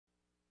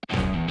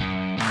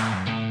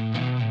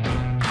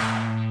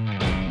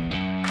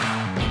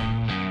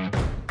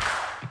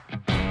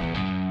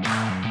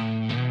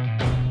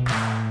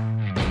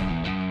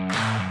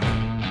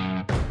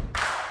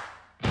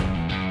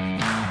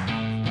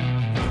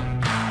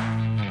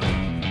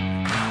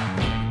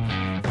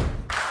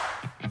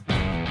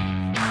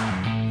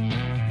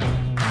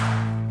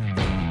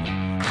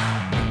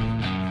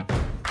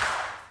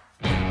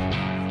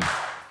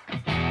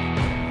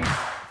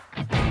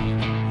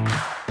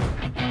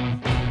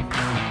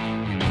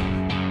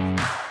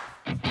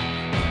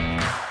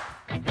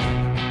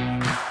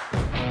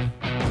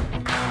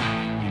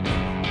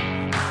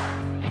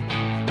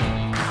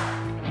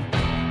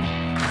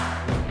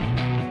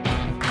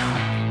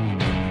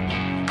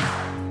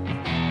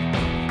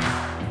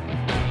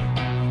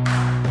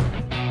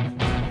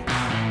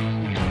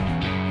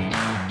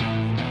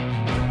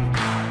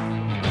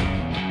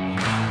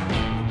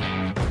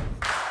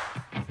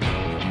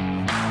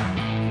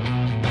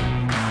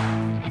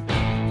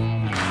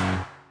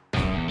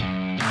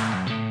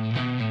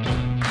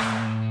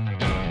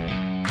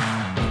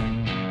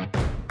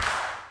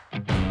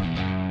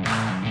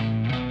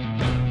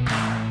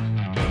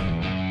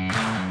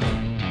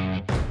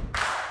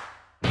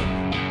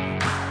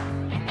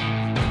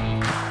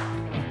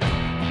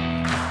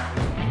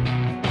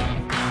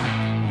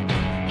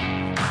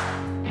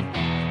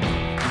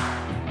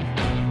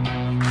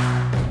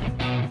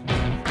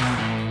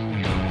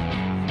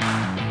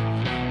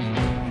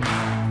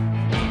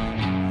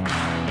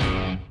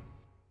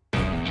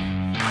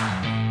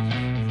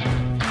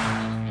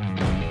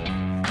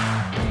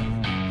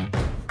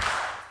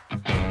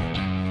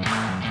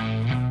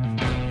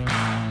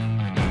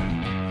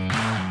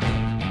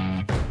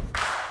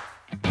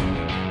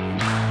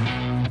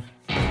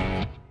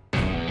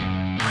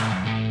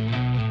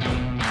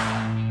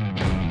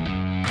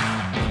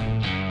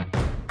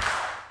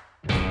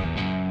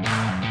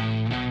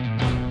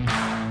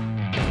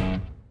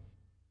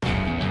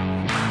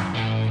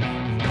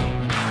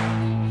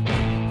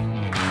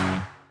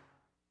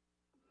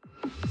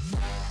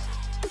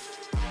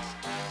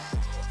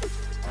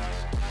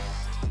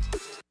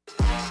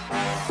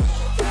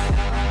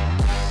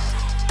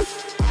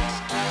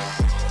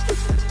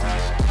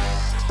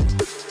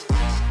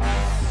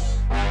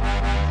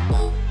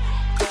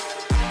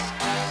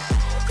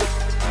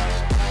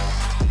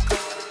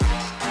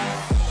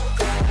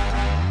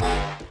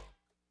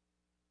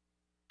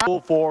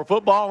For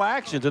football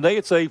action today,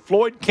 it's a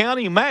Floyd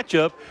County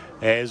matchup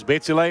as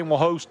Betsy Layne will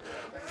host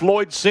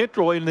Floyd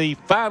Central in the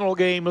final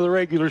game of the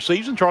regular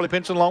season. Charlie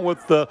Pinson along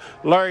with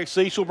Larry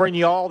Cecil bring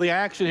you all the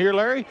action here,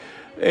 Larry.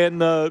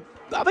 And I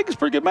think it's a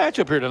pretty good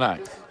matchup here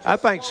tonight. I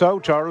think so,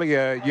 Charlie.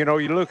 You know,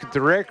 you look at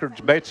the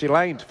records, Betsy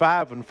Layne's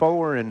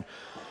 5-4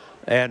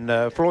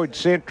 and Floyd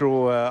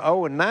Central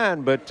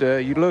 0-9, but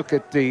you look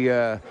at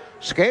the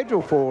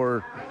schedule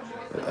for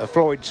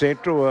Floyd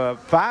Central,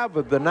 5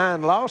 of the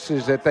 9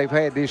 losses that they've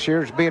had this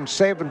year has been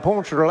 7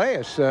 points or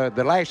less.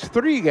 The last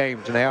 3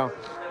 games now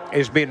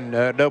has been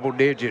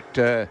double-digit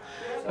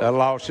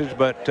losses,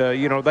 but,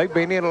 you know, they've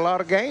been in a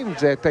lot of games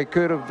that they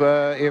could have,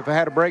 if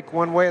had a break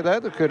one way or the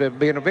other, could have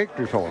been a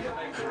victory for them.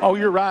 Oh,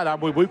 you're right.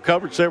 We've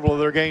covered several of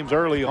their games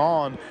early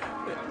on,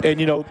 and,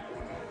 you know,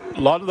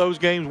 a lot of those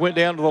games went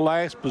down to the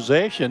last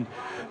possession.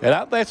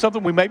 And that's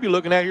something we may be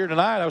looking at here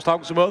tonight. I was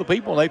talking to some other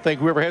people, and they think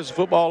whoever has the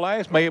football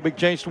last may have a big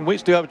chance to win,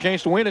 still have a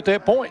chance to win at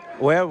that point.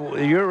 Well,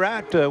 you're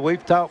right.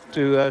 We've talked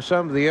to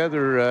some of the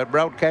other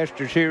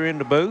broadcasters here in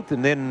the booth,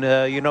 and then,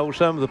 you know,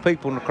 some of the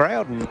people in the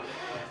crowd, and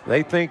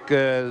they think,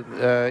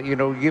 you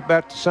know, you get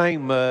about the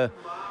same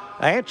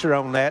answer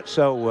on that.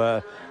 So,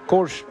 of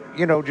course,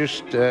 you know,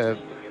 just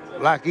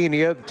like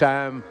any other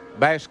time,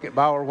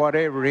 basketball or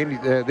whatever,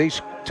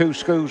 these two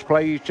schools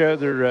play each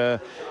other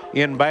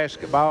in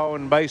basketball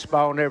and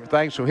baseball and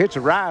everything, so it's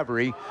a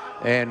rivalry,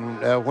 and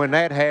when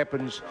that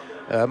happens,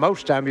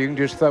 most of the time you can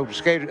just throw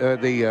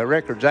the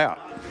records out.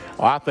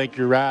 Well, I think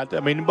you're right. I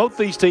mean, both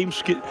these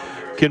teams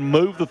can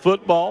move the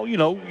football. You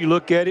know, you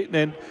look at it,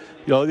 and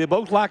you know they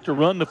both like to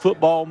run the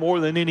football more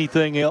than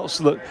anything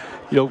else. Look,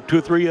 you know, 2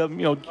 or 3 of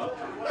them, you know,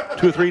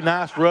 2 or 3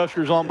 nice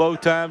rushers on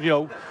both times. You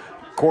know,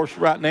 of course,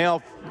 right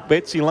now,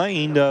 Betsy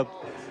Layne,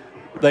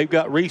 they've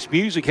got Reese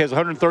Music has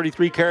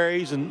 133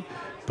 carries and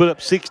put up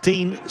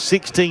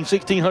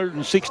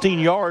 1,616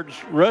 yards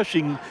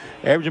rushing,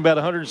 averaging about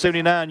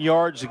 179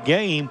 yards a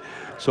game.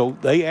 So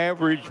they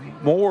average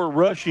more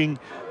rushing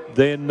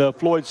than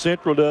Floyd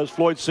Central does.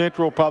 Floyd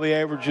Central probably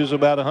averages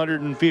about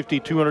 150,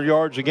 200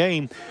 yards a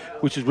game,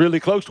 which is really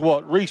close to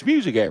what Reese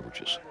Music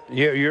averages.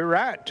 Yeah, you're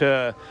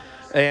right.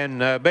 And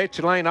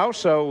Betsy Layne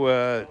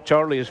also,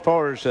 Charlie, as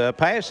far as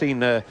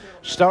passing,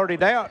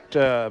 started out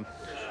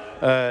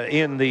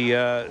in the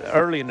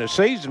early in the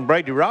season.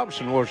 Brady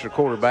Robinson was the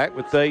quarterback,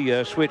 but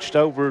they switched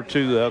over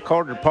to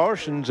Carter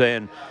Parsons,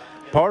 and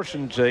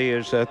Parsons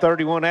is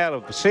 31 out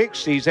of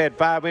 60. He's had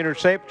 5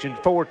 interceptions,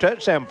 4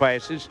 touchdown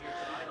passes,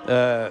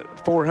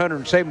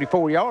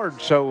 474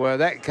 yards. So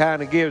that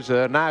kind of gives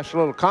a nice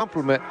little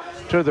compliment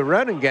to the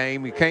running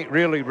game. You can't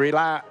really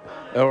rely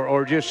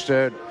or just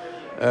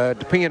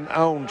depend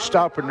on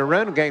stopping the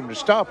running game to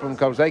stop them,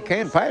 because they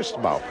can pass the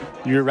ball.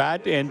 You're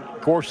right, and of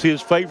course his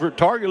favorite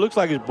target looks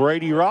like it's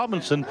Brady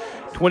Robinson,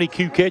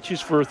 22 catches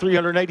for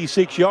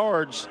 386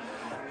 yards.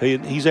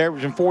 He's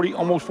averaging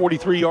almost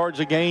 43 yards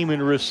a game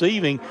in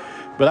receiving.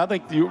 But I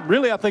think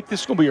I think this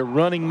is going to be a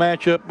running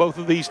matchup, both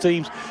of these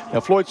teams. Now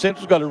Floyd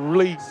Central's got a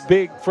really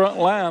big front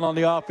line on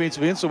the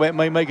offensive end, so that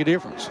may make a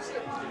difference.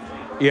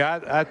 Yeah,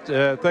 I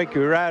think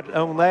you're right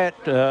on that.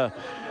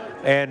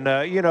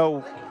 You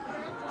know,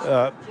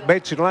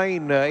 Betsy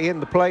Layne in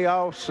the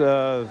playoffs,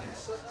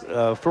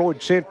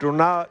 Floyd Central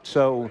not.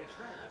 So,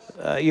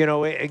 you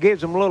know, it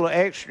gives them a little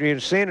extra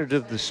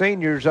incentive. The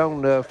seniors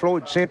on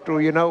Floyd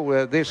Central, you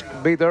know, this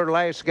could be their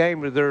last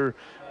game of their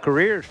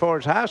career as far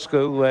as high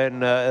school.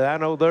 And I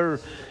know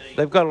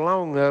they've got a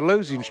long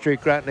losing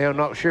streak right now.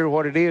 Not sure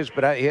what it is,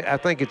 but I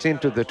think it's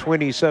into the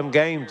 20-some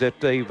games that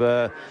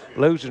they've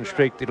losing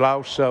streak they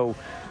lost. So,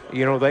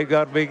 you know, they've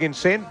got a big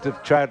incentive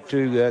to try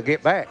to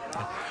get back.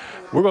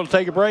 We're going to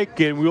take a break,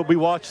 and we'll be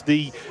watching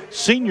the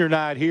senior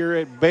night here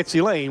at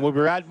Betsy Layne. We'll be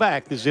right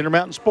back. This is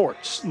Intermountain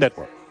Sports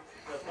Network.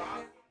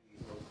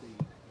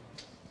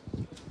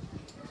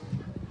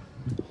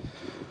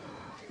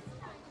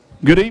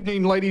 Good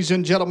evening, ladies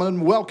and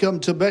gentlemen. Welcome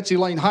to Betsy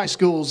Layne High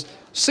School's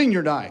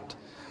senior night.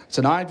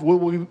 Tonight,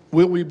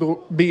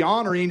 we'll be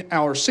honoring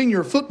our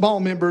senior football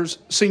members,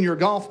 senior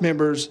golf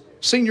members,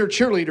 senior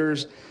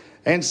cheerleaders,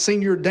 and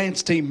senior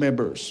dance team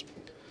members.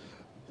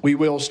 We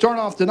will start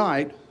off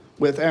tonight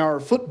with our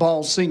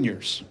football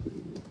seniors.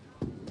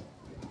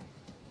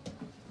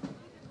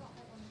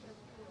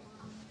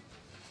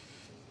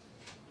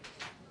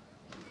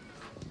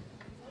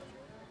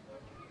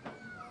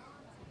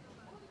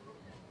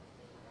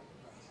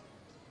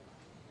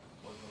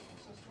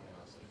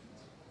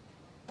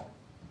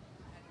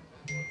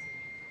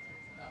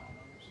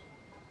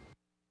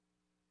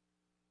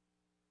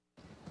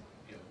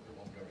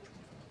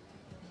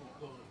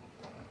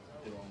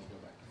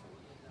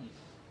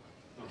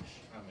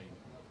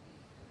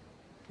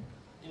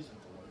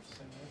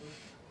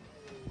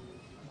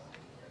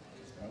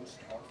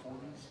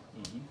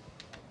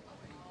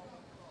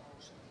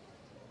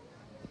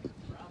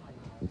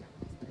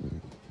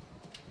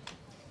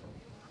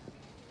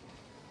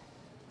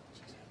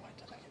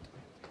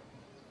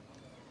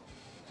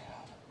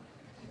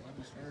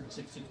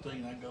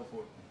 $6.16, I'd go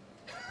for it.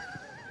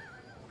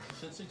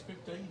 said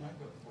 6:15.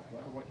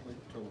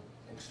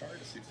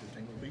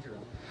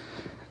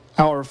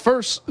 Our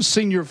first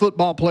senior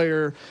football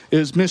player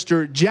is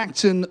Mr.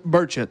 Jackson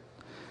Burchett.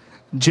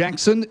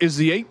 Jackson is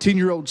the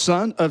 18-year-old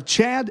son of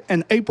Chad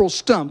and April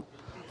Stump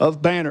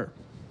of Banner.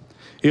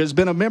 He has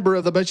been a member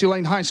of the Betsy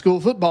Layne High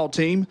School football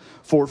team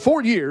for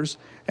 4 years,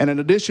 and in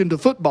addition to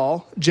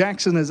football,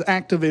 Jackson is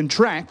active in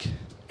track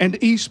and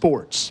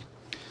esports.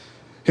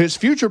 His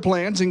future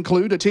plans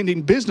include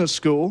attending business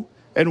school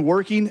and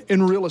working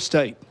in real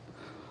estate.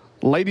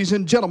 Ladies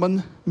and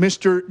gentlemen,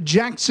 Mr.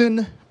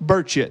 Jackson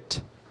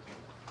Burchett.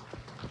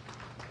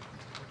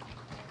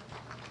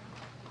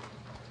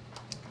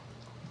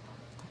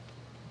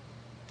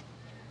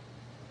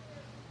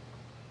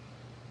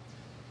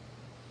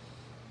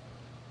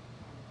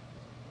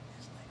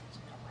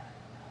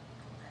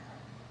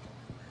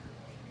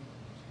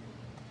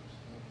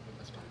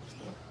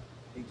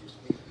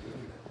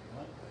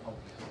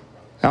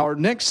 Our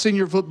next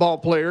senior football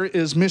player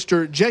is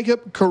Mr.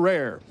 Jacob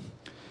Carrere.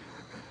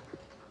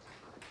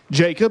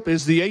 Jacob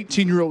is the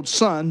 18-year-old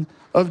son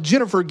of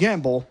Jennifer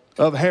Gamble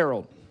of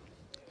Harold.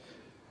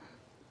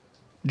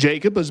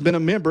 Jacob has been a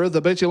member of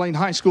the Betsy Layne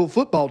High School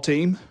football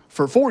team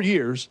for 4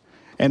 years,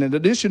 and in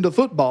addition to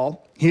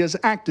football, he is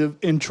active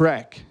in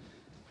track.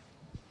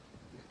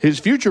 His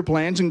future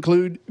plans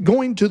include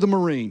going to the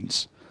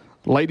Marines.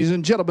 Ladies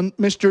and gentlemen,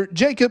 Mr.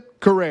 Jacob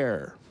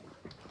Carrere.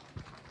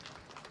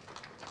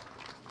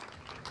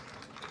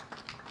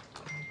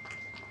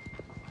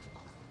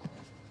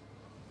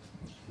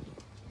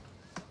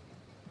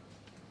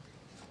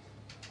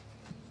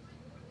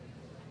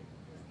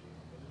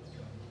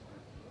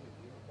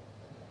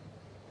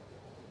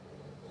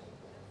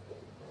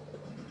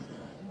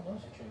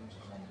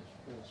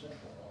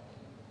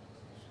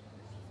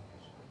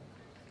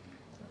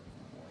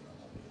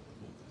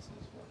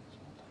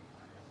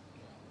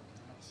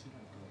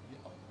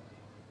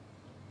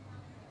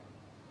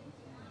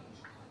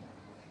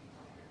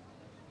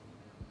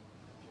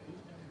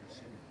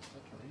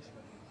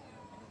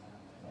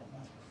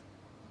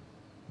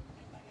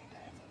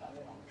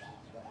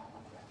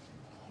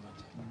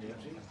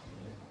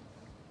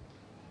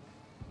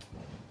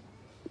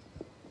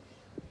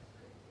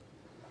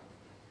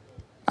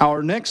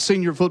 Our next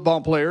senior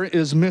football player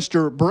is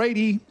Mr.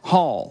 Brady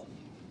Hall.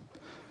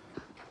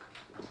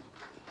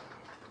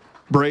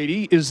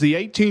 Brady is the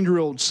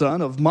 18-year-old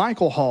son of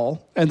Michael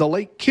Hall and the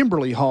late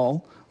Kimberly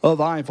Hall of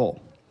Ivell.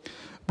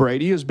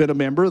 Brady has been a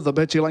member of the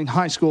Betsy Layne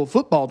High School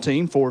football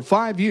team for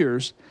 5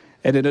 years,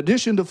 and in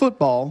addition to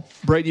football,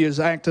 Brady is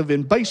active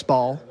in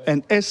baseball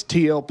and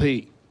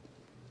STLP.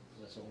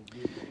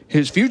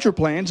 His future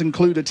plans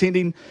include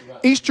attending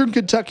Eastern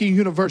Kentucky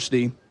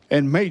University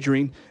and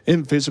majoring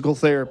in physical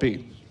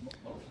therapy.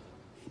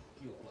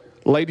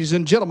 Ladies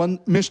and gentlemen,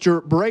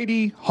 Mr.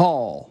 Brady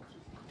Hall.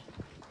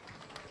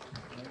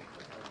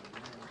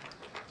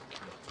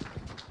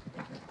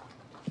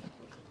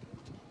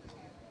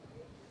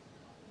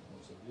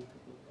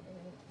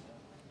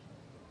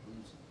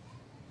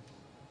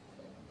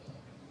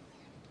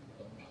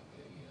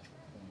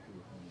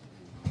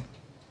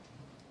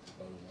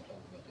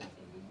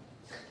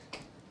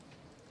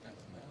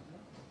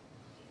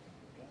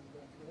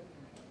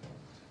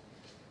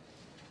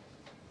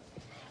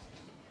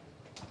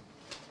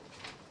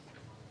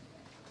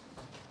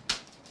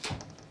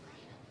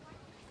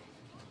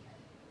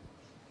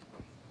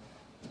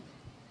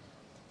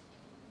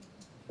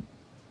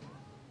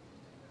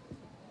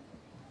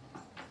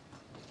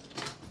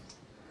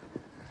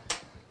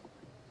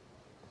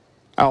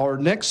 Our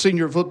next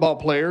senior football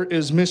player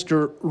is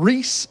Mr.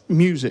 Reese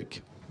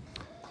Music.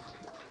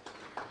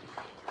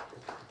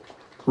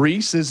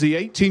 Reese is the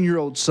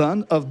 18-year-old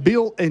son of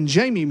Bill and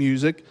Jamie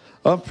Music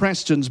of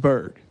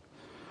Prestonsburg.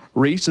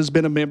 Reese has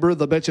been a member of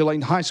the Betsy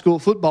Layne High School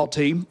football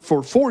team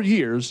for 4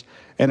 years,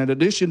 and in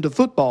addition to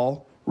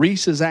football,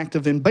 Reese is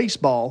active in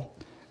baseball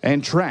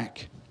and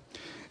track.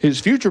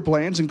 His future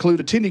plans include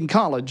attending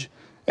college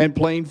and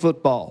playing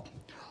football.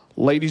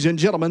 Ladies and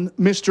gentlemen,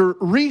 Mr.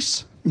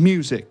 Reese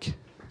Music.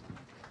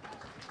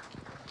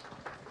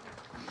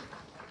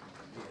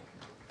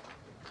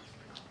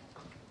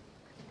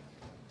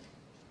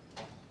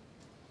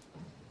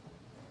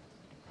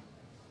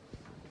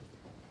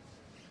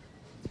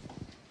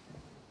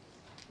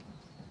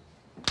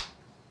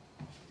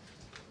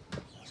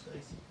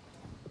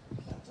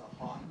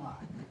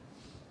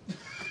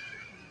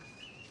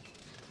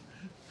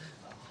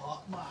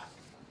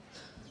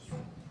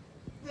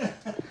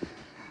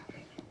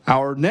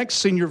 Our next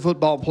senior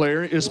football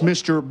player is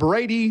Mr.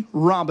 Brady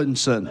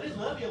Robinson.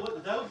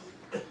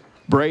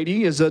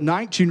 Brady is a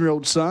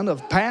 19-year-old son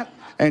of Pat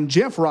and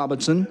Jeff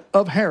Robinson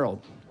of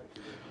Harold.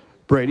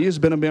 Brady has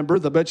been a member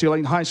of the Betsy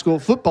Layne High School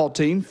football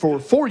team for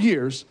 4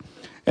 years,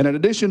 and in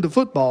addition to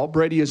football,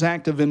 Brady is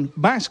active in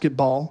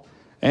basketball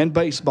and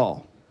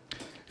baseball.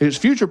 His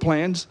future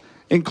plans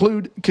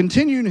include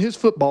continuing his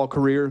football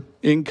career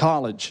in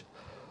college.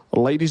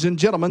 Ladies and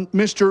gentlemen,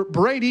 Mr.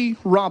 Brady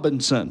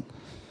Robinson.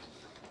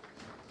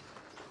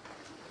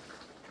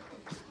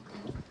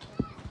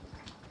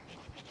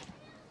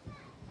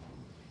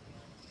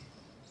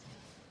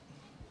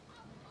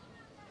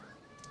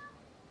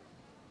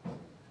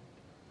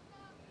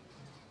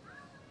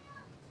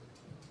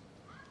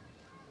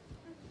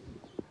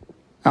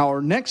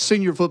 Our next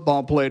senior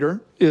football player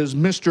is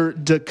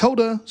Mr.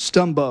 Dakota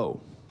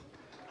Stumbo.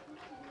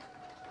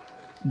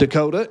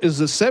 Dakota is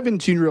the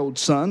 17-year-old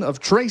son of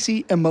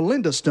Tracy and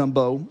Melinda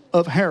Stumbo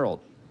of Harold.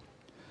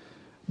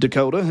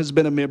 Dakota has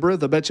been a member of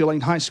the Betsy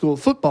Layne High School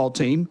football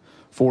team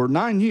for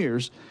 9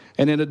 years,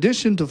 and in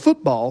addition to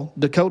football,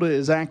 Dakota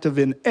is active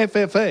in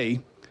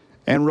FFA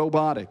and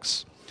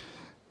robotics.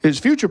 His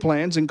future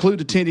plans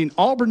include attending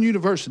Auburn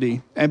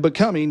University and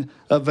becoming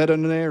a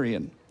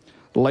veterinarian.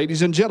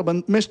 Ladies and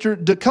gentlemen,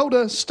 Mr.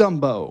 Dakota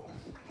Stumbo.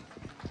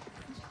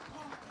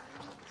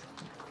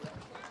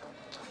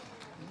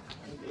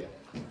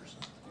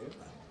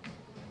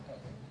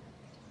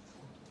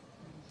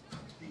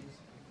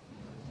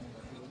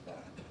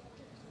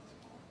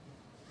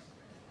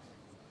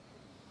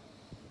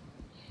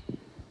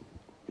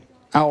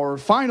 Our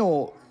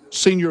final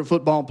senior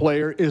football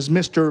player is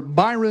Mr.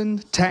 Byron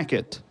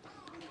Tackett.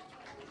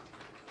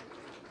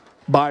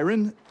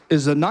 Byron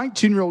is a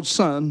 19-year-old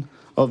son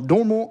of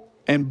Dormal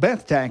and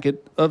Beth Tackett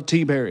of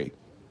T-Berry.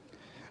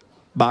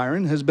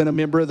 Byron has been a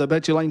member of the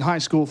Betsy Layne High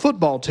School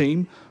football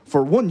team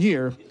for 1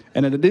 year,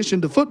 and in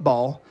addition to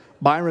football,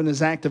 Byron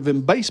is active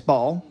in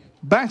baseball,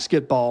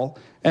 basketball,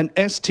 and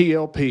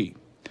STLP.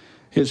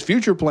 His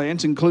future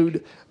plans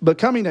include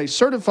becoming a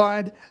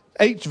certified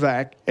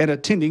HVAC and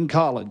attending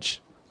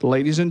college.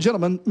 Ladies and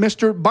gentlemen,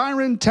 Mr.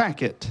 Byron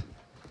Tackett.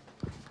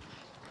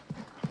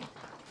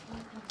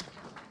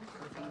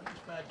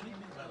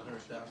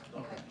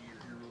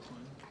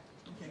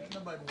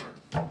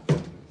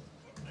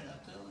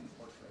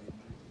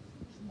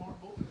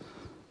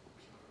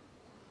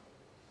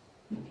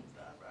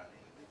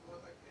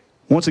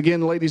 Once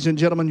again, ladies and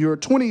gentlemen, your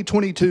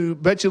 2022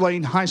 Betsy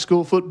Layne High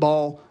School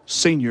football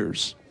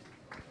seniors.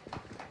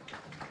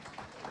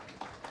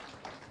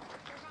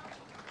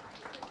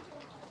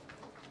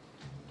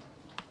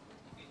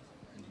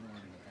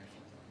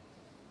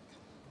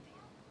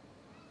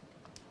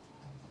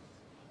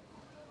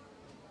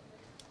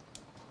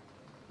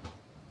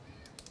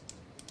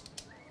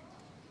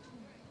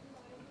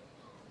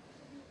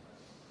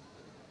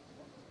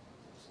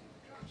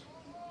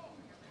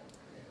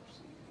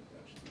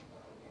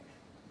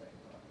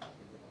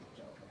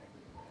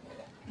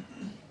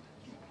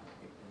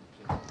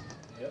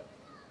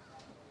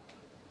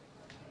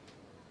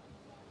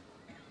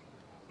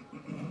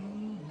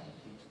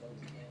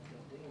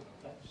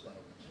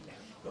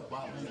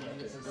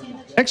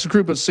 Next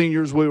group of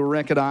seniors we will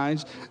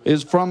recognize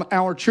is from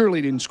our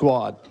cheerleading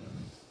squad.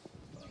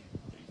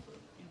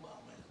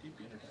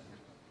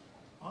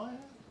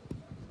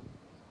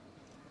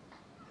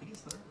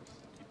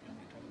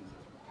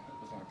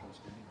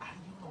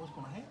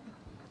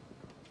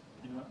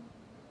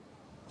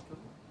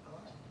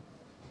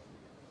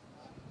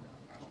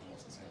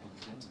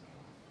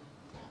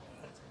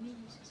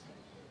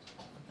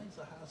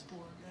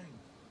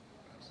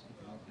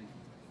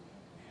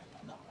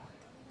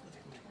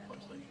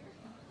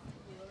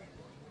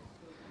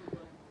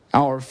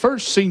 Our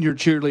first senior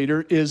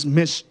cheerleader is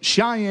Miss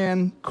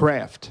Cheyenne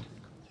Kraft.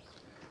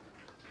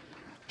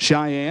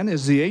 Cheyenne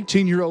is the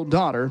 18-year-old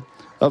daughter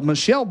of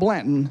Michelle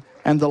Blanton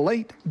and the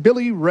late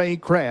Billy Ray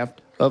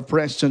Kraft of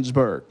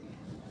Prestonsburg.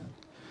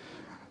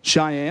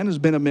 Cheyenne has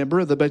been a member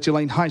of the Betsy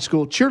Layne High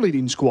School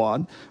cheerleading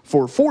squad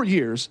for 4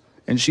 years,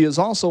 and she is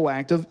also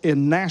active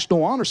in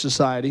National Honor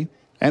Society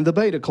and the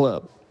Beta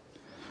Club.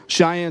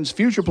 Cheyenne's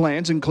future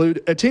plans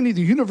include attending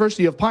the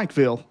University of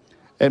Pikeville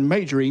and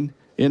majoring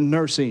in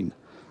nursing.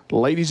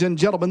 Ladies and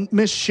gentlemen,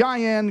 Miss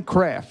Cheyenne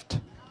Kraft.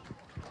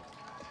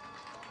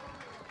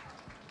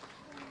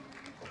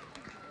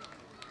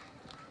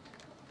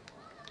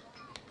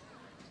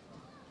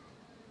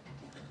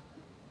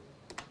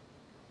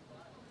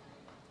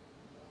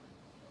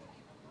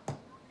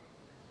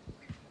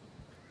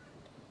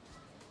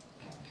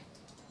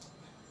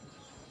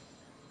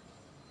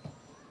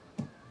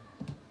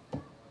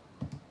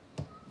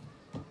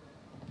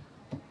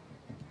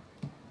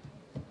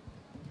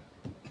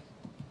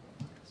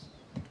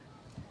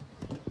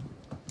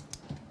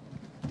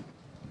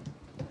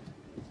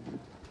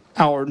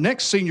 Our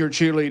next senior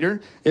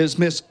cheerleader is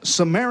Miss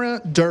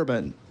Samara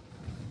Durbin.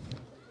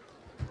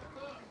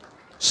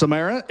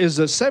 Samara is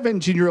the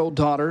 17-year-old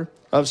daughter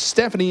of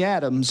Stephanie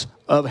Adams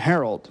of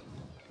Harold.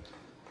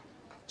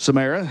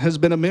 Samara has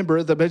been a member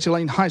of the Betsy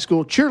Layne High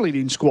School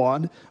cheerleading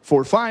squad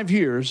for 5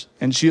 years,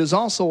 and she is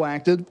also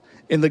active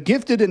in the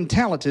Gifted and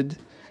Talented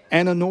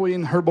and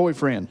Annoying Her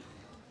Boyfriend.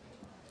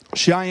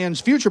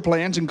 Cheyenne's future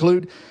plans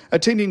include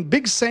attending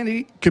Big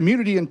Sandy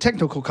Community and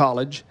Technical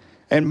College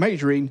and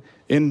majoring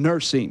in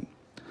nursing.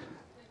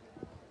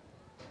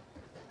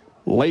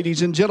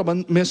 Ladies and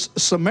gentlemen, Miss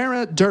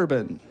Samara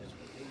Durbin.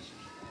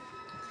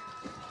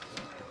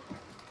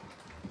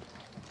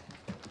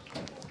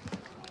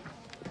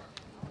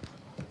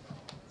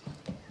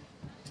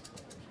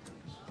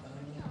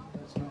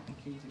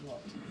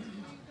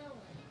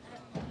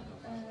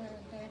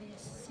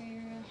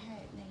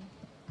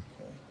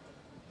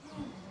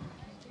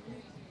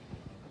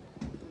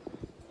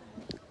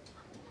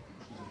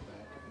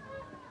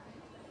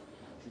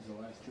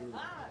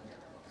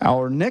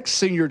 Our next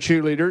senior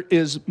cheerleader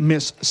is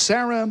Miss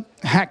Sarah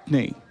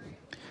Hackney.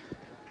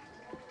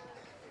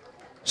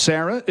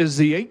 Sarah is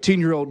the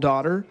 18-year-old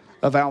daughter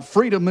of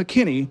Alfreda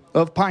McKinney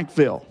of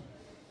Pikeville.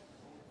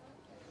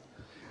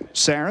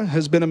 Sarah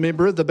has been a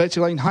member of the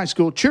Betsy Layne High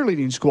School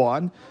cheerleading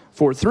squad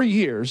for 3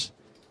 years,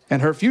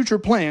 and her future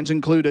plans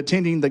include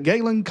attending the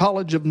Galen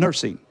College of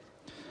Nursing.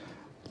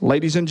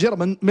 Ladies and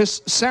gentlemen,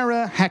 Miss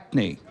Sarah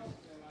Hackney.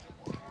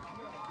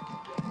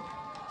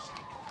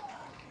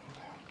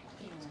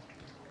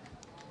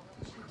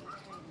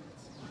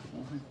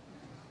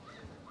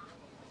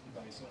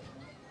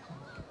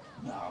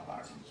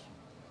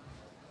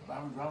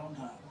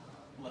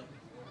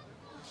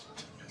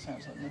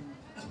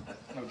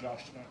 No,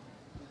 Josh tonight.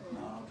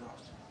 No,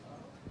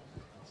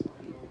 Josh.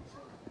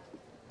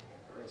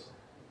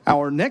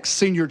 Our next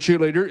senior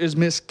cheerleader is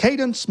Miss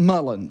Cadence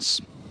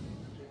Mullins.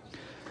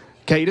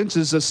 Cadence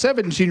is a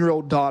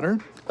 17-year-old daughter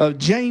of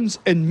James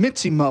and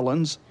Mitzi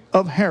Mullins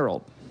of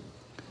Harold.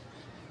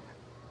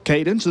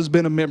 Cadence has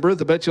been a member of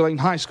the Betsy Layne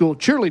High School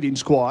cheerleading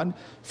squad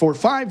for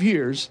 5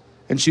 years,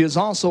 and she is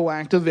also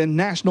active in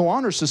National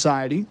Honor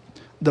Society,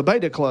 the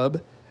Beta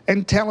Club,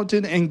 and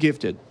Talented and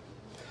Gifted.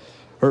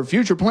 Her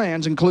future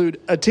plans include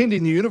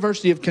attending the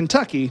University of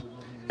Kentucky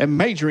and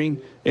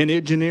majoring in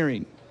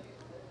engineering.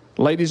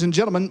 Ladies and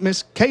gentlemen,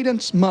 Miss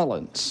Cadence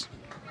Mullins.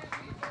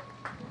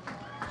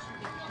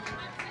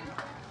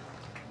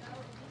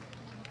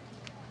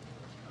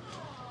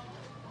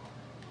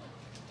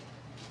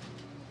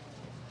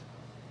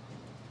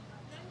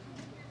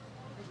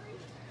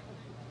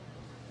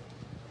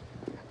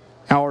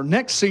 Our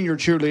next senior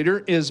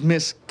cheerleader is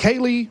Miss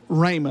Kaylee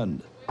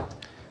Raymond.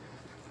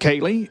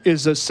 Kaylee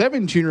is a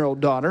 17-year-old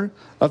daughter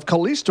of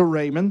Callista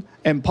Raymond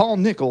and Paul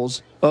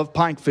Nichols of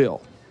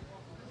Pikeville.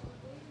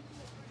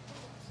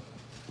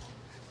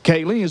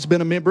 Kaylee has been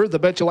a member of the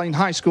Betsy Layne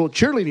High School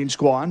cheerleading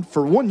squad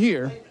for 1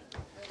 year,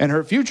 and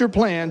her future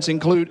plans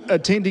include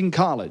attending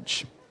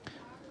college.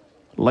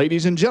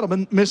 Ladies and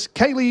gentlemen, Miss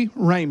Kaylee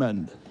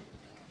Raymond.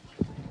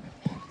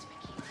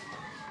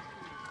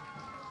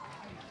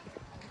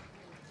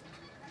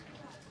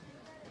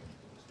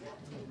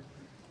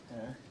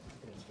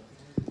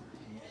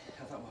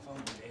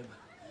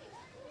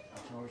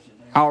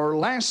 Our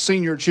last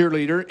senior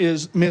cheerleader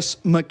is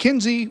Miss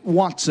Mackenzie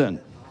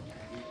Watson.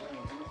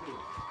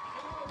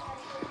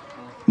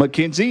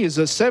 Mackenzie is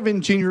a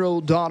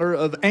 17-year-old daughter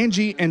of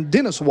Angie and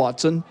Dennis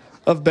Watson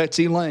of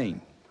Betsy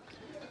Layne.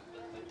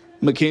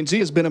 Mackenzie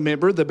has been a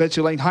member of the Betsy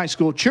Layne High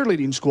School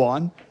cheerleading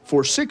squad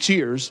for 6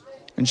 years,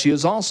 and she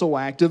is also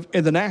active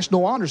in the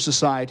National Honor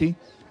Society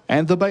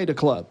and the Beta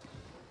Club.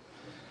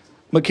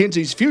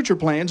 Mackenzie's future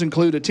plans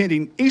include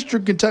attending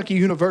Eastern Kentucky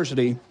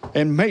University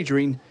and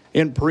majoring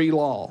in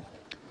pre-law.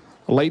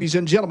 Ladies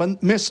and gentlemen,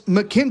 Miss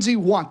Mackenzie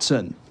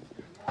Watson.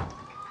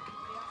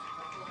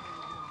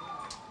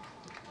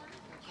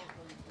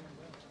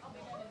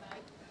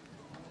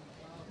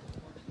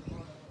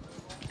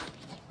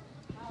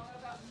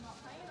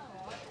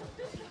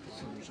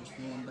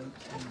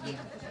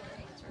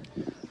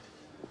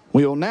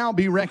 We will now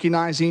be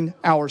recognizing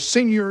our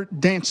senior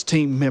dance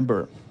team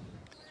member,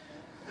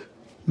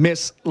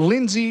 Miss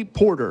Lindsay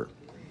Porter.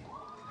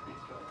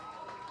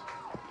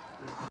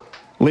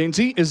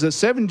 Lindsay is a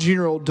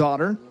 17-year-old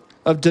daughter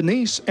of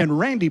Denise and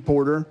Randy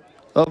Porter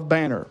of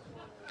Banner.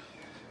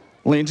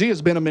 Lindsay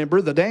has been a member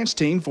of the dance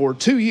team for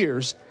 2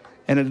 years,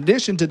 and in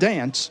addition to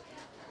dance,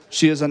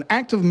 she is an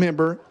active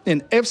member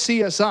in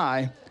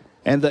FCSI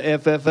and the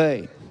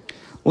FFA.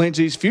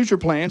 Lindsay's future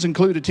plans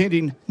include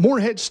attending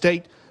Morehead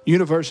State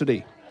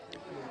University.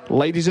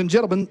 Ladies and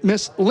gentlemen,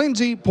 Miss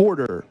Lindsay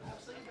Porter.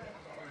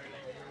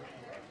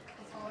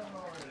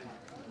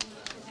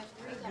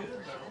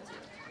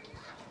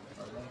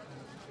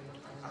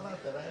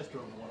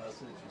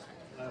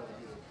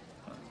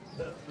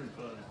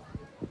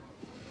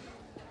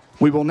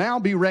 We will now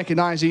be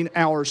recognizing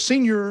our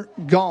senior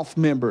golf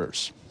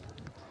members.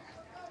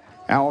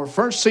 Our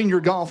first senior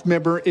golf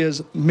member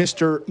is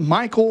Mr.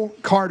 Michael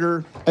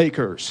Carter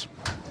Akers.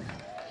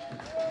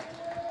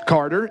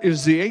 Carter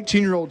is the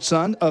 18-year-old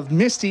son of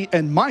Misty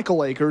and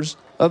Michael Akers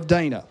of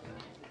Dana.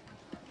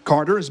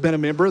 Carter has been a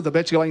member of the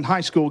Betsy Layne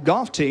High School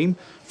golf team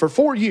for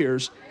 4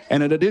 years,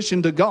 and in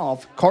addition to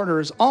golf, Carter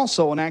is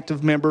also an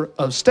active member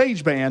of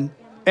Stage Band,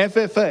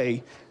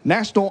 FFA,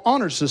 National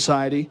Honor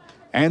Society,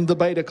 and the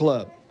Beta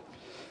Club.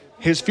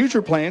 His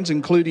future plans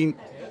include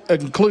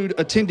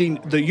attending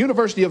the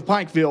University of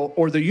Pikeville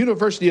or the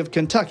University of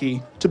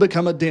Kentucky to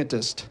become a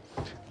dentist.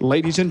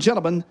 Ladies and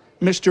gentlemen,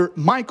 Mr.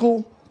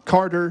 Michael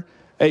Carter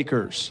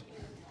Akers.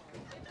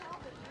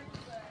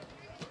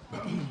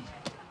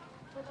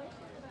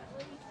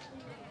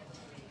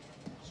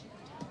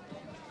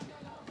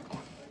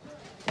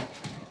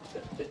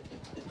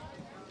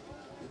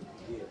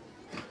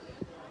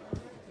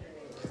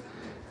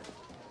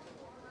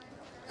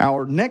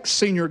 Our next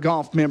senior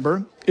golf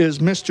member is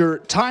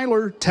Mr.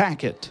 Tyler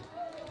Tackett.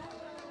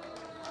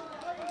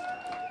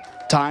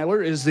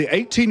 Tyler is the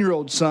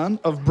 18-year-old son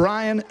of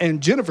Brian and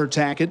Jennifer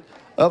Tackett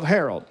of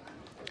Harold.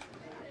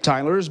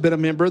 Tyler has been a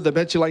member of the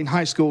Betsy Layne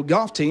High School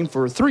golf team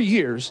for 3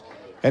 years,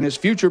 and his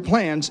future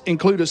plans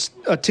include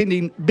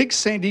attending Big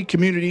Sandy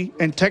Community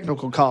and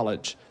Technical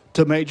College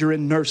to major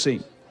in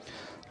nursing.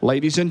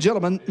 Ladies and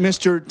gentlemen,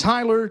 Mr.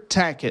 Tyler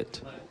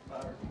Tackett.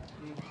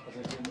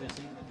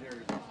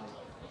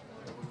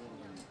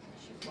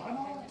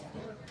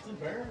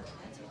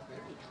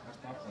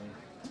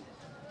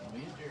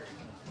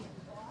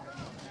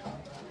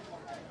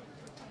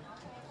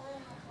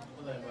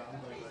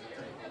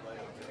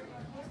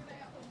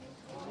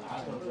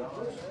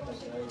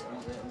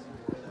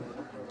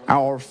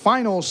 Our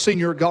final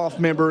senior golf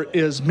member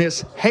is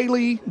Miss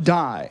Haley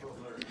Dye.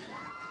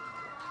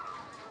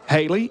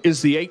 Haley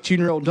is the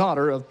 18-year-old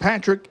daughter of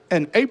Patrick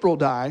and April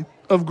Dye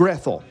of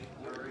Grethel.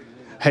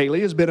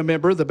 Haley has been a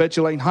member of the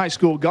Betsy Layne High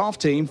School golf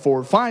team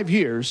for 5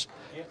 years,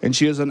 and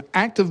she is an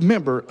active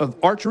member of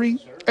archery,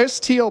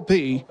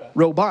 STLP,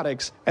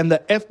 robotics, and the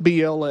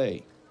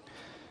FBLA.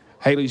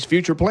 Haley's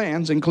future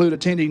plans include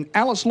attending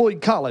Alice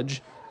Lloyd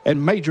College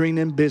and majoring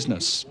in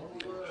business.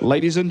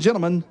 Ladies and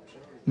gentlemen,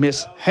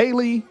 Miss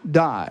Haley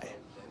Dye.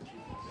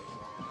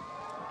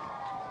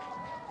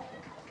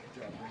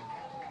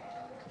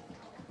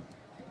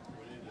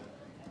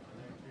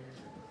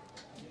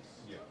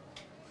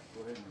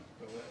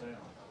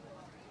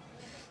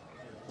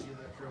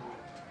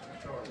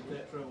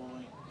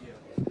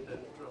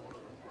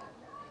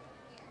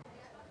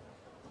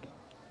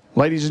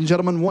 Ladies and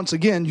gentlemen, once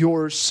again,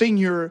 your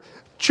senior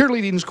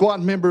cheerleading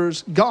squad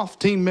members, golf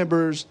team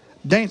members,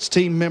 dance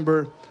team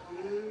member,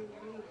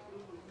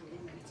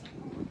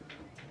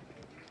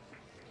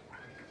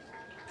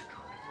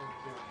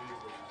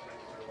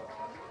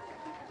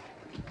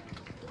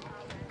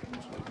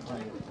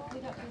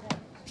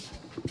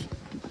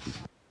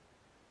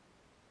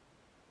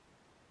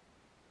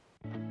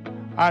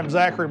 I'm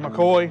Zachary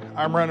McCoy.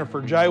 I'm running for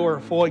jailer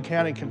of Floyd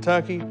County,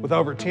 Kentucky, with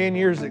over 10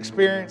 years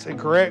experience in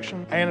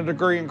correction and a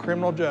degree in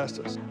criminal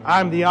justice.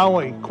 I'm the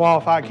only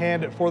qualified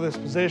candidate for this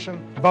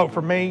position. Vote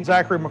for me,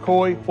 Zachary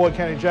McCoy, Floyd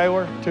County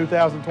Jailer,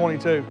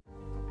 2022.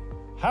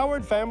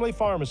 Howard Family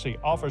Pharmacy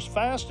offers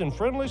fast and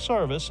friendly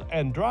service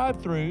and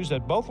drive-thrus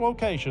at both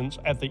locations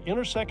at the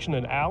intersection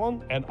in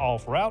Allen and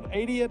off Route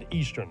 80 at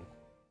Eastern.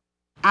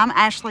 I'm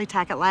Ashley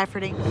Tackett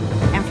Lafferty,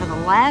 and for the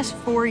last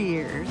 4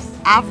 years,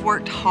 I've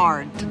worked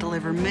hard to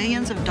deliver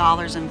millions of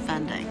dollars in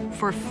funding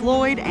for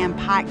Floyd and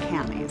Pike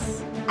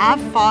counties. I've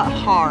fought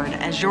hard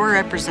as your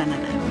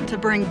representative to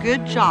bring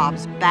good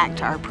jobs back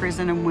to our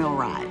prison and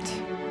Wheelwright,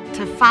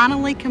 to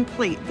finally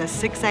complete the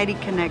 680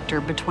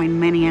 connector between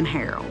Minnie and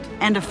Harold,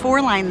 and to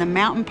 4-lane the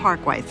Mountain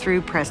Parkway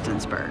through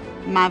Prestonsburg.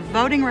 My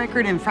voting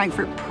record in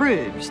Frankfort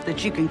proves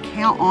that you can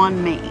count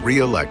on me.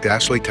 Re-elect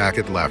Ashley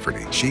Tackett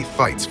Lafferty. She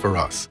fights for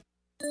us.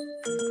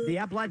 The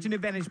Appalachian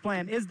Advantage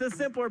plan is the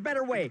simpler,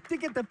 better way to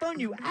get the phone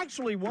you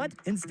actually want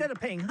instead of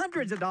paying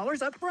hundreds of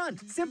dollars up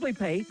front. Simply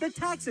pay the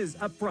taxes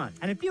up front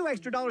and a few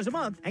extra dollars a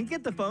month and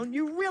get the phone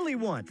you really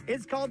want.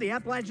 It's called the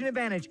Appalachian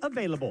Advantage,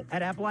 available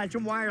at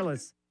Appalachian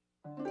Wireless.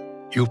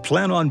 You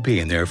plan on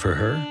being there for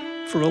her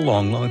for a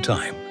long, long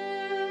time.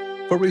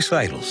 For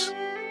recitals,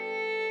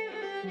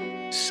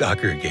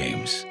 soccer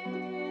games,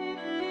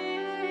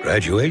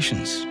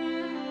 graduations,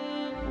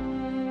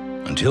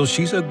 until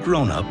she's a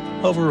grown-up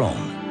of her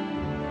own.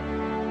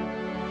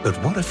 But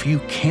what if you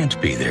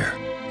can't be there?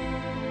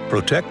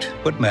 Protect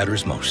what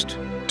matters most.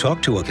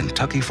 Talk to a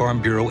Kentucky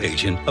Farm Bureau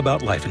agent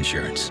about life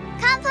insurance.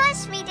 Come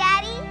push me,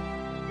 Daddy.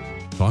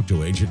 Talk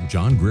to Agent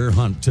John Greer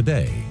Hunt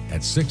today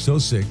at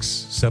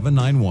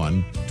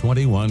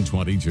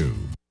 606-791-2122.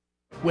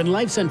 When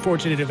life's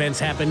unfortunate events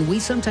happen, we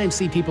sometimes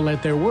see people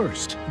at their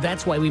worst.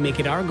 That's why we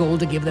make it our goal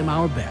to give them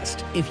our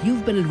best. If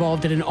you've been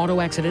involved in an auto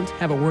accident,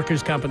 have a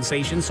workers'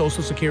 compensation,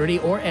 Social Security,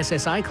 or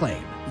SSI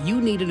claim, you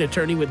need an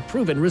attorney with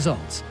proven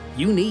results.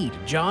 You need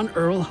John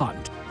Earl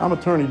Hunt. I'm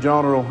attorney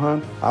John Earl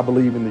Hunt. I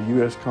believe in the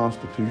U.S.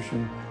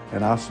 Constitution,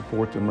 and I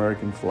support the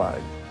American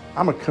flag.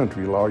 I'm a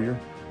country lawyer.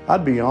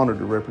 I'd be honored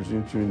to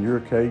represent you in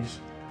your case.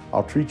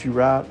 I'll treat you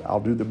right. I'll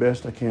do the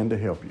best I can to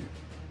help you.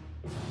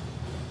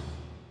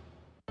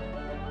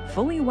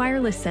 Fully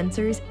wireless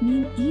sensors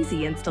mean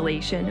easy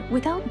installation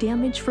without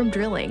damage from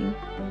drilling.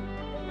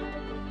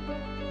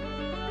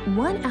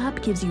 One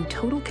app gives you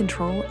total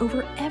control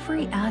over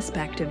every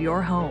aspect of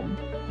your home.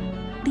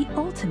 The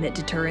ultimate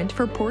deterrent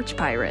for porch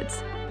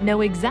pirates.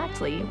 Know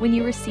exactly when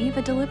you receive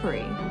a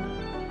delivery.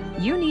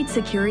 You need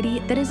security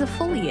that is a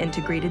fully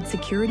integrated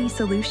security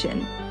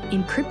solution,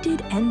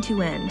 encrypted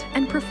end-to-end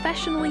and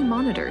professionally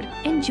monitored.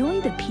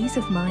 Enjoy the peace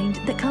of mind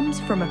that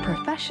comes from a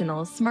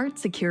professional smart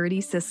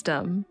security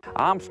system.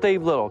 I'm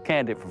Steve Little,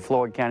 candidate for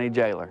Floyd County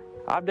Jailer.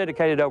 I've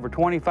dedicated over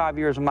 25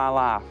 years of my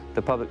life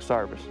to public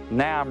service.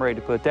 Now I'm ready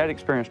to put that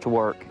experience to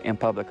work in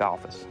public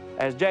office.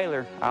 As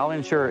jailer, I'll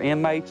ensure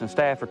inmates and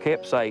staff are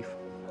kept safe.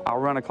 I'll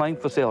run a clean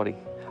facility.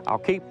 I'll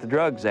keep the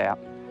drugs out,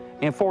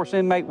 enforce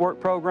inmate work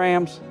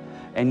programs,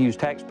 and use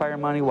taxpayer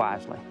money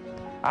wisely.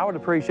 I would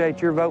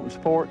appreciate your vote and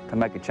support to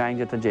make a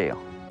change at the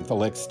jail.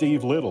 Elect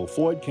Steve Little,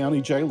 Floyd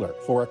County Jailer,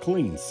 for a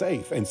clean,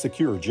 safe, and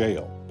secure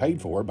jail.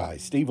 Paid for by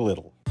Steve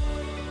Little.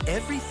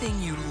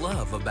 everything you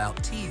love about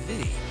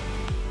TV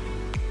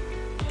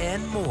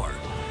and more.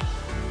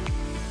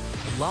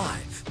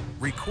 Live,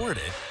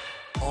 recorded,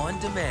 on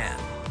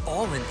demand,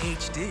 all in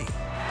HD.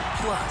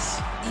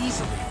 Plus,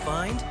 easily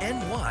find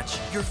and watch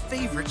your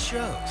favorite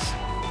shows.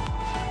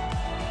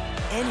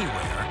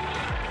 Anywhere,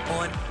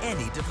 on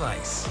any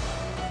device.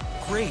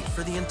 Great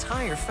for the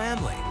entire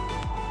family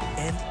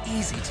and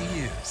easy to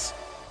use.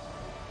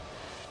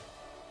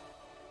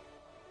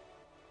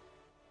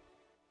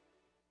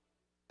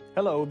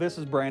 Hello, this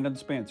is Brandon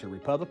Spencer,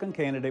 Republican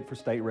candidate for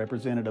state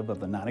representative of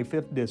the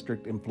 95th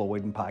District in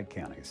Floyd and Pike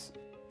counties.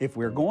 If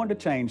we're going to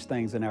change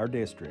things in our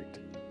district,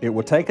 it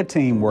will take a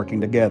team working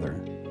together.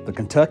 The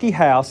Kentucky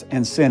House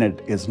and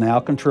Senate is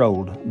now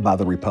controlled by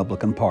the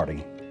Republican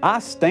Party. I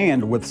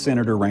stand with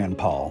Senator Rand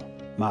Paul.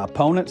 My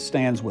opponent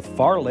stands with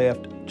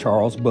far-left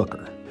Charles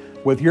Booker.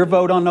 With your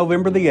vote on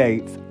November the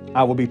 8th,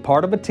 I will be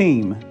part of a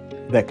team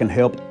that can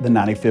help the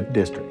 95th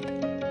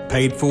District.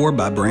 Paid for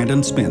by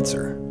Brandon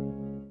Spencer.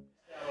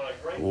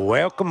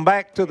 Welcome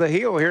back to the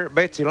Hill here at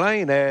Betsy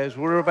Layne as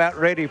we're about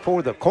ready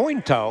for the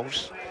coin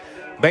toss.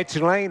 Betsy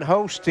Layne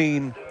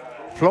hosting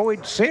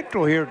Floyd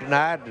Central here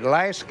tonight, the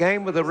last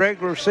game of the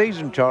regular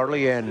season,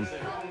 Charlie. And,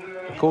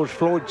 of course,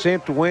 Floyd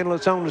Central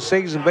winless on the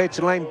season.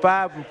 Betsy Layne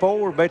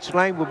 5-4. Betsy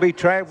Layne will be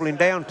traveling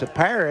down to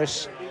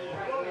Paris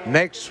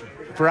next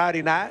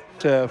Friday night,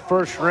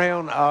 first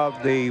round of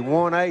the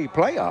 1A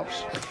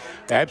playoffs.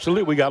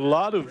 Absolutely. We got a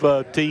lot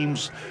of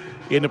teams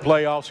in the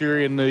playoffs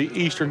here in the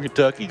Eastern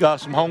Kentucky. Got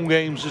some home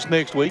games this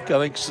next week.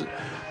 I think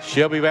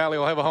Shelby Valley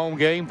will have a home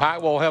game.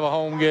 Pike will have a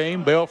home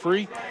game.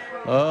 Belfry.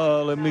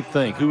 Let me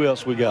think. Who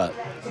else we got?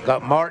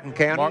 Got Martin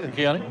County. Martin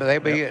County.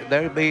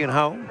 They'll be at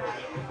home.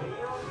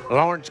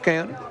 Lawrence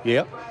County.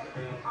 Yep.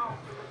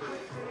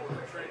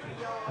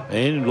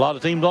 And a lot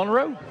of teams on the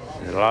road.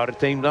 A lot of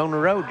teams on the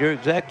road. You're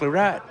exactly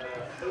right.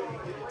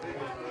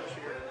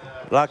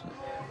 Like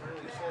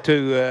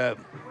to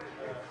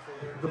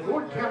the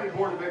Floyd County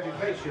Board of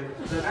Education,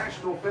 the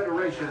National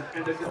Federation,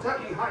 and the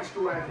Kentucky High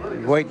School Athletic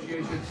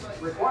Association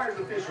requires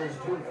officials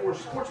to enforce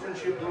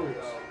sportsmanship rules.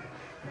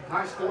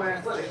 High school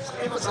athletics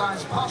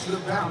emphasize positive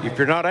values. If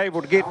you're not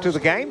able to get to the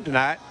game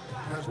tonight,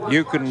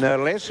 you can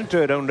listen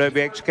to it on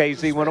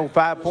WXKZ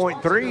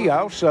 105.3.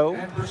 Also,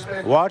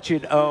 watch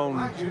it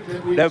on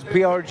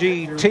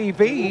WPRG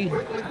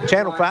TV,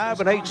 Channel 5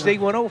 and HD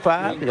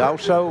 105.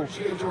 Also,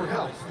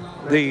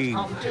 the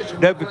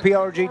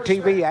WPRG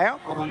TV app.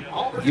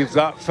 You've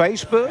got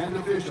Facebook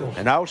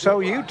and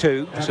also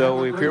YouTube.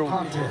 So if you're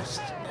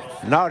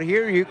not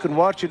here, you can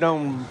watch it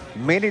on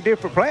many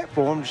different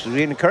platforms.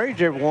 We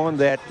encourage everyone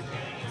that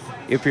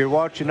if you're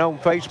watching on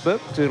Facebook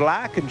to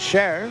like and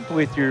share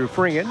with your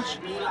friends.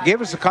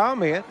 Give us a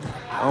comment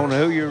on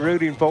who you're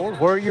rooting for,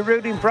 where you're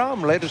rooting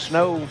from. Let us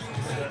know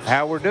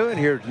how we're doing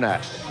here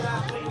tonight.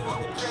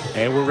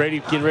 And we're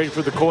getting ready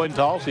for the coin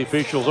toss. The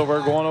officials over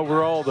there going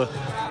over all the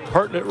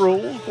pertinent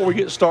rules before we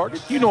get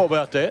started. You know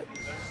about that.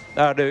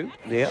 I do,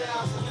 yeah.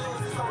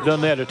 Done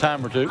that a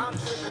time or two.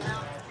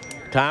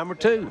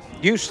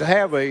 Used to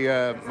have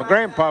my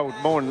grandpa was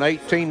born in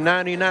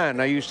 1899.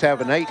 I used to have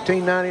an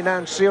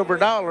 1899 silver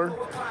dollar,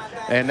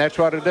 and that's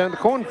what I done the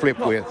coin flip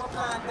with.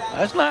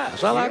 That's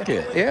nice. I like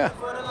it. Yeah.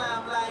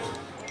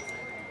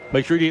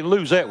 Make sure you didn't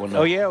lose that one, though.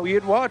 Oh, yeah, well,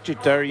 you'd watch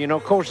it there. You know,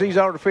 of course, these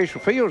artificial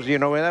fields, you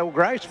know, in that old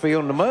grass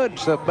field and the mud and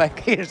stuff back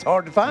here, it's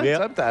hard to find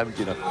sometimes,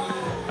 you know.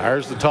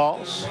 There's the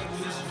toss.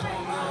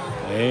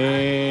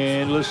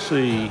 And let's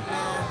see.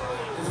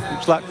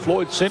 Looks like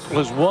Floyd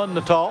Central has won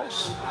the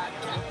toss.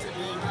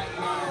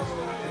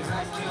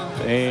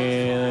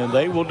 And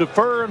they will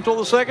defer until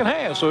the second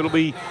half. So it'll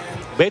be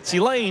Betsy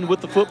Layne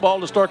with the football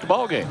to start the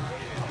ball game.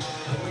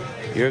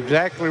 You're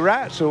exactly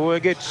right. So we'll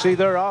get to see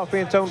their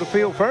offense on the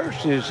field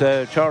first,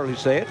 as Charlie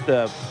said.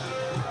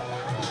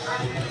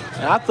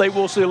 I think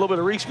we'll see a little bit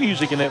of Reese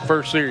music in that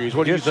first series.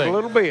 What do you think? Just a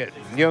little bit.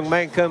 Young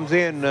man comes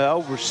in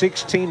over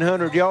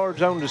 1,600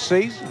 yards on the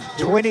season,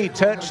 20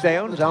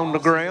 touchdowns on the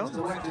ground.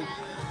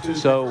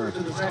 So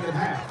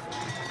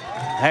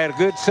had a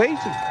good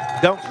season.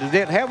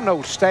 Didn't have no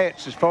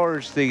stats as far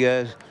as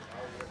the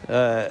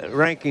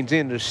rankings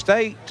in the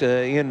state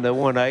in the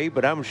 1A,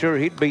 but I'm sure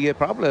he'd be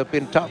probably up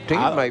in top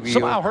 10 maybe.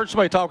 I heard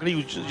somebody talking.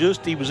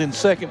 He was in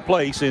second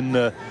place in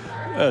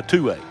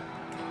 2A.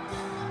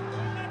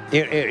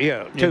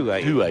 Yeah,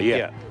 2A. 2A,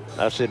 yeah.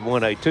 I said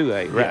 1A,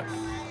 2A, right. Yeah.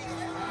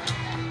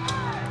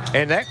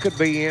 And that could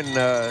be in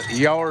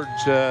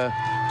yards,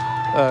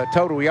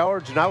 total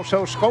yards, and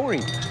also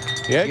scoring.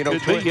 Yeah, it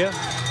could be,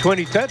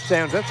 20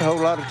 touchdowns, that's a whole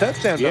lot of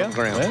touchdowns on the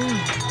ground.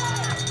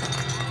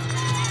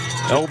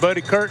 Old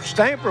buddy Kurt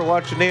Stamper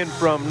watching in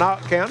from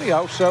Knott County.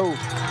 Also,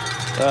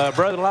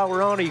 brother-in-law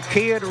Ronnie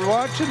Kidd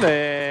watching.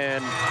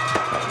 And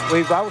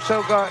we've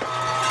also got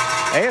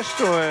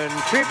Esther and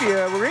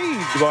Trivia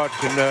Reed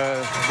watching.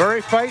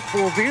 Very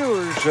faithful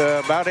viewers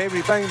about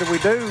everything that we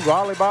do.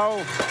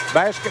 Volleyball,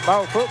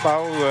 basketball,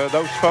 football.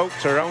 Those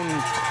folks are on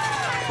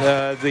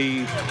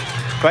the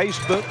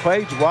Facebook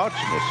page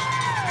watching us.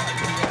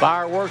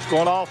 Fireworks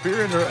going off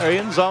here in the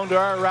end zone to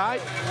our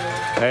right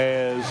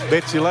as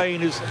Betsy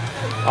Layne is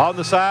on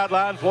the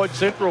sideline. Floyd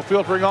Central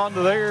filtering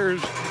onto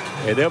theirs,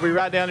 and they'll be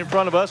right down in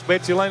front of us.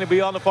 Betsy Layne will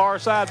be on the far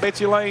side.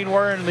 Betsy Layne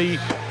wearing the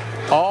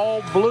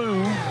all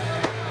blue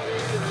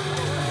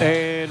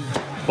and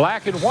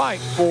black and white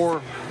for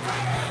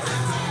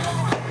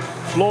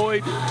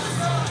Floyd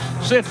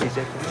Central.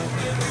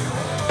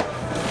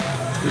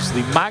 This is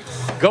the Mike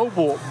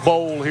Goebel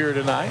Bowl here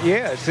tonight.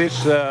 Yes,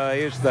 this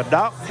is the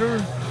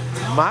Dr.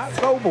 Mike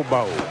Goebel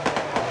Bowl.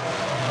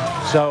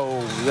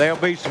 So there'll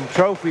be some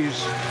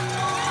trophies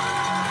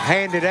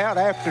handed out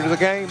after the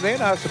game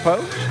then, I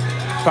suppose.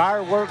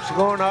 Fireworks are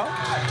going off.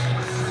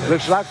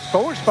 Looks like the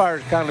forest fire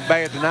is kind of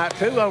bad tonight,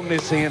 too, on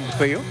this end of the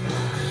field.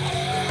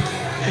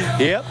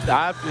 Yep,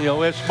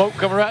 there's smoke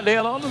coming right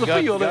down onto the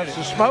field. Got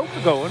some smoke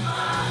going.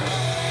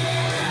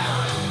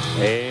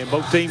 And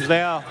both teams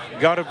now.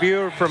 Got a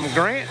viewer from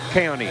Grant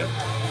County.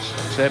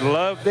 Said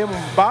love them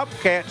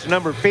Bobcats,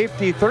 number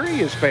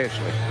 53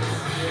 especially.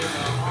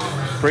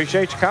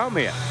 Appreciate your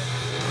comment.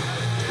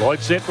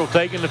 Floyd Central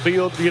taking the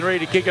field, getting ready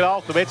to kick it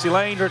off. The Betsy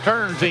Layne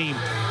return team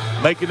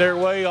making their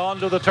way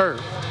onto the turf.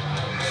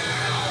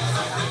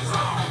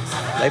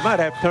 They might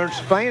have to turn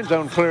some fans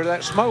on to clear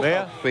that smoke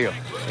off the field.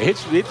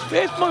 It's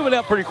moving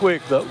out pretty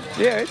quick, though.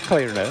 Yeah, it's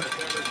clearing up.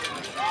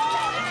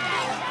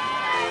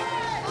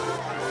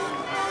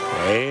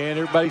 And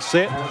everybody's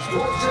set.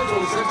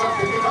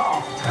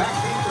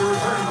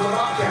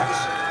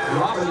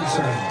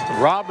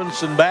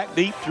 Robinson back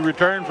deep to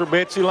return for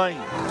Betsy Layne.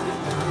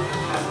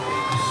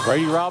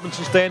 Brady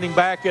Robinson standing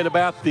back at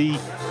about the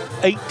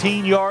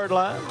 18-yard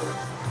line.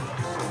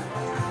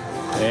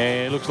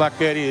 And it looks like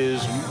that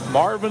is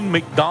Marvin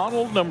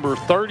McDonald, number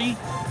 30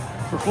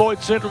 for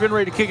Floyd Central, getting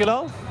ready to kick it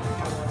off.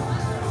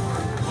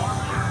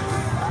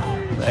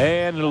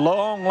 And a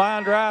long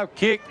line drive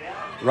kick.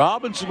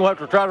 Robinson will have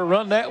to try to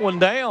run that one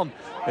down.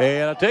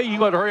 And I tell you, you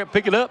got to hurry up and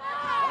pick it up.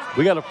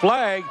 We got a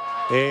flag,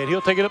 and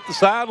he'll take it up the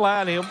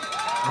sideline. And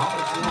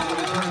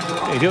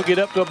he'll get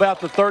up to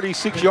about the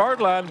 36-yard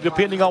line,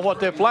 depending on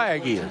what that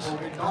flag is.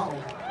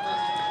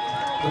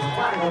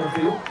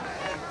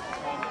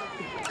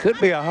 Could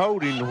be a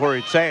holding where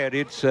it's at.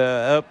 It's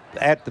up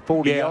at the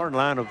 40-yard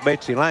line of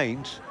Betsy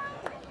Layne's.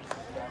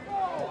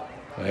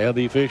 Well,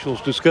 the officials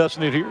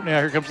discussing it here.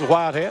 Now here comes the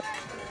white hat.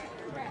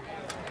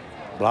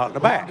 Block in the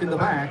back. In the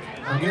back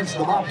against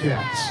the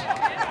Bobcats.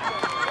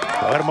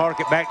 Got to mark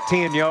it back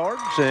 10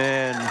 yards,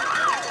 and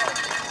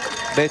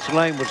Betsy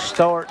Layne will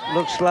start,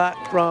 looks like,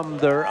 from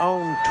their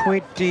own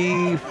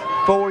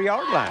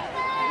 24-yard line.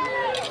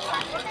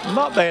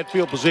 Not bad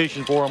field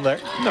position for them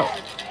there. No.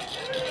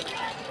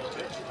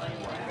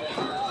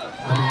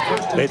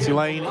 Betsy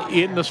Layne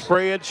in the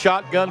spread,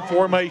 shotgun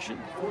formation.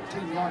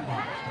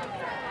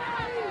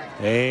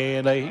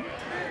 And they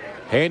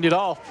hand it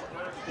off.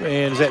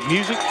 And is that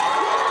music?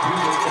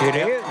 It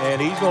is.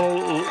 And he's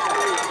going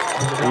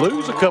to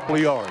lose a couple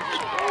of yards.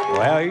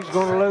 Well, he's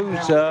going to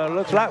lose,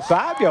 looks like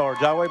 5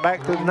 yards all the way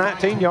back to the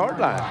 19-yard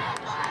line.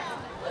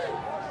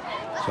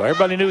 So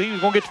everybody knew he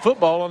was going to get the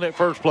football on that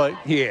first play.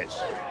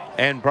 Yes,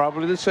 and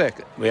probably the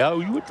second. Yeah,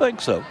 you would think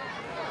so.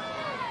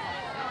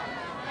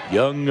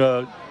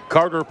 Young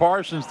Carter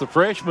Parsons, the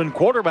freshman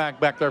quarterback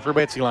back there for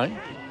Betsy Layne.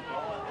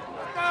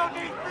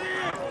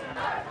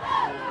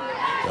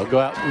 They'll go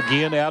out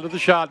again out of the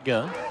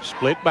shotgun,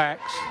 split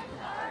backs.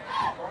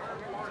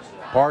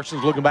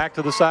 Parsons looking back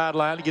to the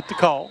sideline to get the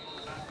call.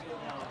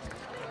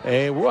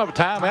 And we'll have a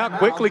timeout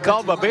quickly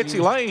called by Betsy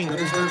Layne.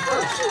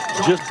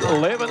 Just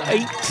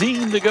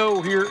 11:18 to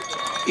go here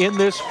in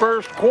this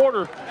first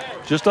quarter.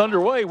 Just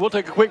underway. We'll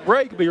take a quick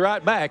break. Be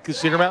right back. This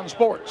is Intermountain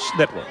Sports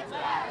Network.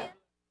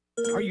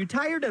 Are you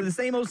tired of the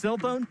same old cell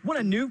phone? Want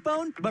a new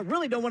phone, but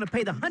really don't want to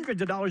pay the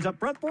hundreds of dollars up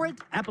front for it?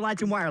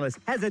 Appalachian Wireless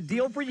has a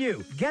deal for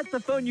you. Get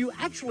the phone you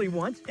actually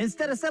want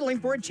instead of settling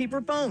for a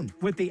cheaper phone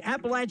with the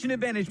Appalachian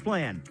Advantage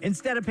plan.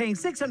 Instead of paying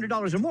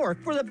 $600 or more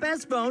for the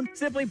best phone,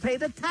 simply pay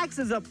the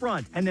taxes up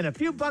front and then a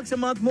few bucks a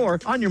month more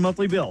on your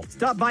monthly bill.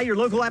 Stop by your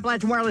local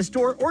Appalachian Wireless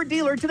store or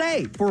dealer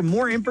today for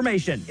more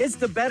information. It's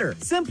the better,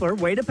 simpler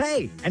way to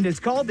pay. And it's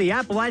called the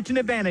Appalachian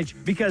Advantage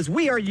because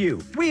we are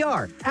you. We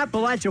are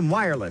Appalachian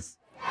Wireless.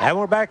 And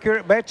we're back here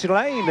at Betsy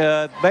Layne.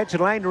 Betsy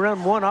Layne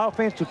run one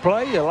offensive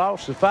play. They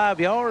lost the 5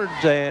 yards,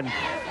 and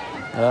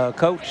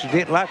coach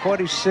didn't like what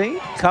he seen.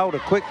 Called a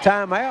quick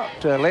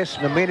timeout less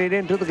than a minute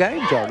into the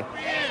game, Charlie.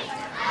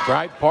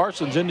 Right,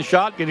 Parsons in the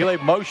shotgun. He'll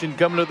have motion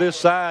coming to this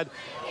side.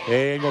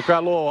 And we'll try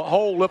a little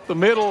hole up the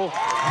middle.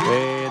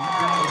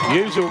 And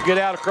usually will get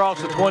out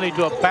across the 20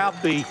 to about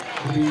the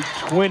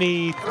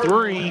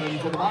 23.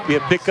 Be a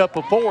pickup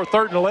of 4,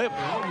 3rd and 11.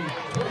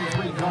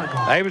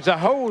 There was a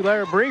hole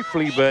there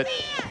briefly, but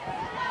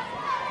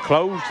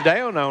closed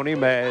down on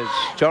him, as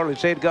Charlie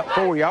said, got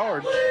 4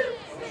 yards.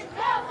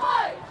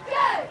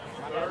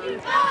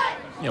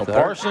 You know,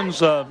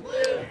 Parsons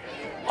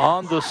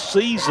on the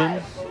season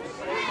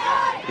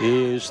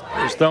is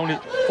thrown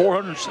it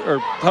 400 or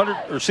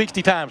 100 or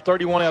 60 times,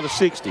 31 out of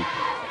 60.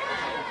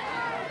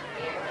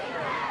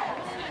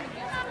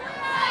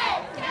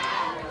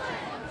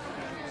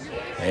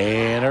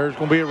 And there's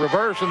going to be a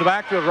reverse in the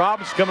backfield.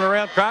 Robinson coming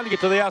around trying to get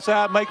to the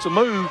outside, makes a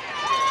move,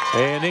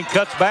 and then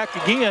cuts back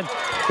again,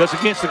 cuts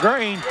against the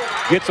grain,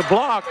 gets a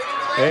block,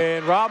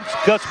 and Robinson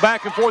cuts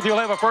back and forth. He'll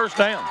have a first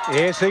down.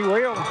 Yes, he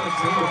will.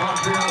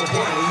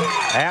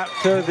 Out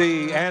to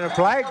the, and a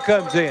flag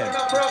comes in.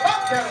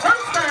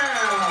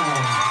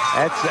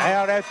 That's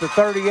out at the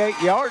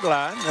 38-yard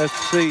line. Let's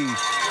see.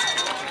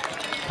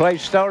 Play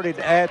started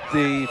at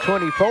the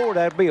 24.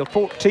 That'd be a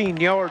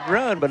 14-yard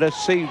run, but let's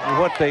see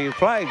what the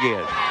flag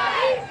is.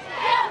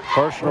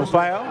 Personal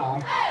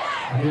foul.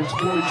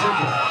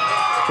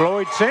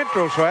 Floyd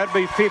Central, so that'd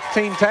be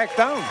 15 tacked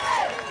on.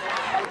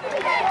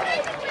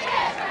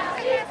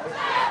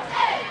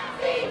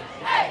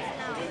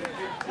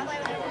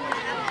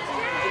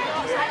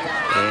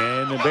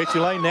 And Betsy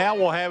Layne now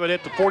will have it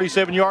at the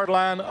 47-yard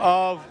line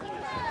of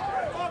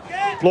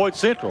Floyd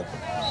Central.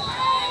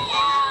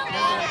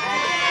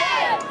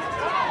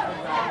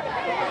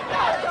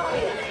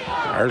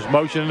 There's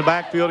motion in the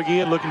backfield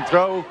again, looking to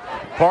throw.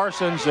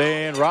 Parsons,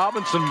 and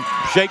Robinson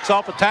shakes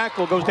off a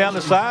tackle, goes down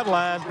the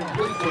sideline.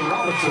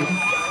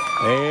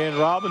 And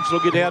Robinson will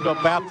get down to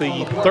about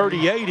the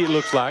 38, it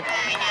looks like.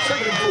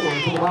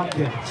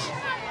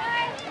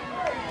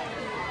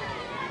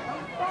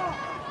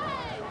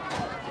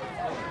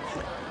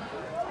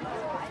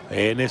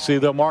 And they see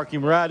they'll mark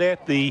him right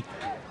at the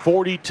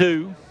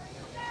 42.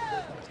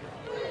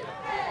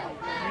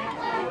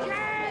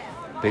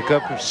 Pick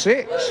up of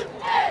 6.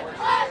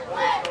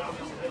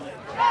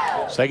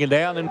 Second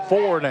down and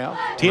 4 now.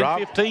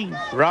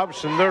 10-15.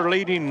 Robinson, their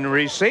leading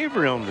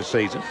receiver on the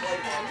season.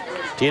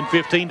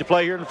 10-15 to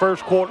play here in the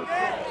first quarter.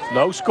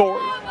 No score.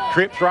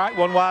 Trips right,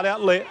 one wide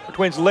out left.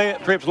 Twins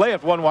left, trips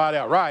left, one wide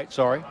out right,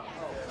 sorry.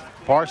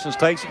 Parsons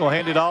takes it, going to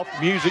hand it off.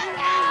 Music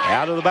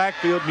out of the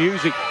backfield.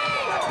 Music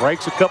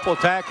breaks a couple of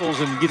tackles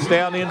and gets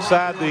down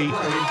inside the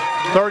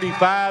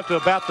 35 to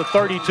about the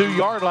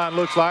 32-yard line,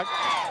 looks like.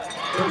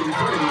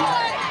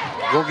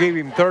 We'll give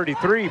him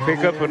 33, pick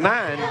up a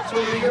 9.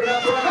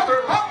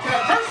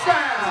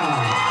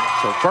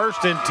 So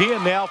first and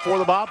 10 now for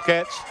the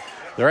Bobcats.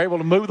 They're able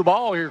to move the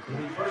ball here.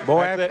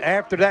 Boy,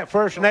 after that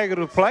first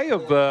negative play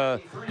of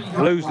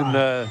losing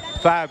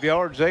 5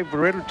 yards, they've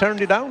really turned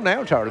it on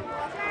now, Charlie.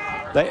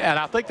 And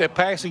I think that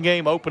passing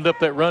game opened up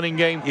that running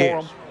game for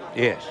them.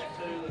 Yes.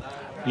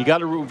 You got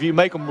to, if you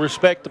make them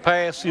respect the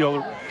pass, you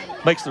know,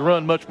 makes the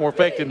run much more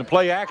effective. And the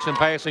play action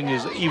passing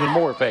is even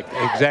more effective.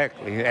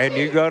 Exactly. And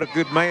you got a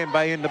good man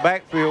by in the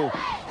backfield,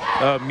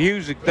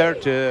 Music there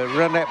to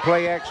run that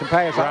play action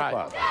pass off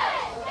of.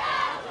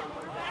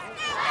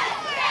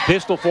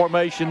 Pistol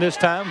formation this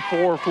time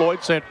for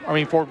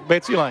for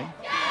Betsy Layne.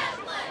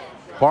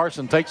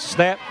 Parson takes the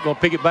snap, going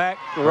to pick it back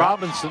to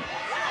Robinson.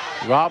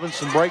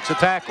 Robinson breaks a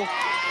tackle,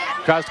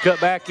 tries to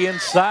cut back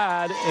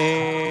inside,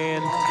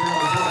 and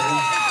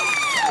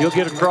he'll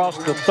get across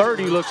the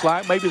 30, looks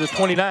like, maybe the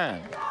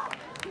 29.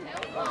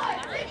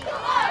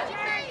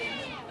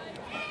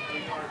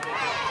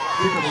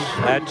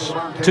 That's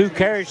 2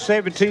 carries,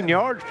 17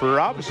 yards for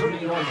Robinson.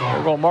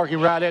 We're going to mark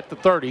him right at the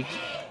 30.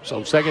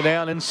 So second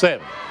down and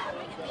 7.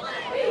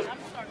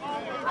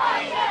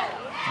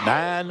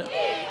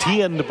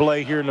 9-10 to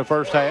play here in the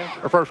first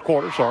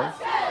quarter, sorry.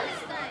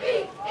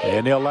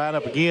 And they'll line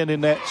up again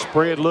in that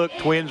spread look.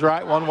 Twins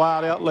right, one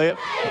wide out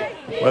left.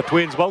 Well,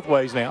 Twins both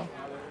ways now.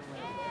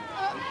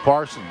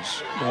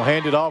 Parsons will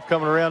hand it off,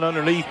 coming around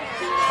underneath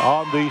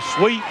on the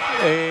sweep,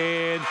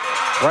 and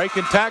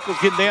breaking tackles,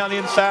 getting down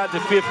inside the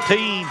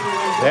 15.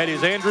 That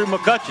is Andrew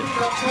McCutcheon.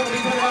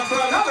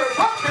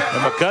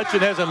 And McCutcheon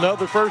has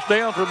another first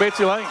down for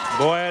Betsy Layne.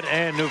 Boy,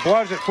 and if it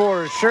wasn't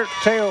for a shirt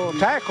tail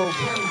tackle,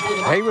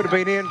 he would have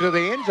been into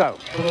the end zone.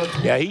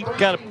 Yeah, he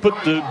kind of put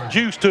the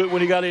juice to it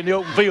when he got in the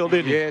open field,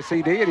 didn't he? Yes,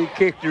 he did. He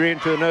kicked her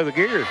into another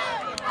gear.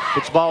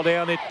 Puts the ball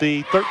down at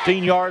the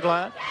 13-yard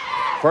line.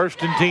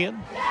 First and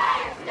 10.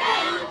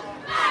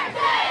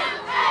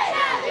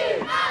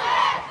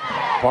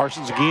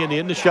 Parsons again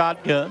in the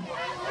shotgun.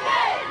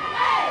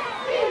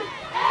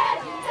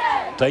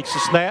 Takes the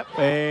snap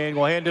and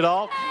will hand it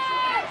off.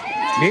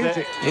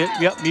 Music.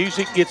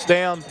 Music gets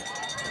down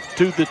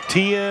to the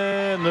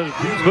 10.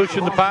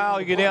 Pushing the pile.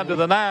 You get down to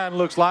the 9,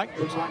 looks like.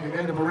 Looks like an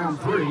end of around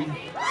 3, maybe 4.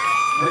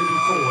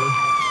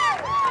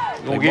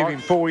 We'll give him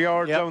 4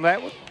 yards on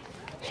that one.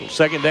 So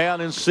second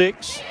down and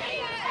 6.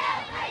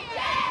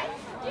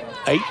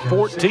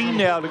 8:14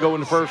 now to go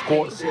in the first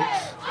quarter.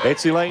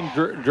 Betsy Layne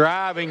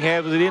driving,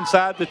 has it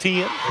inside the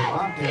 10.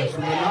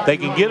 They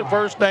can get a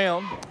first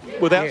down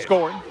without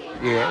scoring.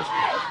 Yes.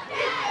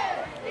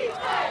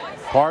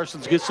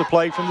 Parsons gets the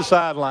play from the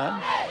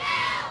sideline.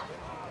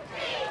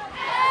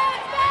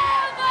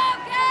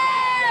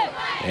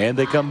 And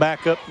they come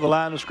back up to the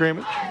line of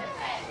scrimmage.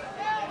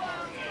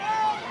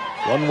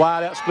 One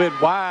wide out, split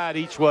wide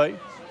each way.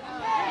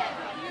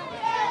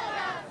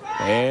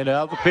 And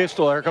out of the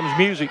pistol, there comes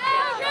Music.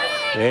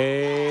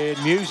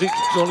 And Music's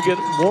going to get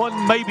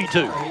 1, maybe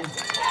 2.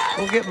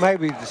 We'll get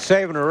maybe the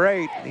 7 or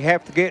 8. You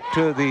have to get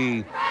to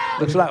the,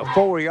 looks like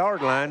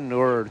 4-yard line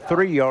or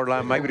 3-yard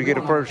line maybe to get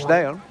a first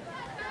down.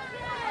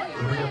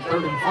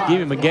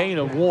 Give him a gain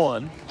of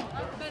 1.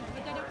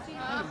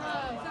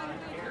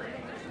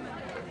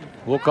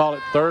 We'll call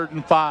it 3rd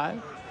and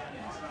 5.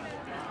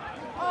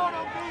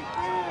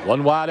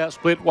 One wide out,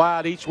 split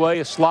wide each way,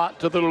 a slot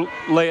to the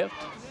left.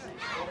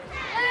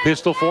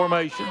 Pistol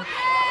formation.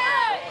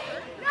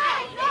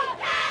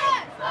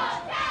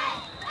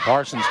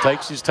 Parsons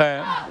takes his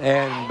time.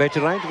 And Betsy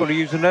Layne's going to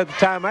use another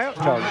timeout,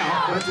 Charlie.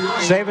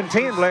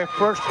 7:10 left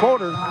first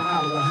quarter.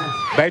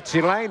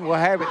 Betsy Layne will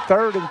have it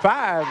 3rd and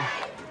 5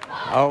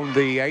 on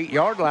the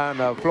 8-yard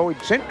line of Floyd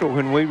Central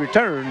when we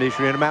return this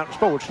year in the Mountain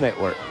Sports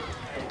Network.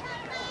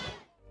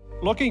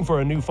 Looking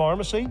for a new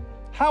pharmacy?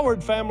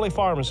 Howard Family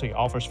Pharmacy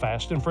offers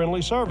fast and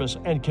friendly service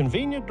and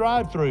convenient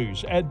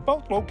drive-thrus at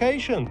both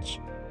locations.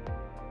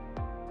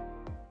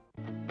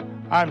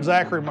 I'm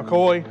Zachary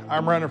McCoy.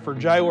 I'm running for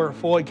jailer of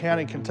Floyd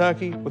County,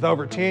 Kentucky, with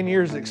over 10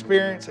 years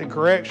experience in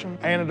correction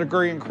and a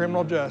degree in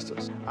criminal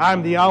justice.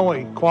 I'm the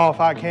only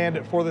qualified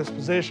candidate for this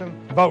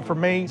position. Vote for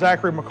me,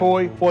 Zachary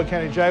McCoy, Floyd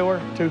County Jailer,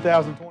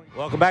 2020.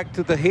 Welcome back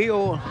to the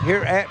Hill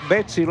here at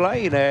Betsy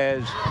Layne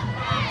as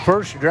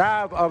first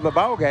drive of the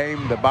ball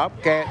game. The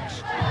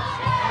Bobcats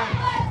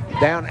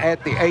down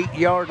at the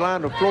 8-yard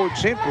line of Floyd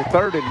Central,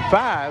 3rd and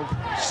 5,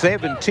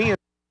 7:10.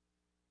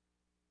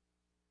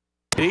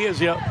 It is,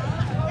 yeah.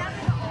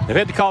 They've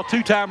had to call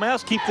 2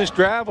 timeouts, keep this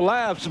drive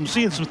alive.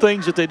 Seeing some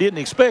things that they didn't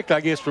expect, I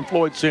guess, from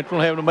Floyd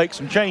Central, having to make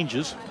some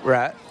changes.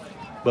 Right.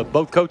 But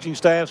both coaching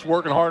staffs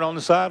working hard on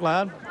the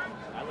sideline.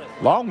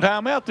 Long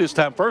timeout this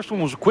time. First one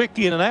was a quick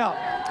in and out.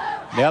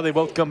 Now they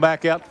both come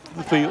back out to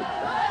the field.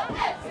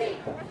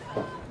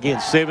 Again,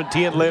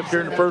 7:10 left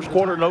here in the first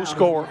quarter, no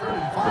score.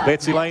 But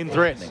Betsy Layne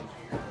threatening.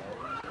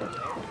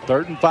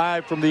 3rd and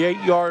 5 from the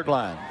 8-yard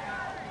line.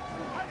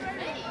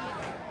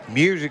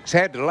 Music's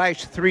had the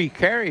last 3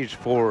 carries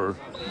for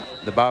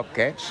the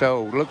Bobcats,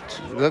 so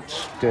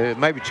looks to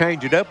maybe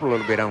change it up a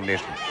little bit on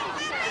this one.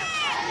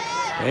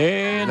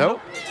 And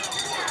nope.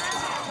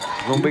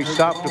 Going to be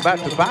stopped about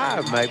the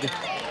 5, maybe.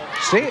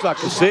 6. Looks like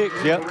the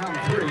 6, yep.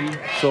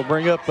 So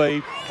bring up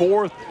a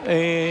 4th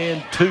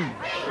and 2.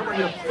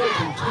 Bring up 4th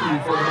and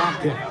 2 for the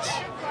Bobcats.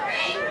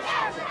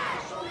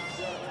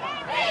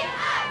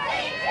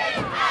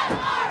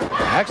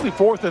 Actually,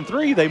 4th and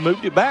 3, they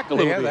moved it back a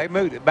little bit. Yeah, they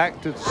moved it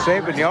back to the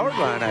 7-yard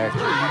line,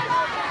 actually.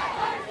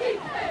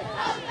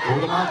 For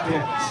the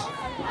Bobcats.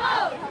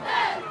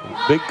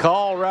 Big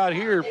call right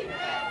here.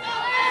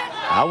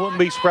 I wouldn't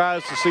be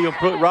surprised to see them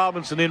put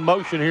Robinson in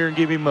motion here and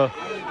give him a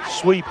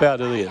sweep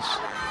out of this.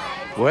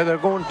 Well, they're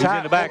going tight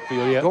in the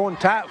backfield, yeah. Going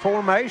tight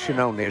formation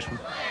on this one.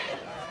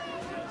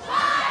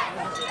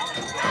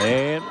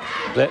 And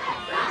that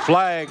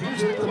flag.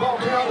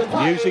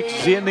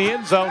 Music's in the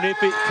end zone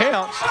if it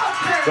counts,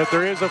 but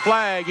there is a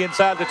flag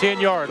inside the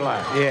 10-yard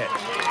line. Yeah.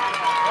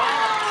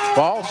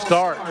 False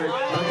start.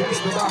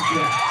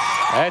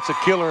 That's a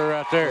killer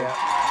right there.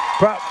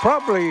 Yeah.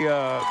 Probably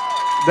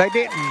they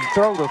didn't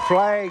throw the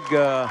flag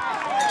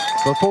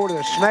before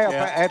the snap.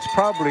 Yeah. That's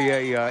probably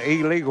a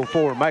illegal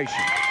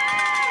formation.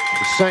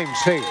 The same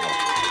signal.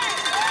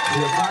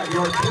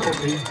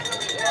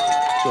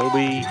 So it'll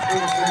be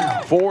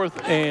 4th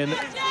and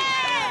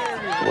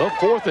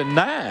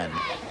 9.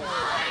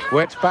 Well,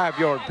 it's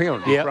 5-yard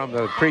penalty from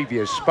the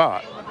previous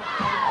spot.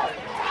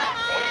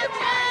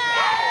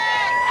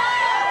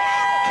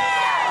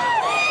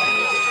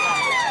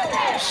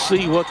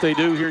 See what they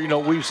do here. You know,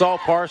 we saw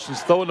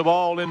Parsons throwing the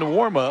ball in the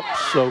warm-ups,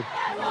 so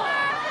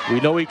we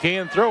know he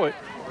can throw it.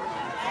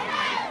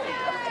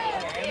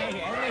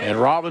 And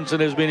Robinson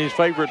has been his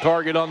favorite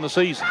target on the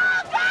season.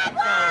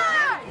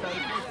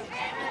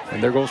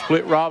 And they're going to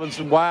split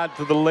Robinson wide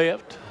to the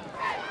left.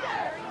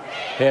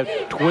 Have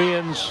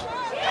twins,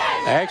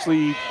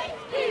 actually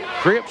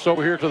Cripps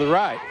over here to the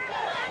right.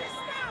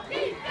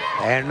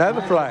 And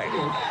another flag.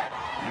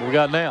 What we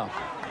got now?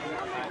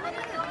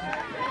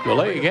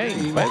 Delay a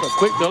game. That's a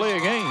quick delay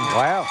of game.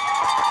 Wow.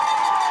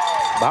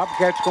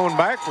 Bobcats going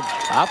backwards.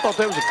 I thought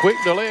that was a quick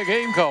delay of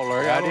game call,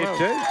 Larry. I did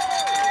too.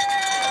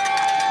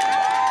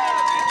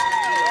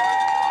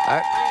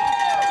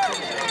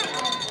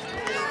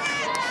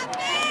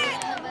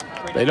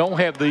 They don't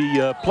have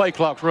the play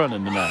clocks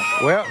running tonight.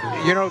 Well,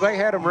 you know, they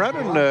had them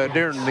running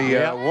during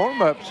the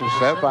warm-ups and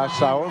stuff. I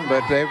saw them,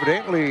 but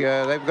evidently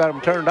they've got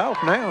them turned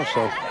off now.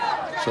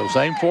 So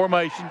same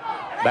formation.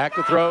 Back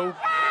to throw.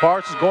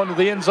 Parsons going to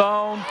the end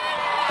zone.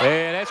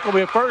 And that's going to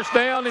be a first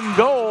down and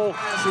goal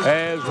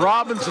as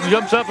Robinson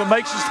jumps up and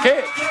makes his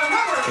catch.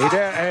 He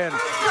did, and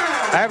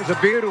that was a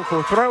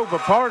beautiful throw by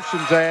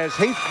Parsons as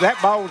that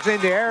ball was in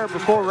the air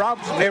before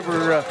Robinson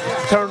ever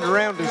turned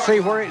around to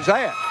see where it's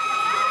at.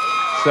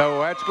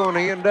 So that's going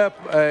to end up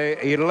a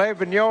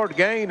 11-yard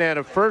gain and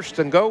a first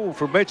and goal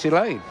for Betsy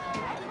Layne.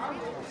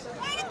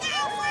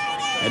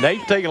 And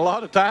they've taken a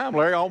lot of time,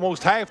 Larry.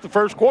 Almost half the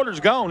first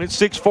quarter's gone. It's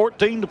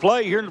 6:14 to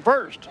play here in the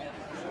first.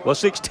 Well,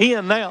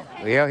 6:10 now.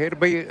 Yeah, it'll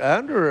be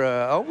under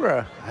over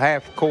a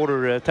half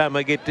quarter time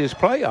they get this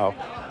play off.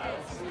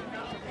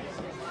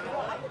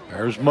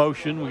 There's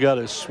motion. We got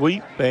a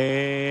sweep,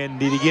 and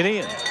did he get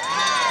in?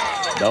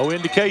 No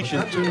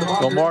indication.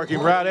 Gonna mark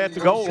him right at the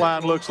goal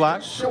line, looks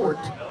like. Short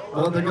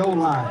of the goal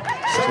line.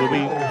 It'll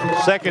be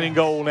second and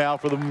goal now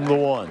for the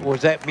one.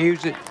 Was that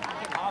music?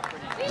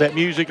 Is that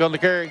music on the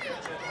carry?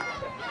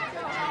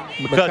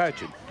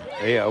 McCutcheon.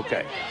 Yeah,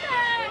 okay.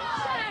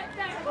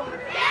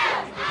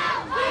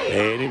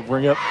 And it'll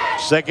bring up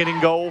second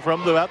and goal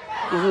from about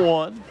the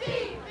one.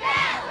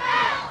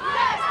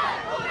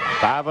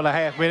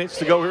 5.5 minutes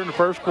to go here in the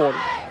first quarter.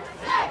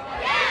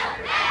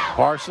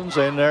 Parsons,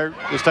 and they're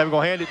this time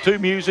going to hand it to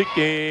Music,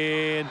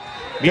 and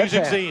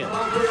Music's in.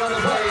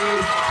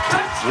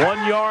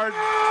 1 yard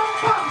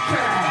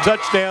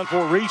touchdown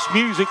for Reese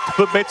Music to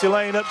put Betsy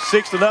Layne up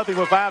 6-0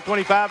 with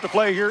 5:25 to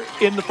play here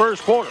in the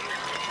first quarter.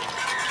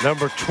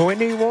 Number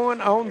 21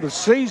 on the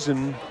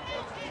season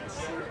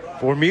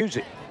for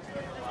Music.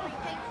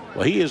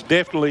 Well, he is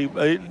definitely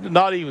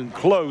not even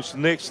close.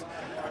 Next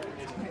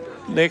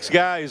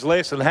guy is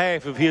less than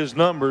half of his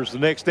numbers. The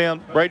next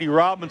down, Brady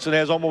Robinson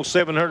has almost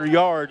 700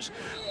 yards,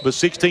 but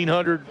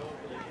 1,600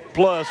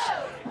 plus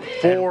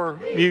for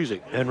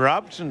Music. And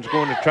Robinson's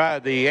going to try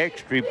the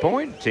extra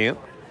point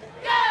attempt.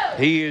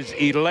 He is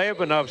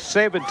 11 of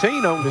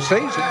 17 on the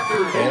season.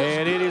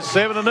 And it is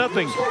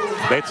 7-0.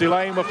 Betsy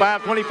Layne with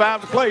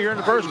 5:25 to play here in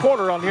the first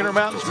quarter on the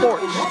Intermountain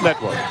Sports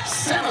Network.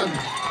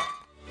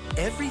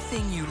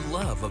 Everything you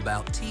love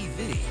about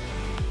TV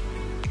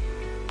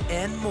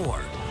and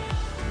more.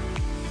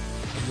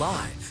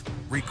 Live,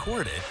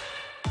 recorded,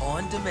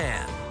 on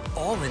demand,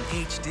 all in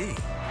HD.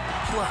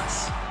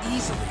 Plus,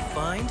 easily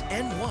find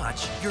and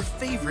watch your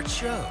favorite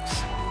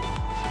shows.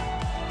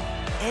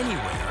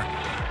 Anywhere,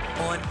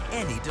 on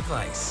any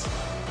device.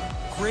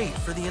 Great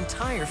for the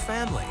entire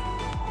family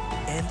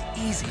and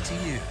easy to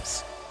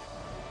use.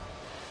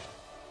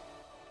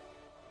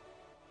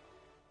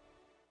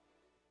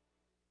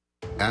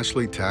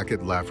 Ashley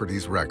Tackett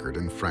Lafferty's record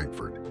in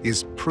Frankfurt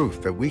is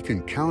proof that we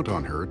can count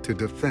on her to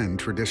defend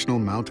traditional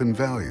mountain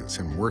values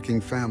in working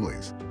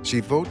families.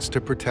 She votes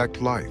to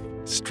protect life,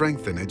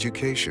 strengthen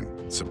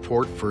education,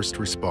 support first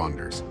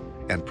responders,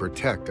 and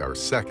protect our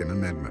Second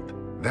Amendment.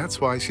 That's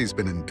why she's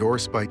been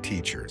endorsed by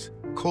teachers,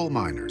 coal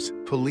miners,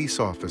 police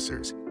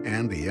officers,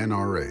 and the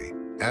NRA.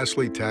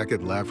 Ashley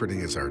Tackett Lafferty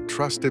is our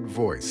trusted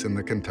voice in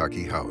the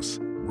Kentucky House.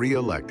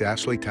 Re-elect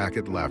Ashley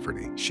Tackett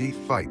Lafferty. She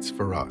fights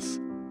for us.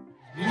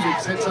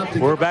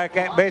 We're back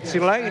at Betsy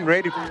Layne,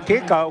 ready for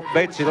kickoff.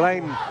 Betsy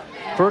Layne,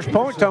 first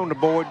points on the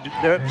board,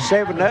 up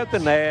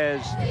 7-0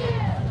 as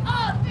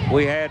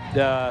we had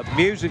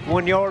Music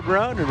 1 yard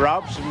run and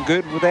Robinson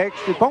good with the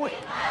extra point.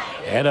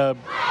 And a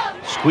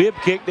squib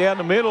kick down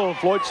the middle.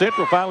 Floyd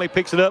Central finally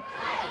picks it up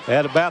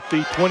at about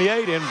the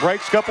 28 and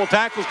breaks a couple of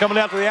tackles coming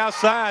out to the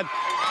outside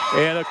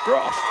and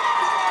across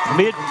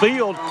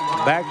midfield.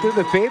 Back to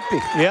the 50.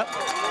 Yep.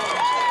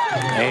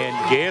 And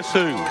guess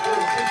who?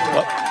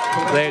 Oh,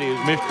 that is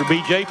Mr.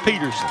 B.J.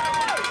 Peterson.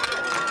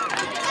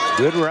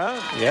 Good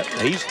run. Yep.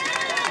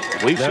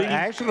 We've seen him.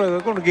 Actually,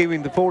 they're going to give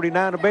him the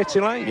 49 of Betsy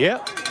Layne.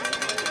 Yep.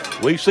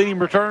 We've seen him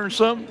return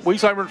some. We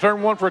saw him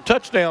return one for a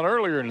touchdown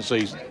earlier in the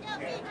season.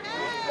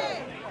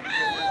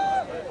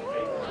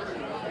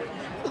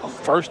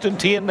 1st and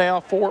 10 now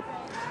for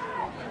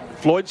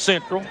Floyd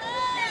Central.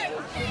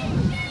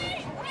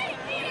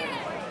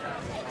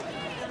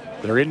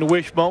 They're in the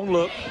wishbone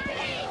look.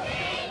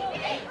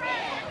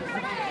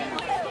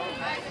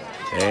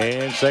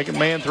 And second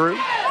man through.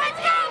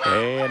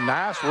 And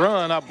nice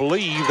run, I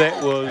believe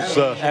that was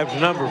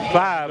number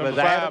 5.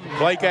 Number 5,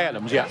 Blake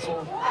Adams, yeah.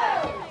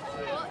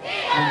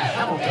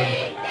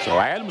 So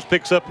Adams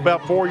picks up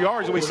about 4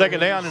 yards. It'll be second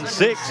down and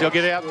 6. He'll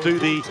get out to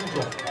the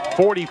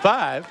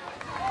 45.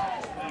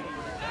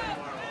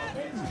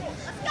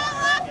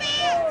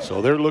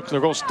 So they're going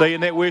to stay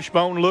in that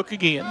wishbone look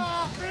again.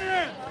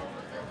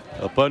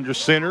 Up under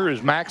center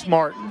is Max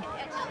Martin.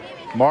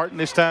 Martin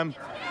this time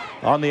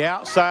on the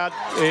outside,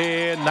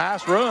 and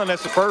nice run.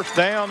 That's the first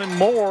down and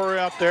more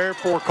out there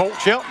for Colt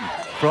Shelton.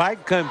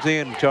 Flag comes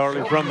in,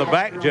 Charlie, from the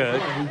back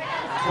judge.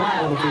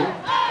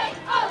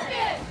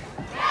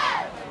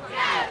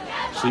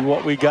 See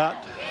what we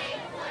got.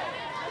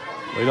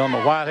 Wait on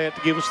the white hat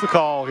to give us the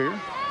call here.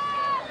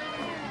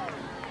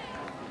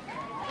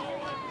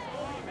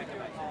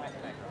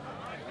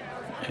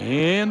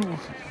 And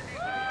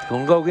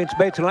going to go against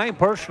Betsy Layne,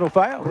 personal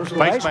foul.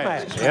 Face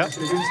mask. Yep.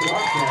 So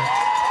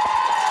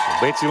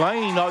Betsy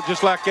Layne,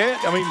 just like that.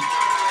 I mean,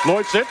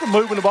 Floyd Central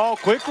moving the ball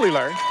quickly,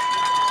 Larry.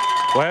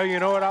 Well, you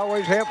know, it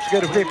always helps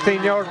get a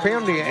 15-yard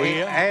penalty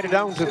added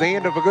on to the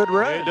end of a good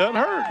run. It doesn't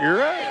hurt. You're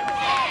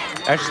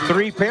right. That's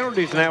 3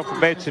 penalties now for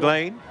Betsy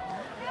Layne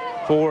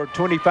for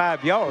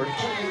 25 yards.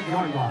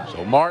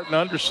 So Martin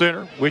under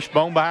center,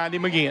 wishbone behind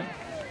him again.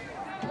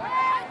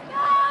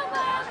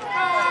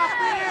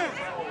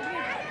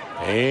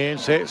 And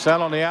set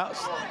on the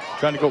outs,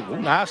 trying to go.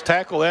 Nice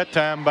tackle that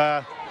time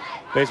by,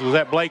 basically, was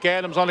that Blake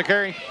Adams on the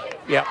carry?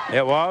 Yeah,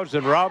 it was,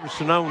 and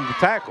Robinson on the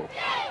tackle.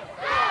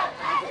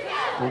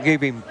 We'll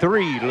give him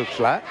 3, looks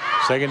like.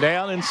 Second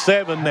down and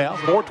 7 now.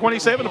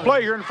 4:27 to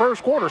play here in the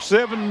first quarter.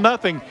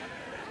 7-0.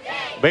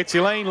 Betsy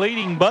Layne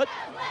leading, but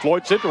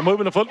Floyd Central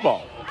moving the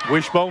football.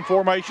 Wishbone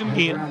formation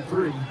again.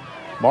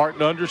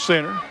 Martin under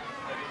center.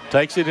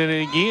 Takes it in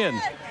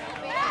again.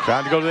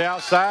 Trying to go to the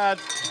outside.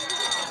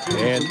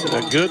 And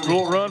a good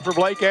little run for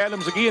Blake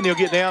Adams again. He'll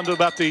get down to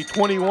about the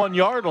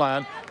 21-yard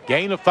line.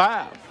 Gain of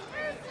 5.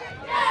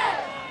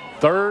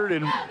 3rd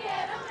and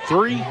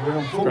 3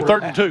 or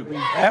 3rd and 2.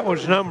 That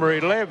was number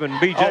 11,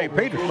 B.J.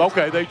 Peterson.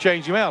 Okay, they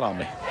changed him out on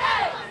me.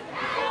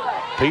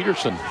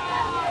 Peterson.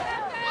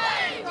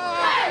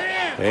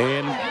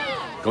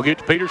 And go get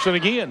to Peterson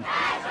again.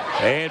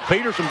 And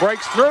Peterson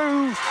breaks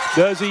through.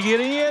 Does he get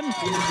in?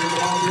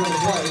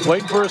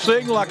 Waiting for a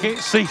signal. I can't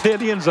see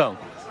that end zone.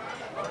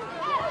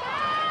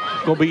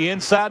 Going to be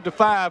inside the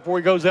 5 before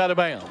he goes out of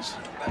bounds.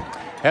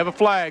 Have a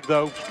flag,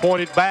 though,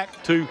 pointed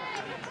back to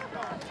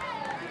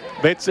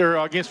Betsy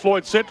against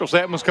Floyd Central. So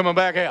that one's coming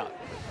back out.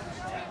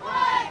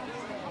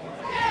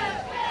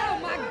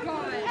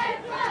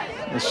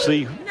 Let's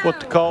see what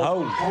to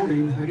call.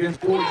 Holding against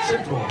Floyd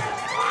Central.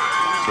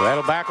 So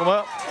that'll back them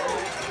up.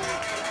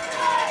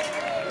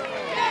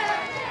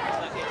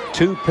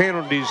 2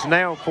 penalties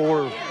now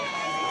for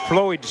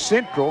Floyd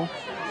Central,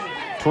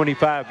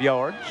 25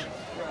 yards.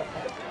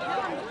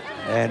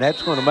 And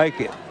that's going to make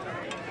it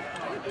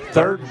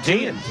 3rd and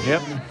 10.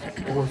 Yep.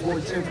 For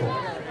Floyd Central.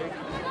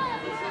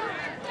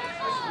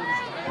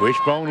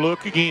 Wishbone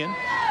look again.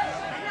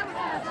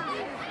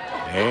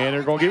 And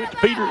they're going to give it to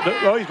Peter.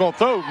 Oh, he's going to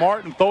throw.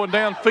 Martin throwing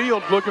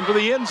downfield, looking for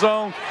the end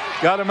zone.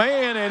 Got a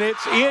man, and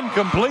it's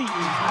incomplete.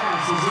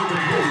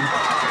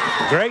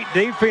 Great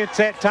defense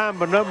that time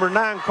by number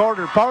 9,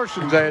 Carter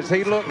Parsons, as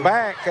he looked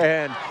back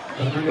and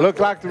looked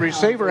like the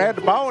receiver had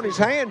the ball in his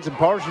hands, and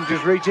Parsons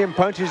just reaches in,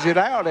 punches it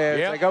out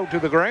as they go to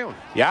the ground.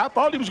 Yeah, I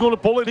thought he was going to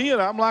pull it in.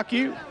 I'm like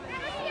you.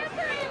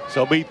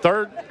 So it'll be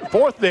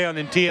 4th down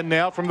and 10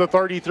 now from the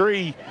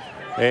 33.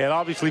 And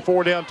obviously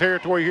 4 down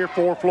territory here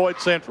for Floyd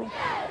Central.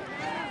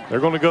 They're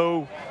going to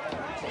go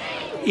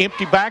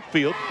empty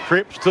backfield,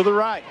 trips to the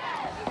right.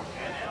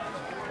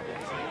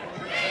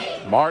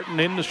 Martin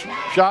in the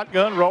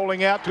shotgun,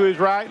 rolling out to his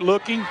right,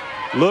 looking.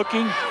 He's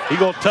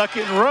going to tuck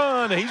it and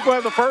run, and he's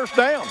going to have the first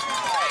down.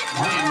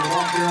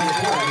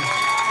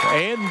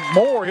 And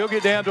more. He'll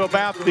get down to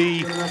about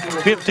the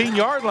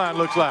 15-yard line,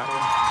 looks like.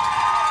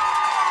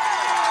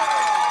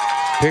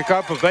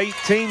 Pickup of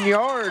 18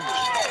 yards.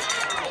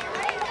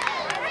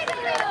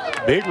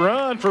 Big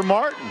run for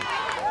Martin.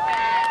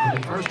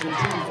 First and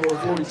 10 for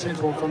Floyd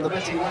Central from the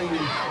Betsy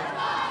Layne.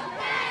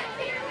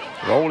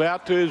 Rolled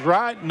out to his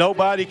right.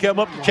 Nobody come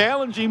up to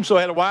challenge him, so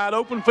had a wide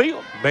open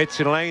field.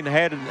 Betsy Layne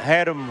had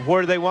them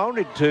where they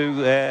wanted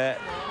to as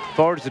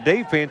far as the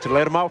defense, and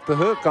let them off the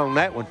hook on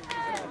that one.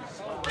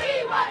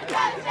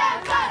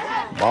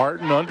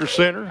 Martin under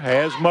center,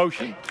 has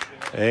motion.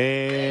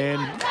 And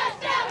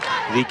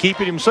did he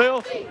keep it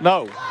himself?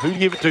 No. Who'd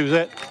give it to? Is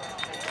that?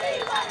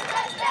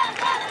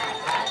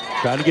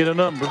 Trying to get a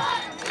number.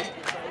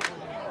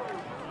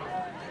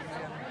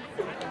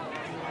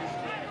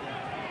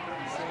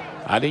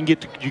 I didn't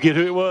get to, did you get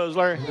who it was,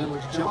 Larry? That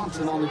was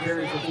Johnson on the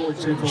carry for Floyd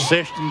Central.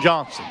 Seston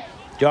Johnson.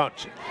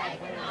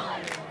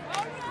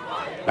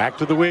 Back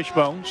to the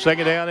wishbone,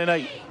 2nd down and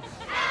 8.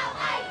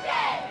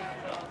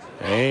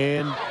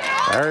 And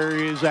there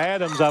is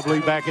Adams, I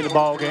believe, back in the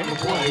ball game.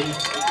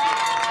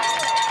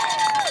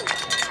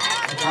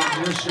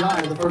 Just shy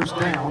of the first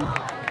down.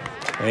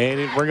 And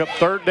it bring up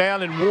 3rd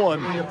down and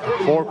 1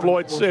 for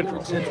Floyd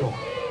Central.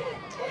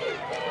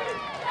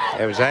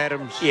 That was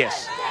Adams.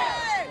 Yes.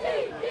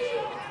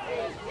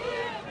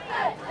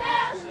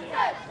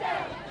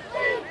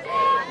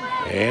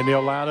 And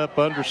they'll line up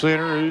under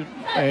center,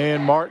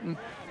 and Martin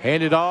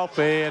hand it off,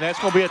 and that's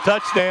going to be a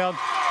touchdown.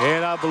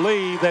 And I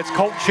believe that's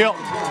Colt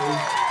Shelton.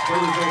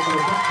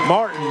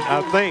 Martin,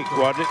 I think,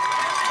 wasn't it?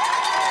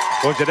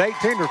 Was it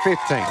 18 or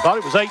 15? I thought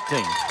it was 18.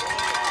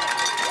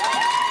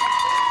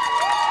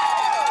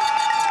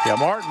 Yeah,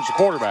 Martin's the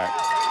quarterback.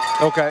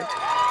 Okay.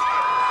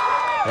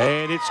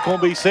 And it's going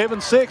to be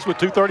 7-6 with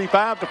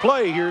 2:35 to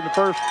play here in the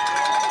first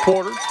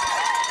quarter.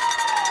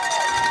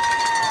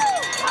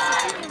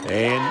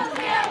 And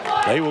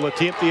they will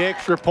attempt the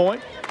extra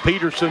point.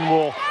 Peterson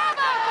will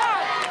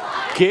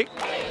kick.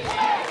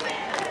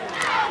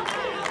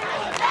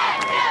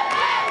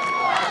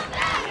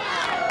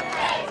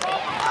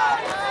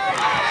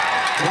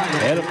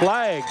 And a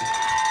flag.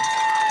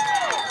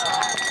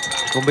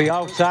 It's going to be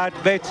offside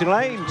to Betsy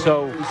Layne,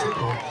 so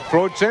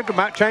Floyd Central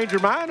might change their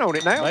mind on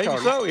it now. Maybe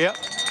Charlie. so, yep.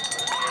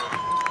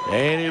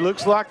 And it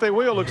looks like they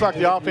will. Looks like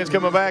the offense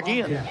coming back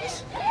in.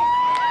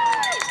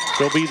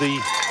 So it'll be the,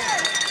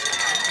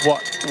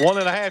 what,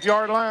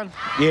 1.5-yard line?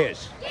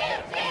 Yes.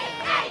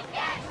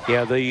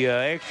 Yeah, the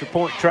extra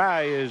point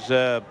try is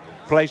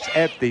placed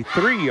at the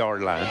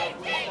 3-yard line.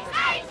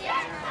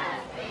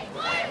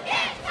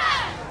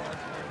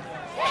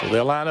 So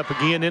they'll line up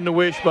again in the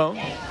wishbone.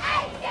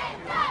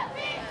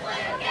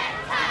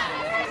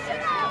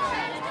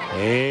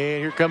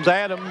 And here comes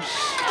Adams,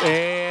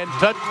 and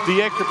touch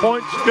the extra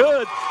point's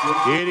good.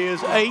 It is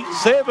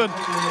 8-7.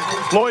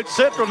 Floyd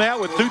Central now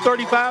with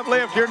 2:35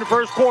 left here in the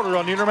first quarter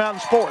on the Intermountain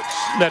Sports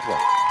Network.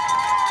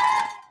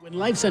 When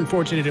life's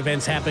unfortunate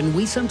events happen,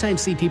 we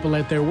sometimes see people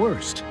at their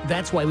worst.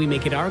 That's why we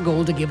make it our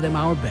goal to give them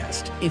our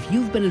best. If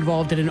you've been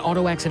involved in an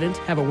auto accident,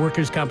 have a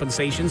workers'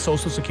 compensation,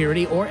 Social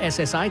Security, or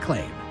SSI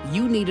claim,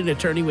 you need an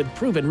attorney with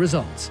proven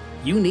results.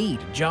 You need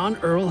John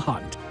Earl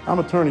Hunt. I'm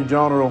attorney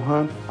John Earl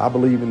Hunt. I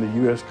believe in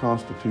the U.S.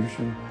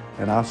 Constitution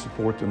and I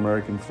support the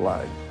American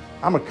flag.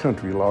 I'm a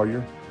country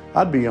lawyer.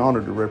 I'd be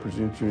honored to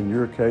represent you in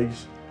your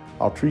case.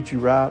 I'll treat you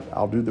right.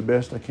 I'll do the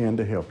best I can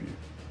to help you.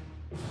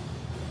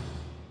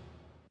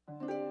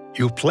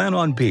 You plan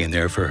on being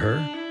there for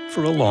her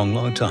for a long,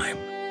 long time.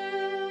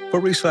 For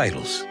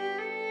recitals,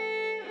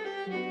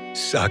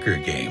 soccer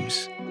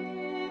games,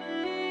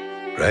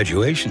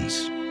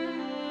 graduations,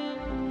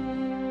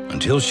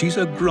 until she's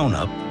a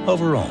grown-up of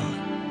her own.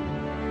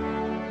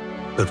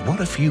 But what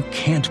if you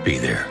can't be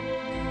there?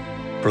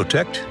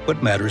 Protect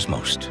what matters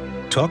most.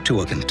 Talk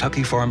to a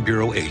Kentucky Farm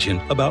Bureau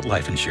agent about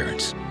life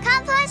insurance.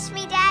 Come push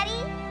me, Daddy.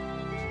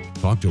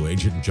 Talk to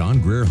Agent John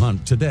Greer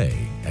Hunt today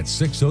at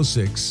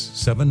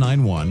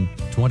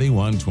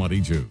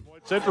 606-791-2122.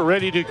 Central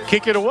ready to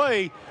kick it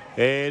away.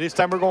 And this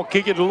time we're going to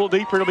kick it a little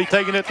deeper. It'll be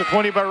taken at the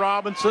 20 by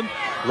Robinson.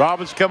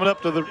 Robinson coming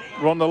up to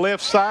on the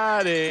left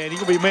side, and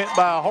he'll be met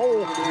by a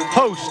whole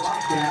host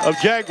of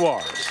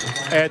Jaguars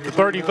at the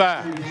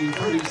 35.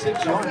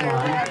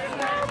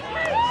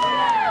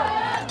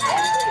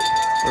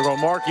 We're going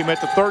to mark him at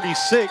the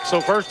 36,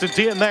 so 1st and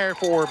 10 there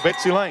for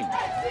Betsy Layne.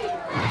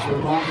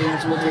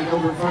 Will take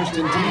over 1st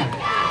and 10.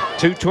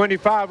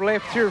 2:25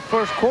 left here,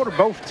 first quarter.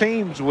 Both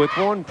teams with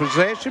one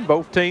possession,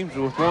 both teams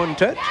with one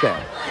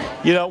touchdown.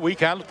 You know, we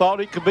kind of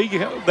thought it could be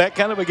that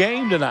kind of a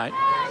game tonight.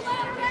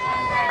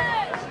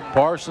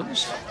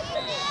 Parsons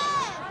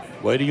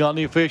waiting on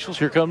the officials.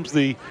 Here comes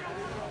gets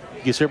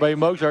everybody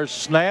motion. There's a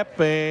snap,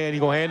 and he's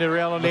going to hand it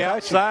around on the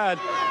outside.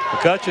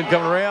 McCutcheon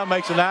coming around,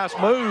 makes a nice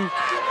move,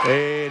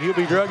 and he'll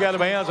be drug out of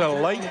bounds on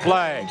a late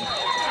flag.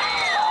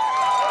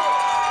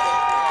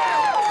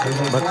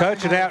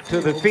 McCutcheon out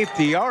to the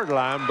 50-yard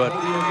line, but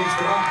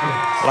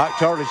like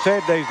Charlie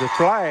said, there's a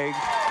flag.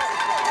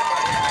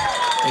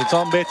 It's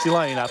on Betsy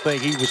Layne. I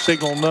think he was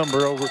signaling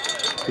number over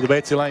to the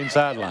Betsy Layne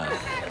sideline.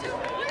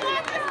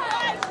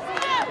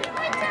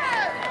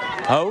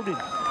 Holding.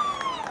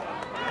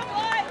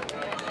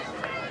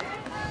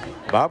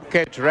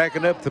 Bobcats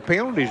racking up the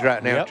penalties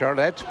right now, Charlie.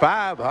 That's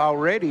 5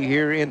 already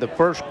here in the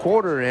first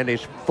quarter, and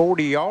it's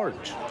 40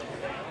 yards.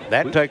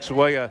 That takes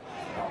away a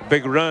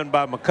big run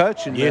by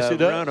McCutcheon. Yes, it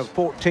does. Run of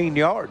 14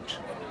 yards.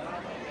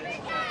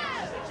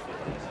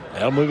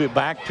 That'll move it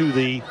back to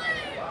the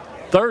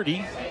 30,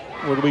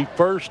 where it'll be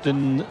 1st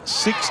and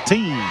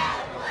 16.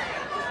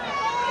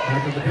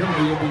 After the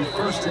penalty, it'll be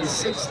 1st and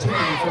 16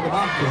 for the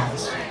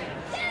Bobcats.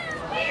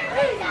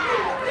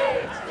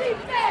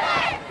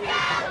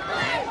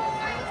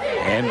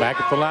 And back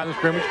at the line of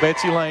scrimmage,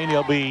 Betsy Layne.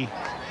 They'll be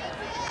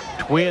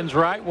twins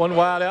right, one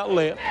wide out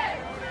left.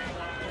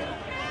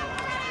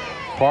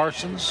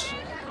 Parsons.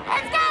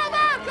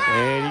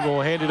 And he's going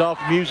to hand it off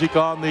Music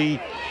on the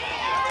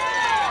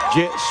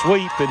jet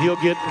sweep, and he'll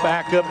get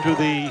back up to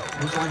the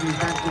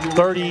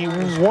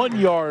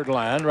 31-yard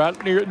line, right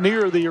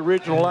near the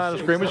original line of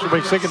scrimmage. It'll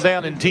be 2nd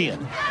down and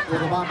 10.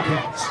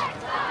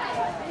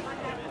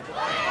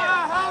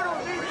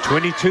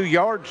 22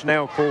 yards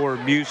now for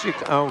Music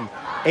on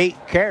 8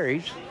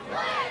 carries.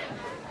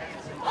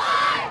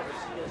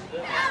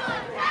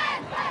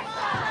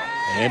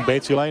 And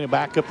Betsy Layne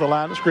back up the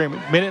line of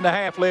scrimmage. Minute and a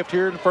half left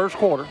here in the first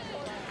quarter.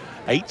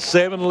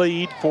 8-7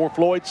 lead for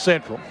Floyd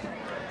Central.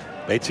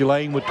 Betsy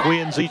Layne with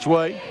twins each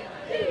way.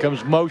 Here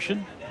comes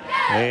motion.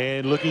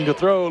 And looking to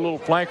throw a little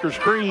flanker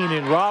screen.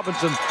 And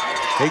Robinson,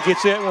 he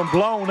gets that one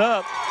blown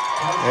up.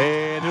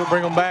 And he'll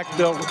bring them back.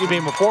 They'll give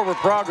him a forward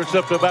progress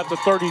up to about the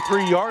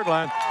 33-yard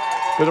line.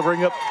 It'll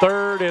bring up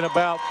 3rd and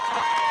about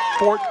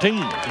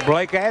 14.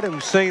 Blake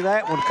Adams seen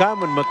that one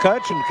coming.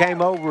 McCutcheon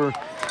came over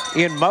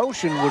in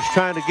motion, was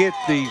trying to get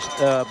these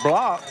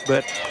blocked,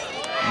 but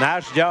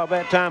nice job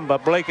that time by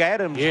Blake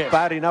Adams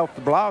fighting off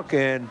the block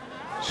and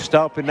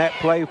stopping that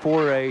play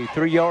for a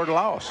 3-yard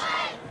loss.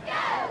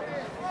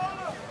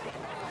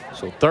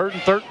 So 3rd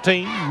and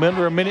 13,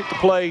 under a minute to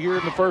play here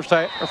in the first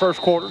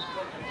quarter.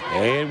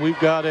 And we've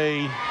got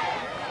a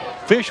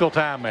official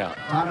timeout.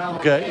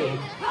 Okay.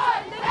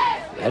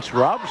 That's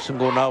Robinson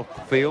going off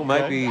the field.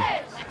 Maybe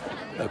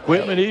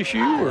equipment issue,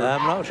 or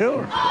I'm not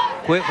sure.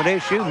 Equipment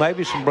issue,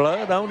 maybe some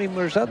blood on him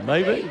or something.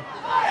 Maybe.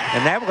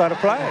 And now we got a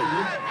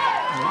flag.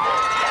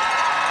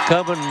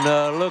 Coming,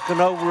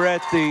 looking over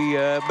at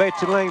the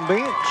Betsy Layne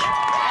bench.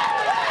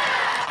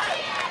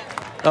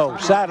 Oh,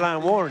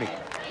 sideline warning.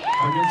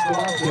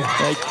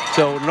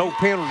 So no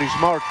penalties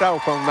marked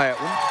off on that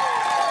one.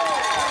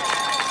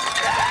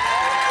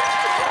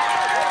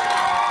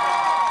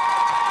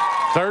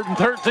 Third and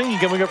 13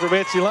 coming up for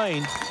Betsy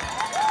Layne.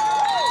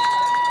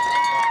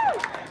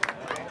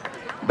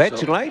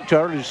 Betsy Layne,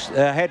 Charlie's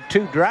had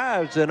 2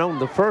 drives, and on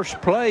the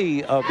first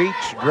play of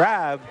each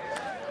drive,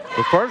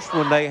 the first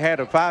one they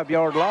had a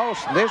 5-yard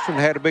loss, and this one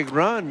had a big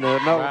run,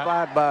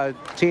 nullified by a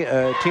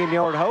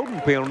 10-yard holding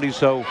penalty.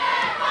 So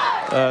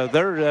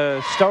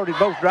they're started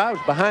both drives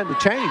behind the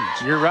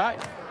chains. You're right.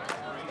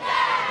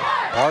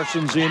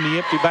 Parsons in the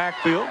empty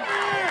backfield.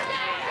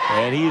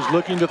 And he's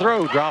looking to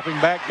throw, dropping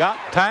back, got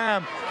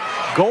time,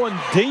 going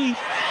deep,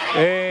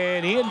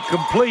 and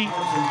incomplete.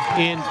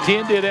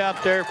 Intended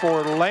out there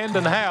for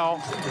Landon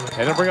Howell.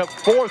 And they'll bring up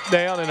 4th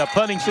down in a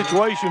punting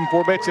situation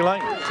for Betsy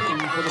Layne.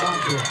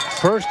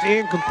 First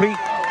incomplete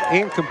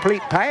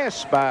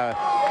pass by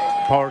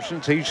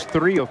Parsons. He's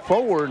 3 of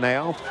 4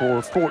 now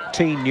for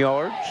 14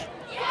 yards.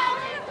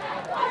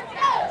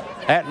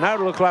 That now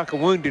looked like a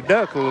wounded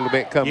duck a little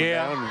bit coming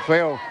down and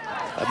fell.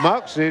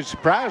 Mox is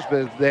surprised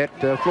that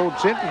Floyd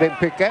Central didn't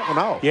pick that one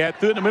off. Yeah,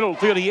 through in the middle of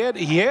the field.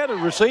 He had a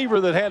receiver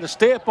that had a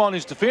step on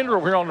his defender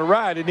over here on the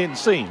right. It didn't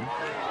see him.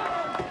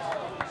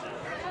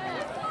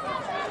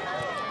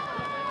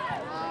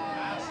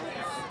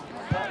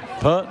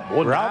 Punt.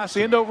 Boy, nice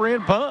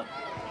end-over-end punt.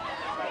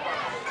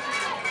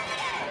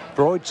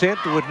 Floyd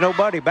Central with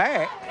nobody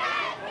back.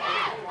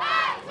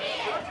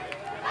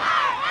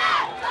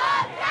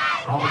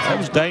 That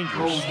was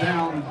dangerous.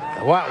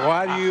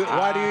 Why do you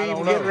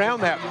even get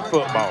around that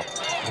football?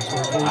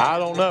 I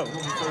don't know.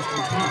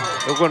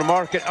 They're going to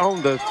mark it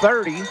on the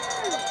 30.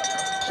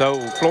 So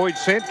Floyd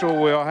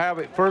Central will have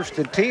it 1st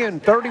and 10.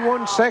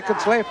 31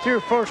 seconds left here,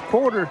 first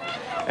quarter.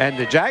 And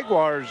the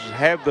Jaguars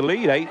have the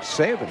lead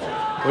 8-7.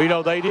 Well, you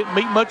know, they didn't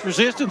meet much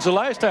resistance the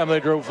last time they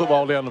drove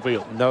football down the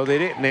field. No, they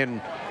didn't.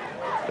 And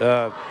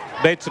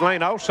Betsy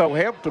Layne also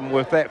helped them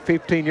with that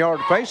 15-yard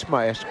face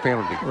mask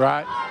penalty.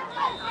 Right.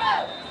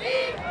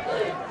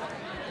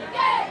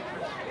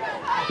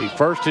 The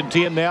 1st and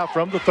 10 now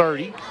from the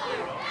 30. We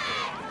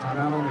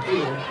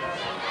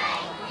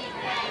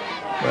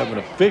have an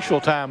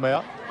official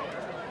timeout.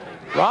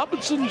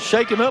 Robinson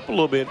shaking up a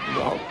little bit.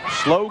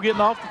 Slow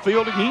getting off the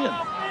field again.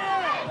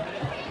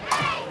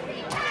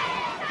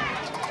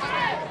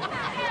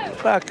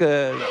 Looks like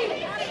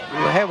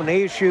we're having an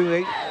issue.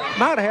 They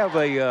might have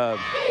a,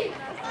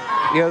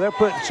 they're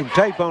putting some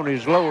tape on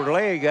his lower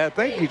leg. I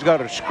think he's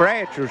got a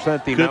scratch or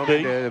something on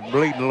it,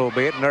 bleeding a little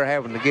bit, and they're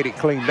having to get it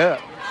cleaned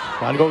up.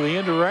 Trying to go the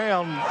end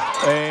around,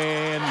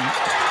 and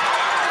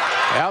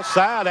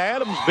outside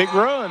Adams, big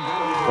run.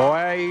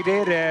 Boy, he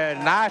did a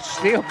nice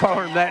steal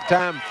arm that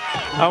time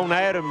on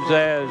Adams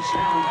as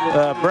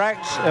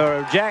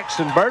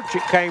Jackson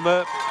Burchett came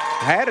up,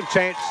 had a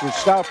chance to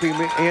stop him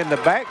in the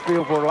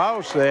backfield for a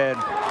loss, and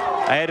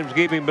Adams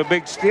gave him a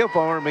big steal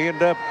arm. He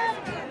ended up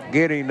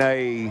getting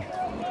a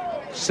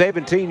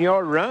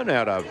 17-yard run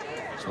out of it.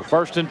 So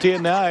 1st and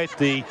 10 now at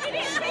the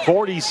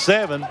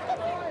 47.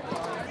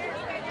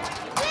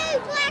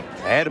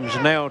 Adams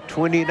now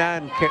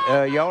 29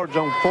 yards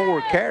on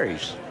 4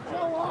 carries.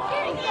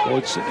 Well,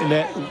 it's in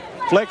that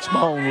flex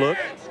bone look.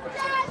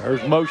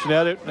 There's motion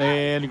at it,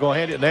 and you're going to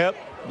hand it up.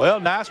 Well,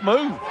 nice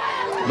move.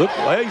 Look,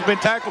 well, he's been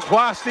tackled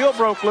twice, still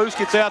broke loose,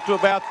 gets out to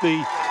about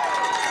the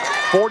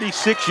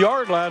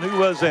 46-yard line. Who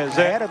was that? Is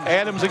that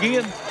Adams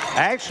again?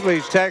 Actually,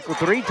 he's tackled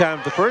 3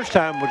 times. The first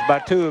time was by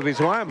 2 of his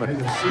linemen.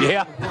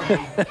 Yeah.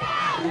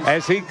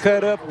 As he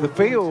cut up the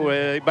field,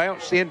 he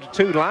bounced into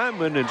 2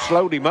 linemen and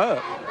slowed him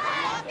up.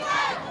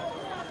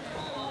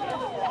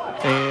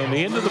 And the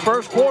end of the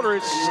first quarter,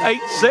 it's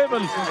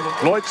 8-7.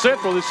 Floyd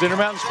Central, this is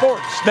Intermountain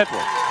Sports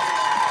Network.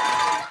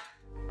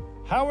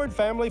 Howard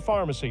Family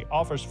Pharmacy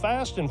offers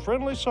fast and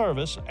friendly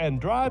service and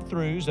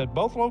drive-thrus at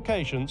both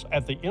locations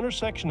at the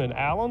intersection in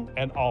Allen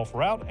and off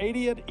Route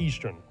 80 at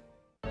Eastern.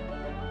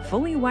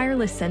 Fully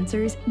wireless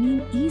sensors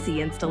mean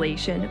easy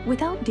installation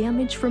without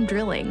damage from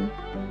drilling.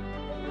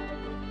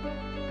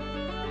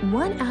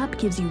 One app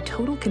gives you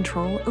total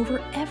control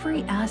over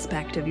every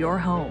aspect of your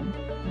home.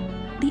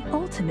 The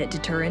ultimate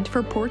deterrent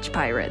for porch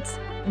pirates.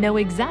 Know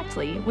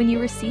exactly when you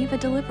receive a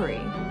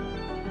delivery.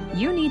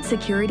 You need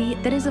security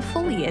that is a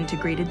fully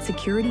integrated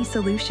security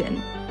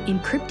solution,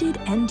 encrypted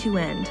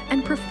end-to-end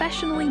and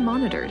professionally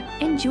monitored.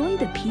 Enjoy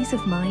the peace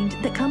of mind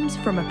that comes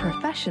from a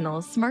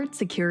professional smart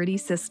security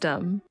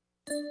system.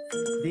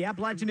 The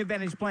Appalachian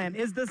Advantage plan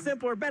is the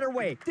simpler, better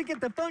way to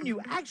get the phone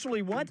you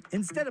actually want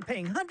instead of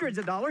paying hundreds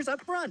of dollars up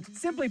front.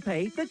 Simply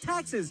pay the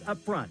taxes up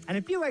front and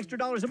a few extra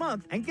dollars a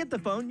month and get the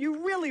phone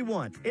you really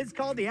want. It's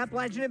called the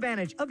Appalachian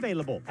Advantage,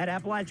 available at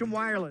Appalachian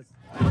Wireless.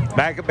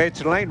 Back at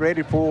Betsy Layne,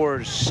 ready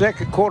for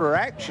second quarter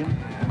action.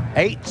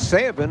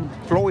 8-7,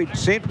 Floyd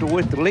Central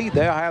with the lead.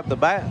 They'll have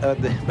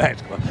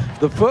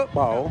the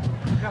football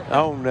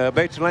on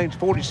Betsy Layne's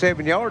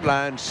 47-yard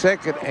line,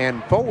 2nd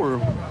and 4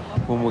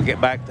 when we get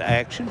back to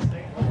action.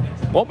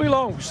 Won't be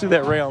long to see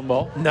that round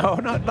ball. No,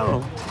 not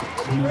long.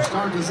 When you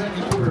start the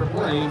second quarter of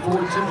play,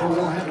 Floyd Central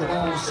will have the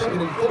ball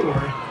 2nd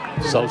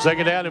and 4. So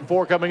 2nd down and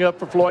 4 coming up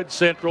for Floyd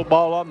Central.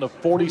 Ball on the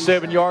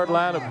 47-yard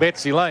line of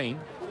Betsy Layne.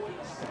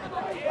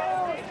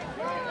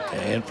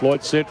 And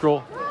Floyd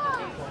Central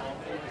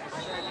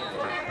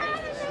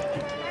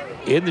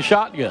in the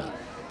shotgun.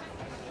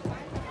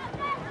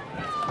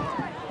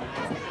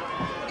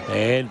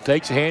 And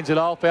hands it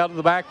off out of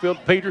the backfield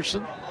to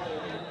Peterson.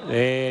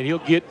 And he'll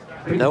get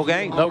no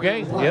gain. No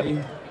gain.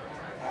 Yep.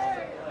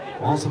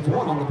 Loss of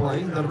 1 on the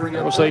play. That'll bring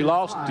up. We'll say he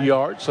lost the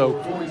yard. So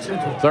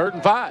 3rd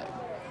and 5.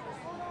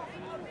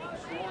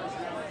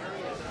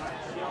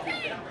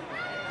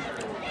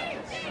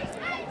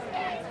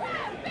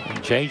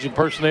 Changing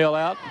personnel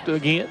out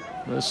again.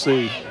 Let's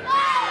see.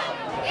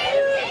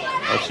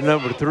 That's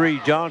number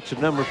 3,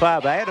 Johnson. Number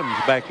 5, Adams,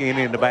 back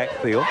in the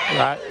backfield.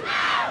 Right.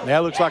 Now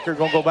it looks like they're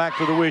going to go back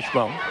to the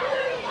wishbone.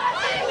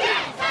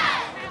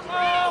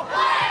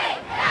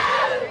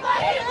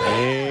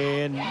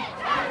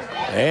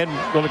 And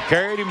going to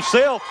carry it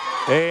himself.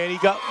 And he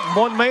got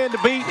one man to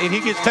beat, and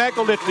he gets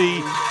tackled at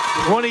the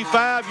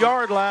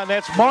 25-yard line.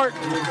 That's Martin.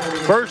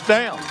 First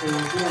down.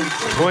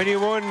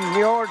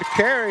 21-yard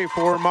carry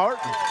for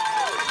Martin.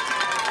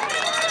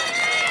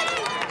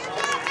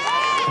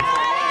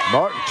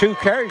 Martin, 2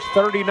 carries,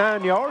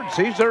 39 yards.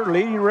 He's their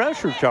leading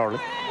rusher,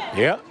 Charlie.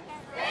 Yeah.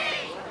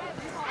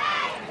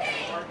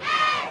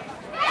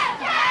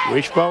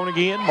 Wishbone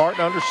again.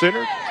 Martin under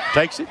center.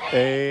 Takes it.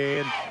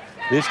 And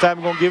this time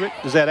we're going to give it.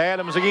 Is that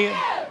Adams again?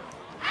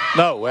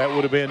 No, that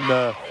would have been,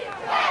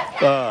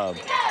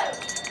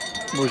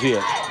 where's he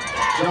at?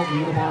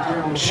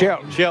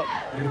 Shelton.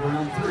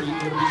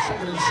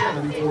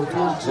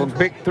 Going to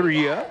pick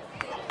 3 up.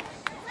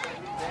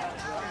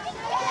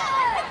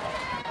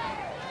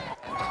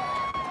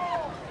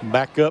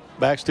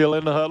 Back still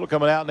in the huddle,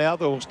 coming out now.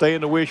 They'll stay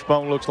in the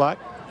wishbone, looks like.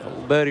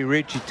 Old buddy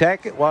Richie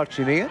Tackett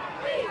watching in.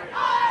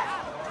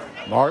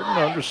 Martin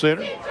under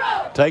center,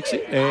 takes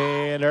it,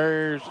 and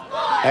there's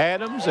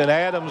Adams, and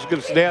Adams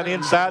gets down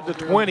inside the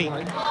 20.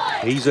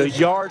 He's a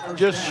yard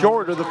just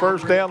short of the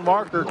first down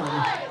marker.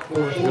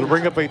 It'll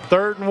bring up a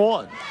 3rd and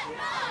 1.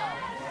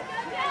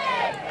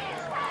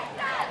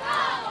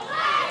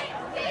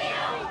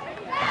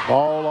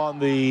 Ball on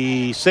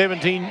the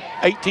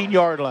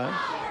 18-yard line.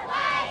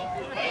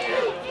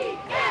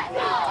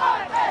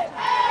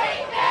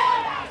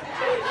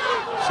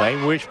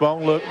 Same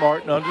wishbone look,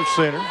 Martin under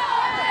center.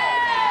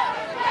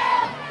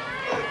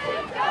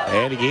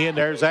 And again,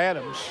 there's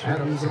Adams.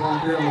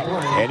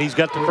 And he's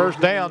got the first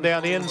down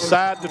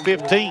inside the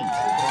 15.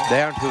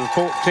 Down to the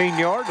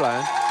 14-yard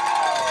line.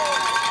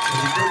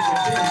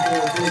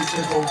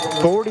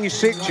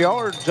 46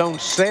 yards on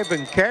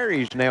 7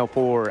 carries now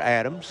for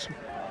Adams.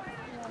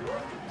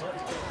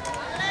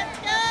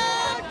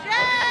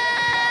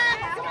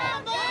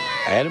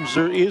 Adams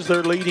is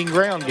their leading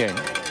ground game.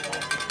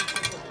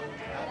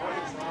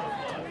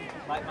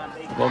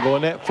 We're going to go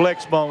in that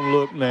flex bone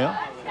look now.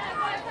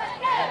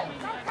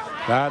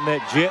 Trying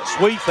that jet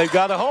sweep. They've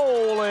got a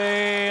hole,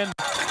 and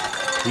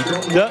he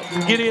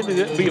doesn't get into it.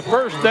 It'll be a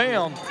first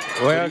down.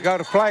 Well,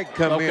 got a flag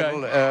come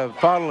in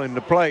following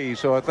the play,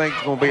 so I think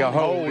it's going to be a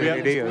hold, and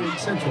it is.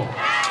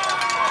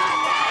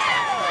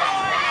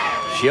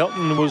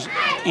 Shelton was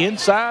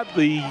inside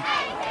the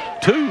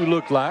 2,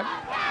 looked like.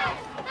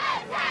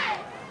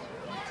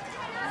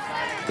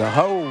 The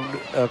hold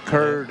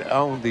occurred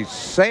on the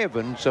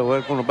 7, so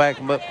we're going to back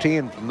them up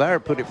 10 from there,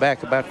 put it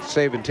back about the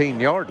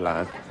 17-yard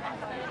line.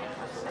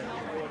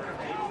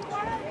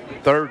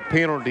 3rd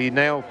penalty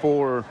now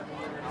for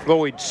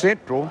Floyd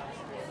Central.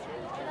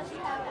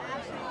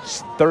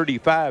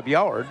 35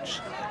 yards.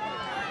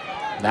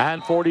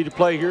 9:40 to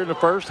play here in the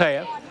first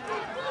half.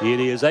 It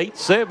is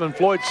 8-7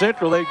 Floyd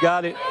Central. They've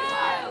got it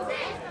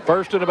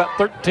first and about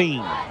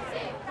 13.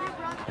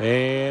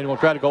 And we'll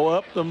try to go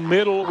up the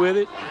middle with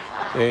it.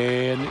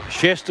 And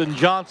Cheston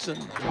Johnson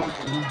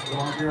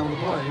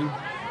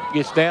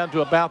gets down to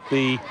about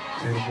the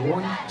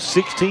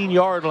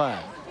 16-yard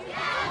line.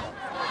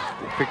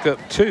 Pick up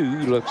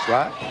 2, looks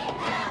like.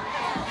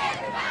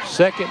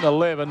 2nd and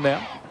 11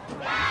 now.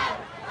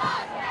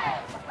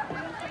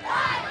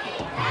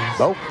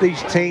 Both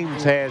these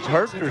teams has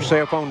hurt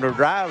themselves on their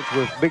drives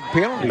with big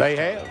penalties. They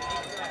have.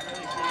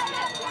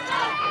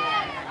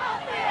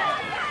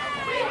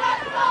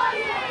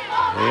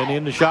 And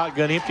in the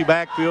shotgun, empty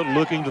backfield,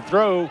 looking to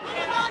throw.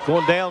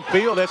 Going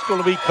downfield, that's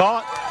going to be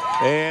caught.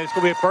 And it's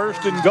going to be a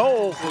 1st and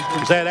goal.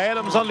 Is that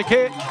Adams on the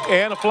catch?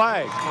 And a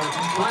flag.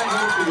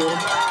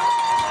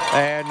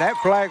 And that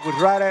flag was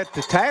right at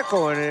the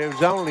tackle, and it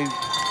was only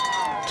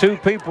 2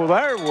 people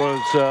there.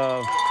 Was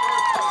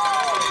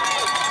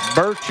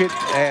Burchett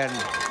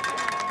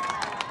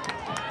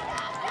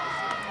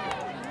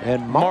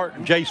and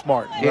Martin, Jace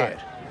Martin. Yeah. Right.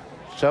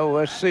 So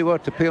let's see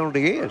what the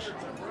penalty is.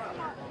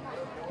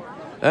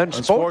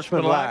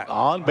 Unsportsmanlike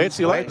on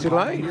Betsy Layne. Betsy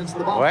Layne.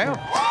 Well,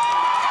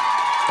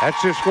 that's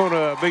just going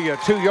to be a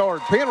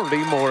 2-yard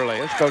penalty, more or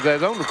less, because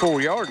that's on the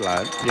 4-yard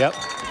line. Yep.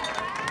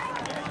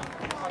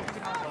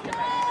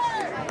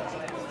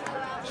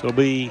 So should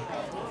be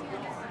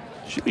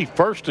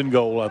 1st and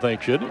goal, I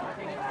think, shouldn't it?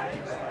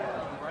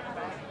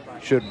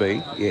 Should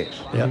be,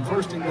 yes. Yep.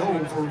 1st and goal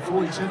for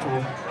Floyd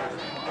Central.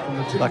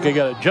 Like they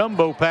got a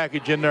jumbo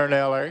package in there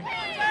now, Larry.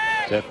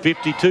 Is that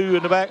 52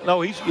 in the back?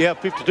 No,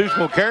 52's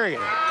going to carry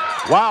it.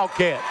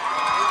 Wildcat.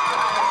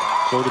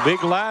 So the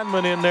big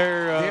lineman in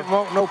there. Didn't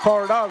want no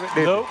part of it,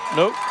 did Nope,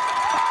 nope.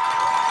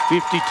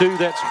 52,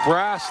 that's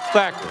Bryce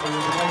Thacker.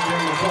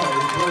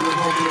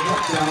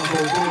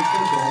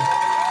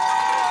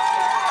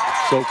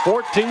 So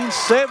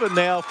 14-7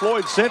 now,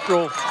 Floyd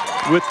Central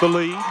with the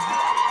lead.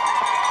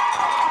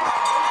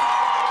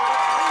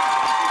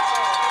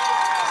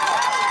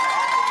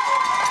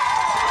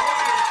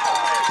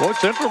 Floyd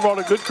Central brought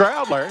a good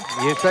crowd there.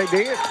 Yes, they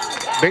did.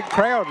 Big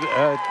crowd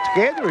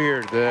together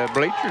here. The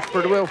bleachers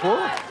pretty well full.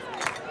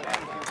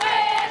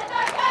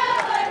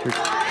 Here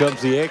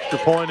comes the extra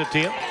point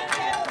attempt.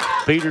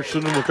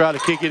 Peterson will try to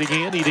kick it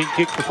again. He didn't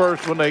kick the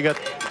first one. They got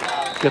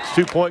the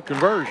 2-point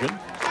conversion.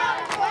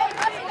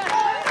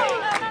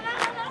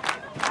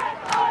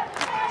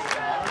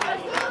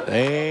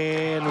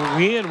 And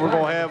again, we're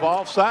going to have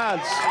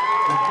offsides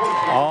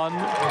on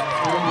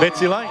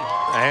Betsy Layne.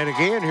 And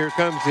again, here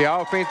comes the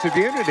offensive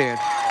unit in.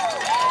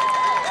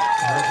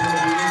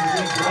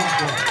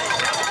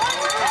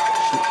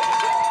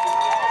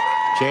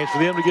 Chance for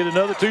them to get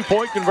another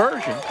 2-point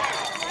conversion.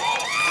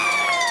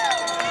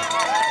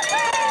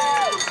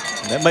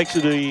 And that makes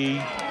it a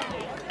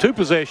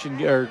two-possession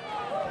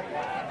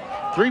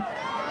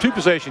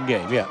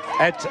game, yeah.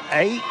 That's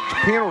 8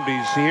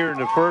 penalties here in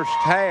the first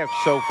half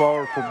so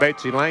far for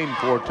Betsy Layne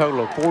for a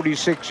total of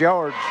 46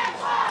 yards.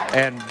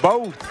 And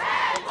both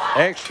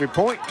extra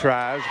point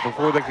tries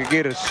before they could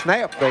get a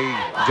snap, they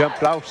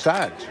jumped off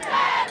sides.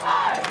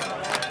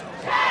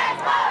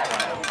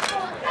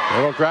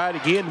 They'll try it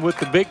again with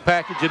the big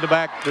package in the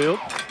backfield.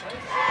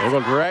 They're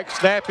going to direct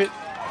snap it.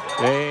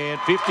 And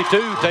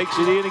 52 takes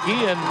it in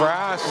again,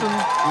 Bryce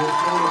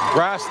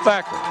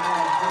Thacker.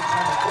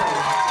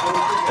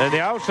 And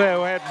they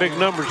also had big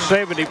number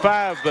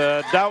 75,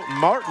 Dalton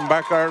Martin,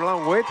 back there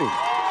along with him.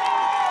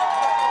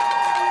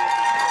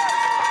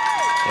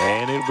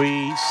 And it'll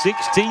be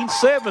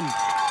 16-7.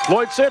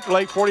 Floyd Central,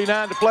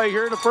 8:49 to play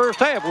here in the first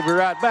half. We'll be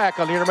right back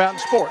on the Intermountain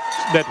Sports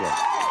Network.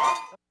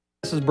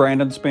 This is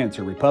Brandon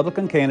Spencer,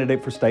 Republican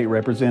candidate for state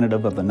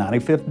representative of the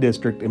 95th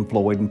District in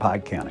Floyd and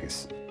Pike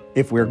counties.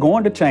 If we're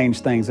going to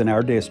change things in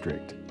our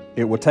district,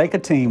 it will take a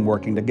team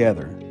working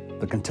together.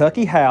 The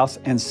Kentucky House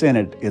and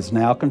Senate is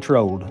now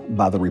controlled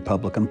by the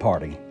Republican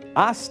Party.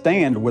 I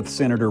stand with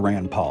Senator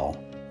Rand Paul.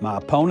 My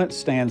opponent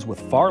stands with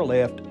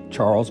far-left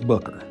Charles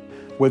Booker.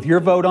 With your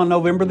vote on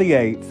November the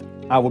 8th,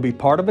 I will be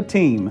part of a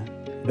team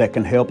that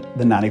can help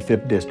the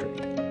 95th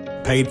District.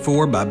 Paid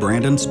for by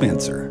Brandon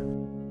Spencer.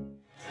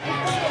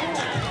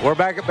 We're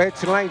back at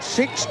Betsy Layne,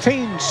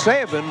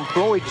 16-7.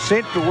 Floyd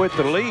Central with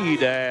the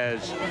lead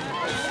as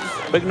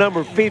big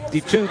number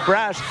 52,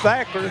 Bryce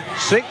Thacker,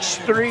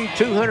 6'3",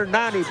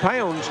 290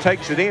 pounds,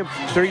 takes it in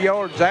 3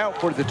 yards out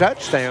for the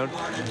touchdown.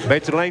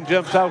 Betsy Layne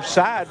jumps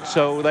offside,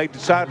 so they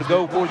decide to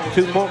go for the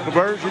 2-point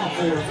conversion.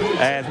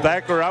 And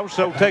Thacker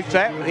also takes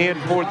that in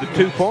for the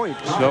 2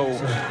 points. So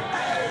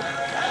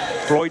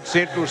Floyd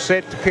Central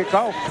set to kick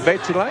off to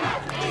Betsy Layne.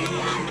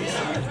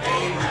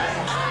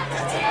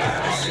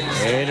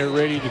 And they're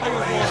ready to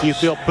see if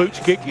they'll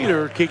pooch kick it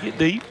or kick it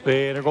deep.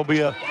 And they're going to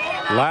be a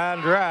line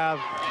drive.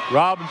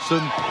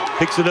 Robinson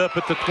picks it up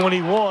at the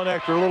 21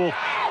 after a little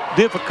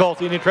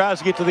difficulty, and he tries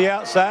to get to the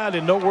outside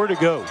and nowhere to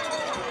go.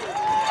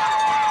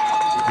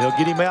 They'll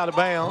get him out of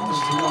bounds.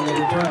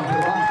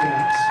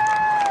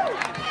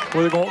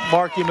 Well, they're going to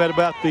mark him at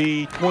about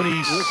the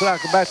 26. Looks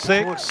like about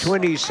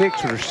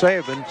 26 or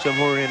 7,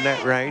 somewhere in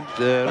that range.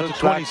 Looks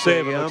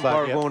 27. Like the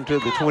umpire going to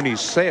the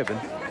 27.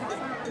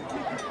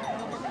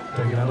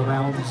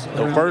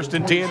 So 1st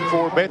and 10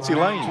 for Betsy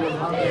Layne.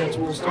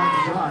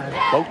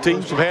 Both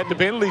teams have had the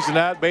penalties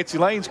tonight. Betsy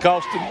Layne's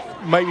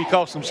maybe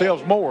cost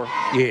themselves more.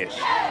 Yes.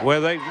 Well,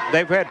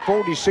 they've had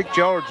 46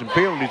 yards in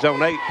penalties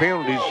on 8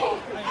 penalties.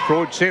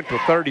 Floyd Central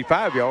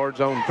 35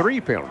 yards on 3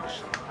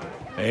 penalties.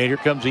 And here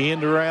comes the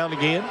end around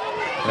again.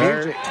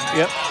 Music.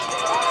 Yep.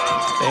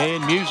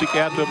 And Music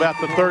out to about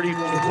the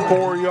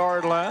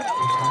 34-yard line.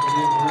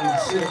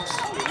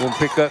 We'll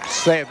pick up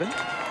 7.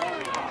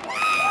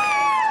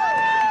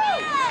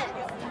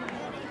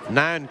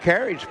 9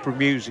 carries for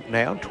Music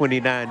now,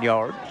 29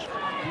 yards.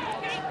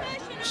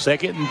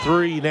 2nd and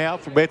 3 now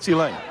for Betsy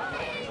Layne.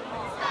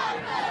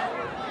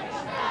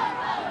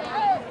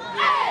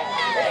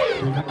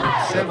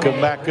 Come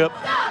back up.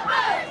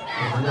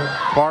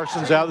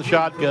 Parsons out of the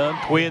shotgun,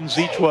 twins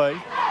each way.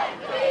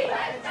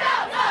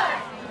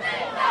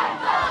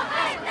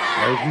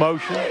 There's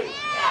motion.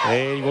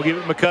 And we'll give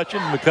it to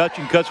McCutcheon.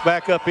 McCutcheon cuts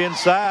back up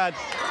inside.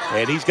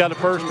 And he's got a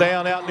first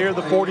down out near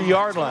the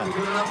 40-yard line.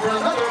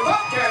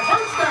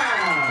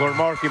 Going to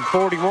mark him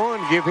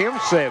 41, give him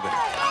 7.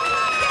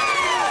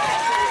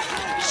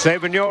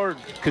 7-yard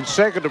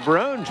consecutive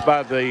runs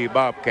by the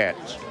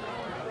Bobcats.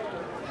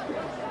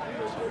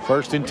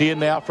 1st and 10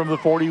 now from the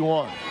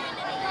 41.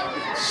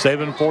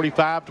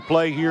 7:45 to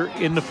play here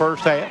in the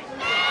first half.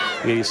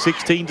 It is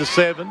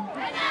 16-7.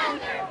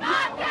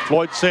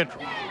 Floyd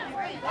Central.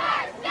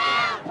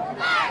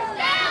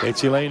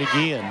 Betsy Layne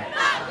again.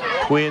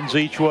 Twins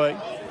each way.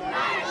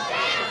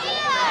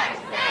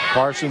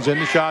 Parsons in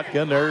the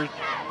shotgun there.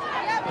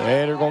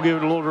 And they're going to give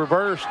it a little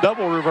reverse,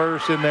 double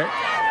reverse in there.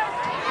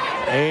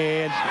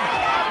 And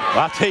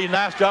I'll tell you,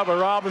 nice job by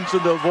Robinson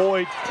to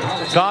avoid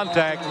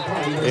contact.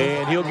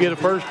 And he'll get a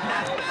first.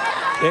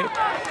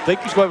 I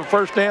think he's going to have a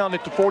first down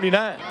at the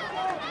 49.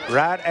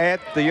 Right at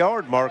the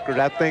yard marker.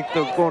 I think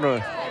they're going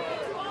to,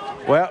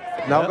 well,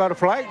 now got a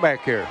flag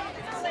back here.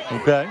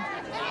 Okay.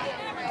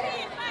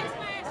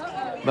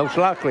 Most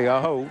likely a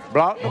hold.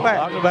 Block in the back.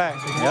 Block in the back.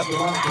 Yep.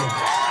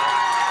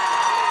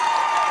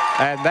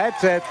 And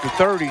that's at the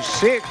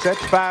 36.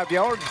 That's 5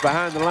 yards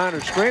behind the line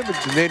of scrimmage,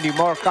 and then you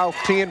mark off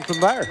 10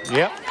 from there.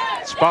 Yep.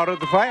 Spotted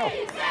the foul.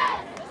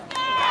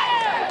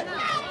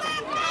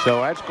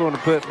 So that's going to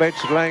put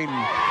Betsy Layne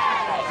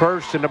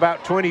first and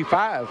about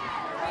 25.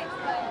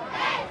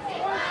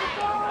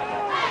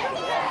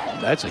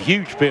 That's a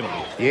huge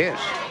penalty.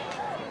 Yes.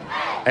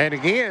 And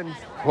again,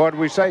 what do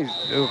we say?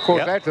 Of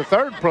course, that's the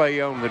third play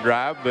on the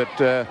drive,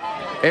 but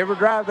every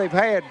drive they've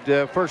had,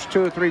 first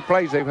 2 or 3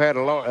 plays, they've had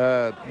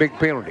a big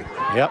penalty.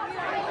 Yep.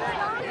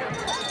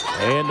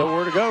 And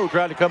nowhere to go.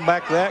 Trying to come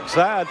back to that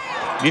side.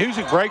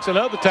 Music breaks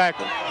another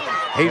tackle.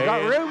 He's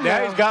got room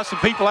now. He's got some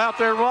people out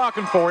there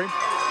blocking for him.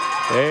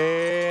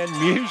 And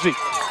Music.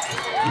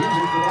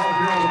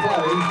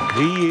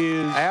 He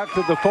is out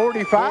to the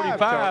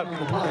 45.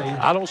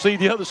 I don't see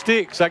the other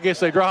sticks. I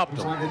guess they dropped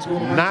them.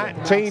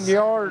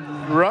 19-yard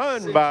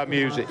run by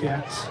Music.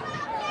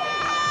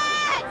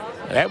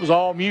 That was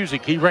all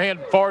Music. He ran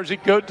as far as he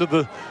could to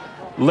the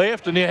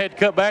left and then had to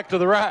cut back to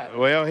the right.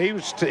 Well, he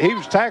was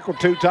tackled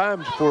 2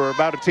 times for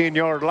about a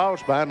 10-yard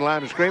loss behind the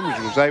line of scrimmage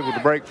and was able to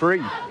break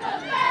free.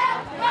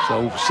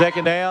 So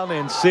 2nd down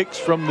and 6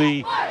 from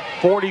the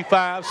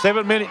 45.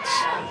 7 minutes,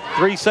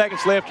 3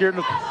 seconds left here in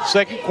the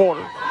second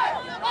quarter.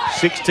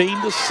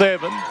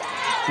 16-7,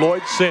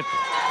 Floyd Central.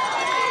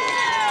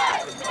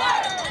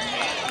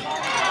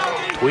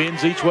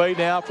 Twins each way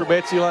now for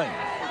Betsy Layne.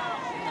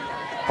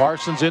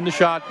 Parsons in the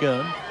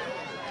shotgun.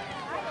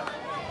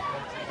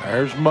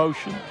 There's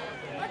motion.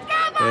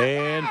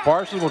 And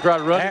Parsons will try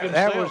to run it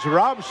himself. That was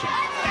Robinson.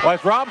 Well,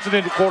 it's Robinson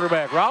into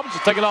quarterback.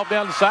 Robinson taking off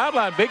down the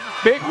sideline. Big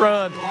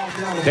run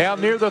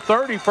down near the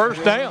 30,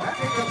 first down.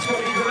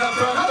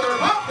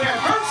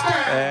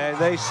 And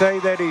they say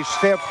that he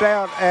stepped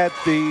out at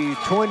the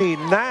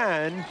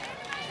 29,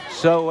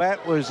 so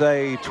that was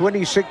a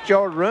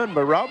 26-yard run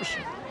by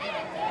Robinson.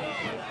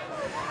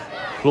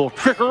 A little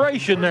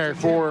trickeration there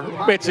for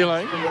Betsy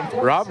Layne.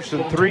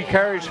 Robinson, 3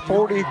 carries,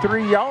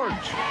 43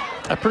 yards.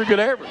 A pretty good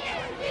average.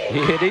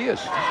 It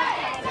is.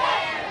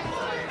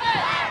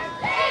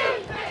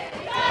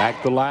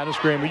 Back to the line of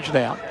scrimmage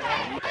now.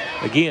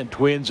 Again,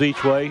 Twins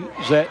each way.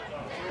 Is that,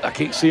 I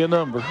can't see a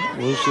number.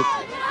 Was it?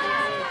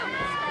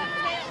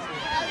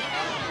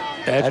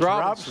 That's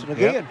Robinson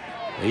again.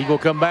 Yep. He will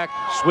come back,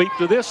 sweep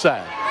to this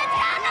side.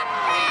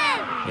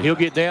 And he'll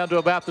get down to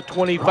about the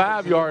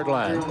 25-yard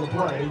line.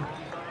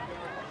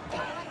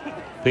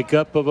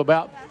 Pickup of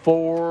about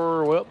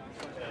 4, well,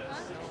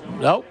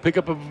 no,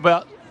 pickup of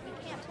about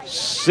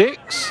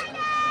 6.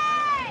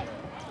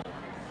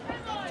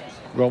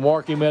 We'll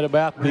mark him at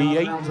about the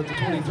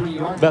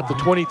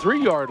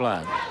 23-yard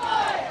line.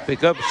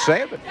 Pick up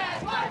 7.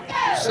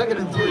 2nd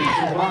and 3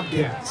 for the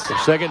Bobcats. So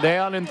 2nd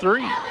down and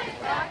 3.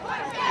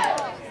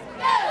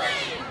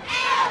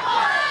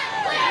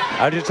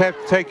 I just have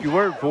to take your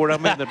word for it.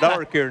 I'm in the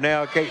dark here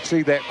now. I can't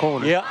see that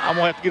corner. Yeah, I'm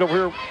going to have to get over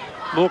here a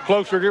little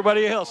closer to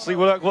everybody else, see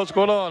what's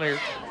going on here.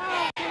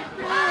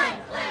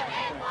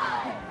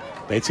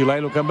 Betsy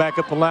Layne will come back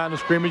up the line of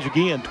scrimmage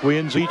again.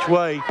 Twins each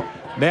way.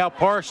 Now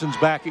Parsons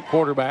back at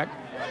quarterback.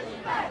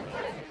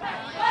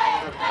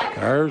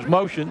 There's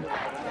motion.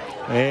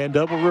 And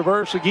double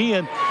reverse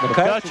again.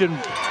 McCutcheon.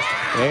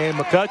 And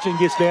McCutcheon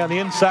gets down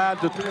inside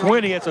the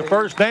 20. It's a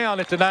first down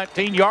at the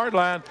 19-yard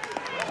line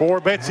for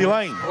Betsy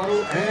Layne.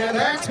 And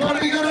that's going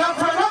to be good enough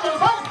for another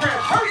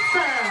Bobcat first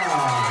down.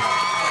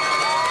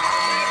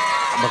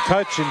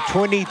 McCutcheon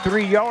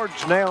 23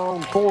 yards now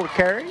on 4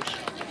 carries.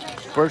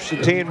 First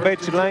and 10,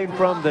 Betsy Layne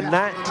from the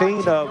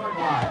 19 of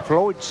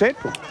Floyd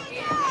Central.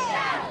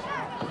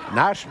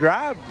 Nice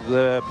drive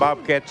the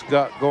Bobcats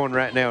got going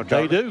right now,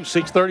 Charlie. They do.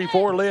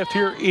 6:34 left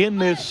here in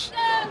this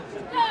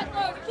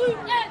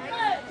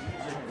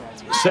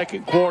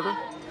second quarter.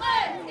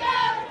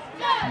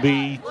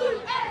 The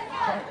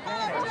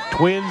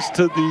Twins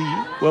to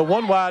the, well,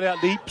 one wide out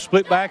deep,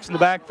 split backs in the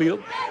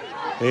backfield.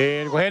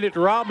 And we'll hand it to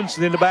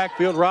Robinson in the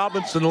backfield.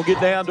 Robinson will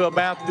get down to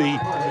about the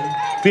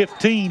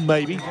 15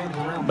 maybe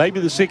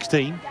the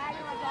 16.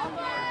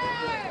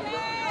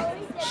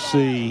 Let's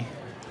see.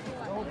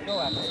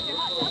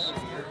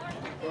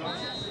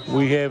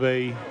 We have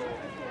a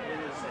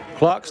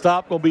clock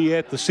stop going to be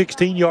at the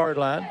 16-yard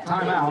line.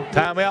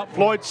 Timeout,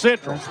 Floyd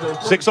Central.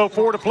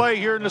 6:04 to play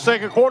here in the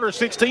second quarter,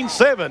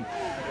 16-7.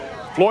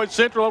 Floyd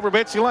Central over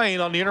Betsy Layne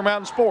on the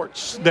Intermountain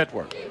Sports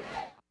Network.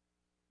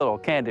 Little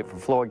candidate for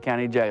Floyd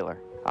County Jailer.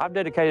 I've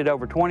dedicated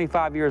over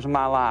 25 years of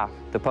my life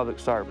to public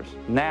service.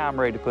 Now I'm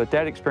ready to put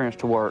that experience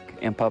to work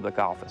in public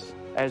office.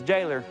 As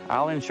jailer,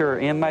 I'll ensure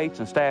inmates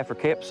and staff are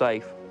kept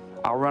safe.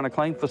 I'll run a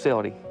clean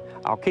facility.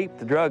 I'll keep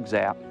the drugs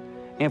out,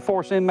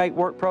 enforce inmate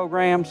work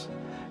programs,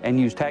 and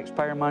use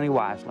taxpayer money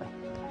wisely.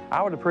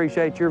 I would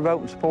appreciate your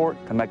vote and support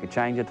to make a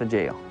change at the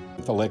jail.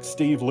 Elect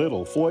Steve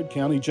Little, Floyd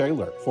County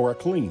Jailer, for a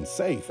clean,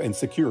 safe, and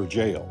secure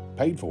jail.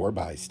 Paid for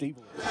by Steve.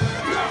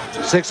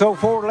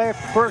 6:04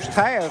 left first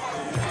half.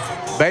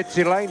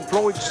 Betsy Layne,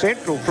 Floyd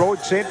Central. Floyd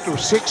Central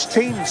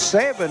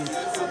 16-7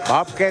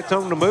 Bobcats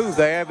on the move.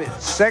 They have it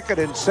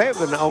 2nd and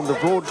 7 on the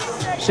Floyd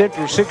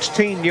Central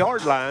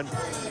 16-yard line.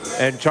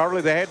 And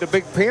Charlie, they had the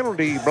big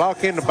penalty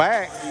block in the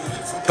back,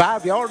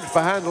 5 yards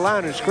behind the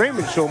line of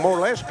scrimmage, so more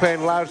or less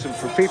penalized them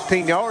for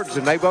 15 yards,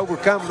 and they've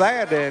overcome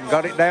that and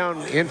got it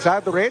down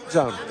inside the red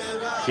zone.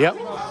 Yep,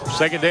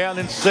 2nd down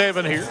and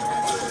 7 here.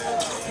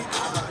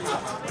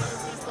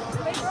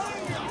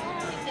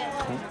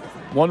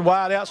 One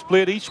wide out,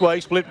 split each way,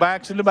 split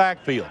backs in the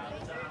backfield.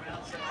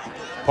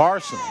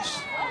 Parsons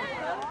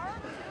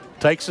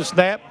takes a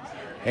snap,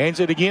 hands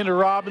it again to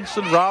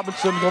Robinson.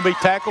 Robinson going to be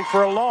tackled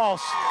for a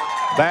loss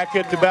back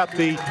at about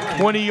the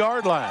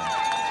 20-yard line.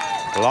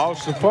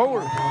 Loss of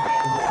 4.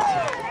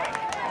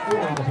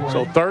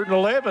 So 3rd and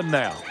 11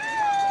 now.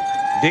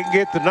 Didn't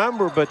get the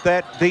number, but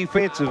that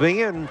defensive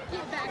end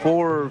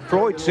for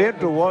Floyd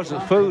Central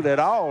wasn't fooled at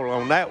all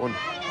on that one.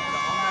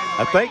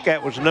 I think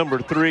that was number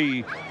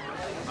 3,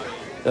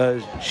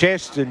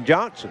 Cheston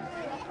Johnson.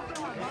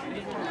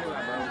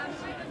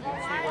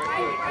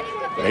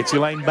 Betsy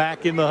Layne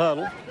back in the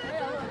huddle.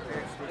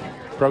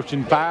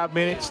 Approaching 5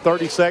 minutes,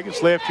 30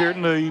 seconds left here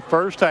in the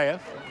first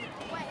half.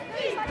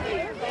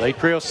 They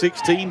trail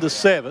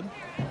 16-7.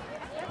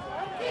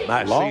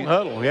 Long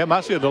huddle. Yeah,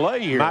 might see a delay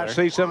here. Might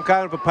see some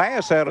kind of a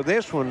pass out of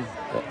this one.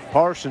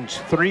 Parsons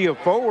 3 of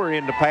 4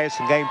 in the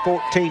passing game,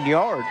 14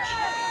 yards.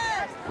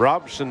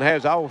 Robinson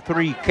has all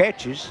 3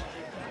 catches.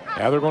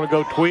 Now they're going to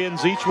go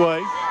twins each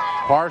way.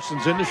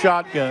 Parsons in the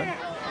shotgun.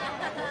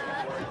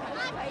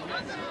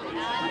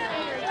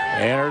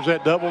 And there's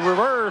that double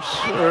reverse.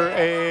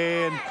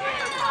 And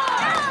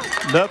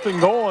nothing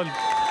going.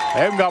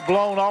 They haven't got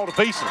blown all to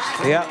pieces.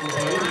 Yep.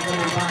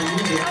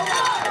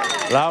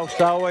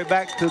 Lost all the way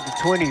back to the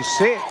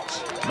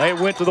 26. They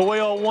went to the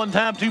well one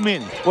time too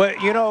many. Well,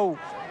 you know,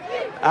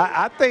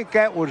 I think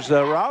that was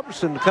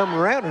Robinson coming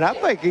around, and I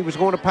think he was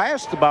going to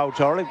pass the ball,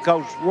 Charlie,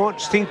 because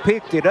once he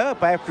picked it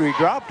up after he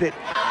dropped it,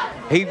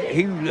 he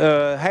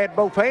had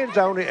both hands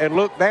on it and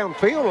looked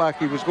downfield like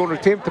he was going to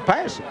attempt to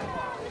pass it.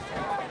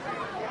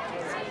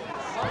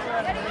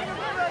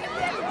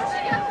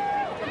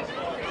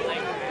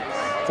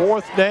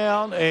 Fourth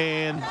down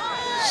and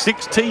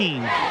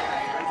 16.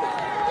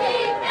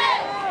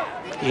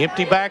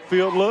 Empty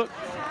backfield look.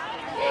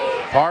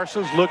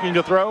 Parsons looking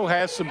to throw,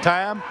 has some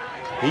time.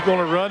 He's going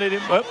to run it,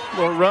 going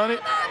to run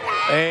it,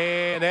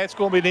 and that's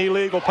going to be an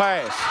illegal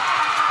pass.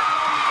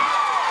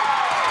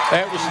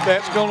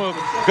 That's going to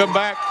come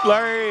back,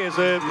 Larry, as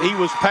he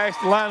was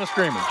past the line of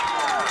scrimmage.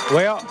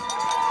 Well,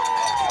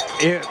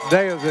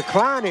 they'll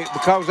decline it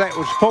because that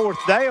was 4th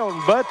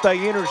down, but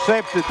they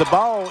intercepted the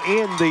ball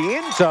in the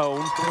end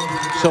zone,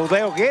 so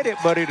they'll get it,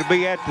 but it'll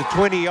be at the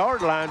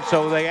 20-yard line,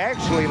 so they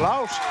actually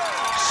lost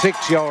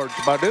 6 yards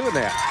by doing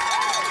that.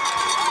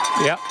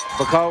 Yep.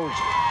 Because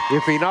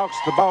if he knocks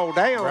the ball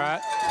down,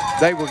 right,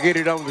 they will get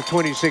it on the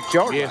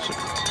 26-yard line. Yes, sir.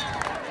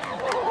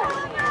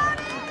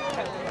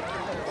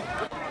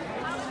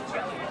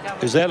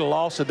 Is that a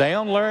loss of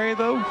down, Larry,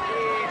 though?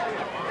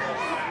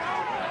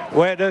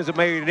 Well, it doesn't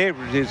make any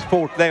difference. It's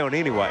 4th down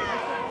anyway.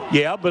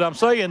 Yeah, but I'm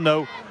saying,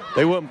 though,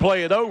 they wouldn't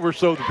play it over,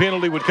 so the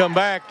penalty would come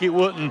back. They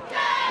wouldn't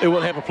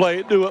have to play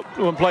it,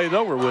 wouldn't play it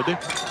over, would they?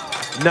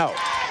 No.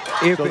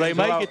 So they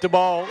may get the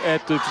ball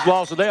at the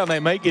loss of down. They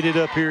may get it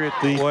up here at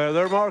the. Well,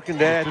 they're marking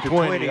that at the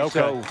 20. Okay.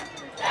 So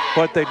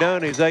what they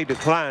done is they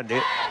declined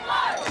it.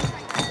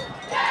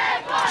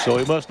 So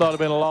it must not have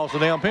been a loss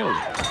of down penalty.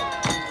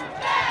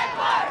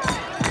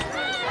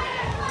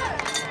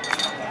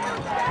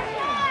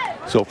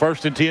 So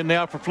 1st and 10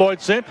 now for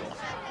Floyd Central.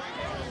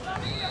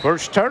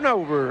 First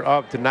turnover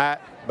of tonight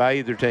by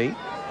either team.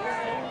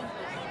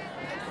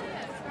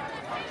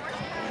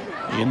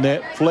 In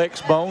that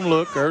flex bone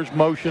look, there's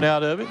motion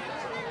out of it.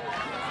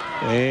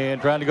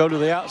 And trying to go to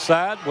the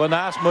outside. Well,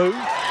 nice move.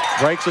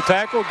 Breaks the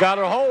tackle, got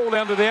a hold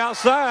down to the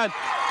outside,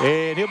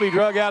 and he'll be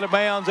drug out of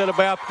bounds at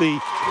about the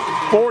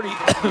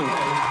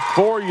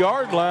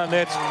 44-yard line.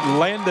 That's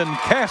Landon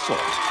Castle.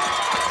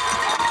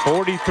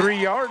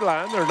 43-yard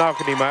line, they're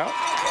knocking him out.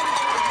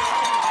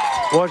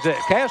 Was it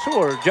Castle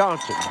or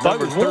Johnson? That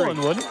was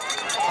 1, wasn't it?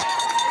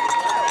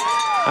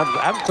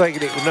 I'm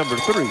thinking it was number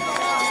 3.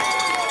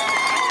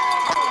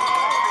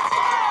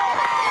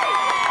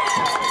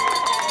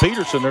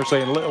 Peterson, they're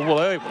saying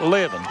 11.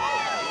 11,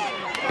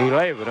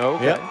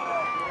 okay. Yep.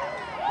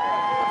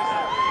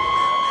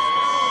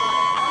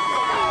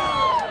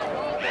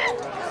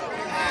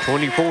 A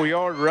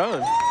 24-yard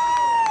run.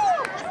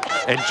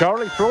 And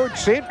Charlie, Floyd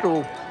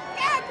Central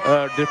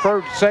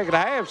deferred the second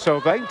half, so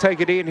if they can take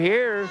it in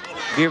here,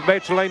 give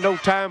Betsy Layne no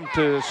time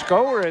to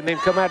score, and then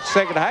come out the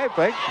second half,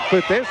 they can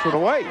put this one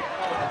away.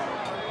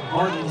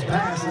 Martin's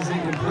pass is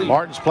incomplete.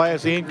 Martin's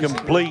pass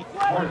incomplete.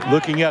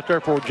 Looking out there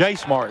for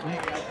Jace Martin.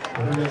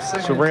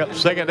 So we're up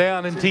 2nd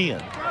down and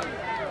 10.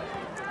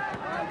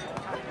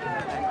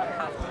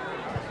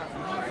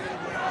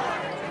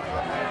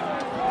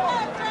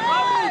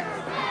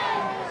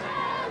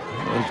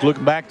 He's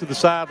looking back to the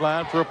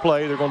sideline for a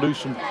play. They're going to do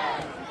some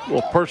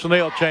little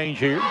personnel change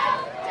here.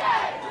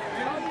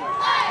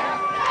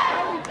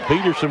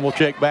 Peterson will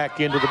check back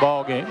into the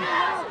ball game.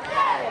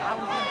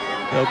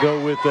 They'll go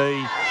with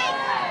a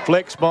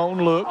flex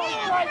bone look.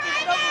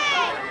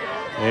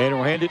 And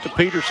we'll hand it to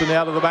Peterson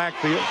out of the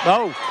backfield.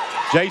 No,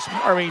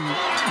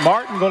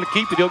 Martin going to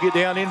keep it. He'll get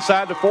down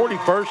inside the 40,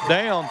 first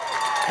down,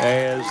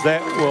 as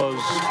that was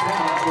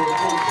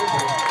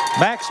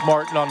Max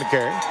Martin on the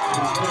carry.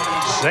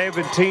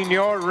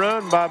 17-yard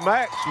run by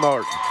Max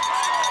Martin.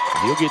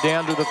 He'll get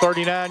down to the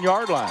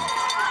 39-yard line.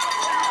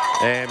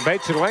 And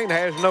Betsy Layne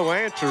has no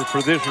answer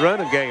for this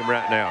running game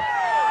right now.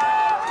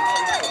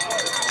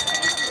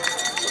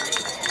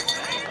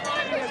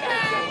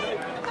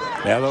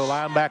 Now they'll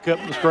line back up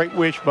in the straight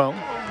wishbone.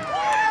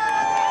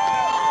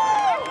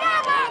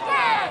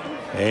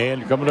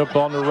 And coming up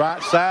on the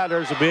right side,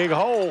 there's a big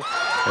hole.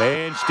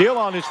 And still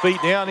on his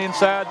feet down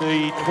inside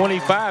the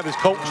 25 is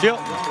Colt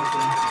Shelton.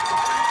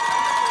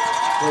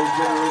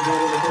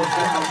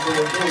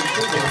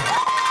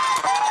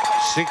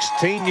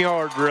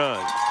 16-yard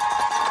run.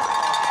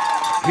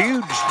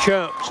 Huge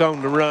chunks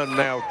on the run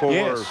now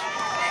for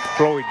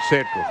Floyd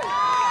Central.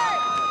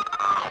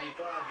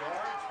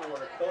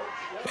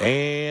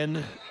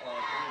 And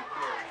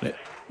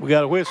we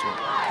got a whistle.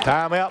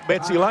 Timeout,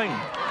 Betsy Layne.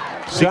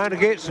 Trying to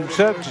get some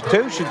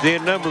substitutions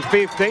in. Number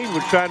 15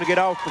 was trying to get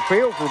off the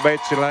field for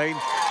Betsy Layne,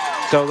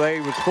 so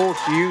they was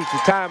forced to use the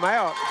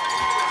timeout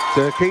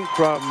to keep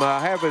from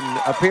having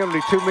a penalty,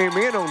 2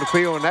 men on the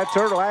field, and that's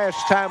her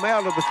last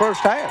timeout of the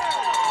first half.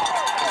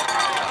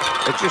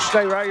 But just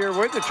stay right here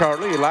with it,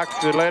 Charlie. I'd like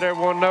to let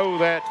everyone know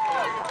that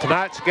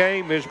tonight's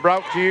game is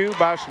brought to you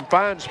by some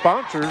fine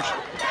sponsors: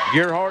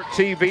 Gearhart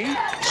TV,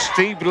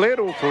 Steve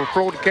Little for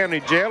Florida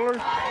County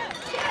Jailer,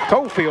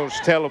 Coalfields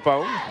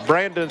Telephone,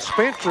 Brandon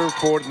Spencer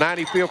for the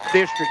 95th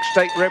District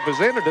State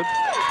Representative,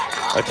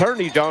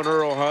 Attorney John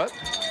Earl Hunt,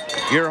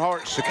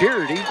 Gearhart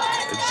Security,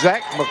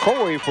 Zach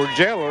McCoy for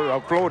Jailer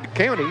of Florida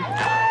County,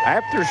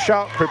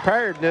 Aftershock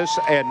Preparedness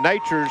and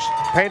Nature's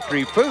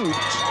Pantry Foods,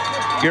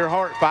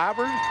 Gearhart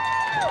Fiber,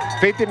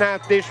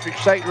 59th District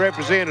State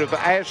Representative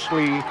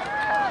Ashley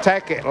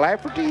Tackett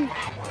Lafferty,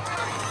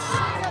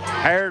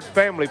 Harrod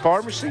Family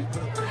Pharmacy,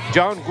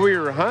 John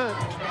Greer Hunt,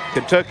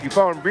 Kentucky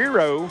Farm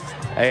Bureau,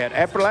 and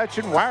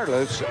Appalachian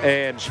Wireless.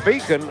 And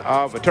speaking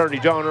of Attorney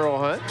John Earl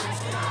Hunt,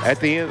 at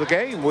the end of the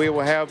game, we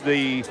will have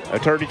the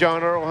Attorney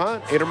John Earl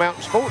Hunt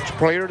Intermountain Sports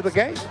Player of the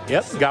Game.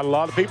 Yep, got a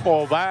lot of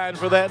people vying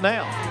for that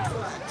now.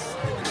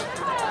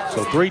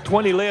 So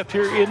 3:20 left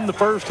here in the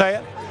first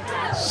half.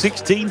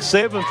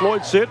 16-7,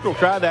 Floyd Central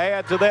trying to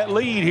add to that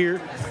lead here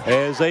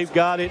as they've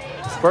got it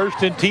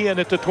 1st and 10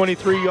 at the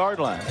 23-yard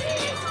line.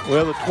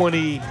 Well, the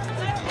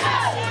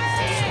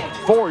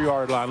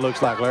 24-yard line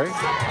looks like, Larry.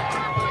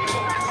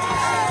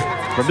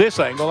 From this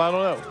angle, I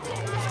don't know.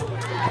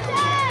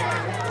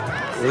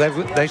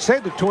 Well, they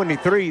said the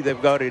 23, they've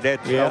got it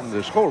on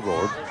the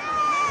scoreboard.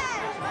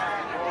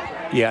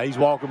 Yeah, he's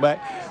walking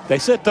back. They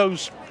set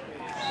those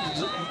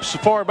so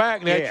far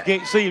back now you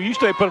can't see him.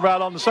 Usually they put them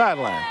right on the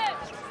sideline.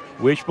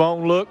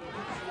 Wishbone look,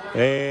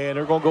 and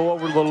they're going to go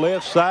over to the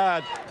left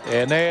side,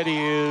 and that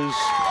is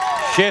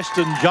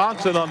Cheston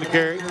Johnson on the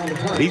carry.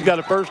 He's got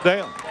a first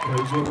down.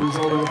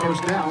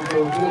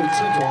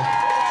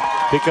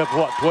 Pick up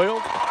what, 12?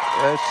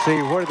 Let's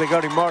see, where they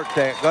got him marked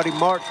at? Got him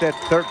marked at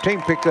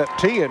 13, picked up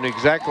 10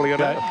 exactly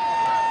enough.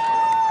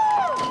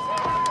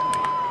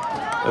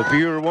 A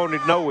viewer wanted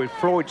to know if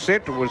Floyd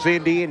Central was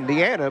in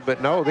Indiana, but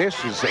no, this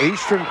is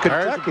Eastern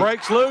Kentucky.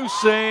 Breaks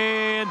loose,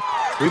 and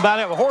we might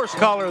have a horse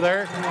collar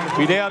there.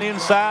 Be down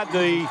inside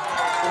the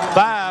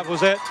 5. Was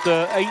that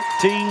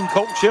 18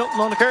 Colt Shelton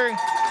on the carry?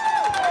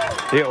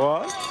 It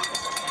was.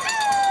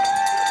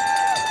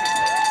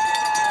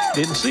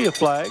 Didn't see a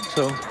flag,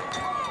 so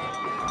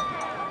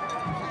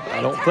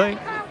I don't think.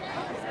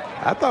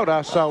 I thought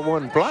I saw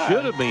one flag.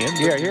 Should have been.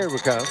 Yeah, here we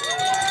come.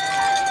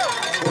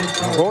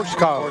 Horse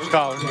collar. Horse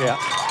collar, yeah.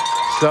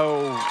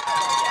 So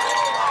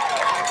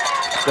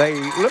they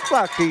look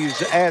like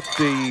he's at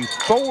the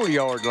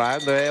 4-yard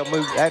line.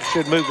 That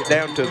should move it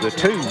down to the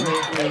 2.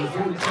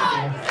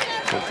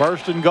 So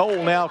 1st and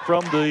goal now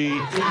from the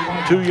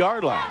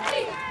 2-yard line.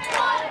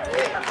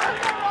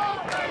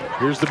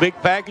 Here's the big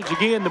package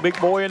again, the big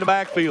boy in the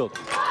backfield.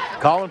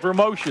 Calling for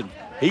motion.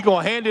 He's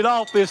going to hand it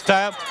off this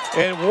time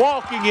and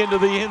walking into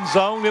the end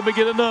zone. Let me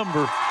get a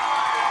number.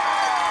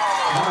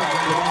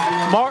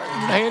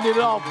 Martin handed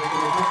it off.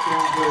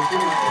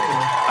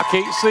 I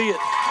can't see it.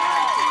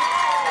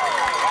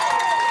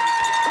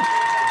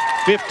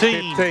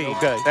 15.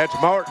 Okay. That's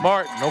Martin.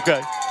 Martin,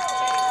 okay.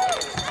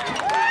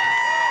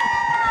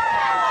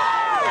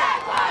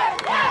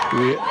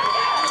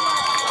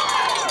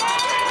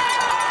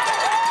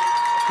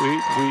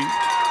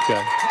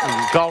 Okay. We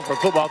calling for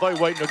football. I thought he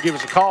was waiting to give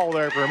us a call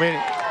there for a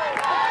minute.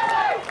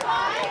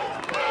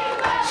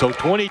 So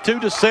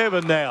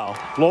 22-7 now.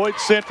 Floyd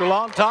Central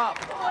on top.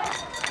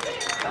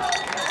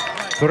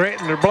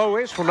 Threatening to blow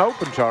this one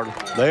open, Charlie.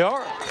 They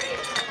are.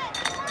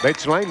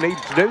 Betsy Layne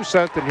needs to do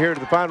something here to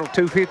the final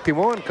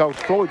 2:51 because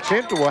Floyd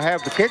Central will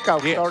have the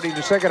kickoff starting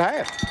the second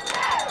half.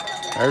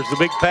 There's the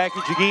big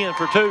package again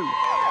for 2.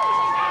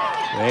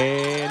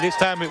 And this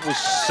time it was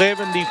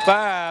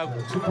 75.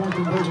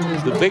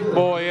 The big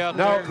boy out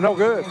there. No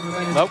good.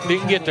 Nope,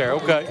 didn't get there.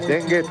 Okay.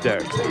 Didn't get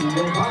there.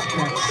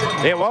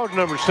 It was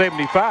number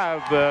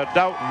 75,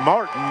 Dalton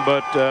Martin,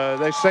 but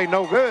they say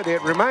no good.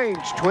 It remains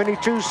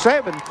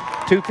 22-7,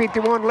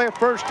 2:51 left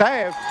first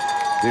half.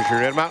 This is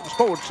your Red Mountain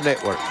Sports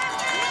Network.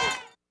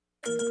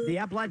 The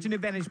Appalachian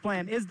Advantage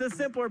Plan is the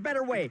simpler,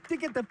 better way to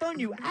get the phone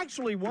you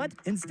actually want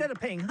instead of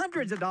paying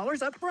hundreds of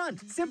dollars up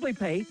front. Simply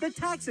pay the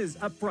taxes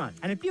up front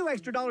and a few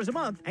extra dollars a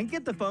month and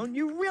get the phone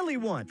you really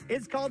want.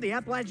 It's called the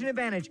Appalachian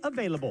Advantage,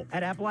 available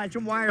at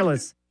Appalachian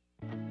Wireless.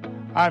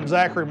 I'm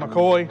Zachary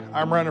McCoy.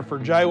 I'm running for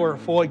jailer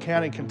of Floyd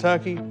County,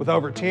 Kentucky, with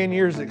over 10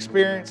 years of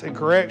experience in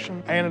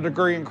correction and a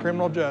degree in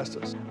criminal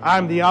justice.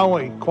 I'm the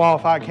only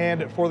qualified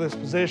candidate for this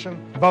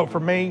position. Vote for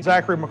me,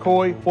 Zachary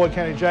McCoy, Floyd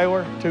County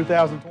Jailer,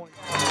 2020.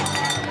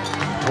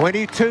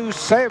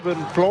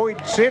 22-7, Floyd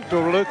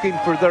Central looking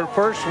for their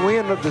first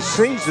win of the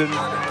season.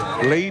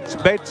 Leads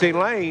Betsy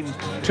Layne.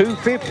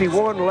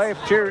 2:51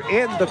 left here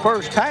in the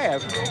first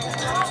half.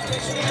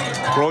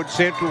 Floyd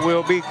Central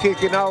will be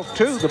kicking off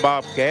to the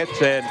Bobcats,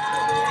 and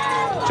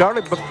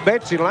Charlie,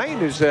 Betsy Layne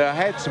has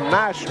had some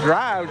nice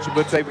drives,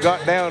 but they've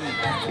got down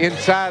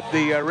inside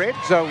the red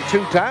zone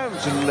 2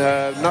 times and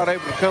not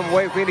able to come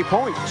away with any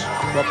points.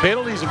 Well,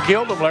 penalties have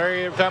killed them,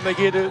 Larry. Every time they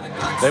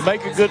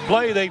make a good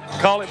play, they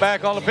call it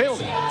back on the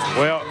penalty.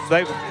 Well,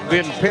 they've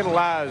been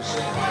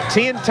penalized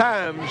 10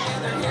 times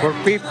for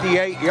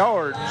 58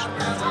 yards,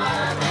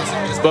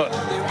 but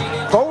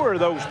 4 of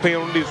those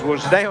penalties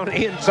was down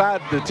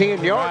inside the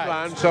 10-yard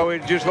line, so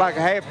it's just like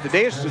half the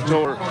distance,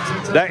 or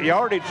that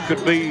yardage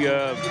could be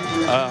a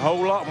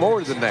whole lot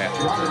more than that.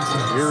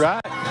 You're right.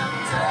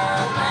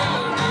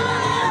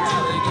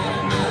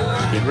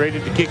 Getting ready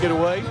to kick it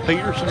away.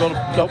 Peterson going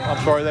to, nope,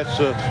 I'm sorry, that's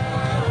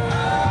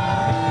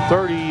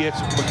 30, it's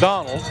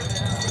McDonald.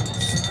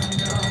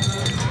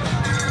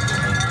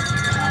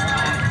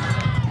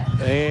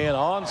 And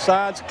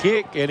onside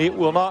kick, and it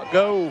will not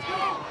go.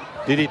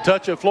 Did he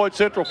touch a Floyd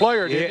Central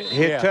player?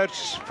 He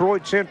touched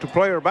Floyd Central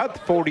player about the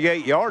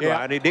 48-yard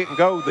line. He didn't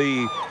go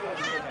the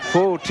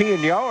full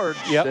 10 yards.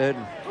 And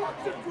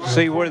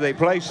see where they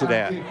place it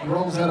at.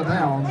 Rolls out of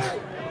bounds.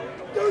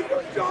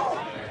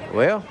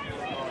 Well,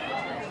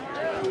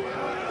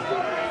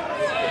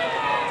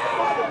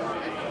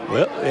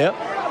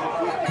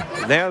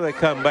 now they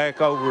come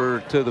back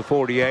over to the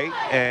 48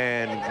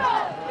 and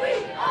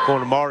going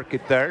to mark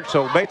it there.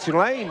 So Betsy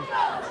Layne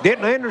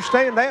didn't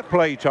understand that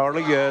play,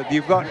 Charlie.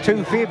 You've got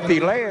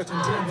 2:50 left.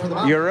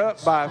 You're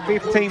up by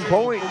 15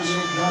 points,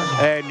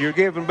 and you're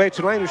giving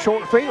Betsy Layne a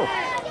short field.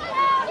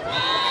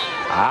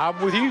 I'm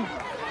with you.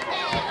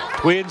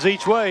 Twins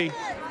each way.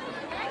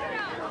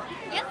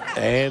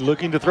 And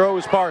looking to throw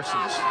is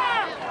Parsons.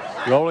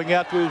 Rolling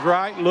out to his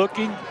right,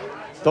 looking.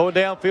 Throwing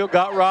downfield,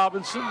 got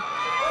Robinson.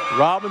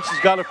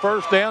 Robinson's got a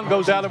first down,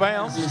 goes out of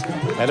bounds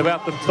at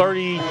about the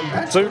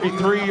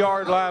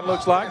 33-yard line,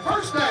 looks like.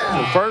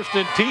 So first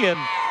and 10,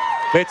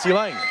 Betsy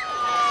Layne.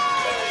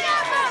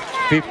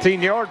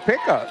 15-yard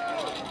pickup.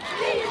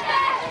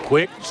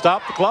 Quick,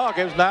 stop the clock.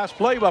 It was a nice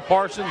play by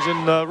Parsons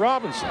and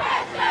Robinson.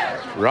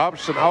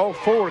 Robinson, all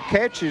 4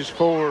 catches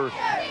for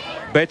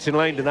Betsy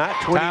Layne tonight,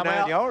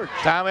 29 yards.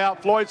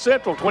 Timeout Floyd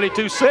Central,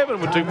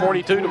 22-7 with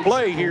 2:42 to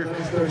play here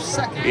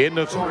in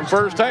the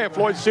first half.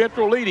 Floyd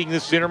Central leading.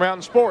 This is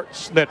Intermountain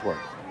Sports Network.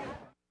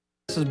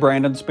 This is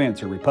Brandon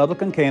Spencer,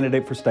 Republican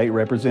candidate for state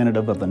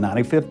representative of the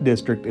 95th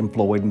District in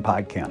Floyd and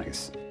Pike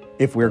counties.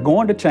 If we're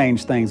going to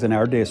change things in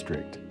our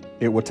district,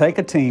 it will take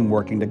a team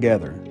working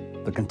together.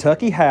 The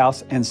Kentucky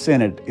House and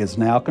Senate is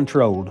now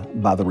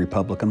controlled by the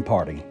Republican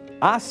Party.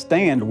 I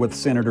stand with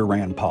Senator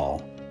Rand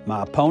Paul.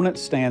 My opponent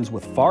stands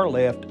with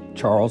far-left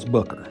Charles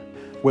Booker.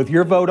 With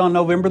your vote on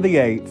November the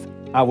 8th,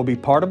 I will be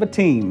part of a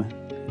team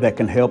that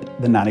can help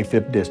the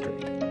 95th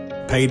District.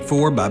 Paid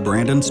for by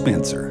Brandon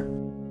Spencer.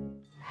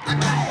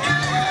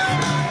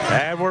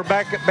 And we're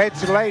back at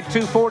Betsy Layne,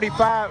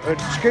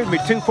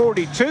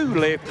 2:42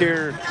 left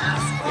here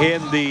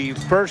in the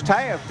first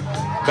half.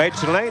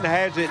 Betsy Layne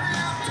has it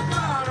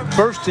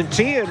first and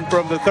 10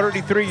 from the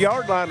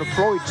 33-yard line of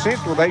Floyd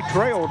Central. They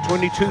trail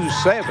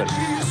 22-7.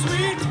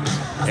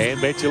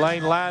 And Betsy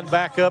Layne lined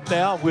back up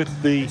now with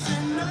the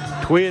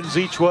Twins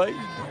each way.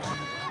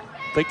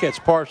 I think that's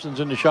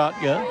Parsons in the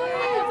shotgun.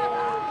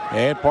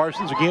 And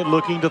Parsons again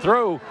looking to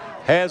throw.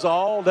 Has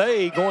all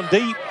day going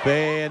deep,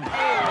 and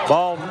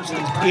ball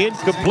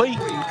incomplete.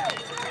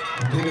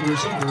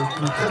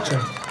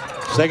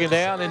 Second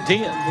down and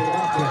 10.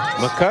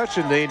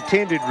 McCutcheon, the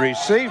intended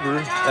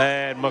receiver,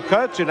 and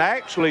McCutcheon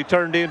actually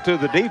turned into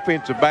the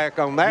defensive back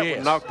on that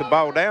one, knocked the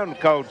ball down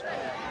because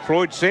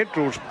Floyd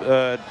Central's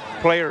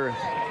player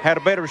had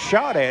a better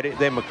shot at it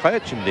than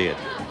McCutcheon did.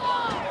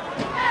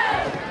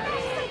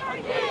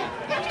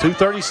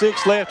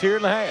 2:36 left here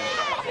in the half.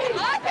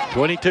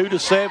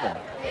 22-7.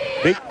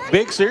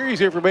 Big series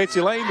here for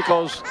Betsy Layne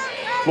because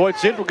Floyd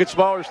Central gets the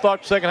ball to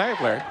start the second half,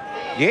 Larry.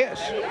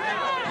 Yes.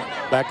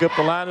 Back up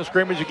the line of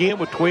scrimmage again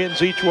with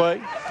Twins each way.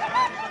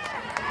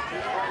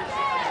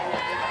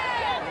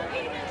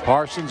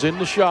 Parsons in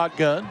the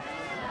shotgun.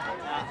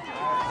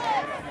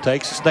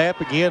 Takes a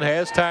snap again,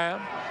 has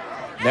time.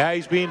 Now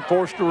he's being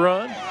forced to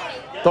run.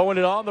 Throwing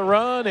it on the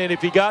run, and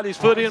if he got his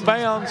foot in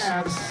bounds,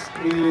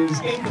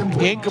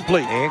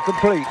 incomplete.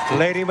 Incomplete.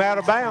 Let him out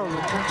of bounds.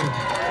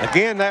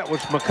 Again, that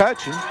was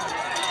McCutcheon.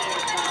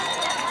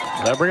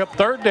 That'll bring up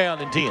 3rd down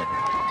and 10.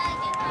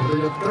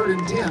 Bring up 3rd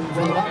and 10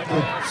 for the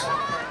Bobcats.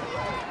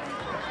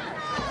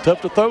 Tough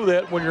to throw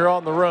that when you're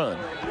on the run.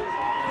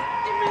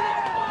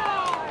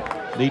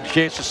 Need a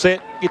chance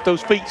to get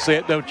those feet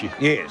set, don't you?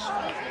 Yes.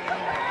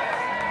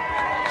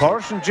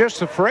 Parsons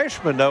just a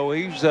freshman, though.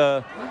 He's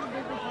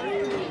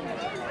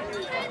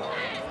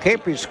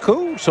kept his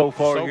cool so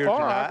far here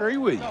tonight. I agree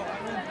with you.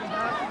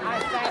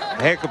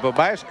 Heck of a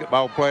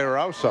basketball player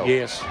also.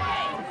 Yes.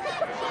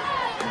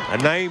 A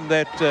name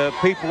that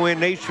people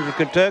in eastern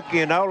Kentucky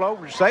and all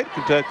over the state of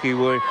Kentucky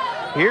will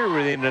hear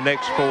within the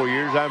next 4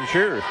 years, I'm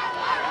sure.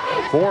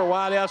 4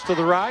 wideouts to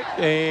the right,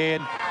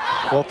 and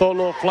we'll throw a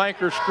little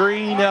flanker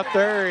screen out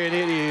there, and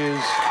it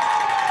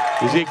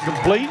is it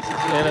complete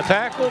and a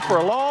tackle for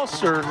a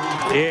loss? Or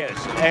yes,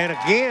 and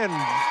again,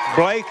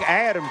 Blake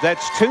Adams,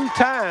 that's 2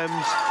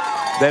 times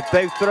that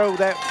they throw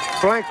that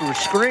flanker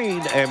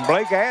screen, and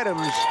Blake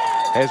Adams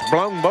has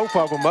blown both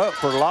of them up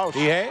for loss.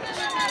 He has.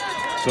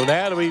 So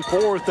now it'll be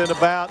 4th and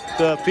about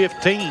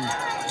 15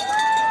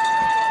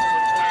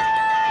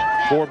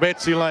 for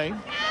Betsy Layne.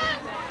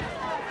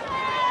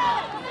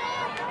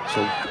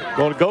 So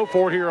going to go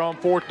for it here on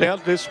 4th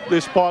down. This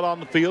spot on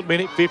the field.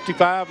 Minute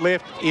 55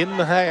 left in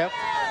the half.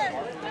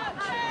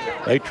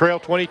 They trail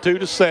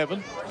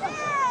 22-7.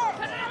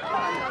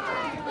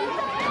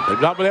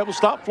 They've not been able to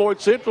stop Floyd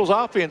Central's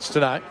offense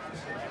tonight.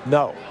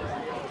 No.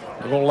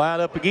 They're going to line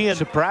up again.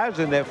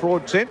 Surprising that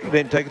Floyd Central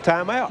didn't take a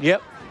timeout.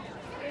 Yep.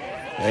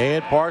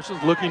 And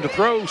Parsons looking to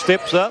throw,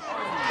 steps up.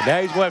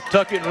 Now he's going to have to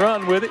tuck it and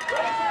run with it.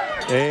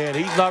 And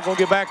he's not going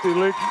to get back to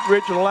the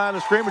original line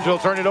of scrimmage. He'll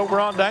turn it over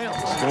on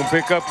downs. Going to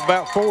pick up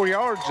about 4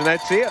 yards, and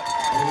that's it.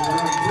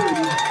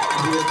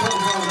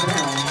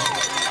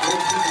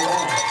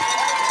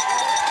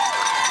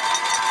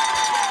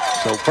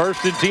 So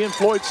 1st and 10,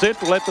 Floyd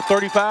Central at the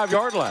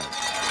 35-yard line.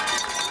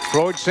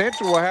 Floyd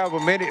Central will have a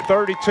minute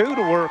 32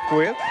 to work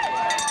with.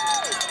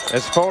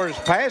 As far as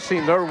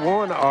passing, they're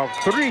 1 of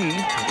 3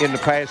 in the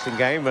passing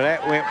game, and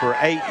that went for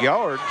 8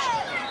 yards.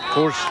 Of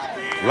course,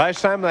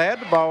 last time they had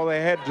the ball, they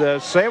had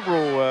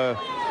several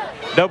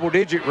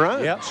double-digit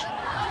runs. Yep.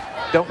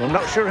 I'm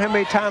not sure how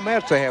many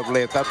timeouts they have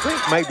left. I think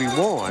maybe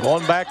 1.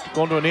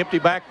 Going to an empty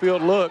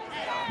backfield look.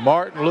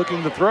 Martin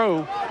looking to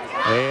throw,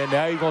 and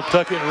now he's going to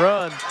tuck it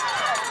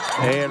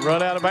and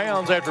run out of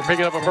bounds after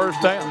picking up a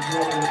 1st down.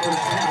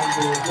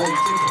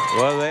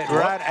 Well, that's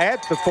right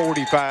at the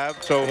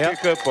 45, so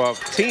pickup of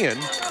 10.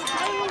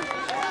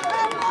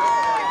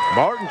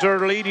 Martin's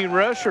our leading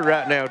rusher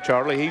right now,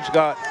 Charlie. He's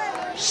got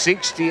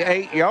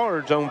 68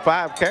 yards on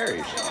 5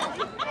 carries.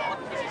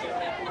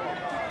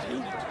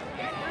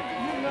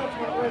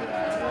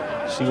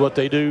 See what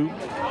they do.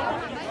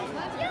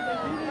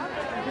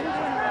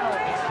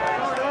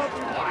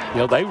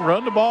 They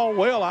run the ball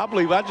well. I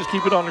believe I just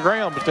keep it on the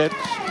ground, but they're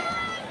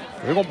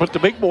going to put the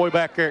big boy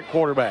back there at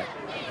quarterback.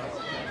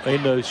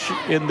 In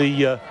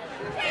the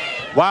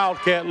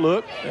Wildcat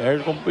look,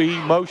 there's going to be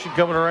motion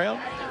coming around,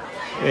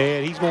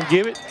 and he's going to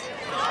give it.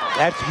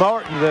 That's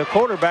Martin, the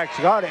quarterback's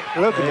got it.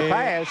 Look at the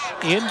pass.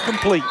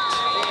 Incomplete.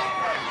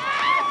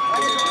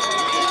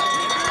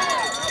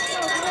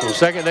 So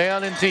 2nd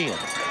down and 10.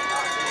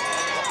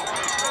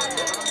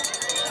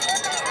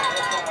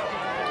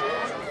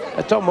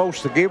 That's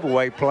almost a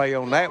giveaway play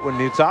on that one.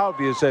 It's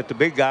obvious that the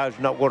big guy's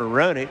not going to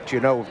run it,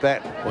 with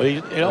that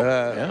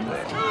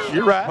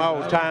you're right.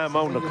 Small time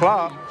on the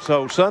clock.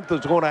 So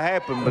something's going to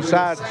happen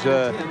besides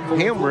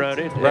him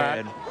running. Right.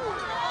 And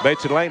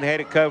Betsy Layne had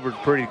it covered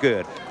pretty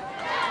good.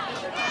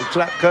 Looks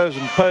like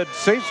Cousin Pud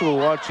Cecil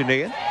watching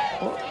in.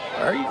 Well,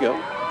 there you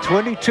go.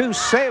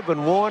 22-7,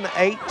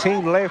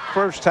 1:18 left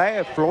 1st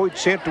half. Floyd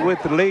Central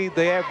with the lead.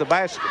 They have the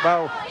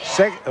football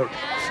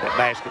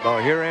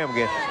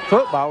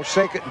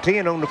 2nd and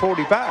 10 on the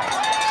 45.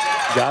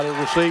 Got a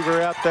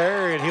receiver out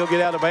there, and he'll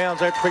get out of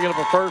bounds after picking up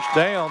a 1st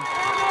down.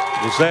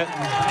 Is that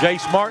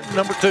Jace Martin,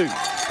 number 2?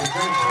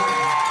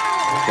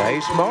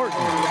 Jace Martin.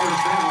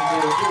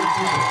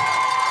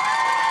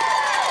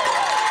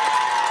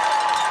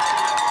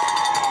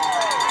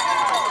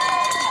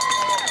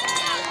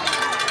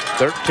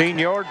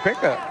 13-yard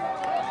pickup.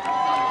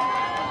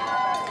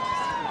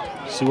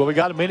 See what we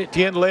got, a minute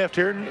 10 left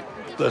here in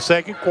the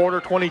 2nd quarter,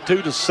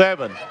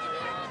 22-7.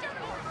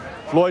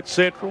 Floyd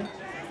Central.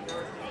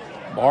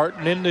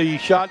 Martin in the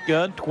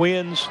shotgun,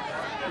 twins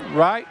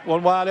right,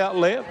 1 wide out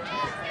left.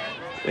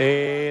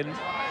 And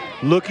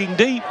looking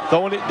deep,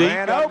 throwing it deep.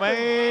 Man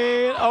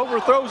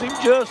overthrows him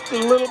just a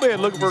little bit.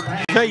 Looking for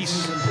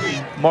Chase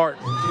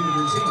Martin.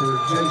 Receiver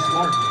Chase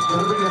Martin. Going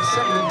to bring up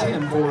 2nd and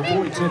 10 for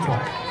Floyd Central.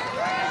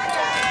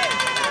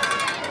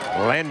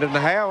 Landon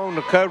Howe on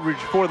the coverage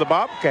for the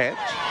Bobcats.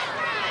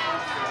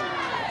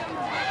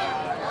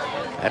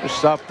 That has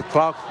stopped the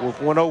clock with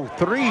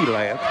 1:03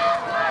 left.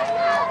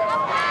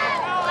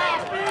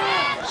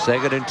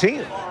 2nd and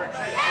 10.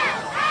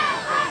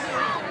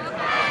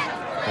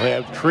 We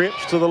have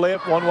trips to the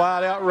left, one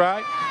wide out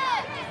right.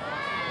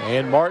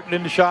 And Martin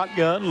in the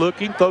shotgun,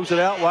 looking, throws it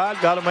out wide,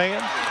 got a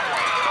man.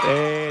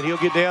 And he'll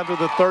get down to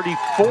the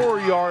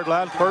 34-yard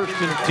line,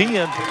 1st and 10.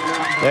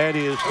 That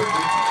is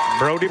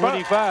Brody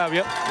 25,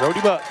 yep,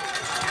 Brody Buck.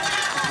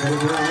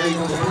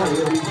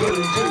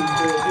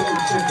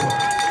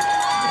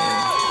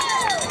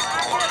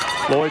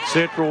 Floyd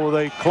Central, will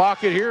they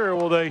clock it here or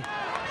will they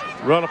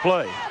run a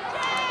play?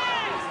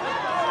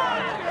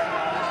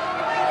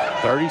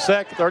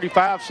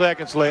 35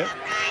 seconds left.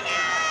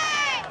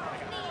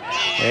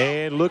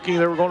 And looking,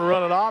 they were going to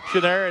run an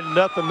option there and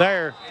nothing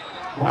there.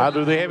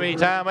 Do they have any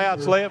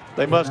timeouts left?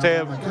 They must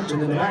have.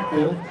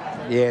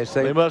 Yes,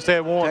 they must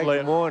have one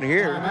left. One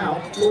here.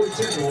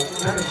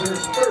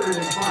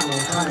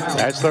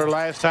 That's their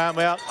last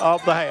timeout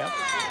of the half.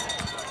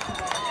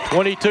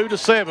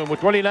 22-7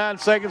 with 29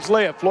 seconds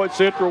left. Floyd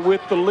Central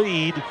with the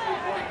lead.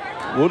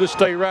 We'll just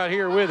stay right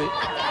here with it.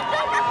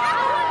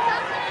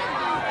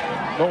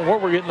 Don't know where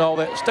we're getting all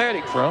that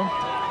static from.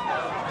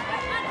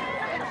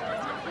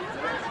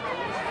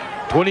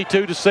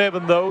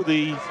 22-7 though,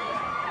 the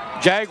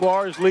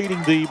Jaguars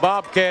leading the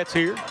Bobcats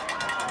here.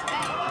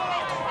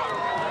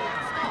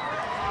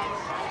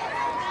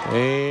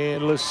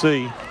 And let's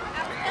see.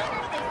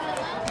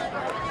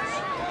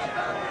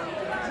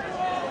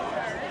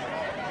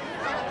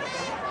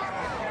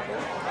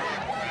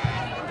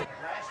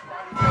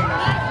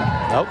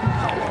 Nope.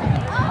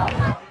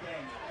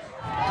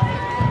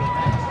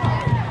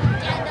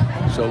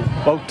 So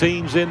both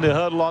teams in the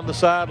huddle on the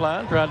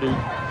sideline trying to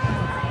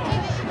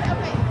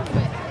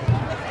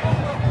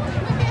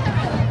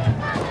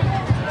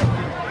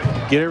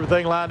get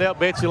everything lined up.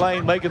 Betsy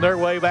Layne making their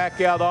way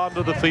back out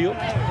onto the field.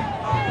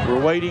 We're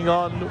waiting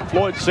on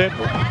Floyd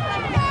Central.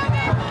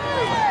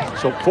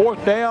 So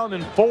 4th down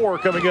and 4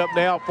 coming up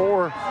now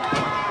for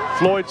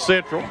Floyd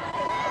Central.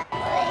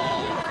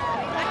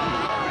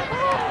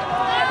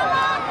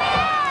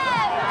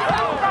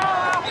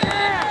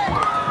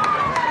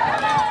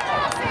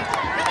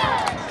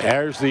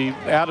 There's the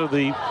out of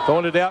the,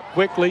 throwing it out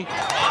quickly.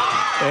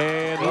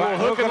 And a little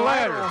hook and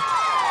ladder.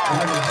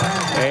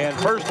 And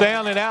 1st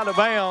down and out of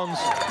bounds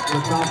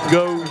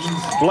goes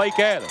Blake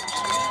Adams.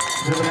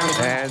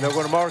 And they're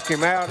going to mark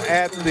him out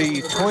at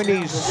the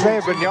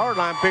 27-yard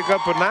line, pick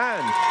up a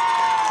 9.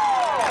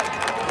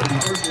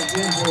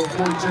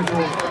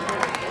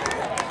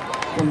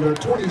 From the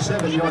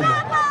 27-yard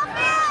line.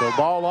 So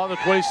ball on the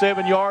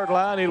 27-yard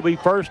line. It'll be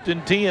 1st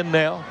and 10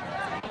 now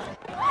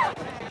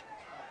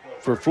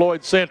for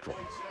Floyd Central.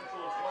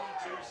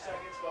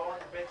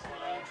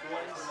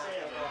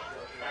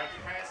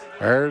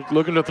 They're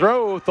looking to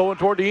throw, throwing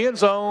toward the end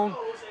zone,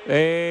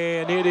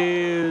 and it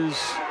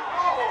is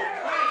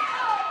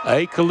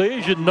a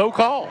collision, no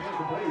call.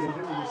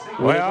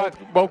 Well,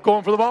 both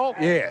going for the ball?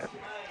 Yeah.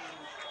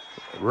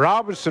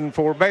 Robinson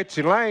for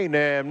Betsy Layne.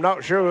 I'm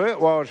not sure who it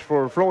was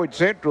for Floyd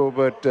Central,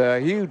 but a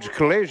huge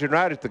collision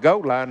right at the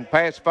goal line.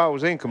 Pass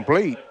falls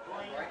incomplete.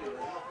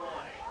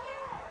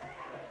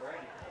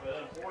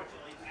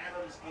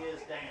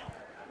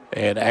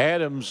 And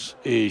Adams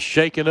is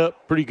shaking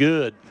up pretty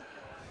good.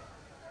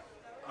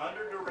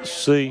 Let's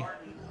see.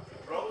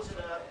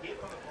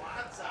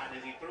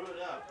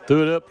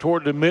 Threw it up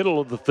toward the middle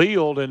of the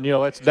field, and, you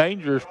know, that's a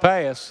dangerous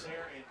pass.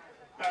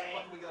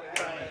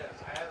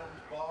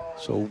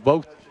 So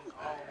both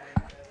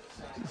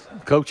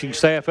coaching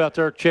staff out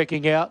there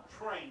checking out.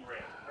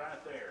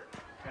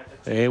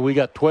 And we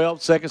got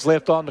 12 seconds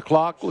left on the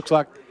clock. Looks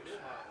like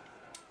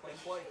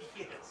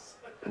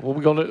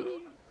we're going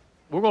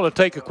to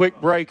take a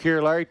quick break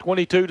here, Larry.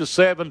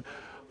 22-7,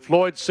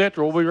 Floyd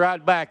Central. We'll be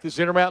right back. This is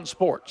Intermountain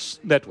Sports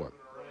Network.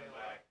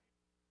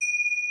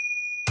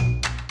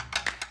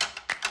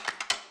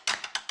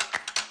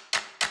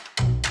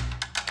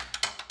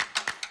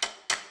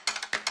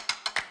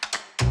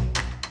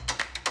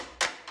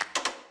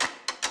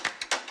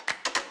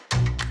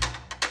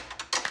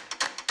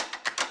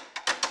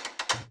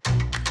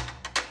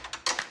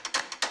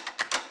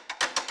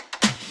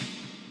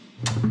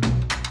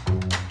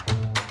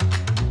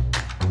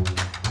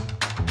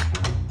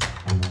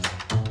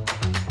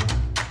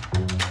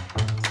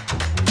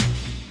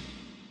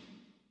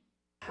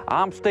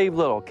 I'm Steve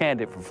Little,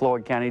 candidate for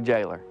Floyd County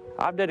Jailer.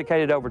 I've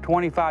dedicated over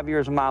 25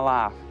 years of my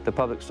life to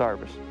public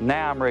service.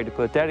 Now I'm ready to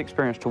put that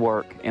experience to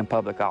work in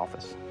public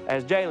office.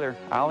 As jailer,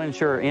 I'll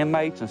ensure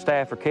inmates and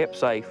staff are kept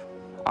safe.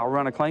 I'll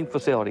run a clean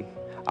facility.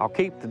 I'll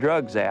keep the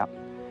drugs out,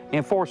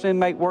 enforce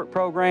inmate work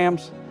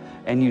programs,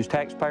 and use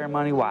taxpayer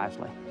money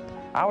wisely.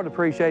 I would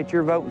appreciate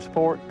your vote and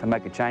support to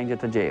make a change at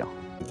the jail.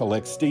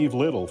 Elect Steve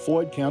Little,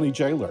 Floyd County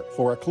Jailer,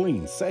 for a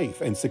clean,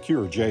 safe, and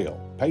secure jail.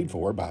 Paid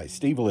for by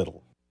Steve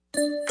Little.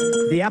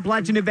 The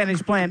Appalachian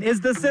Advantage plan is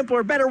the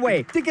simpler, better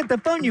way to get the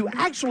phone you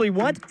actually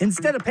want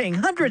instead of paying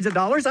hundreds of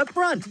dollars up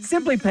front.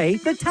 Simply pay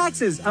the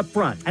taxes up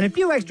front and a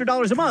few extra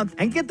dollars a month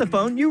and get the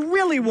phone you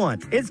really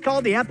want. It's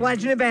called the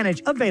Appalachian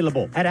Advantage,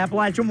 available at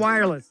Appalachian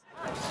Wireless.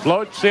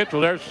 Floyd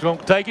Central, they're going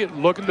to take it,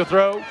 looking to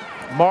throw.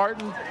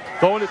 Martin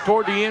throwing it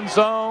toward the end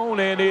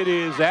zone, and it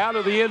is out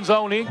of the end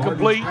zone,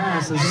 incomplete.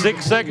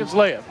 6 seconds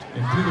left.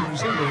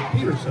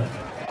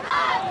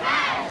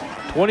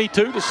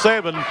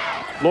 22-7.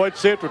 Floyd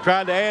Central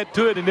trying to add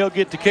to it, and they'll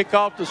get the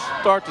kickoff to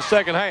start the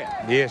second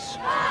half. Yes,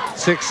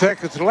 6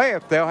 seconds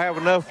left. They'll have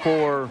enough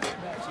for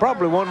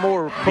probably one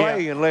more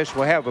play unless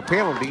we have a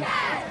penalty,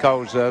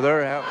 because they'll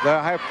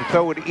have to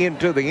throw it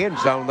into the end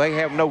zone. They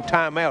have no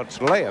timeouts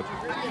left.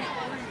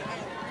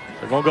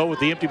 They're going to go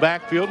with the empty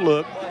backfield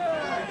look.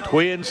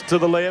 Twins to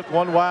the left,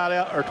 one wide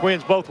out, or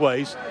twins both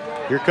ways.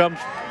 Here comes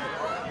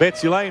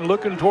Betsy Layne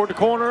looking toward the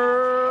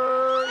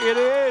corner. It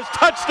is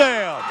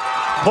touchdown.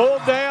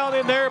 Pulled down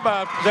in there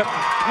by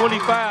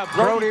 25.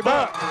 Brody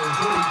Buck.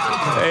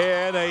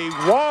 And a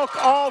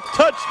walk-off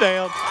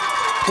touchdown.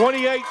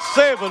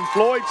 28-7.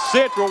 Floyd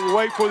Central will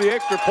wait for the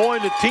extra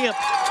point attempt.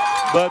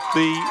 But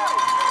the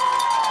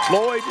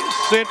Floyd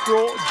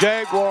Central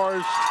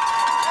Jaguars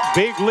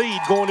big lead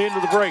going into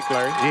the break,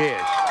 Larry.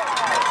 Yes.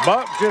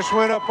 Buck just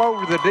went up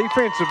over the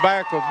defensive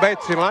back of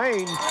Betsy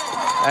Layne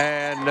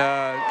and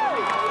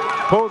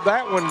pulled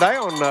that one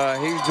down.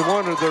 He's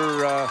one of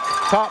their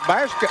top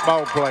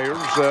basketball players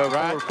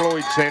for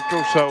Floyd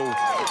Central, so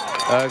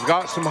he's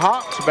got some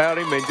hops about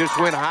him and just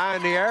went high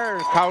in the air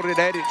and caught it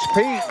at its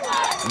peak.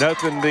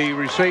 Nothing the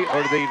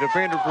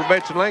defender for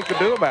Betsy Layne could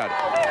do about it.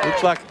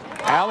 Looks like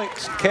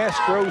Alex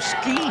Castro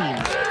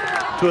schemes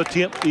to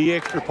attempt the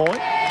extra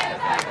point.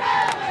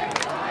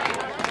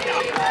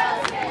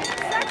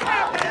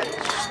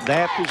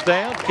 Snap is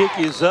down, kick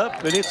is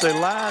up, and it's a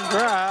line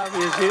drive.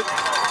 Is it?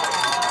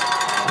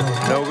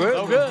 No good.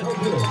 No good.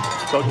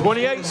 So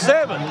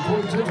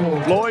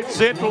 28-7. Floyd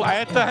Central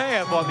at the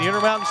half on the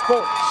Intermountain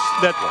Sports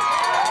Network.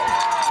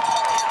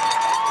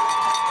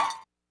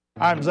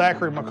 I'm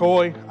Zachary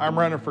McCoy. I'm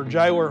running for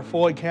jailer of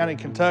Floyd County,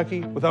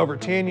 Kentucky, with over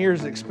 10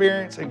 years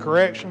experience in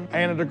correction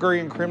and a degree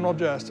in criminal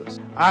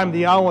justice. I'm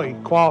the only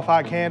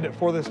qualified candidate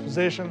for this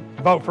position.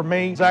 Vote for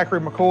me,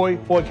 Zachary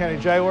McCoy, Floyd County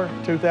Jailer,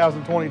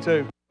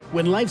 2022.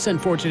 When life's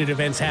unfortunate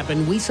events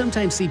happen, we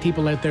sometimes see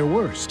people at their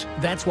worst.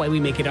 That's why we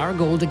make it our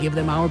goal to give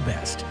them our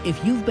best.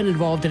 If you've been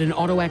involved in an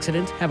auto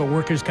accident, have a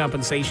workers'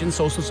 compensation,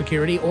 Social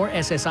Security, or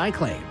SSI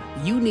claim,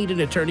 you need an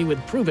attorney with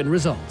proven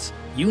results.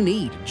 You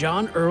need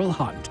John Earl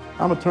Hunt.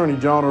 I'm attorney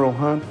John Earl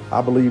Hunt.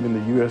 I believe in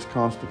the U.S.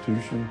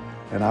 Constitution,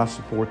 and I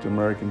support the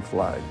American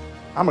flag.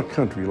 I'm a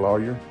country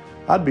lawyer.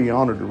 I'd be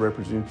honored to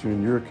represent you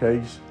in your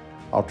case.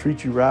 I'll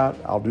treat you right.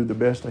 I'll do the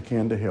best I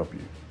can to help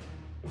you.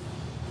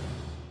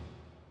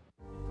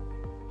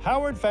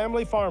 Howard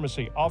Family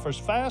Pharmacy offers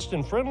fast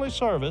and friendly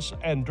service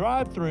and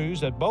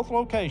drive-thrus at both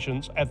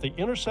locations at the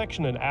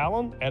intersection in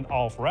Allen and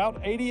off Route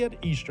 80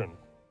 at Eastern.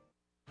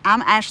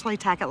 I'm Ashley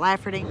Tackett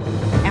Lafferty,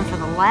 and for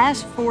the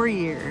last 4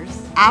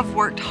 years, I've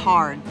worked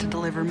hard to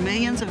deliver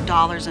millions of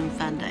dollars in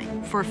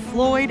funding for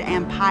Floyd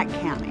and Pike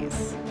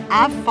counties.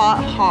 I've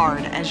fought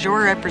hard as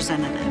your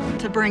representative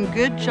to bring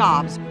good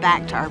jobs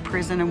back to our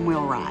prison and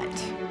wheelwright,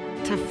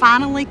 to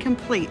finally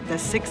complete the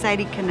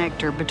 680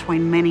 connector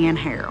between Minnie and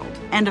Harold,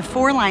 and to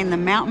 4-lane the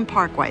Mountain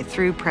Parkway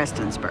through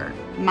Prestonsburg.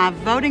 My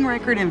voting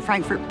record in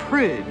Frankfort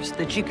proves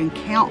that you can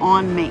count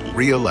on me.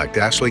 Re-elect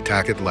Ashley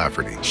Tackett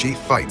Lafferty. She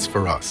fights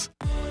for us.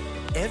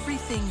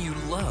 Everything you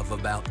love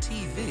about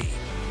TV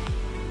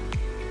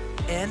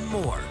and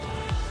more.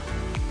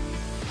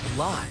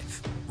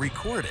 Live,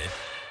 recorded,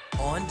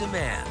 on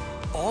demand,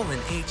 all in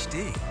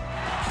HD.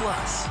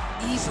 Plus,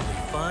 easily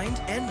find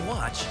and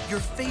watch your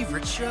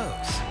favorite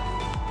shows.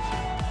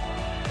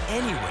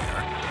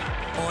 Anywhere,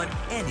 on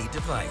any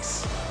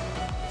device.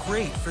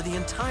 Great for the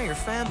entire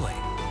family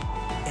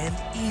and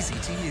easy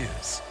to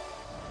use.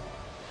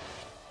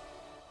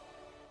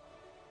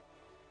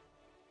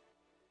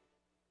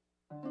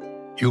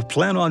 You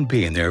plan on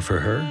being there for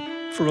her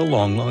for a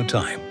long, long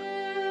time.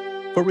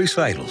 For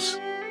recitals,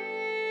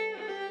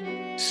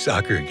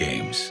 soccer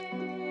games,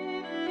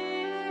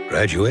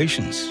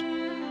 graduations,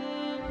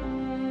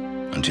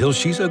 until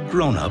she's a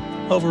grown-up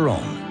of her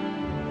own.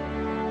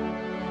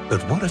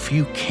 But what if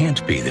you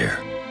can't be there?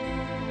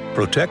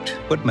 Protect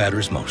what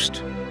matters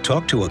most.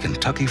 Talk to a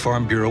Kentucky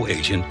Farm Bureau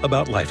agent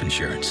about life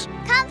insurance.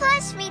 Come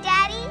push me,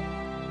 Daddy.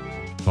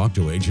 Talk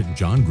to Agent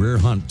John Greer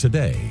Hunt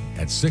today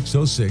at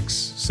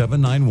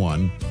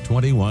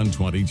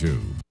 606-791-2122.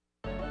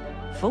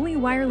 Fully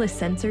wireless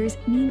sensors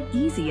mean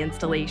easy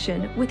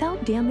installation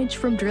without damage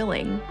from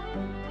drilling.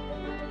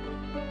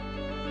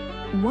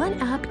 One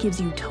app gives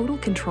you total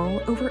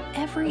control over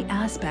every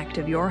aspect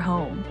of your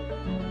home.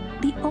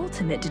 The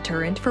ultimate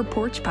deterrent for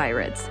porch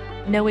pirates.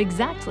 Know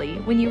exactly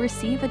when you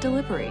receive a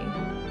delivery.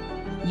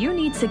 You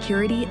need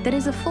security that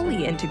is a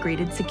fully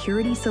integrated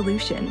security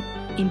solution,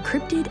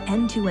 encrypted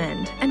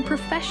end-to-end and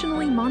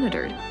professionally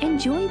monitored.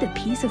 Enjoy the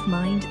peace of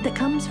mind that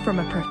comes from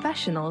a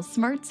professional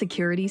smart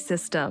security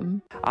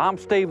system. I'm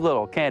Steve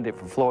Little, candidate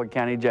for Floyd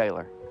County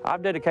Jailer.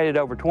 I've dedicated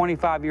over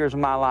 25 years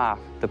of my life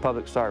to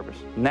public service.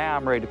 Now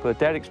I'm ready to put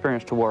that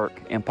experience to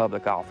work in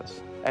public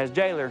office. As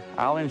jailer,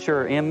 I'll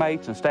ensure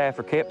inmates and staff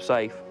are kept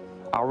safe.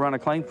 I'll run a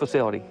clean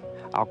facility.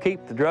 I'll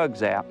keep the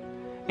drugs out,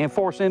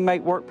 enforce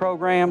inmate work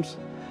programs,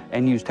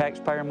 and use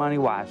taxpayer money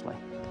wisely.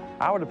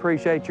 I would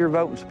appreciate your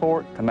vote and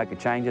support to make a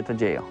change at the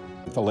jail.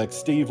 Elect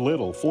Steve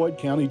Little, Floyd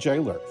County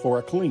Jailer, for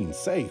a clean,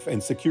 safe,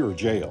 and secure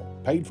jail.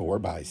 Paid for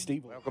by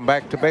Steve. Welcome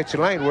back to Betsy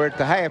Layne. We're at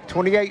the half,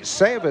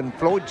 28-7,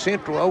 Floyd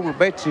Central over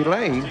Betsy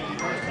Layne.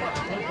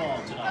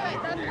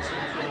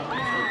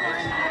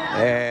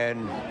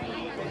 And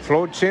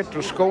Floyd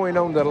Central scoring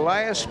on the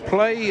last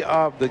play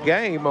of the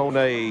game on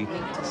a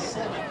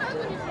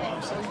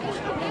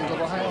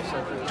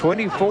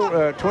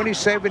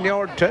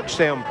 27-yard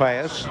touchdown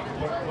pass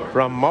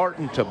from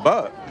Martin to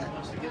Buck.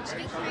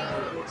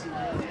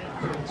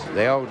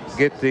 They'll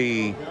get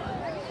the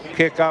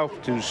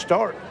kickoff to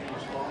start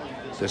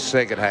the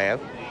second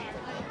half.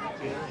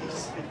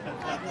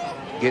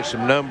 Get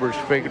some numbers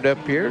figured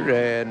up here,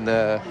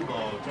 and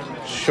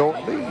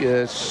shortly,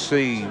 let's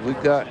see, we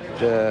got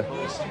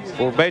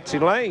for Betsy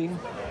Layne,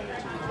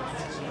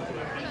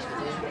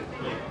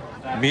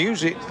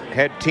 Music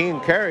had 10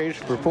 carries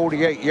for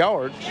 48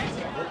 yards.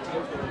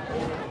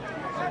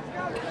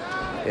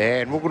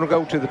 And we're going to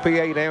go to the PA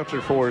announcer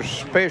for a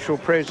special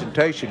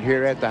presentation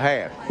here at the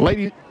half.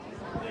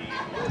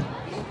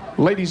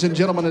 Ladies and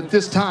gentlemen, at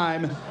this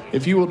time,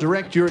 if you will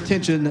direct your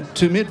attention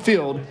to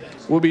midfield,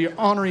 we'll be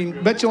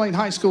honoring Betsy Layne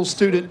High School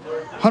student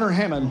Hunter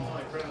Hammond,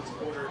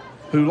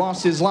 who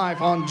lost his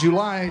life on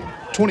July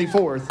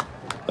 24th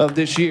of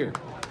this year.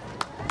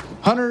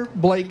 Hunter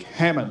Blake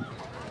Hammond,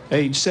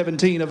 age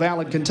 17, of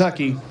Allen,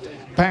 Kentucky,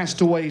 passed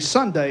away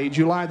Sunday,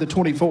 July the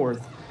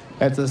 24th,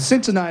 at the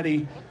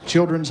Cincinnati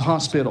Children's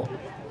Hospital.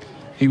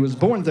 He was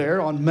born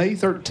there on May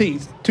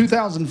 13th,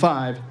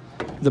 2005,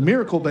 the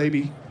miracle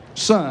baby,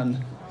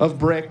 son of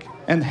Breck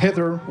and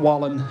Heather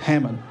Wallen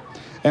Hammond,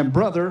 and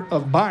brother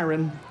of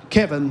Byron,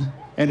 Kevin,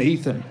 and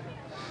Ethan.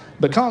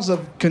 Because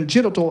of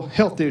congenital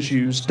health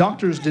issues,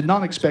 doctors did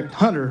not expect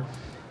Hunter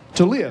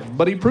to live,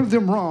 but he proved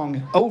them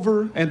wrong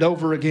over and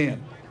over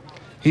again.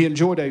 He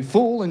enjoyed a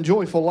full and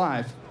joyful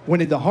life,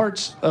 winning the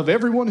hearts of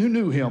everyone who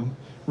knew him,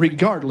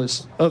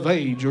 regardless of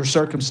age or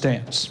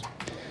circumstance.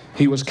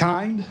 He was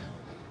kind,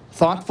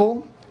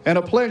 thoughtful, and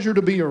a pleasure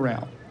to be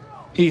around.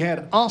 He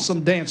had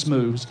awesome dance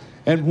moves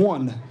and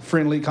won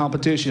friendly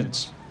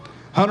competitions.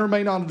 Hunter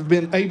may not have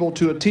been able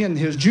to attend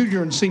his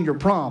junior and senior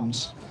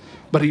proms,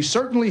 but he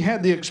certainly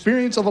had the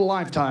experience of a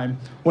lifetime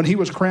when he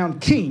was crowned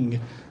king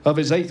of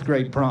his 8th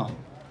grade prom.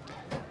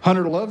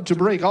 Hunter loved to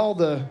break all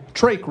the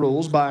trach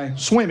rules by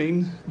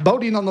swimming,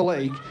 boating on the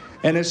lake,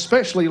 and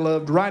especially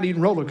loved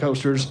riding roller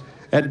coasters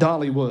at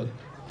Dollywood.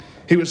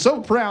 He was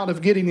so proud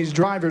of getting his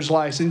driver's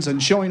license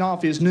and showing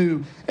off his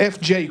new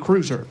FJ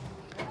Cruiser.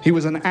 He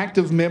was an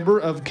active member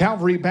of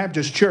Calvary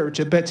Baptist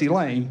Church at Betsy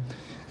Layne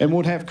and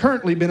would have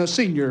currently been a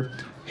senior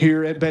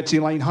here at Betsy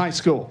Layne High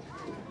School.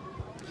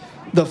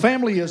 The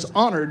family is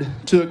honored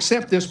to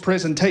accept this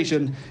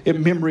presentation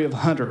in memory of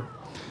Hunter.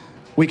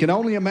 We can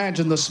only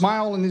imagine the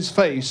smile on his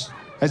face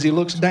as he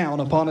looks down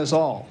upon us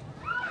all.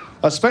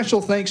 A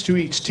special thanks to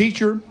each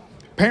teacher,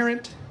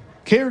 parent,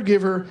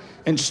 caregiver,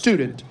 and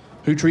student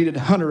who treated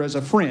Hunter as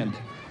a friend,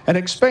 and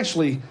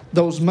especially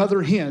those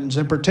mother hens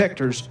and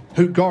protectors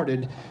who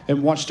guarded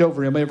and watched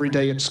over him every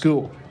day at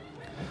school.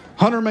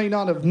 Hunter may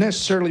not have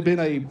necessarily been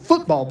a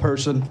football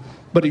person,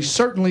 but he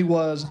certainly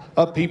was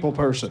a people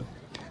person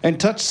and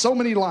touched so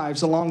many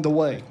lives along the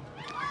way.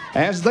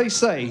 As they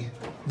say,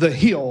 the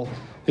hill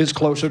is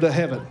closer to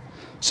heaven.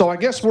 So I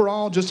guess we're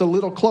all just a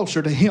little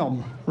closer to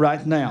him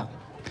right now.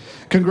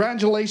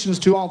 Congratulations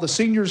to all the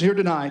seniors here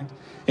tonight.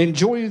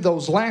 Enjoy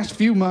those last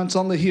few months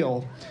on the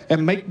hill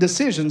and make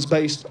decisions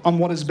based on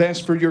what is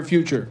best for your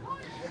future.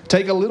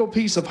 Take a little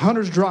piece of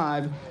Hunter's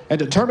drive and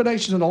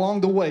determination along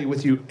the way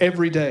with you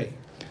every day.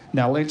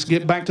 Now let's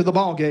get back to the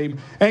ball game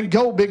and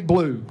go Big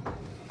Blue.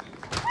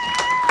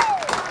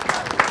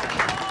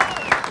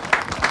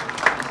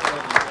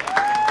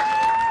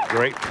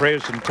 Great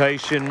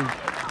presentation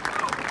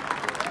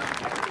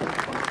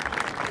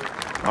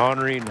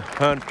honoring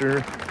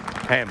Hunter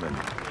Hammond.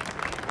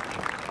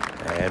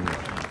 And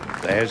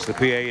as the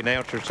PA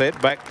announcer said,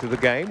 back to the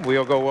game.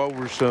 We'll go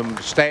over some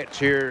stats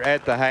here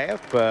at the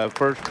half.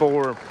 First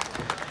for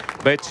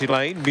Betsy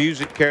Layne,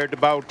 Music carried the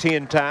ball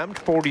 10 times,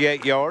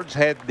 48 yards,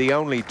 had the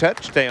only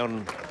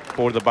touchdown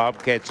for the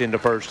Bobcats in the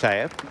first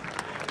half.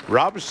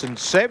 Robinson,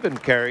 7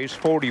 carries,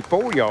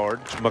 44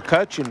 yards.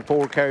 McCutcheon,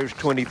 4 carries,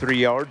 23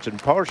 yards.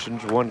 And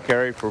Parsons, 1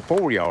 carry for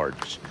 4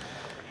 yards.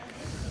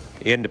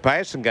 In the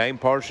passing game,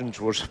 Parsons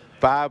was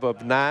 5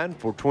 of 9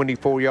 for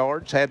 24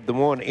 yards, had the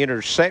 1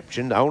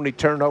 interception, the only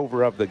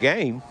turnover of the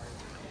game.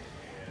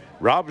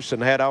 Robinson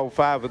had all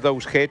 5 of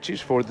those catches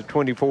for the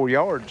 24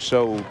 yards.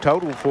 So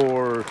total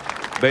for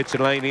Betsy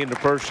Layne in the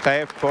first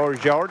half as far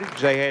as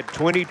yardage, they had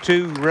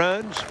 22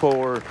 runs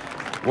for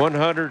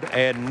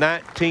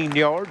 119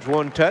 yards,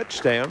 1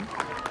 touchdown.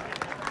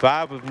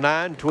 5 of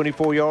 9,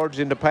 24 yards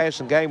in the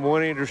passing game,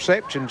 1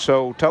 interception.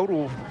 So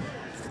total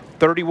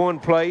 31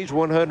 plays,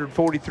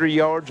 143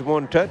 yards,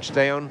 1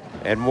 touchdown,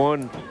 and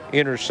 1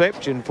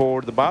 interception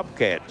for the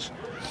Bobcats.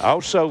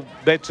 Also,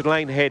 Betsy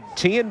Layne had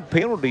 10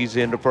 penalties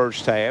in the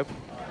first half,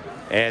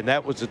 and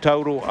that was a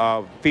total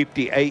of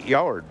 58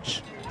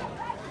 yards.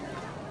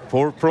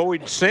 For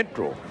Floyd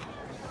Central,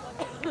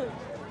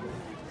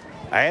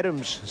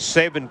 Adams,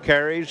 7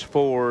 carries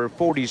for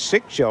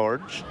 46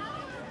 yards.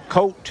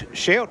 Colt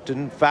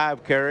Shelton,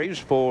 5 carries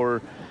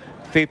for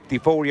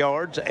 54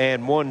 yards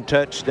and 1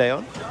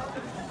 touchdown.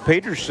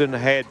 Peterson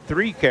had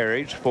 3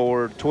 carries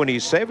for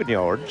 27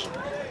 yards.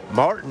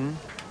 Martin,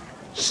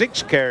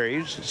 6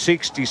 carries,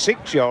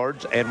 66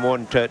 yards and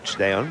 1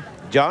 touchdown.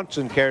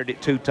 Johnson carried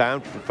it 2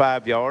 times for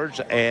 5 yards,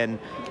 and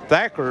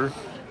Thacker,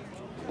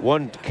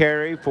 1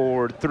 carry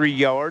for 3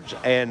 yards,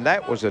 and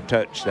that was a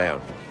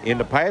touchdown. In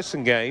the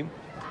passing game,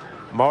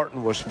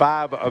 Martin was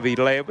 5 of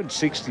 11,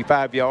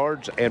 65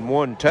 yards and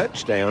 1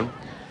 touchdown.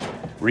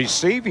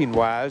 Receiving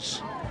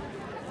wise,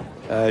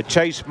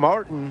 Chase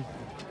Martin,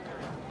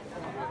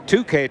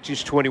 2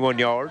 catches, 21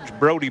 yards.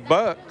 Brody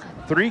Buck,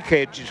 3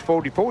 catches,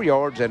 44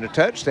 yards and a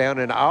touchdown,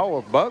 and all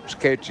of Buck's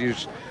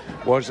catches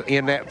was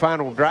in that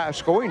final drive,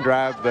 scoring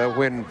drive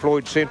when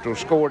Floyd Central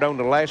scored on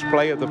the last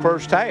play of the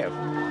first half.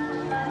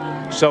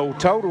 So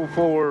total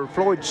for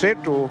Floyd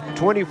Central,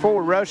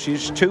 24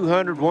 rushes,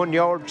 201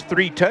 yards,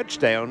 3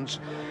 touchdowns,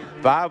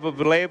 5 of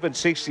 11,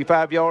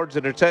 65 yards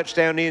and a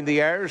touchdown in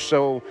the air.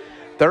 So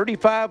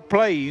 35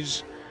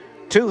 plays,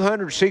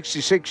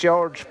 266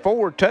 yards,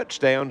 4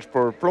 touchdowns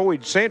for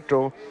Floyd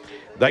Central.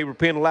 They were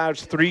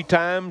penalized 3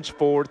 times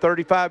for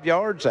 35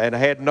 yards and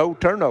had no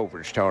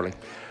turnovers, Charlie.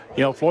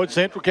 You know, Floyd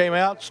Central came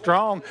out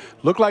strong.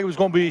 Looked like it was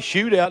going to be a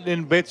shootout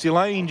in Betsy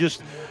Layne.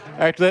 Just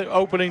after that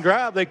opening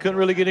drive, they couldn't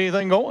really get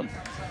anything going.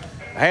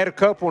 Had a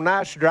couple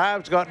nice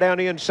drives, got down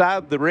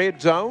inside the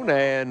red zone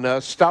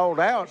and stalled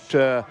out.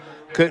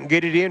 Couldn't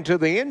get it into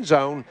the end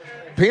zone.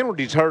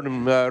 Penalties hurt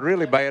them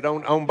really bad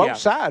on both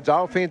sides,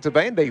 offensive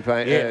and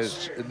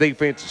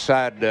defensive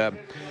side.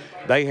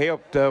 They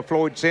helped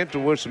Floyd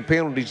Central with some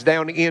penalties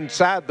down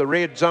inside the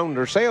red zone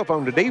themselves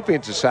on the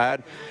defensive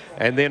side.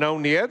 And then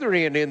on the other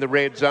end in the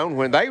red zone,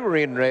 when they were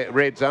in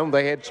red zone,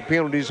 they had some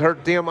penalties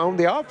hurt them on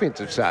the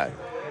offensive side.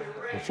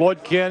 Floyd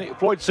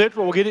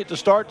Central will get it to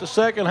start the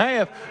second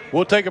half.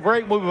 We'll take a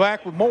break. We'll be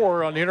back with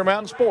more on the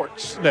Intermountain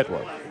Sports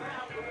Network.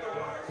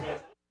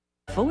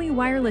 Fully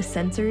wireless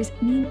sensors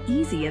mean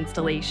easy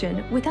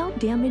installation without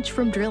damage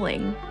from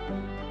drilling.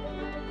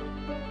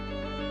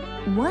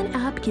 One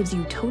app gives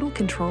you total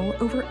control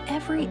over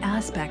every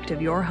aspect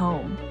of your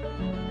home.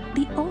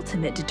 The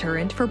ultimate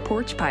deterrent for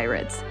porch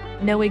pirates.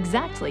 Know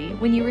exactly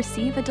when you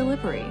receive a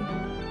delivery.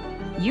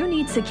 You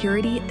need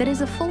security that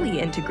is a fully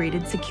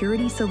integrated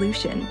security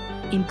solution,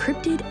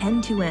 encrypted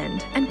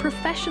end-to-end and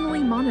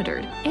professionally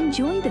monitored.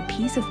 Enjoy the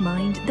peace of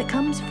mind that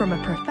comes from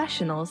a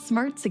professional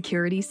smart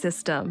security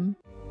system.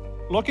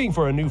 Looking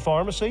for a new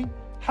pharmacy?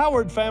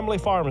 Howard Family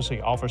Pharmacy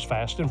offers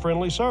fast and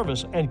friendly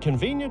service and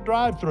convenient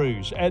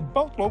drive-thrus at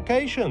both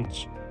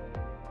locations.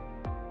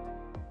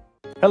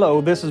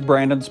 Hello, this is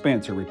Brandon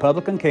Spencer,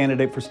 Republican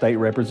candidate for state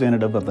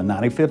representative of the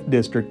 95th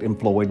District in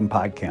Floyd and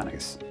Pike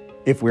counties.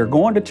 If we're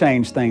going to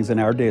change things in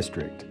our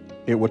district,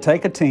 it will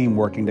take a team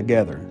working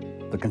together.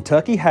 The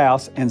Kentucky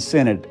House and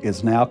Senate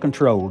is now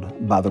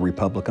controlled by the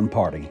Republican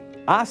Party.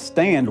 I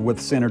stand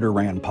with Senator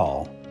Rand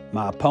Paul.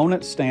 My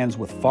opponent stands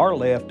with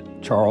far-left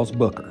Charles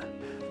Booker.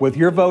 With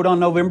your vote on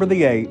November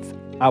the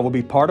 8th, I will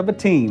be part of a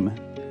team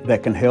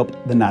that can help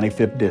the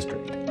 95th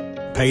District.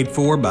 Paid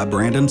for by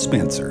Brandon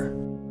Spencer.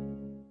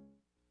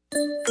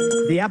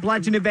 The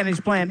Appalachian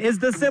Advantage Plan is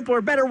the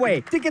simpler, better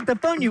way to get the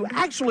phone you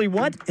actually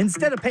want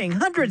instead of paying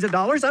hundreds of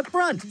dollars up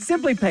front.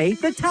 Simply pay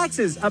the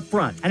taxes up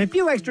front and a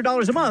few extra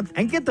dollars a month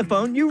and get the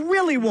phone you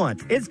really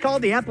want. It's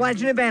called the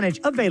Appalachian Advantage,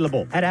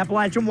 available at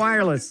Appalachian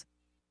Wireless.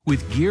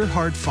 With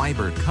Gearhart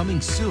Fiber coming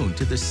soon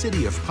to the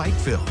city of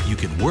Pikeville, you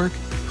can work,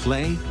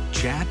 play,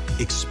 chat,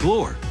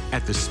 explore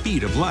at the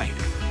speed of light.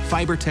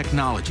 Fiber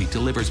technology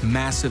delivers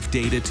massive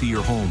data to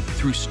your home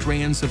through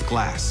strands of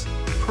glass.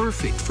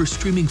 Perfect for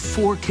streaming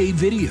 4K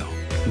video.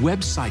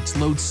 Websites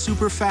load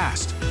super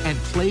fast and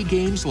play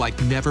games like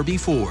never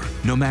before,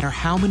 no matter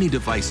how many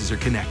devices are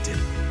connected.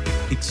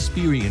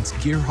 Experience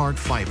Gearhart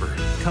Fiber,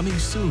 coming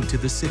soon to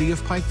the city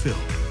of Pikeville.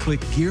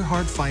 Click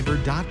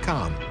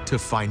gearhartfiber.com to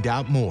find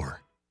out more.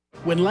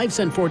 When life's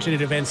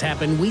unfortunate events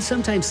happen, we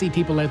sometimes see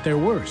people at their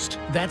worst.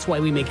 That's why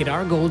we make it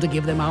our goal to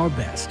give them our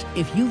best.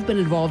 If you've been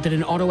involved in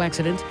an auto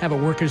accident, have a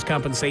workers'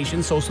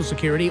 compensation, Social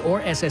Security,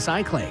 or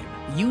SSI claim,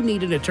 you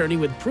need an attorney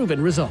with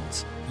proven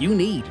results. You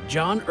need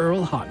John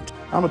Earl Hunt.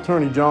 I'm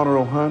Attorney John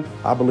Earl Hunt.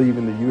 I believe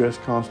in the U.S.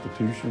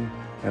 Constitution,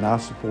 and I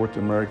support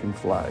the American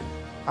flag.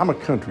 I'm a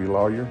country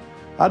lawyer.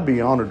 I'd be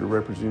honored to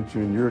represent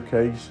you in your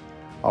case.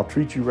 I'll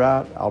treat you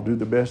right. I'll do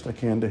the best I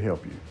can to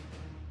help you.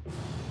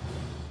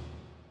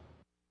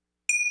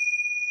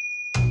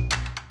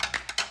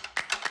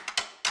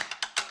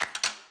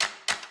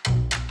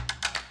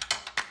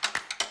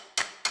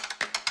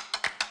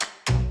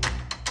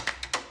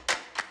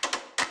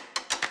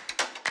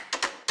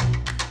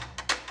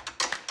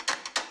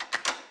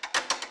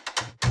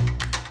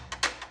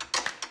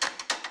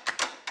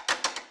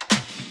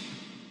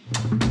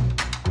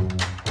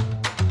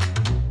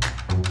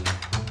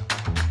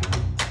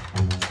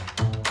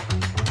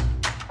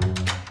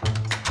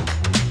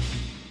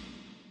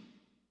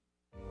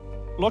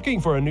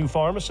 Looking for a new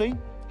pharmacy?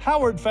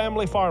 Howard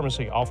Family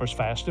Pharmacy offers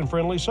fast and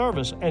friendly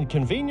service and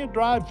convenient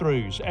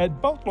drive-thrus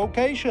at both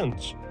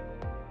locations.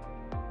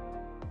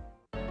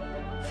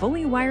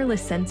 Fully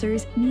wireless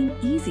sensors mean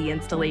easy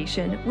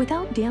installation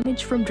without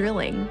damage from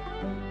drilling.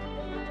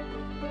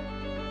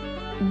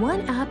 One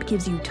app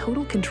gives you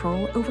total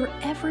control over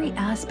every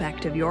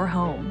aspect of your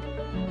home.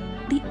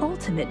 The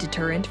ultimate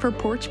deterrent for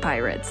porch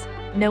pirates.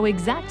 Know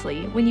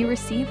exactly when you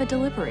receive a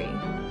delivery.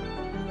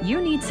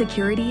 You need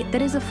security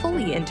that is a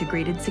fully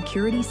integrated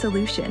security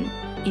solution,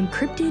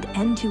 encrypted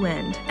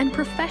end-to-end and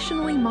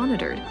professionally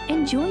monitored.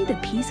 Enjoy the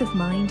peace of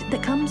mind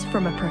that comes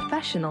from a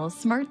professional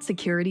smart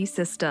security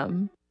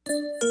system.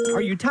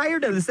 Are you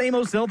tired of the same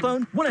old cell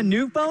phone? Want a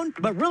new phone,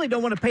 but really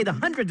don't want to pay the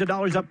hundreds of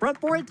dollars up front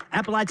for it?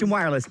 Appalachian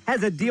Wireless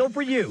has a deal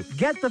for you.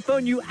 Get the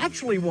phone you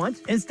actually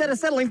want instead of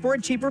settling for a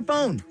cheaper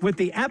phone with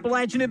the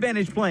Appalachian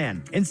Advantage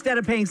Plan. Instead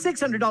of paying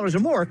 $600 or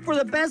more for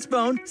the best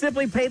phone,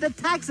 simply pay the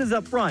taxes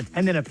up front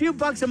and then a few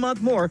bucks a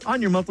month more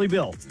on your monthly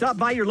bill. Stop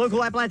by your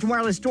local Appalachian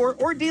Wireless store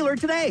or dealer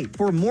today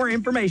for more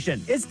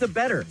information. It's the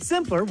better,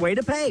 simpler way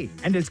to pay.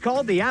 And it's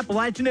called the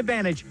Appalachian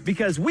Advantage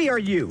because we are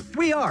you.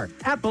 We are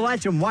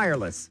Appalachian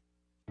Wireless.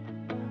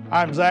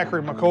 I'm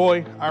Zachary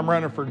McCoy. I'm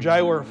running for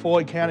jailer of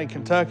Floyd County,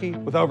 Kentucky,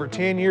 with over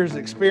 10 years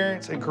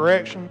experience in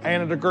correction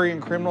and a degree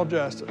in criminal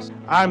justice.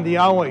 I'm the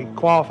only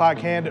qualified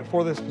candidate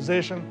for this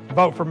position.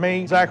 Vote for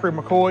me, Zachary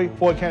McCoy,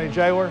 Floyd County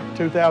Jailer,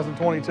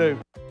 2022.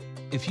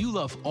 If you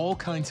love all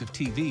kinds of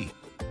TV,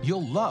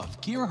 you'll love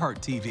Gearhart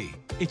TV.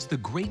 It's the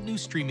great new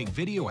streaming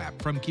video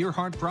app from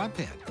Gearhart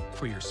Broadband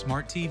for your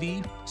smart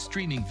TV,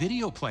 streaming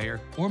video player,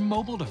 or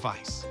mobile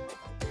device.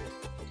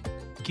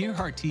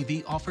 Gearhart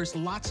TV offers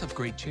lots of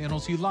great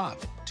channels you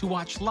love to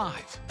watch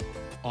live,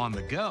 on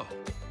the go,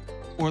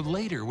 or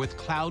later with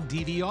cloud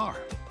DVR.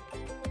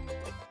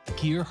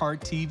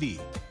 Gearhart TV,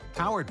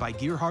 powered by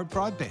Gearhart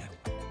Broadband.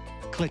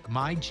 Click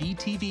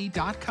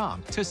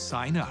mygtv.com to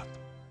sign up.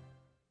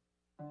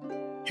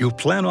 You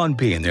plan on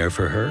being there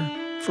for her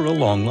for a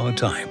long, long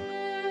time.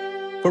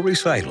 For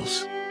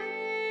recitals,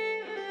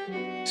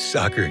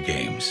 soccer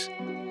games,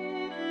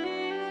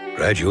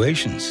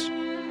 graduations,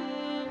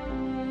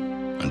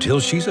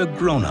 until she's a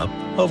grown-up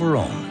of her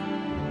own.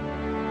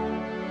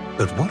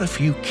 But what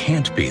if you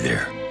can't be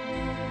there?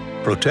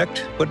 Protect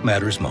what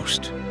matters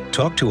most.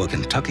 Talk to a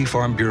Kentucky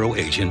Farm Bureau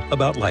agent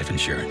about life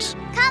insurance.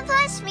 Come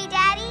push me,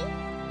 Daddy.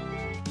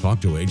 Talk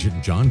to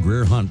Agent John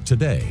Greer Hunt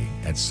today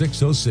at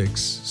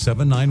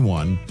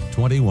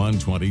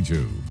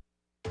 606-791-2122.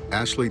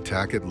 Ashley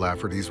Tackett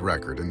Lafferty's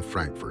record in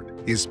Frankfurt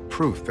is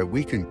proof that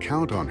we can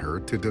count on her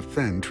to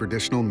defend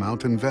traditional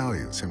mountain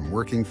values and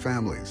working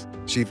families.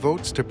 She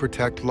votes to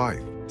protect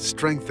life,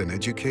 strengthen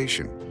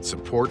education,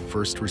 support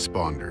first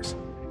responders,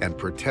 and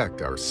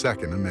protect our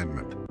Second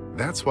Amendment.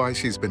 That's why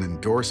she's been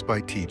endorsed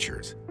by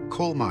teachers,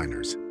 coal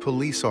miners,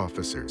 police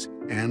officers,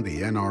 and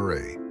the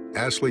NRA.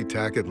 Ashley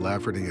Tackett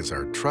Lafferty is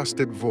our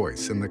trusted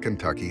voice in the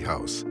Kentucky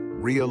House.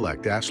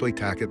 Re-elect Ashley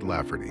Tackett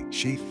Lafferty.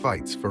 She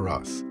fights for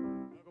us.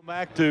 Welcome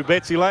back to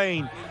Betsy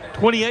Layne.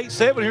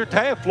 28-7 here at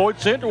half. Floyd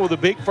Central with a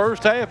big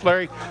first half,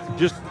 Larry.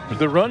 Just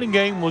the running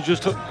game was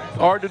just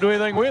hard to do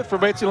anything with for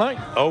Betsy Layne.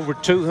 Over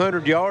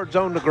 200 yards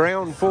on the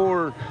ground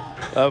for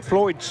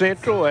Floyd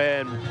Central,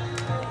 and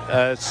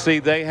see,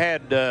 they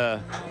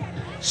had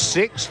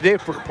 6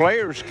 different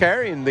players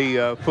carrying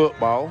the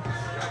football.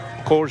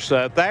 Of course,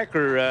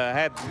 Thacker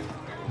had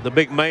the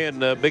big man,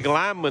 big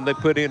lineman they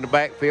put in the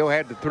backfield,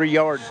 had the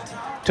 3-yard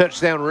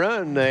touchdown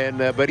run, and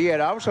but he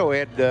also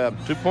had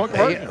 2-point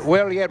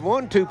conversion. He had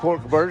 1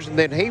 2-point conversion.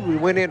 Then he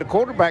went into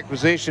quarterback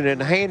position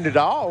and handed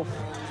off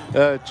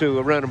to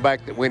a running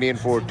back that went in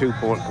for a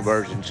 2-point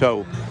conversion.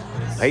 So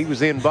he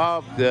was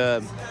involved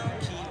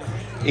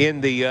in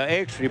the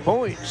extra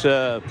points,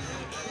 but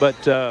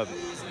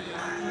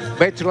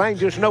Betsy Layne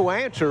just no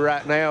answer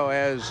right now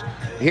as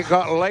it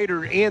got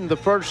later in the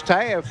first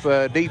half,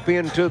 deep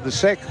into the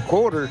second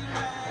quarter.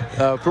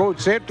 Floyd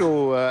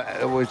Central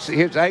was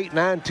his 8,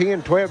 9,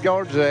 10, 12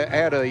 yards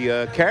at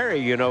a carry,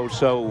 you know,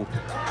 so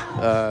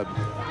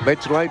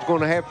Betsy Layne's going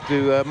to have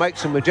to make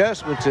some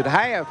adjustments at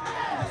half.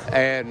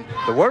 And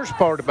the worst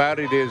part about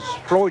it is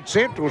Floyd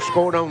Central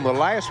scored on the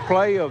last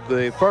play of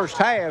the first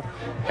half,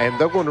 and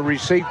they're going to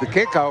receive the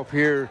kickoff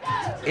here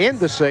in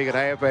the second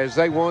half as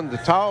they won the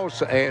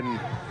toss and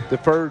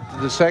deferred to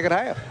the second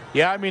half.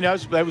 Yeah, I mean,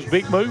 that was a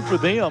big move for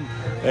them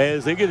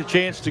as they get a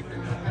chance to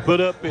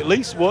put up at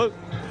least what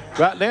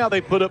right now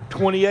they put up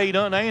 28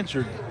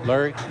 unanswered,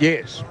 Larry.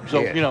 Yes.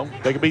 So, yes. You know,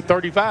 they could be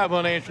 35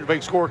 unanswered,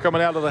 big score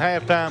coming out of the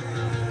halftime.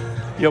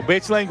 You know,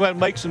 Betsy Layne going to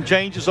make some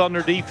changes on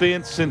their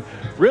defense, and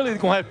really they're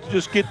going to have to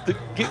just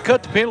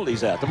cut the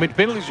penalties out. I mean, the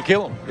penalties are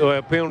killing them.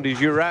 Well, penalties,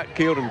 you're right,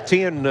 killed them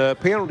 10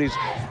 penalties.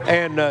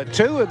 And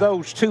 2 of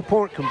those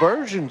 2-point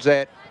conversions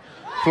that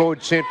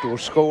Floyd Central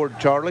scored,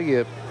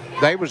 Charlie,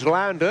 they was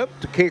lined up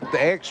to kick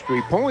the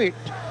extra point,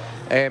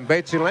 and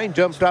Betsy Layne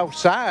jumped off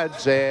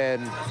sides,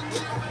 and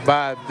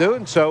by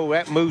doing so,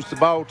 that moves the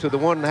ball to the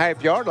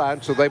 1.5-yard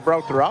line, so they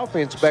brought their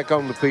offense back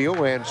on the field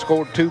and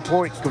scored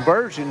 2-point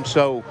conversion.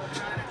 So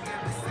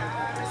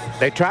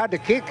They tried the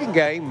kicking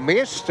game,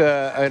 missed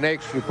an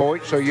extra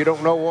point, so you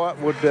don't know what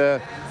would, they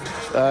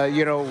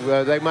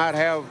might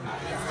have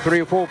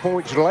 3 or 4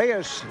 points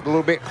less, a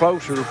little bit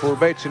closer for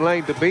Betsy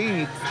Layne to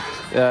be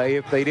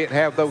if they didn't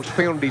have those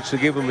penalties to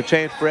give them a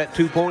chance for that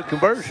 2-point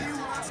conversion.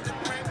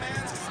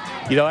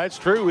 That's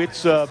true.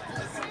 It's, just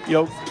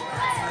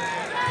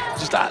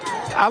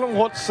I don't know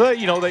what to say.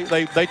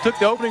 They took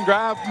the opening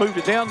drive, moved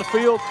it down the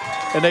field,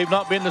 and they've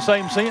not been the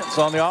same since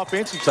on the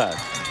offensive side.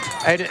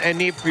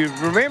 And if you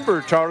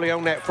remember, Charlie,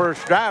 on that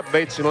first drive,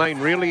 Betsy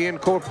Layne really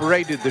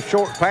incorporated the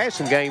short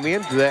passing game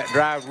into that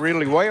drive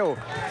really well.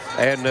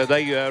 And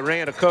they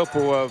ran a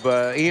couple of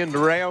end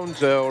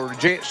rounds or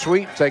jet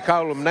sweeps, they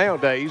call them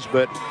nowadays,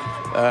 but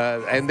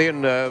and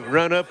then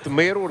run up the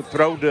middle to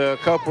throw a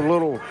couple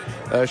little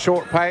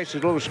short passes,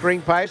 little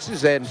screen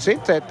passes. And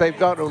since that, they've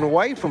gotten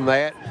away from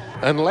that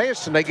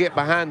unless they get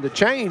behind the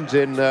chains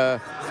and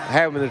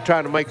having to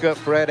try to make up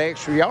for that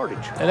extra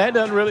yardage. And that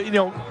doesn't really,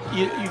 you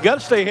got to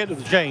stay ahead of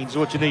the chains is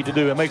what you need to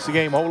do. It makes the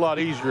game a whole lot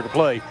easier to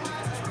play.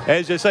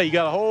 As they say, you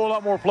got a whole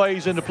lot more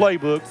plays in the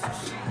playbook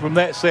from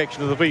that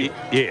section of the field.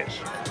 Yes.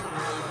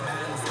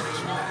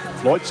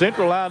 Floyd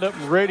Central lined up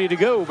and ready to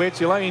go.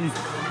 Betsy Layne,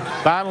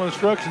 final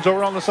instructions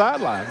over on the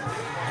sideline.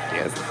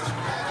 Yes.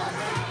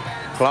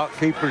 Clock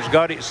keeper's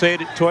got it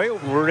set at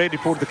 12. We're ready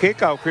for the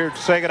kickoff here at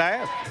the second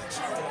half.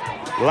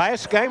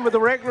 Last game of the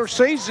regular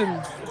season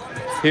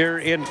here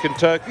in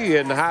Kentucky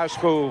in high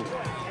school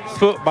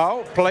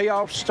football.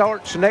 Playoff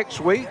starts next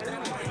week.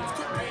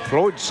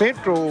 Floyd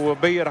Central will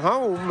be at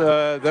home.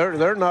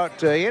 They're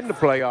not in the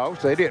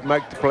playoffs. They didn't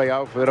make the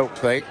playoffs, I don't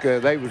think.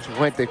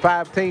 Went the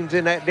 5 teams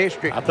in that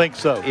district. I think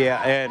so.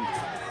 Yeah, and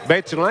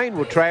Betsy Layne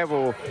will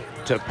travel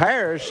to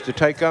Paris to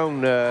take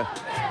on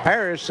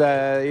Paris.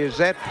 Is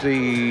that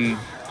the,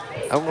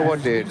 I don't know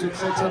what the,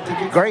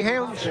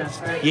 Greyhounds?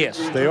 Yes,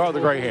 they are the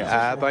Greyhounds.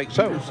 I think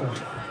so.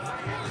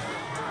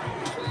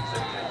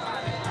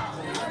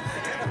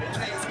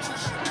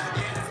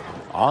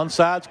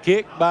 Onside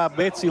kick by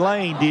Betsy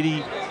Layne. Did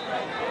he?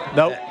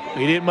 Nope,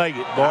 he didn't make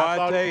it. Boy,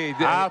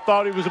 I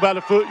thought he was about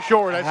a foot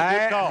short. That's a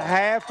good call.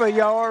 Half a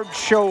yard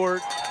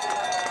short,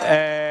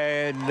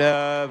 and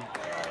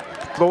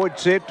Floyd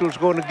Central's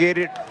going to get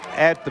it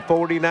at the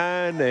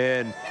 49,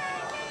 and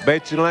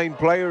Betsy Layne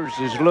players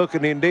is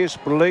looking in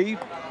disbelief.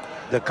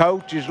 The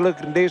coach is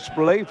looking in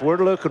disbelief. We're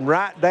looking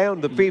right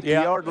down the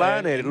 50-yard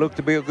line, and it looked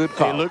to be a good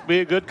call. It looked to be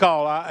a good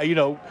call.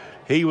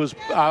 He was,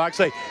 like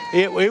I say,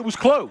 it was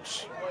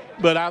close,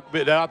 but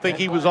I think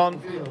he was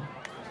on.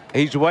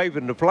 He's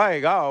waving the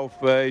flag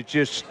off. It's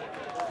just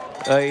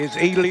it's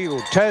illegal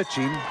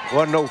touching.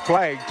 Wasn't no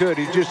flag to it.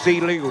 It's just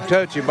illegal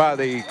touching by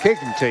the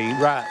kicking team.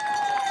 Right.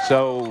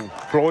 So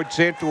Floyd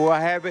Central will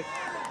have it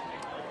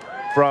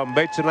from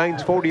Betsy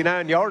Layne's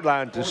 49-yard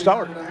line to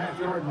start.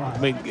 I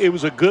mean, it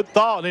was a good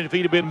thought, and if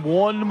he'd have been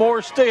one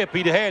more step,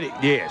 he'd have had it.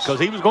 Yes. Because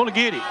he was going to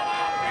get it.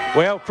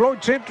 Well,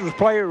 Floyd Central's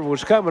player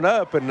was coming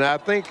up, and I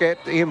think that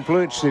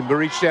influenced him to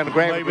reach down and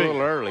grab it a little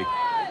early.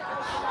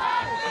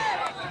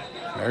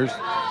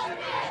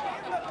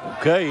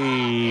 Okay,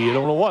 I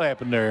don't know what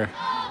happened there.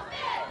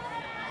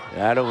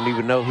 I don't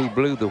even know who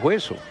blew the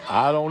whistle.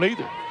 I don't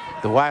either.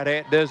 The white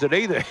hat doesn't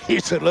either.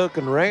 He's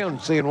looking around,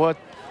 seeing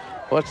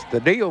what's the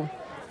deal.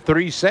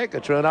 3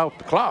 seconds run off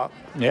the clock.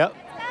 Yep.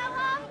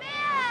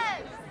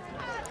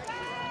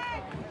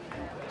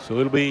 So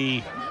it'll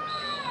be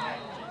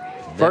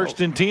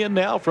first and 10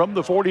 now from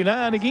the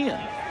 49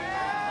 again.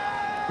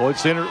 Floyd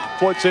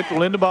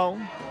Central in the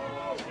bone.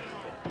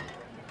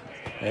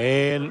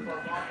 And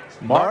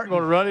Martin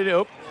going to run it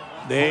up.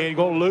 They're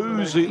going to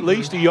lose at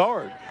least a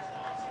yard.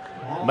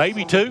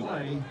 Maybe 2.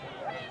 Going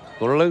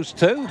to lose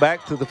 2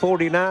 back to the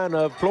 49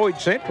 of Floyd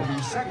Central.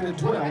 Second and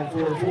 12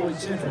 for Floyd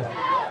Central.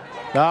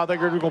 No, I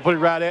think they're going to put it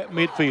right at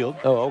midfield.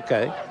 Oh,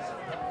 okay.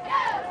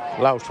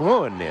 Lost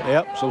 1 then.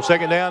 Yep, so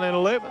second down and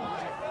 11.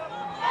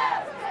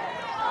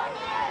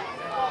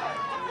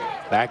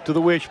 Back to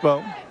the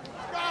wishbone.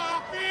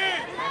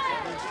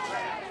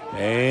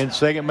 And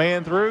second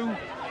man through.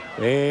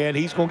 And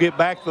he's going to get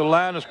back to the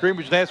line of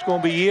scrimmage. That's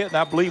going to be it. And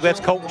I believe that's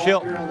Colton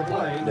Shelton.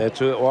 That's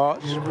who it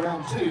was.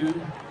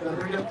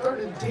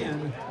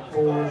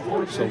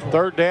 So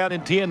third down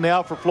and 10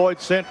 now for Floyd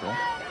Central.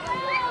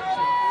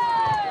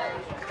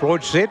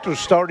 Floyd Central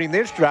starting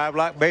this drive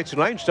like Betsy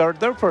Layne started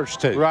their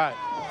first 2. Right.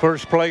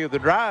 First play of the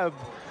drive,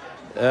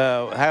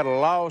 had a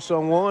loss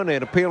on one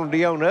and a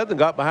penalty on the other and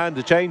got behind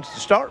the chains to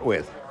start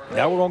with.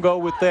 Now we're going to go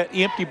with that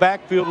empty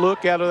backfield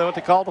look out of what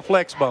they call the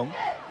flex bone.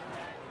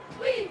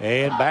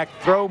 And back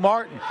throw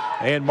Martin.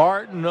 And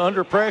Martin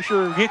under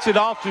pressure gets it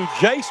off to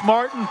Jace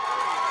Martin.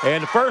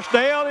 And the first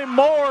down and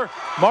more.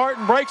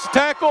 Martin breaks the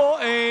tackle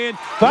and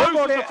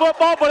loses the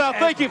football, but I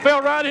think he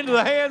fell right into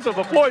the hands of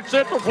a Floyd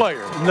Central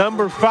player.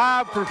 Number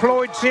 5 for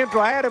Floyd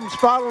Central. Adams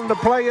following the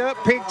play up,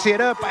 picks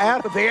it up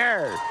out of the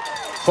air.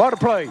 What a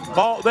play.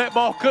 That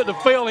ball couldn't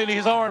have fell in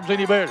his arms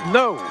any better.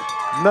 No.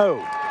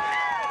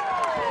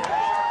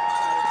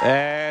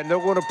 And they're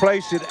going to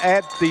place it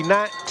at the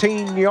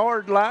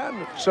 19-yard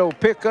line. So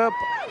pick up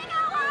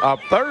of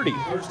 30.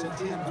 First and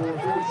 10 for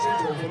Floyd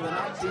Central from the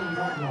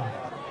 19-yard line.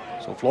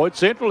 So Floyd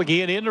Central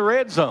again in the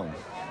red zone.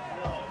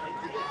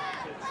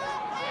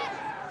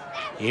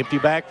 Empty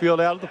backfield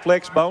out of the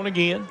flex bone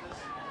again.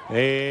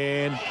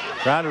 And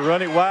trying to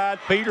run it wide.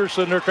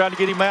 Peterson, they're trying to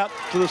get him out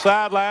to the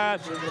sideline.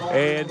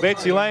 And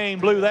Betsy Layne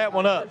blew that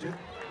one up.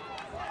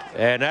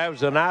 And that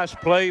was a nice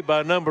play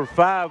by number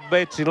 5,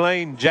 Betsy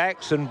Layne,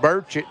 Jackson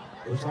Burchett,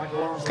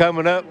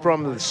 coming up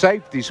from the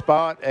safety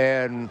spot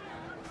and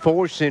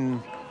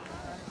forcing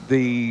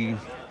the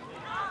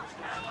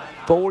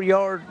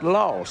 4-yard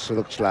loss, it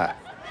looks like.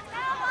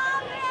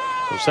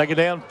 So second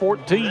down,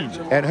 14.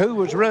 And who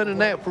was running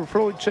that for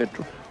Floyd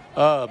Central?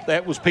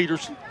 That was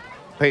Peterson.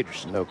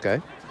 Peterson, okay.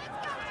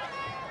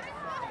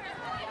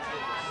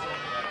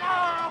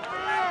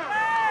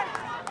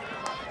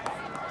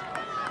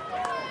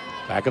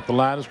 Back up the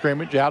line of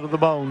scrimmage, out of the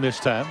bone this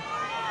time.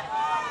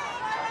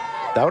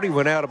 Thought he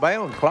went out of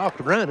bounds, clock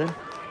running.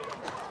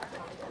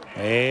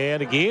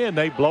 And again,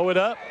 they blow it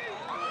up.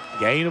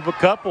 Gain of a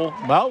couple.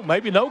 No,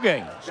 maybe no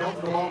gain.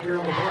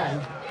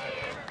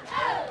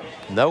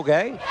 No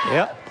gain?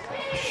 Yep.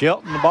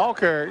 Shelton, the ball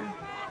carrier.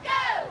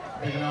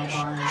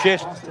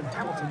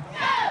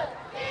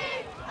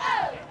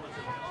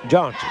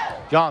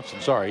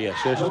 Johnson, sorry,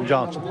 yes, Cheston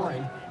Johnson.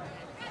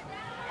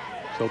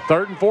 So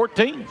 3rd and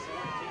 14.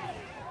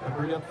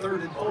 Bring up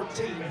 3rd and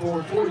 14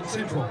 for Floyd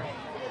Central.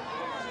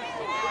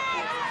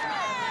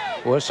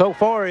 Well, so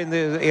far on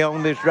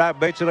this drive,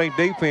 Betsy Layne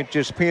defense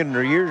just pinning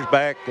their ears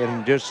back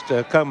and just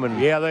coming.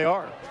 Yeah, they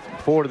are.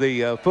 For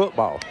the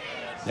football.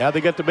 Now they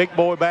got the big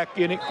boy back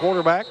in it,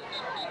 quarterback.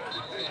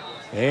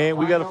 And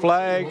we got a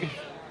flag.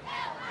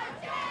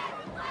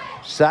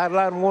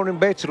 Sideline warning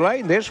Betsy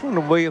Layne. This one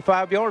will be a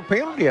 5-yard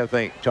penalty, I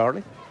think,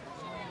 Charlie.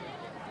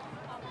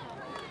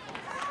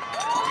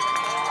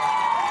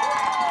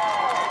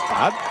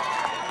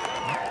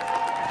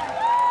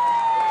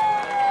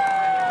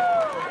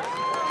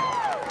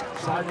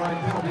 Sideline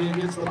penalty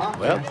against the Bobcats.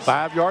 Well,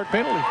 5-yard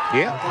penalty.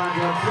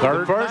 Yeah.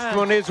 The first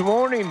one is a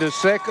warning. The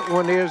second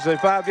one is a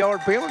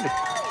 5-yard penalty.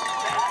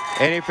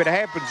 And if it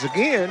happens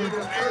again,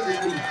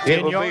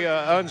 it will be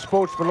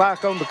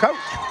unsportsmanlike on the coach.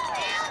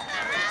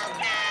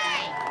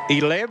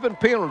 11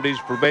 penalties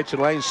for Betsy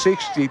Layne,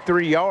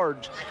 63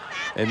 yards.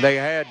 And they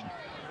had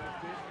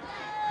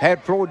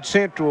Floyd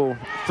Central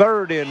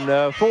 3rd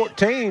and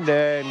 14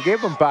 and give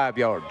them 5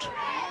 yards.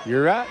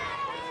 You're right.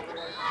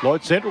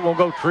 Floyd Central will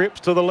go trips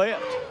to the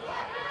left.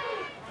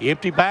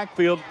 Empty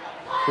backfield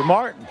for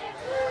Martin.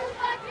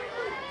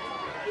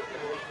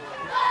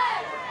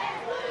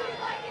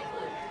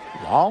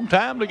 Long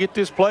time to get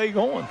this play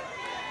going.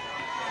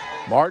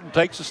 Martin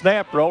takes a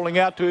snap, rolling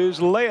out to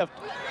his left.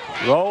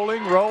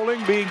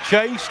 Rolling, being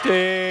chased,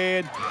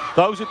 and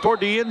throws it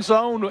toward the end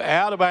zone,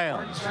 out of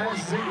bounds.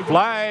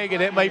 Flag,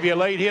 and it may be a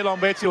late hit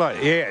on Betsy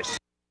Layne. Yes.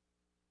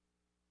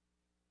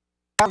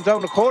 Comes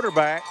on the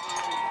quarterback.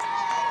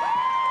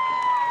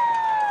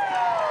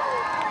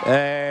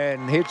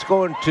 And it's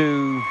going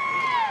to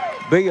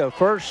be a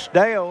first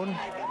down,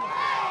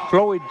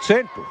 Floyd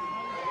Central.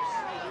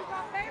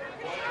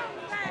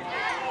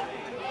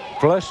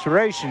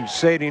 Frustration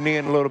setting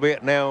in a little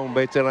bit now on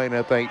Betsy Layne,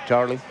 I think,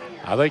 Charlie.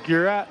 I think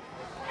you're right.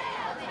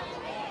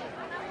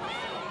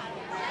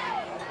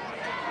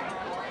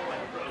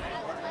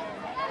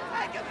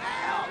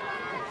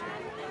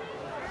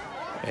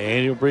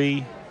 And he'll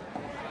be,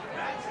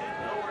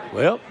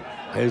 well,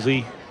 as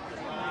he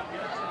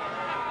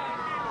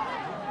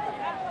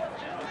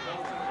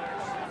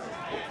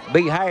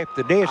be half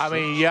the distance. I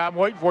mean, yeah, I'm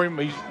waiting for him.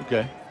 He's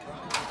okay.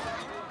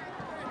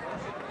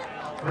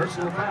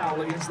 Personal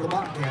foul against the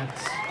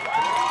Bobcats.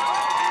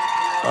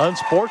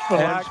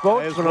 Unsportsmanlike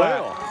as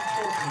well.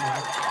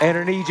 And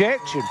an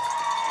ejection.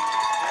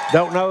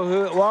 Don't know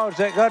who it was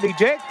that got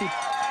ejected.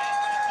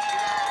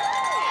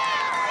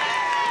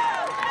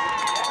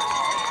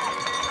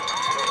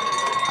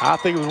 I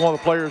think it was one of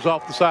the players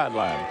off the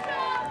sideline.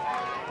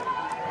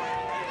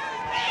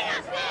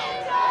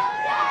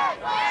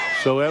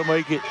 So that'll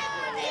make it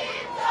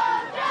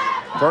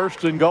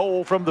 1st and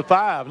goal from the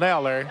 5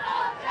 now, Larry.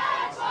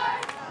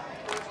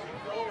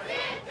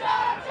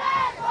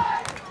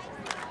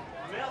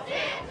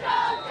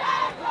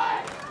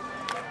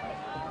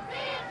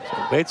 So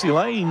Betsy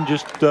Layne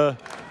just there's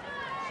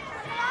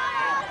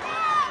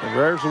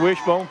the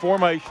wishbone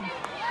formation.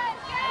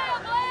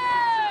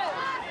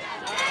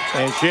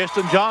 And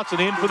Cheston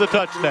Johnson in for the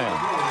touchdown.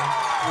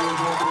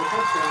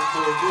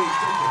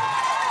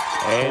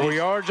 And 4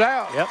 yards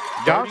out. Yep.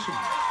 Johnson.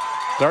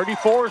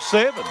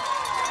 34-7.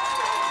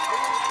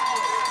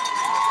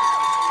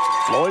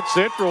 Floyd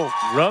Central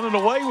running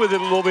away with it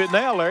a little bit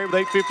now, Larry, with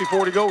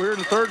 8:54 to go here in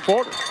the 3rd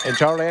quarter. And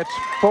Charlie, that's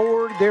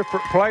 4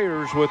 different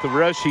players with a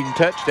rushing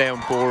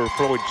touchdown for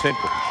Floyd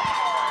Central.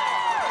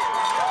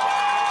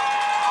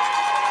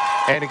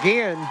 And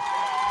again,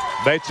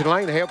 Betsy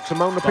Layne helps them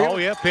on the penalty. Oh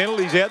yeah,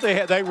 penalties. Yeah,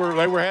 they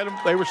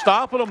were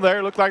stopping them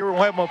there. Looked like they were going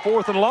to have them on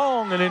 4th and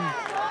long, and then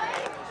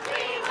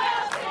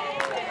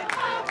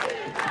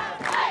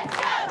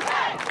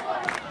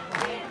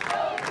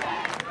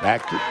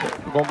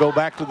We're going to go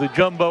back to the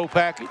jumbo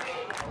package.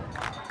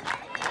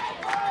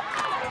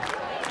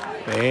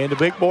 And the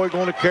big boy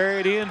going to carry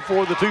it in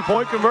for the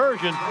two-point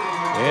conversion.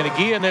 And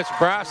again, that's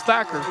Bryce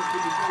Thacker.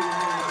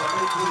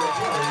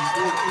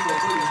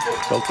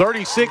 So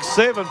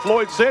 36-7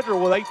 Floyd Central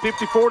with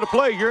 8:54 to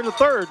play here in the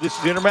third. This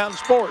is Intermountain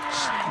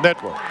Sports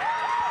Network.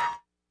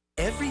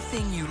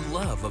 Everything you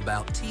love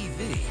about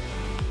TV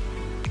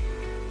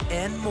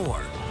and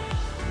more.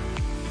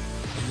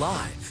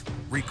 Live,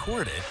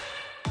 recorded,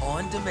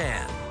 on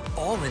demand,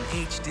 all in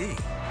HD.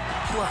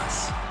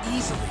 Plus,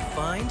 easily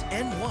find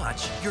and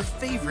watch your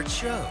favorite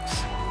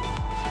shows.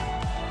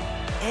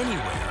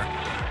 Anywhere,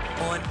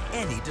 on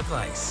any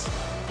device.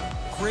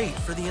 Great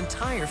for the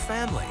entire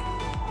family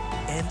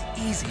and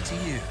easy to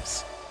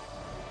use.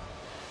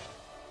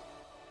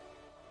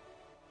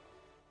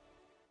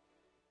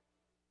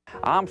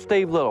 I'm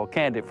Steve Little,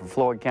 candidate for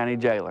Floyd County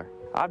Jailer.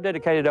 I've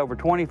dedicated over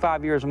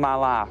 25 years of my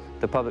life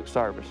to public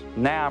service.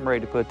 Now I'm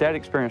ready to put that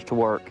experience to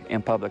work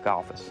in public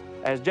office.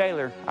 As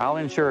jailer, I'll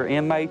ensure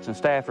inmates and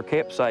staff are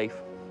kept safe.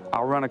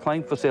 I'll run a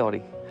clean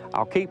facility.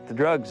 I'll keep the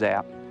drugs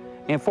out,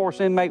 enforce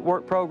inmate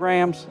work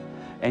programs,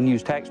 and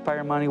use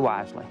taxpayer money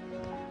wisely.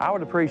 I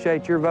would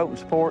appreciate your vote and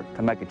support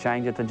to make a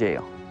change at the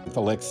jail.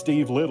 Elect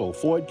Steve Little,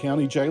 Floyd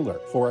County Jailer,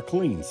 for a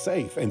clean,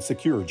 safe, and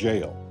secure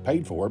jail.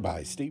 Paid for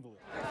by Steve Little.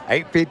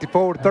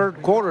 8:54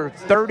 third quarter,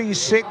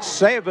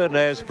 36-7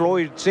 as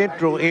Floyd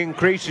Central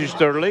increases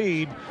their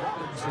lead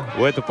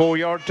with a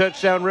 4-yard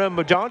touchdown run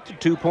by Johnson.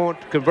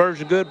 2-point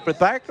conversion good for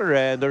Thacker,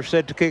 and they're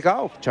set to kick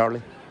off,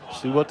 Charlie.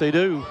 See what they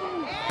do.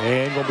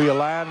 And going to be a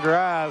line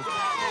drive.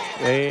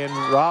 And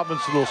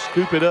Robinson will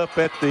scoop it up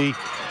at the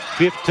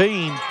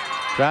 15.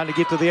 Trying to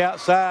get to the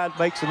outside,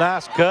 makes a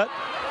nice cut.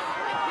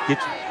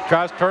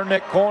 Tries to turn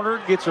that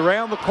corner, gets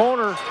around the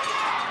corner,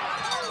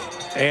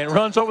 and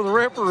runs over the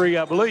referee,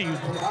 I believe.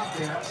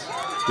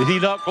 Did he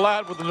not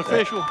collide with an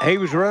official? He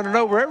was running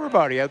over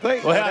everybody, I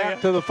think. Well,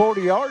 out to the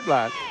 40-yard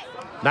line.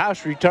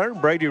 Nice return,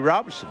 Brady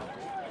Robinson.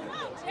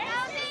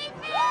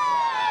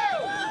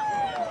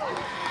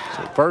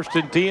 So 1st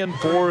and 10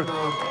 for the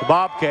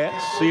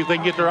Bobcats. See if they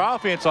can get their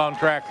offense on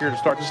track here to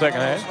start the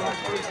second half.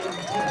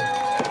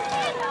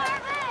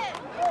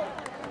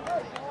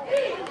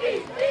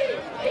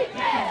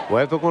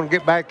 Well, if they're going to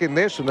get back in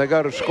this one, they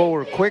got to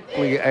score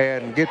quickly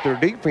and get their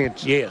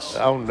defense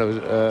on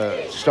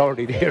the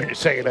started here in the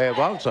second half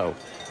also.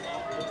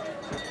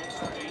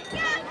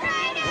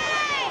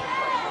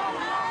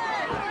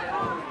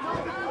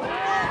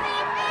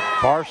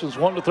 Parsons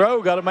wanting to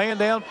throw, got a man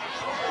down.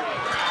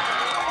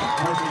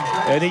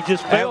 And he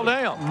just fell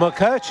down.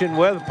 McCutcheon,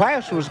 well, the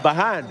pass was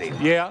behind him.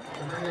 Yeah.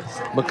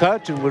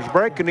 McCutcheon was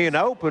breaking in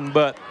open,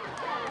 but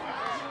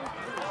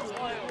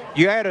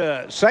you had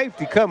a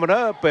safety coming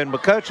up, and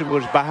McCutcheon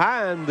was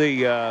behind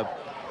the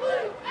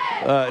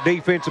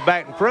defensive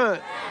back in front,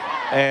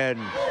 and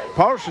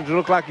Parsons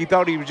looked like he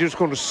thought he was just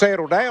going to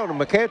settle down, and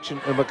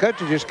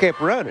McCutcheon just kept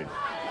running.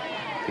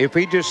 If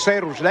he just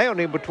settles down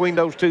in between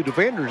those two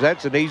defenders,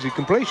 that's an easy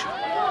completion.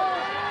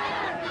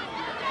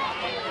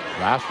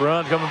 Nice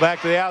run coming back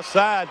to the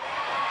outside,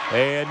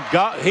 and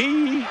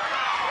he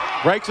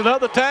breaks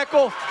another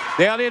tackle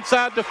down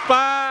inside the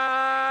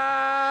 5.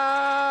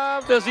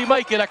 Does he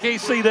make it? I can't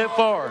see that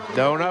far.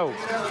 Don't know.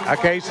 I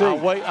can't see.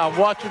 I'm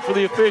watching for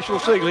the official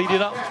signal. He did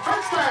not.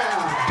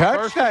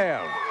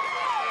 Touchdown.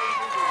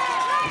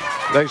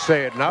 They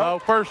said no. No,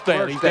 first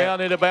down. He's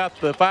down at about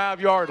the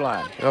 5-yard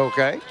line.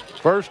 Okay.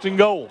 1st and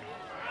goal.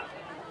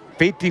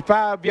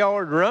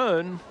 55-yard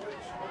run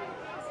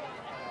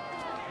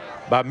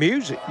by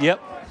Music. Yep.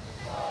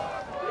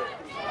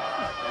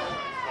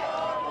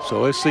 So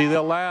let's see,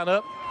 they'll line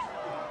up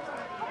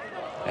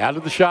out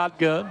of the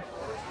shotgun.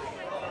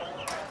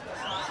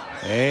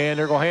 And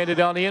they're going to hand it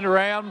down the end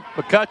around.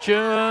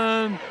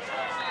 McCutcheon.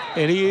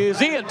 And he is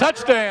in.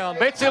 Touchdown,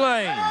 Betsy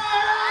Layne.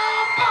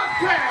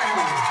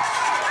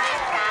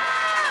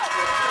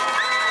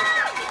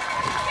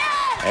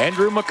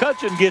 Andrew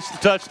McCutcheon gets the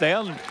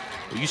touchdown.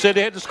 You said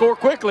they had to score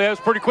quickly. That was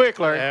pretty quick,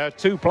 Larry.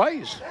 2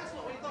 plays.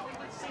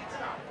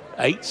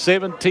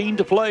 8:17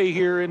 to play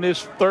here in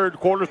this third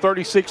quarter,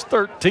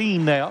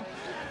 36-13 now.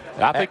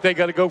 I think they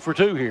got to go for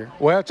 2 here.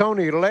 Well, it's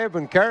only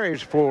 11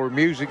 carries for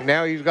Music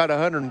now. He's got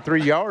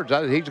 103 yards.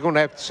 He's going to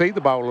have to see the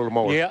ball a little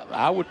more. Yeah,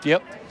 I would,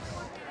 yep.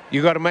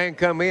 You got a man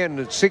come in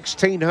at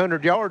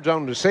 1,600 yards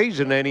on the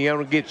season, and he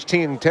only gets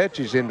 10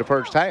 touches in the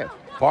first half.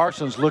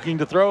 Parsons looking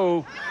to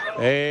throw,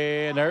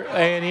 and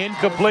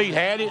incomplete.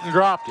 Had it and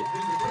dropped it.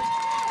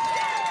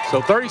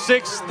 So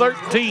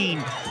 36-13,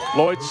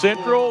 Floyd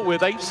Central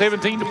with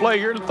 8:17 to play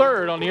here in the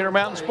third on the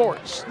Intermountain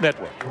Sports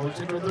Network.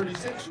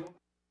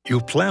 You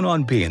plan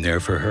on being there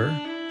for her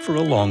for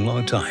a long,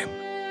 long time.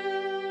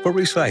 For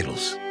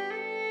recitals,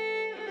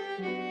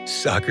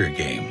 soccer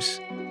games,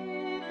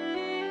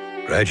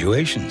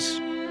 graduations,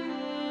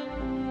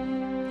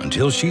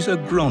 until she's a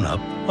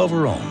grown-up of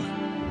her own.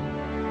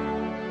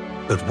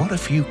 But what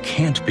if you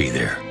can't be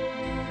there?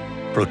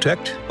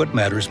 Protect what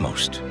matters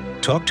most.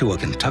 Talk to a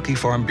Kentucky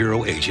Farm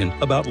Bureau agent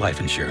about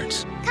life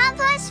insurance. Come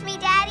push me,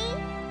 Daddy.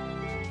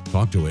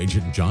 Talk to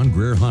Agent John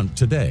Greer Hunt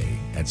today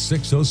at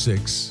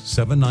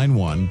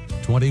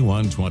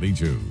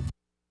 606-791-2122.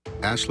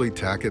 Ashley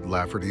Tackett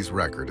Lafferty's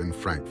record in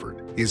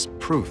Frankfurt is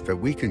proof that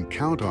we can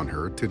count on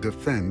her to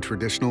defend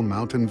traditional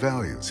mountain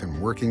values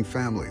in working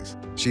families.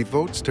 She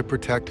votes to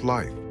protect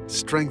life,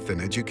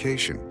 strengthen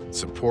education,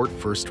 support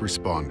first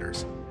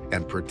responders,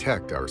 and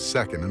protect our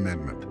Second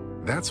Amendment.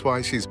 That's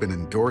why she's been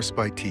endorsed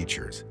by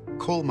teachers,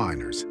 coal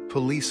miners,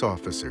 police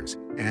officers,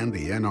 and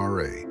the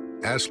NRA.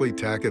 Ashley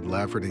Tackett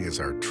Lafferty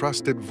is our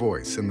trusted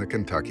voice in the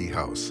Kentucky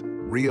House.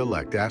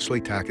 Re-elect Ashley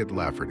Tackett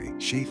Lafferty.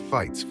 She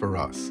fights for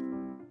us.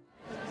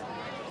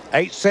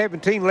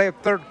 8:17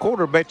 left third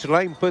quarter. Betsy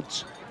Layne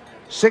puts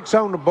 6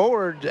 on the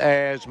board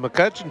as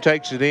McCutcheon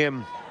takes it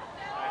in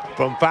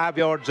from 5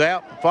 yards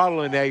out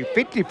following a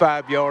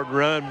 55-yard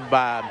run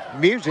by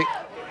Music.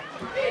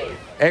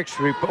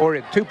 Extra or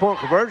a 2-point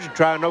conversion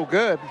try no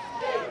good.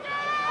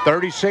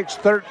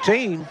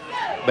 36-13.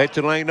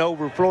 Betsy Layne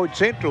over Floyd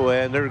Central,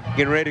 and they're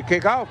getting ready to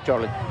kick off,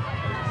 Charlie.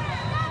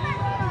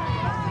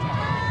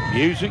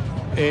 Music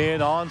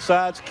and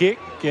onside kick,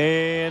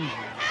 and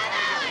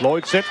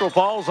Floyd Central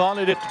falls on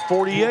it at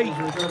 48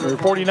 or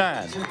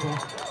 49. First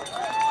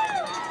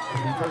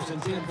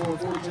and 10 for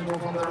Floyd Central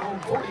from their own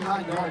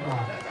 49-yard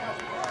line.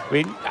 I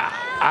mean,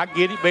 I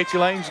get it. Betsy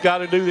Layne's got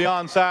to do the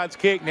onside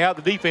kick. Now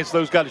the defense,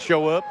 though's got to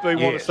show up. They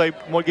want to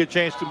get a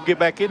chance to get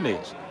back in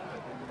this.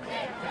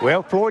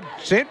 Well, Floyd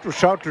Central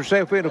shot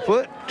herself in the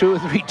foot 2 or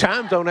 3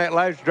 times on that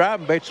last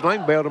drive, and Betsy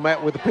Layne bailed them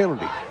out with a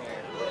penalty.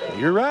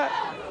 You're right.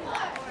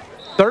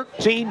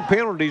 13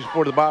 penalties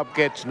for the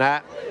Bobcats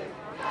tonight.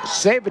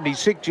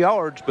 76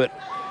 yards, but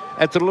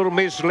that's a little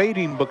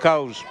misleading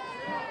because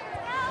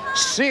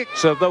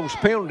 6 of those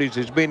penalties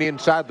has been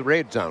inside the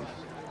red zone.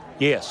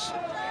 Yes.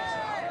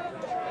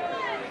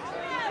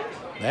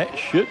 That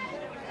should.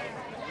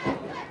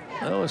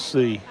 Well, let's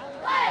see.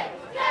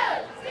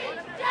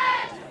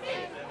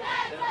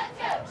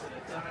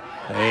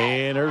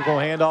 And they're going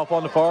to hand off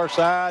on the far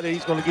side.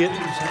 He's going to get,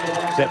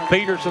 that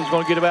Peterson's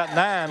going to get about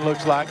 9,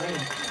 looks like.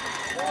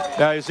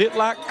 Now, is it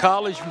like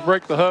college, you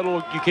break the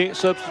huddle, you can't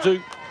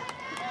substitute?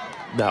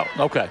 No.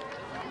 Okay.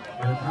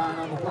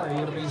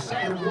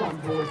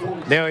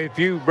 Now, if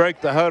you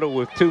break the huddle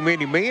with too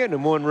many men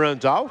and one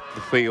runs off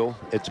the field,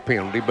 it's a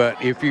penalty.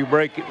 But if you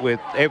break it with,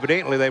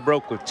 evidently they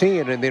broke with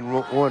 10 and then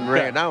one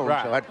ran on,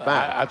 right. So that's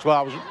fine. That's why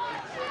I was.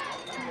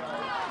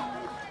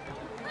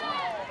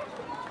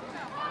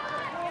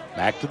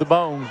 Back to the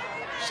bone.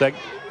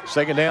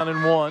 Second down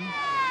and 1.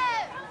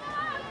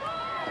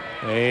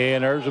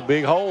 And there's a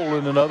big hole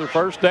in another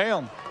first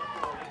down.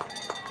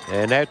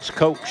 And that's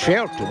Coach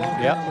Shelton.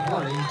 Yep.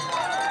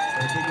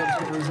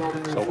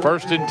 So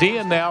first and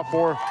 10 now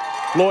for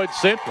Floyd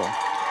Central.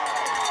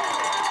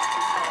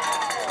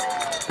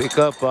 Pick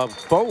up of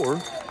 4.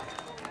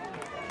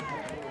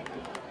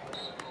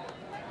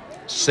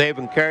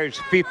 7 carries,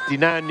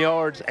 59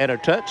 yards, and a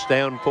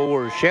touchdown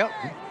for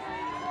Shelton.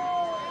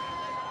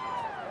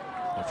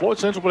 Floyd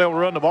Central been able to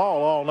run the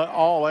ball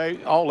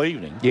all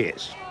evening.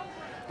 Yes.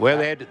 Well,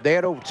 they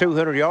had over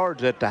 200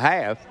 yards at the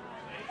half.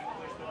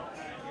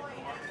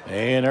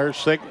 And there's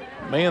second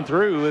man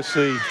through. Let's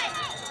see.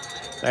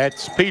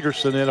 That's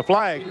Peterson in a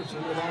flag.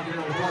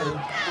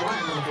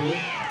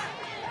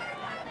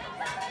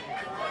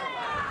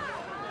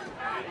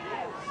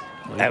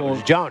 That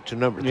was Johnson,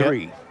 number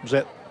 3. Yep. Was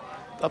that?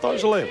 I thought it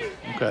was 11.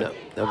 Okay. No,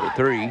 number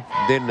 3.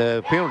 Then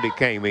the penalty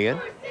came in.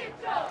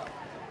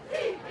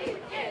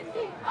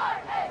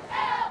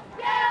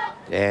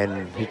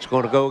 And it's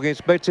going to go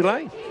against Betsy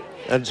Layne.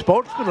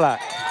 Unsportsmanlike.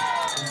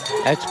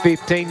 That's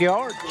 15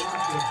 yards.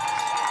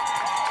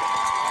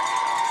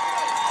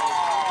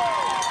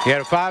 He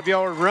had a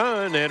 5-yard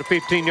run and a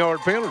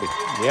 15-yard penalty.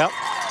 Yep.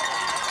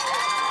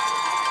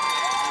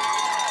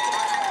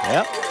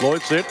 Yep.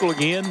 Floyd Central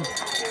again.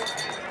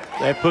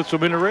 That puts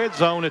them in the red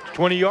zone at the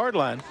 20-yard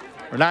line,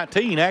 or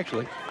 19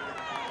 actually.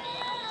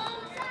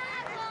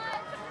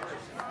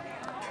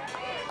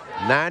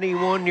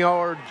 91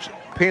 yards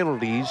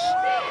penalties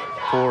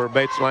for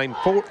Betsy Layne.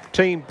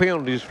 14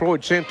 penalties.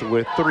 Floyd Central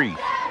with 3.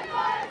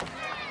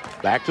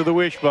 Back to the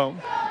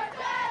wishbone.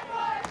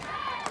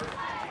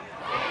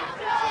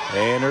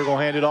 And they're going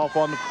to hand it off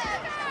on the.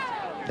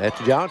 That's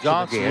Johnson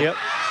again. Yep.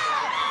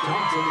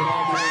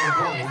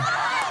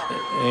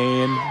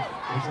 And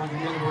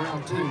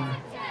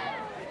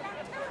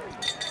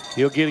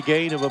he'll get a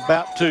gain of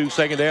about 2,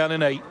 second down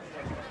and 8.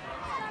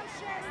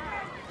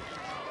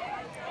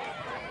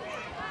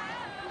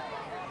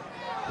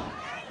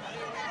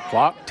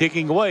 Clock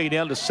ticking away,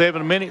 down to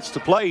 7 minutes to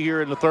play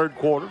here in the third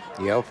quarter.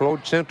 Yeah,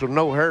 Floyd Central,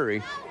 no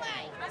hurry.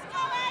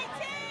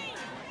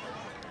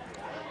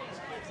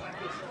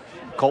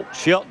 Colt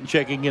Shelton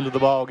checking into the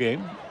ball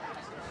game.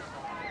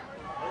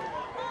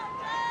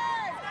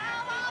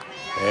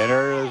 And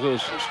there is a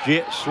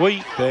jet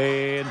sweep,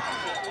 and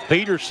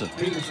Peterson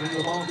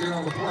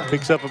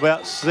picks up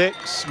about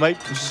 6,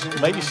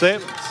 maybe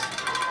 7.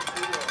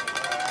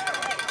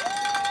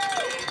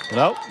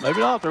 No, maybe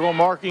not. They're going to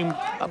mark him.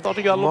 I thought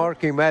he got a little.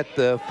 Mark him at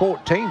the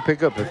 14,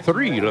 pick up a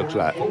 3, looks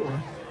like.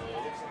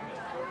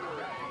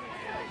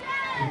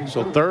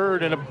 So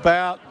 3rd and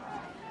about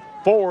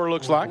 4,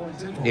 looks like.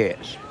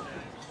 Yes.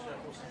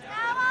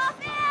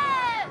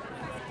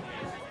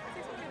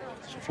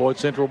 So Floyd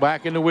Central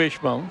back in the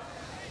wishbone.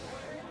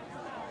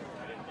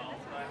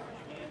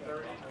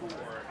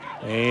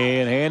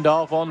 And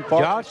handoff on the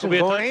far. Johnson be a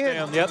going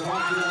touchdown. in. Yep.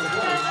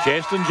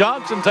 Cheston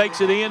Johnson takes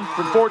it in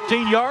from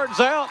 14 yards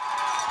out.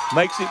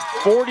 Makes it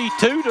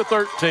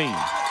 42-13.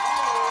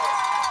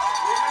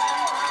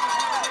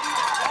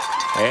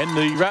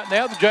 And right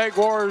now the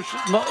Jaguars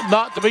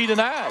not to be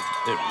denied.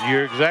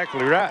 You're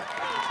exactly right.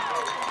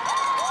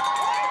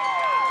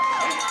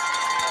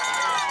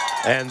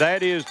 And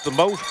that is the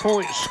most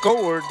points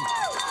scored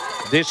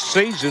this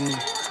season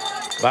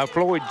by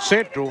Floyd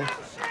Central.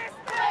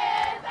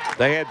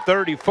 They had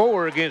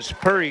 34 against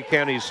Perry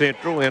County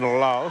Central in a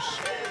loss.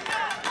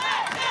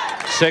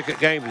 Second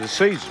game of the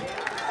season.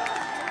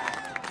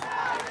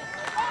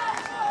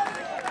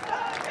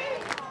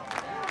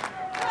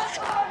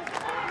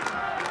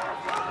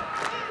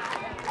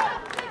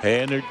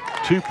 And their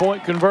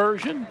 2-point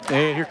conversion.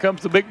 And here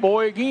comes the big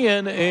boy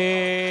again.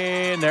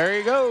 And there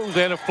he goes.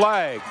 And a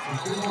flag.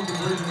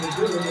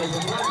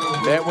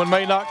 That one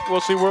may not, we'll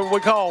see where the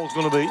call is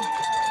going to be.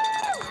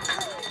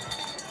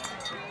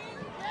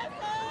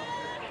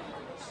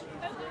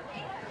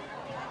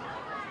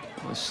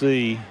 Let's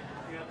see.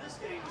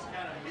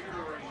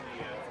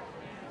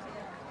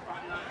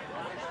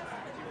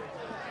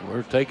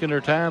 We're taking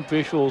their time.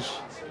 Officials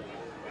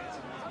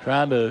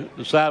trying to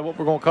decide what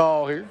we're going to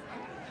call here.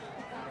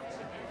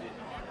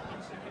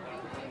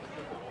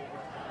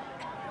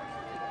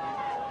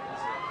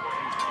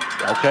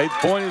 Okay, the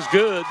point is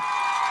good.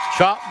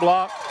 Chop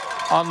block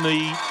on the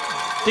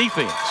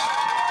defense.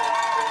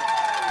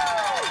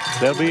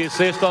 There'll be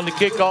assist on the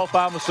kickoff,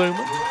 I'm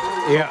assuming.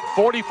 Yeah.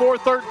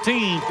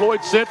 44-13,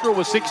 Floyd Central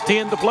with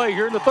 6:10 to play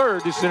here in the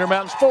 3rd. This is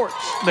Intermountain Sports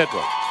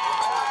Network.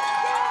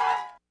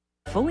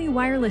 Fully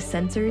wireless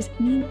sensors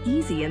mean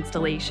easy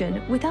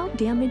installation without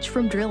damage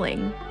from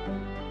drilling.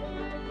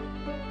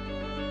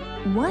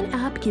 One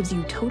app gives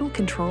you total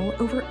control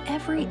over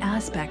every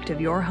aspect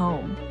of your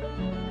home.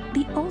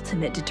 The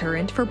ultimate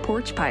deterrent for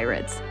porch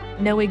pirates.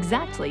 Know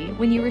exactly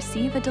when you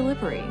receive a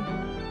delivery.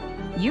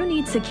 You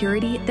need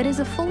security that is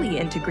a fully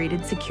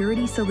integrated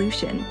security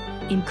solution,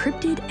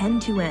 encrypted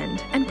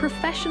end-to-end and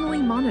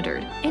professionally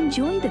monitored.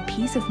 Enjoy the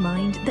peace of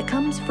mind that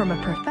comes from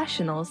a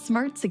professional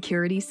smart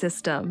security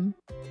system.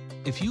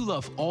 If you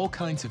love all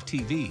kinds of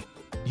TV,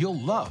 you'll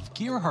love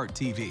Gearhart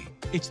TV.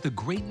 It's the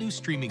great new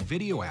streaming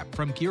video app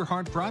from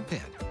Gearhart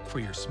Broadband for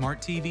your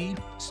smart TV,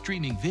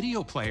 streaming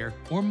video player,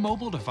 or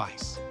mobile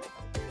device.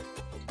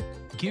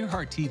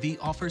 Gearhart TV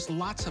offers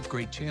lots of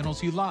great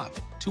channels you love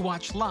to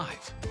watch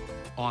live,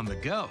 on the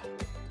go,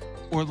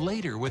 or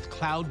later with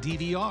cloud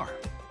DVR.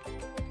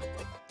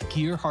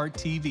 Gearhart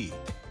TV,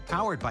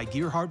 powered by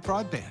Gearhart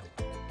Broadband.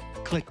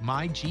 Click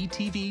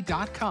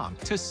mygtv.com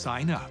to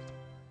sign up.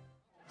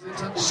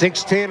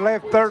 6:10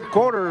 left, 3rd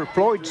quarter.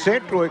 Floyd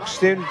Central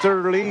extends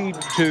their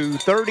lead to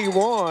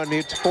 31.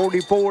 It's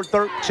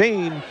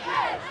 44-13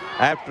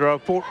 after a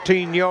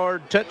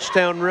 14-yard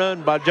touchdown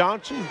run by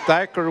Johnson.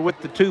 Thacker with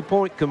the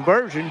 2-point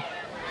conversion.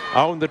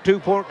 On the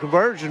 2-point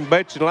conversion,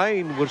 Betsy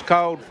Layne was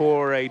called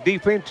for a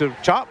defensive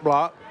chop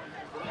block,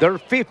 their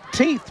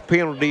 15th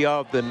penalty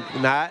of the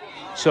night.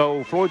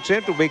 So Floyd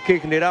Central will be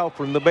kicking it off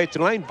from the Betsy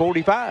Layne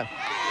 45.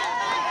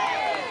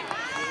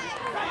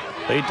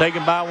 They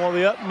taken by one of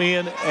the up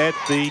men at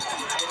the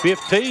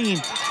 15,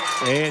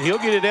 and he'll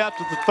get it out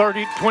to the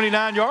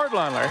 29-yard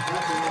line there.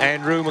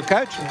 Andrew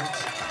McCutcheon.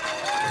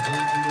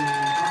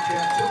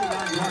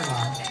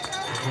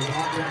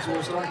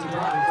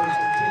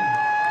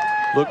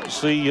 Look to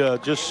see,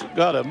 just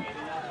got a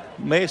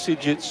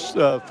message. It's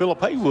Philip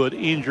Haywood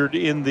injured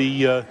in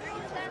the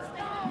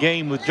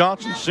game with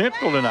Johnson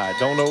Central tonight.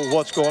 Don't know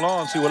what's going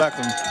on. See if I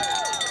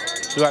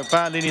can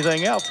find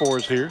anything out for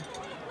us here.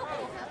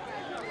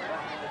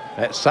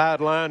 That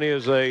sideline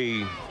is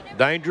a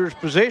dangerous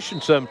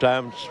position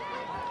sometimes.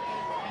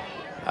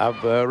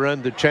 I've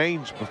run the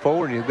chains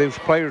before, and those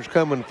players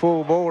coming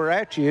full bore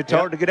at you, it's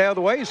hard to get out of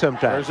the way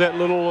sometimes. There's that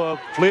little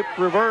flip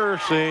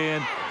reverse,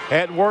 and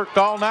hadn't worked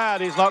all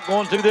night. He's not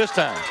going to this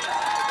time.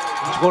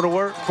 It's going to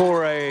work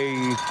for a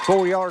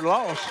 4-yard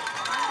loss.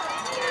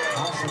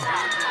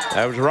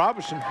 That was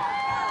Robinson.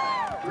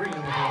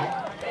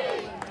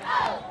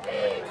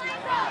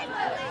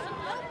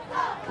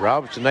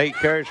 Robinson 8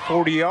 carries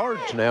 40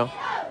 yards now.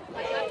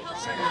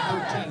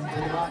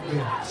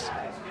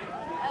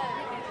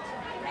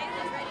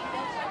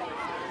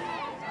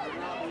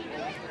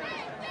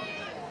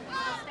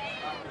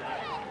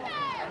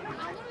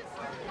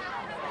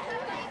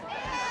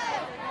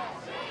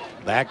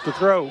 Back to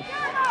throw.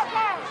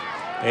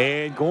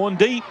 And going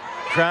deep,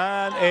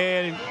 trying,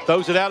 and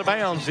throws it out of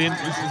bounds.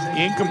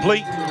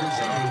 Incomplete.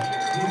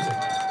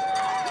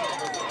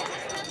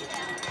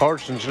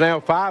 Parsons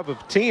now 5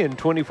 of 10,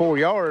 24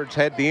 yards,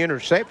 had the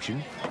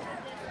interception.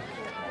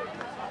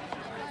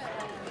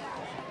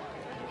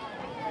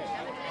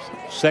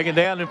 Second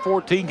down and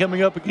 14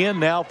 coming up again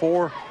now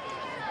for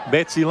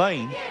Betsy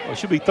Layne. Well, it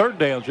should be 3rd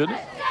down, shouldn't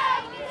it?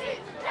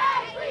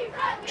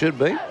 should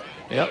be.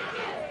 Yep.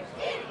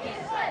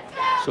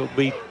 So it'll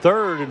be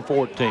 3rd and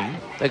 14.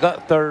 They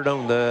got 3rd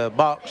on the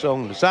box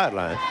on the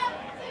sideline.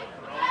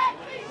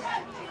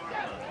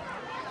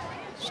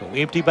 So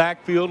empty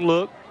backfield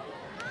look.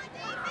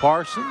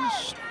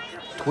 Parsons,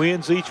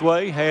 twins each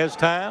way, has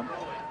time.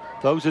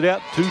 Throws it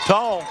out, too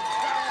tall.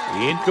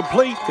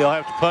 Incomplete. They'll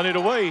have to punt it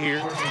away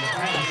here.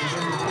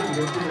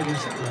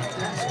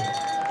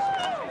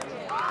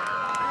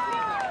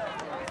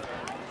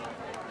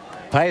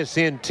 Pass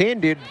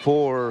intended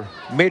for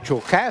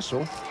Mitchell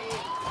Castle.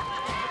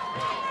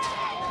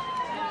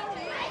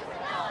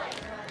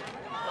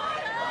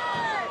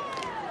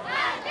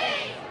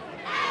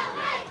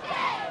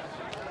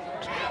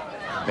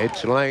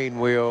 Betsy Layne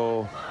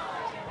will,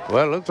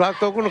 well, looks like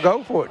they're going to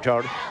go for it,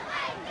 Charlie.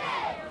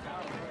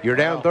 You're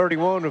down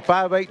 31 with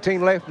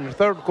 5:18 left in the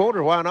 3rd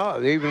quarter. Why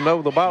not? Even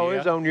though the ball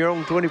is on your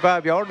own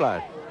 25-yard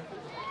line.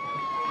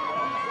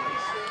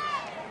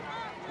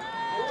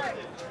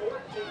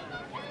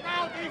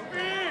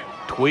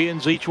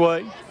 Twins each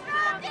way.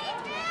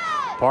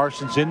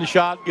 Parsons in the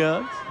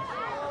shotgun.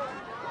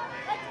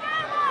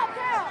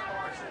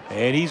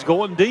 And he's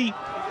going deep.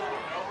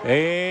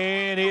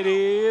 And it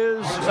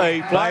is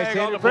a flag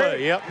on the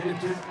play. Yep.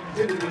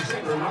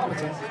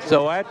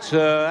 So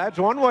that's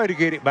one way to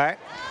get it back.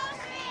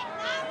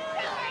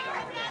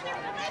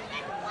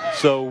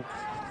 So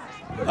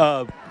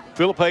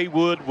Philip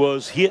Haywood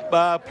was hit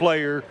by a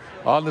player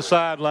on the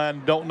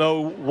sideline. Don't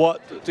know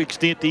what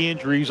extent the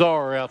injuries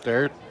are out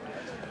there.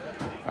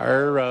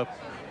 Our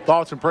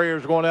thoughts and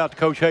prayers going out to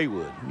Coach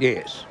Haywood.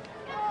 Yes.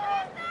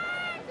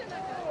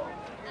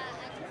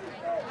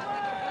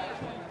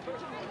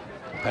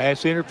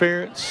 Pass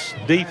interference,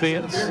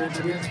 defense.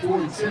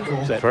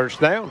 First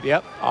down.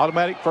 Yep,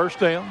 automatic first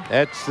down.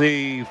 That's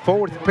the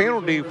 4th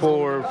penalty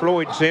for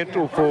Floyd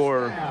Central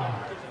for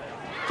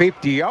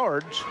 50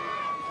 yards.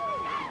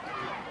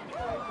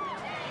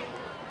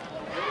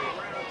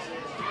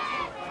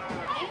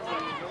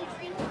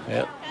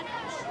 Yep.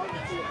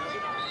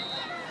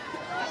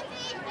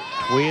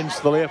 Twins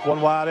to the left,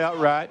 one wide out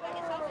right.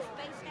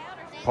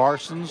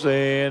 Parsons,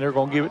 and they're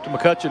going to give it to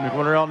McCutcheon. They're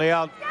going around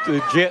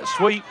the jet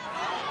sweep.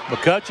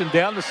 McCutcheon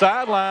down the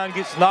sideline,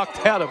 gets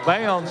knocked out of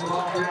bounds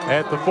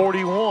at the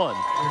 41.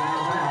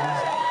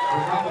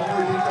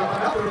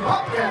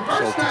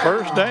 So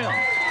first down.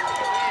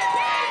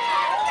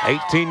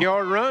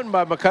 18-yard run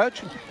by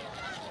McCutcheon.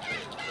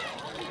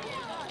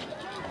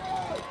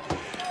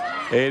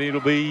 And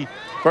it'll be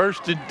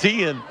 1st and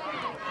 10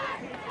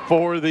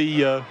 for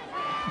the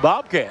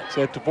Bobcats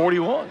at the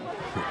 41.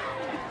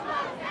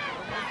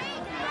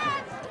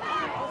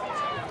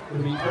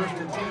 It'll be 1st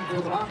and 10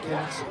 for the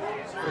Bobcats.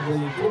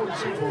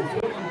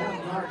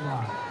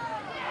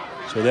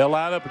 So they'll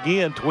line up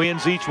again,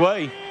 twins each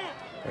way.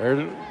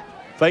 They're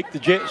fake the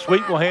jet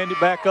sweep, will hand it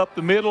back up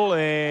the middle,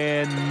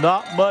 and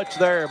not much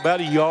there, about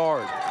a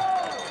yard.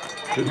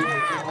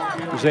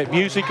 Was that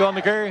music on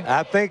the carry?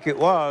 I think it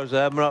was.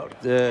 I'm not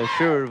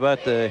sure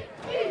about the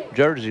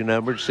jersey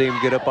numbers. See him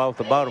get up off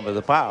the bottom of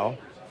the pile.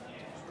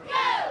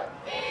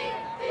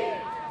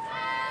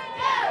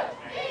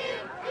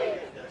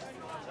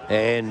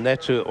 And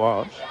that's who it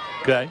was.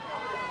 Okay.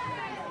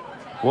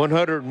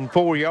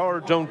 104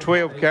 yards on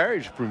 12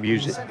 carries for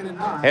Music.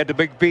 Had the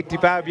big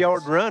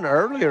 55-yard run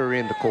earlier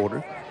in the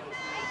quarter.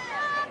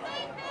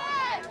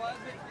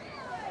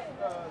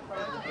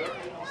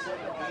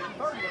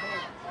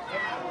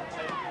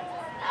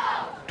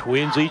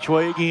 Twins each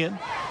way again.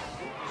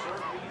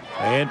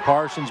 And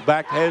Parsons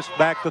has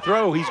back to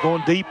throw. He's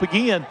going deep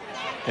again.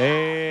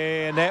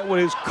 And that one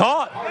is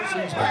caught.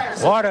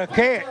 What a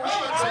catch.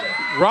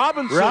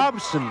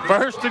 Robinson.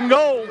 First and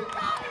goal.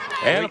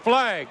 And a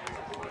flag.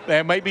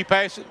 That may be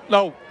passing.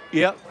 No,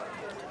 yep.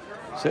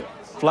 Is it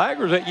flag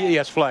or is that?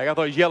 Yes, flag. I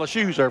thought it was yellow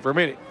shoes there for a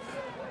minute.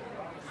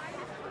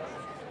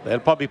 That'll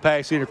probably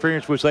pass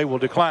interference, which they will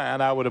decline,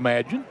 I would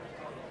imagine.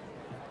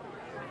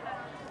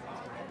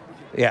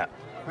 Yeah.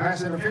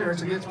 Pass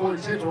interference against Floyd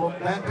Central.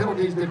 That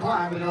penalty is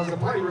declined because the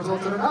play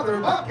results in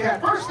another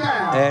Bobcat first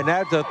down. And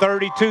that's a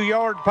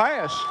 32-yard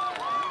pass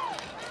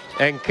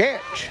and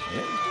catch.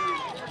 Yeah.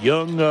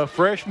 Young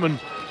freshman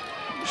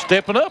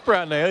stepping up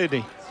right now,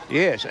 isn't he?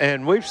 Yes,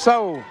 and we've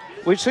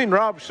seen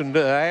Robinson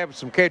have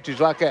some catches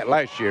like that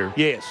last year.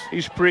 Yes.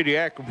 He's a pretty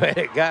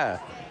acrobatic guy.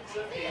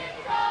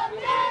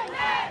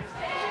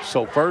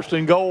 So 1st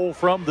and goal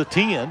from the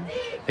 10.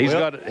 He's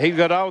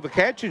got all the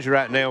catches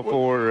right now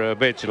for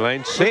Betsy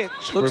Layne.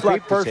 6 looks for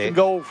like 56. 1st and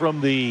goal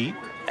from the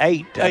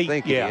 8, I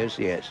think yeah. it is,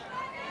 yes.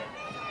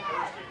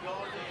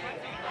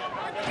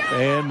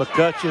 And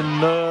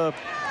McCutcheon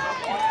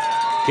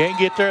can't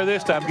get there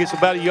this time. Gets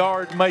about a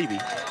yard maybe.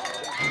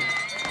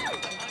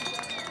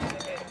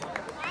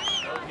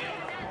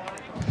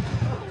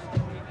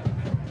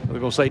 They're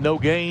going to say no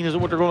gain, is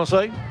it what they're going to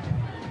say?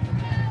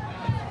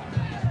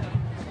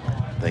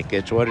 I think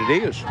that's what it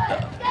is.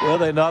 Well,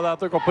 they're not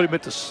out there going to put him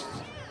at the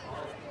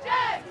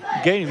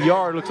gain of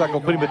yard. Looks like they'll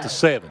put him at the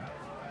 7.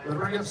 They'll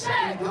bring up 2nd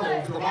and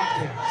goal for the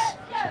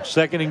Bobcats.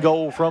 So 2nd and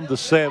goal from the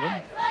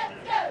 7.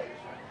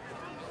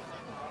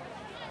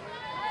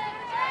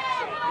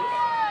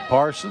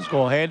 Parsons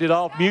going to hand it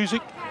off.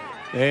 Music.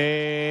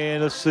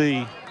 And let's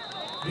see.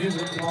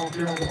 Music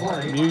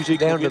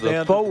down to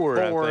the 4,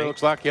 I think.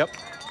 Looks like, yep.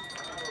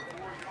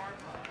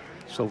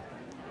 So,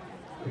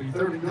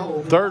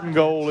 third and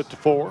goal at the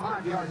 4.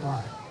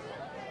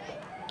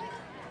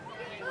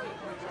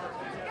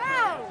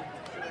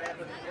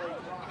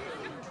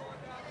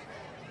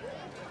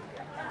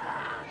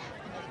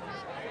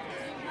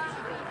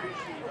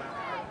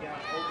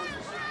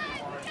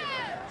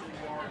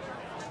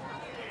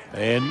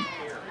 And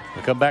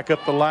we come back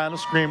up the line of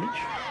scrimmage.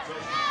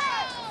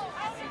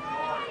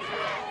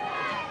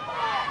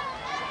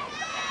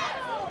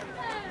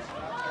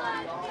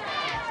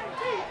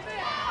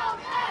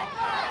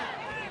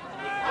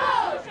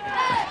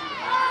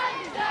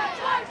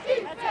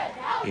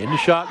 In the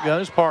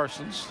shotgun is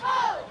Parsons.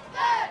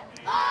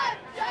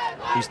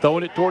 He's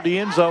throwing it toward the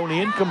end zone,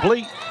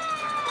 incomplete.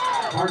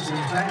 Parsons'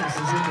 pass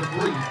is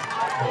incomplete.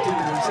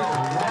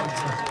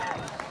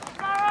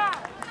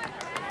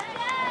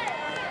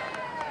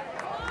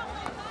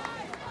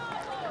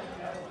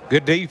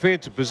 Good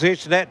defensive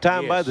position that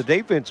time by the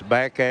defensive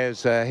back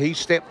as he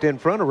stepped in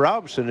front of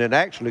Robinson and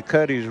actually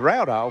cut his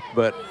route off,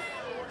 but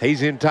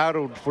he's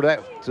entitled for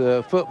that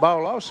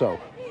football also.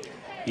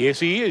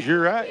 Yes, he is.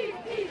 You're right.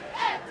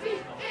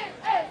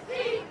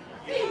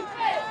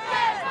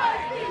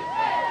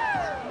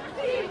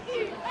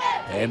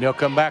 And they'll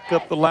come back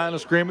up the line of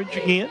scrimmage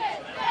again.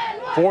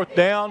 4th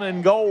down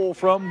and goal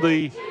from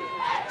the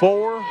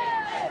 4.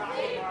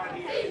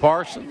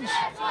 Parsons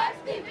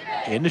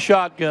in the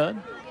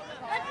shotgun.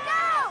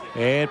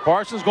 And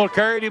Parsons going to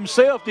carry it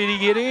himself. Did he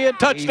get in?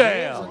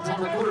 Touchdown.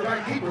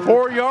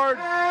 4-yard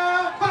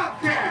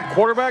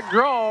quarterback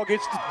draw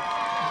gets the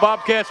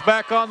Bobcats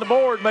back on the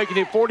board, making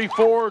it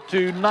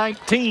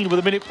 44-19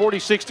 with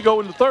 1:46 to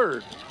go in the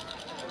 3rd.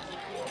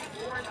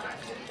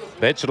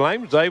 Betsy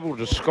Layne was able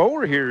to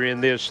score here in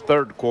this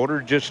 3rd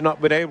quarter, just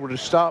not been able to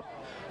stop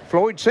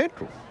Floyd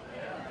Central.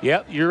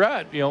 Yep, you're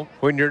right. You know,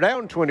 when you're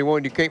down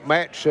 21, you can't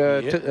match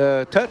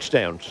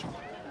touchdowns.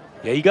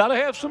 Yeah, you got to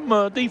have some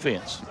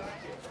defense.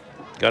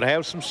 Got to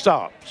have some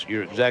stops.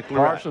 You're exactly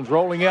right. Parsons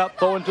rolling out,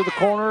 throwing to the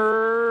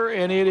corner,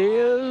 and it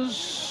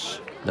is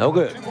no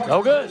good.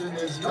 No good.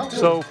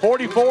 So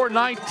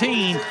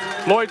 44-19,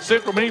 Floyd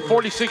Central,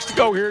 1:46 to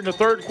go here in the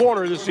 3rd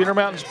quarter. This is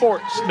Intermountain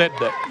Sports Net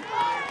Day.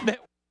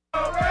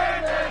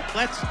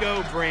 Let's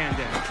go,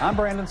 Brandon. I'm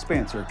Brandon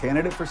Spencer,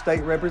 candidate for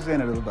state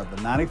representative of the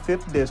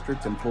 95th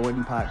District in Floyd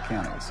and Pike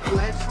counties.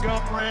 Let's go,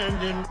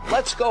 Brandon.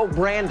 Let's go,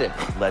 Brandon.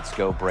 Let's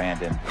go,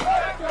 Brandon.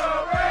 Let's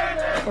go,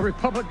 Brandon. The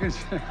Republicans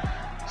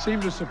seem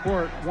to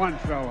support one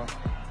fella,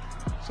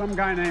 some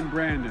guy named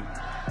Brandon.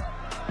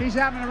 He's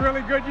having a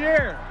really good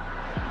year,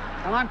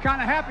 and I'm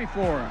kind of happy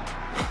for him.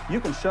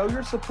 You can show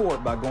your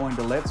support by going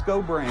to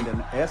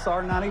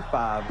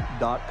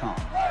letsgobrandonsr95.com.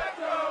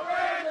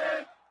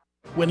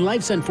 When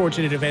life's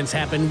unfortunate events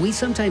happen, we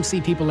sometimes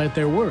see people at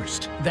their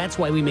worst. That's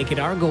why we make it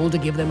our goal to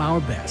give them our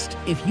best.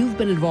 If you've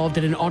been involved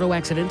in an auto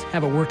accident,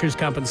 have a workers'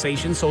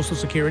 compensation, Social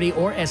Security,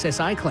 or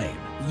SSI claim,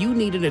 you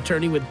need an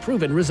attorney with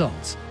proven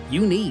results.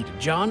 You need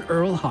John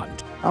Earl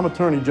Hunt. I'm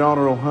Attorney John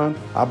Earl Hunt.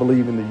 I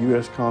believe in the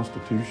U.S.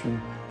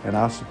 Constitution, and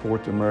I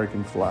support the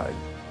American flag.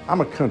 I'm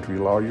a country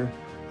lawyer.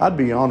 I'd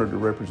be honored to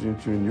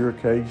represent you in your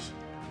case.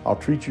 I'll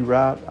treat you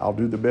right. I'll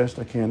do the best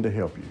I can to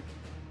help you.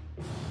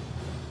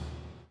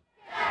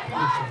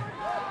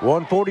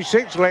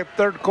 1:46 left,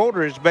 3rd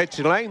quarter is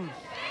Betsy Layne.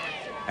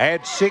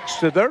 Add 6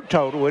 to their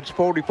total. It's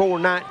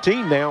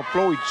 44-19 now.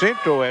 Floyd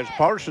Central as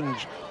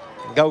Parsons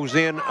goes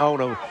in on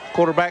a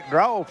quarterback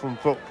draw from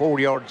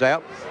 40 yards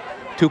out.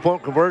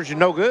 2-point conversion,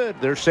 no good.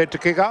 They're set to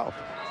kick off.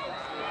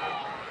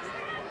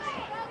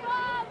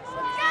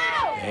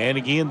 And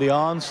again, the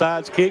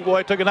onside kick.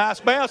 Boy, it took a nice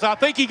bounce. I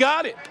think he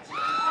got it.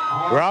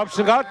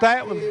 Robinson got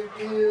that one.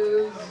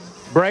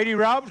 Brady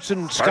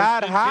Robinson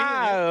skied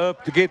high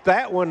up to get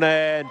that one,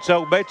 and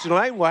so Betsy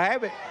Layne will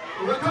have it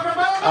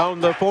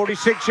on the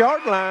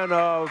 46-yard line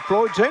of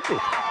Floyd Central.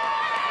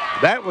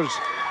 That was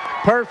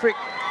perfect.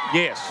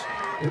 Yes.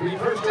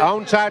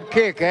 Onside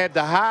kick had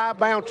the high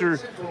bouncer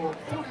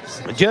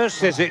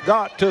just as it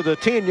got to the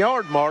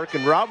 10-yard mark,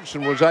 and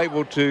Robinson was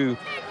able to,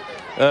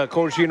 of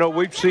course, you know,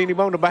 we've seen him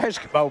on the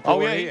basketball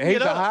court. Oh, yeah,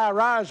 he's a high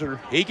riser.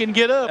 He can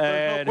get up.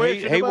 And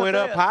he went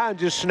up high and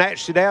just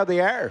snatched it out of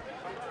the air.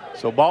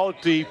 So ball at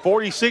the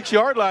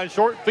 46-yard line,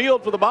 short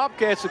field for the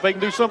Bobcats if they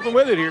can do something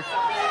with it here.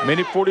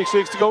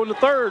 1:46 to go in the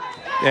 3rd.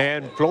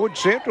 And Floyd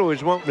Central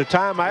is wanting a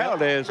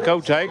timeout as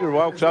Coach Hager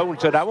walks over and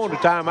said, I want a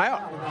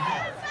timeout.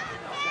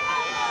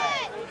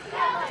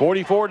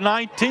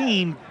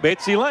 44-19,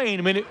 Betsy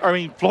Layne.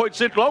 Floyd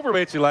Central over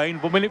Betsy Layne.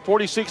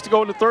 1:46 to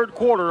go in the 3rd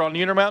quarter on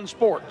the Intermountain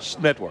Sports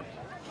Network.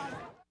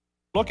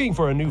 Looking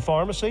for a new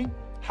pharmacy?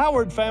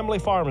 Howard Family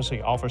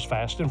Pharmacy offers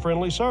fast and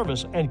friendly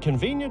service and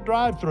convenient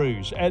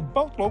drive-thrus at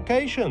both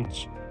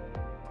locations.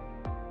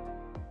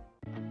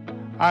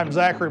 I'm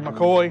Zachary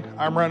McCoy.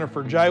 I'm running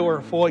for jailer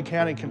of Floyd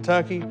County,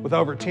 Kentucky, with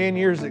over 10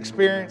 years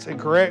experience in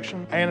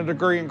correction and a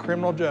degree in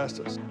criminal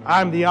justice.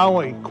 I'm the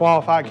only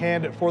qualified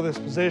candidate for this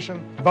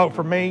position. Vote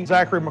for me,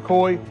 Zachary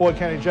McCoy, Floyd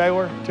County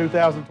Jailer,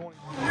 2020.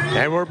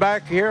 And we're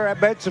back here at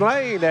Betsy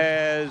Layne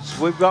as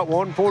we've got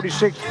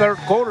 1:46 third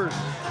quarter.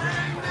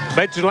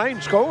 Betsy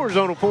Layne scores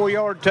on a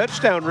 4-yard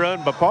touchdown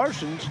run by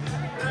Parsons.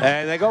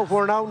 And they go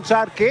for an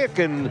onside kick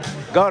and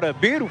got a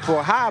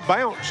beautiful high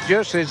bounce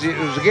just as it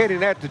was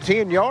getting at the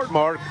 10-yard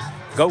mark.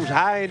 Goes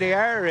high in the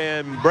air,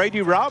 and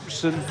Brady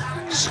Robinson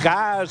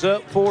skies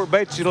up for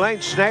Betsy Layne,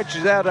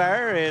 snatches out of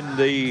there, and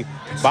the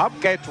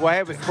Bobcats will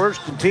have it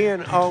 1st and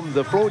 10 on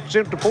the Floyd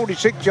Central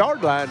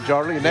 46-yard line,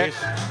 Charlie, and that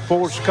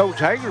forced Coach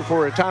Hager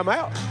for a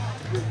timeout.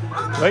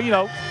 Well, you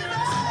know,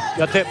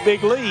 got that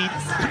big lead,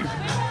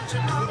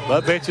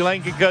 but Betsy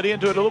Layne can cut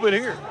into it a little bit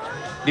here.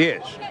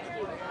 Yes.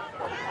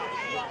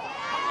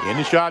 In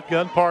the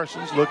shotgun,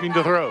 Parsons looking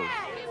to throw.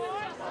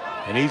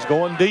 And he's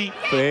going deep,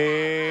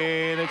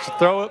 and it's a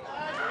throw up.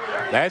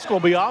 That's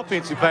going to be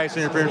offensive pass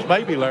interference,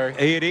 maybe, Larry.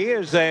 It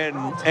is,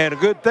 and a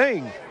good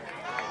thing,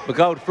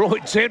 because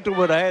Floyd Central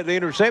would have had the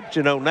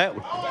interception on that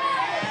one.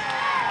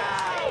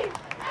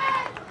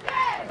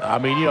 I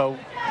mean, you know,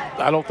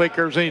 I don't think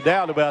there's any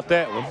doubt about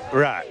that one.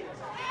 Right.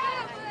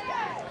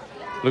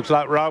 Looks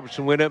like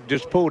Robinson went up and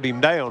just pulled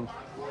him down.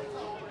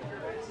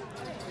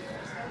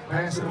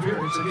 Pass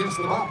interference against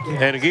the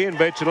Bobcats. And again,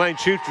 Betsy Layne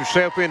shoots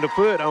herself in the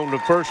foot on the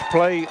first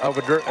play of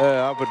a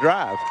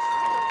drive.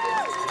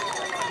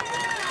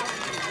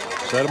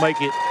 So that'll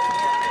make it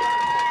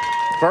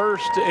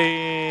 1st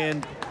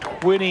and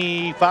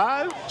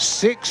 25.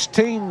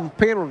 16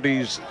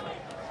 penalties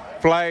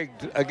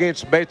flagged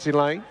against Betsy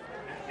Layne.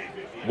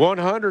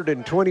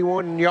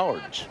 121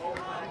 yards.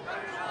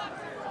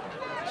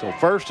 So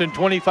 1st and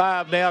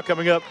 25 now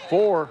coming up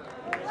for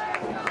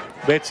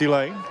Betsy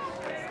Layne.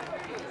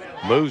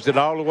 Moves it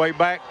all the way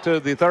back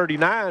to the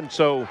 39,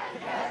 so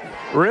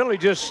really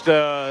just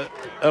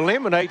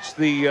eliminates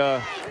the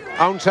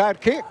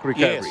onside kick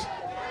recovery. Yes.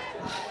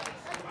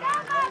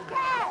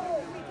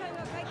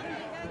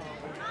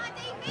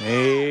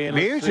 And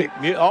music.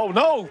 Oh,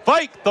 no,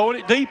 fake, throwing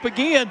it deep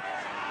again.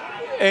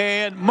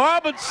 And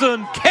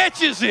Robinson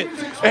catches it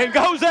and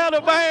goes out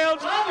of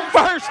bounds.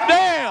 1st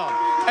down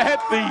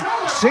at the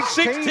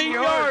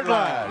 16-yard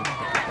line.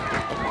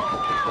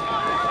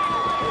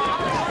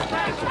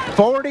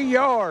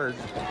 40-yard.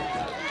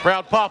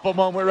 Proud Papa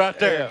moment right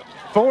there.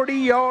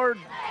 40-yard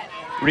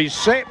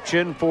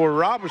reception for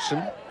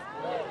Robinson.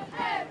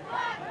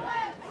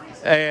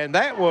 And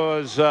that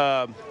was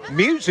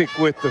music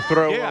with the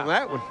throw on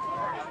that one.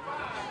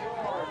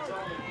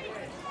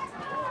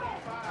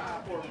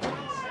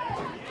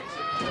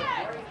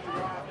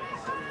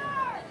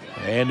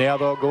 And now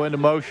they'll go into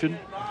motion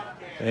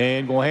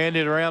and going to hand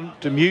it around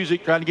to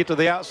Music, trying to get to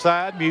the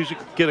outside. Music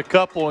get a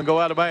couple and go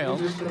out of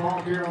bounds.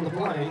 Here on the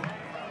play.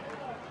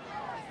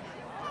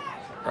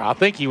 I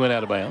think he went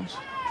out of bounds.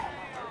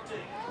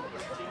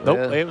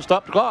 Nope, they haven't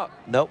stopped the clock.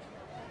 Nope.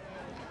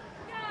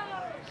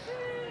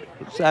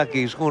 Looks like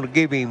he's going to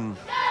give him.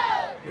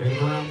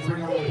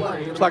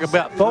 Looks like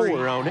about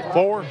 4 on it.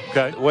 4?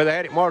 Okay. Well, they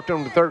had it marked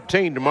on the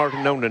 13 to mark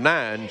it on the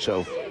 9,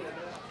 so.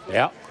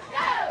 Yeah.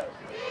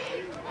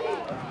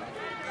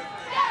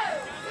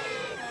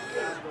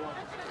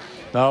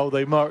 No,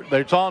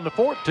 it's on the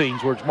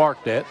 14s where it's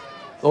marked at.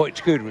 Oh, it's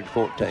good with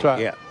 14, That's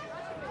right. Yeah.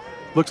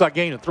 Looks like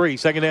gain of 3,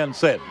 2nd down and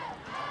 7.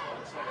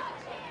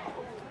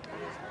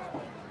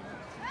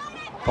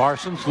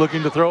 Parsons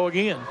looking to throw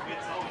again.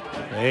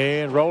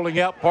 And rolling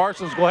out,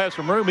 Parsons going to have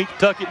some room. He can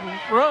tuck it and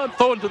run,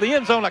 throw it to the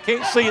end zone. I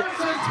can't see it.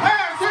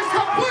 Pass is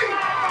complete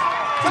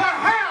to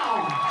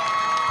Howell.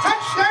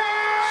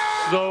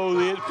 Touchdown! So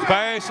the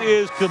pass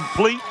is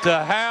complete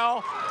to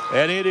Howell,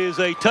 and it is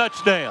a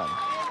touchdown.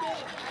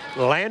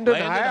 Landon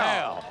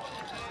Howell.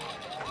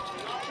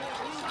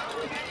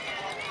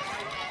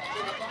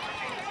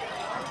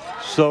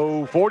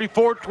 So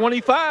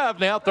 44-25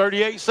 now,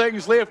 38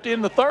 seconds left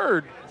in the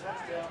third.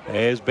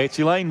 As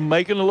Betsy Layne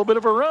making a little bit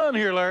of a run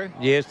here, Larry.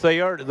 Yes,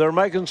 they are. They're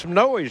making some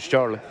noise,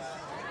 Charlie.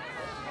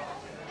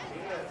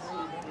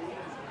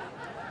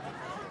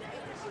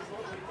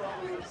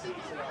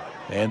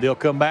 And they'll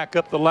come back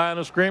up the line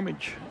of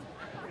scrimmage.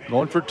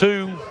 Going for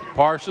 2.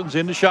 Parsons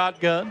in the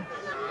shotgun.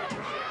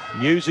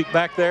 Music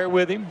back there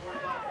with him.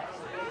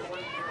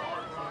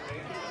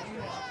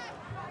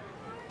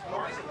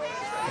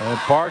 And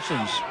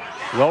Parsons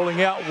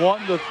rolling out,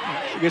 wanting to,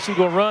 I guess he's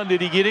going to run. Did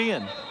he get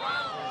in?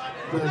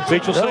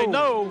 Pitch will say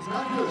no.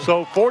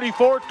 So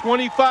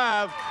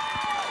 44-25.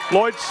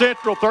 Floyd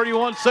Central,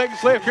 31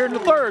 seconds left here in the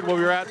third. We'll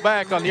be right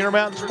back on the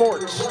Intermountain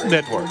Sports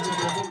Network.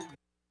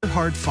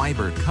 Hard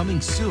fiber coming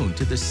soon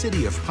to the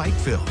city of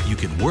Pikeville. You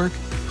can work,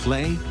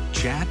 play,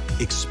 chat,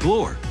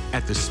 explore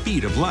at the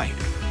speed of light.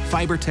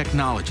 Fiber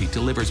technology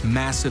delivers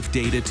massive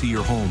data to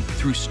your home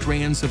through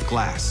strands of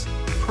glass.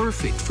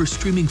 Perfect for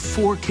streaming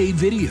 4K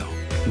video.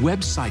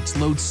 Websites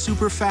load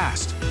super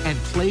fast and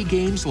play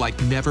games like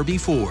never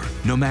before,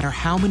 no matter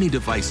how many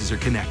devices are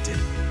connected.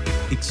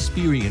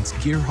 Experience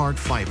Gearhart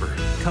Fiber,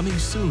 coming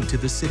soon to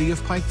the city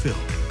of Pikeville.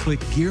 Click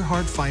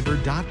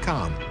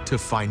GearhartFiber.com to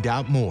find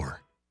out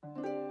more.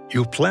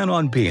 You plan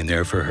on being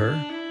there for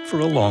her for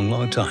a long,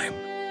 long time.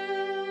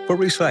 For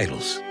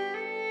recitals,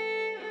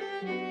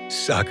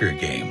 soccer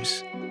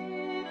games,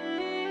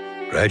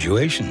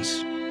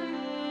 graduations,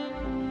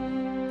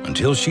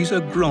 until she's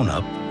a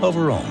grown-up of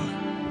her own.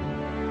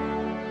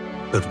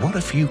 But what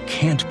if you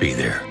can't be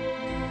there?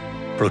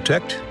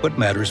 Protect what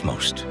matters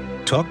most.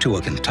 Talk to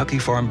a Kentucky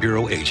Farm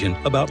Bureau agent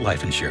about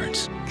life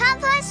insurance. Come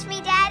push me,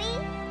 Daddy.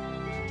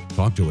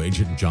 Talk to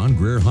Agent John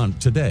Greer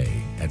Hunt today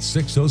at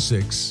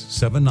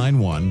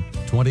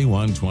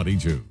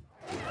 606-791-2122.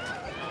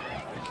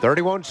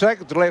 31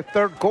 seconds left,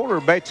 third quarter.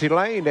 Betsy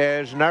Layne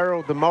has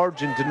narrowed the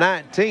margin to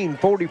 19,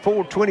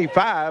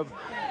 44-25.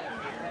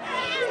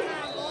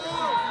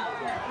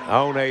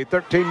 On a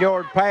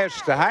 13-yard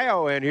pass to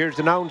Howe, and here's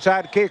an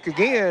onside kick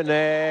again,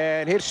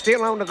 and it's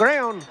still on the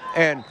ground,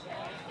 and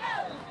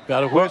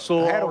got a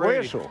whistle had already.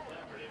 a whistle.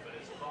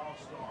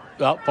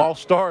 False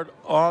start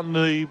on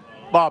the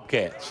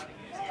Bobcats.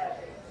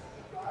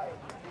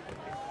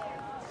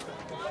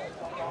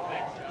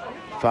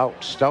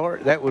 False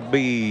start, that would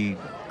be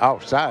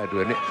offside,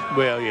 wouldn't it?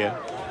 Well, yeah.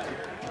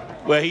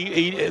 Well,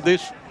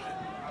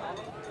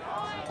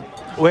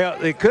 Well,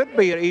 it could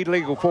be an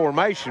illegal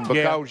formation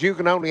because you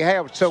can only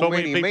have so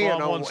many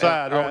men on one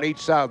side, on each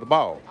side of the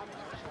ball.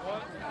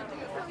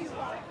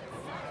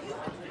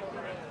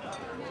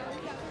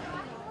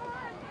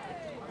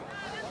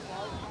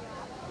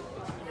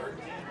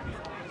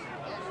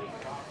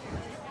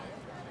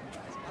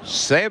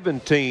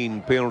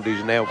 $17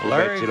 penalties now for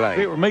Betsy Layne. If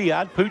it were me,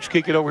 I'd pooch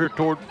kick it over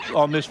here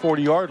on this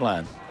 40-yard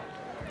line.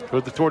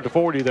 Toward the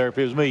 40 there if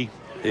it was me.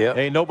 Yeah.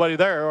 Ain't nobody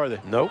there, are they?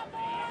 Nope.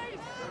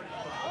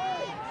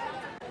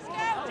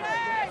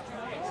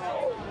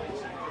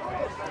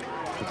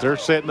 They're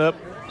setting up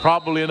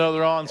probably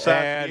another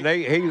onside.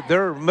 And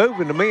they're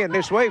moving the men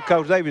this way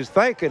because they was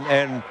thinking,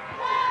 and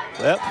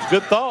that's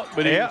good thought,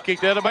 but he was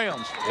kicked out of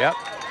bounds. Yep.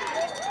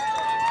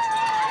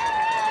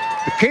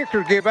 The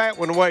kicker give that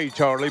one away,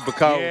 Charlie,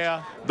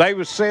 because they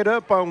was set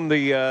up on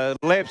the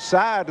left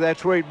side.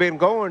 That's where he'd been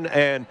going,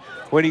 and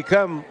when he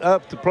come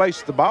up to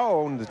place the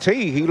ball on the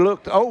tee, he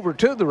looked over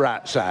to the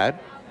right side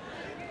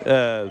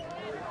of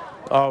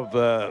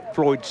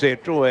Floyd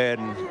Central,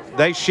 and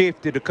they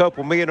shifted a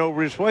couple men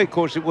over his way. Of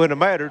course, it wouldn't have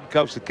mattered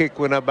because the kick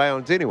went out of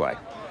bounds anyway.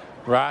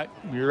 Right,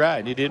 you're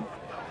right, it didn't.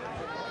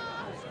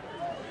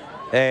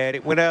 And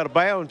it went out of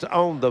bounds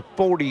on the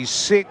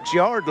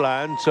 46-yard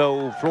line,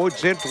 so Floyd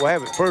Central will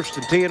have it 1st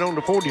and 10 on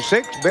the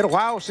 46. It's been a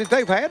while since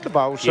they've had the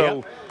ball,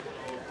 so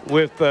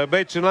with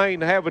Betsy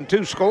Layne having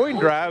 2 scoring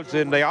drives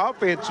and the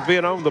offense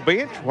being on the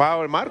bench,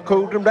 it might have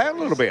cooled them down a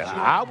little bit.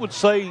 I would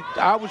say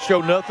I would show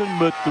nothing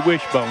but the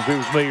wishbone if it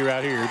was me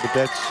right here, but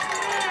that's.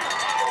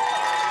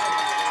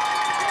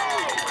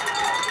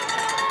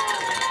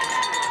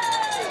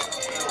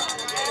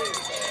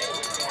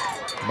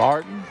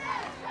 Martin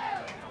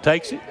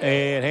takes it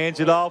and hands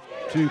it off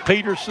to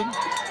Peterson.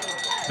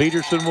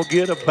 Peterson will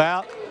get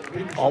about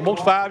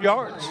almost 5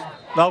 yards.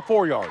 No,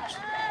 4 yards.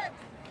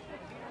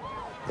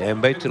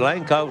 And Betsy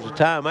Layne calls a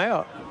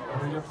timeout.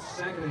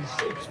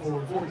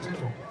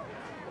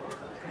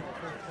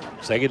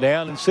 Second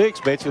down and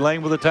 6. Betsy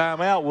Layne with a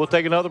timeout. We'll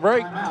take another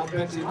break.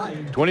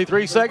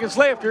 23 seconds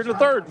left here in the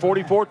third.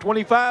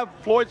 44-25,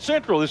 Floyd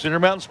Central. This is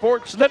Intermountain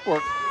Sports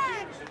Network.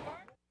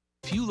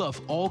 If you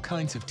love all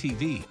kinds of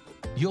TV,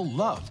 you'll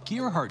love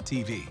Gearhart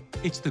TV.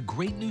 It's the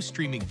great new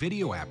streaming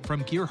video app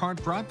from Gearhart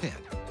Broadband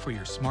for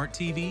your smart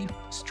TV,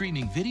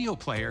 streaming video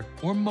player,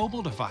 or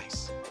mobile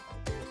device.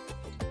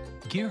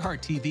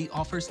 Gearhart TV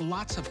offers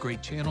lots of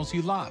great channels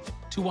you love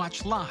to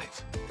watch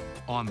live,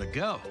 on the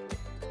go,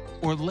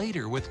 or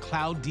later with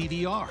cloud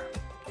DVR.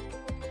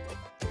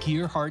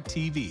 Gearhart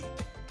TV,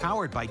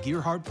 powered by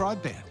Gearhart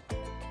Broadband.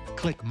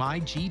 Click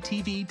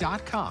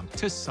mygtv.com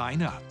to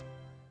sign up.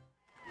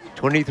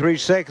 23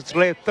 seconds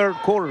left, third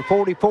quarter,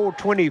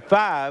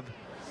 44-25.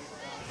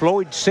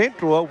 Floyd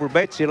Central over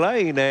Betsy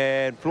Layne,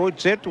 and Floyd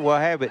Central will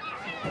have it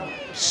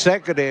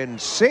 2nd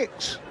and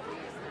 6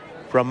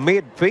 from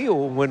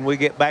midfield when we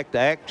get back to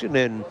action.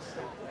 And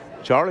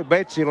Charlie,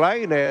 Betsy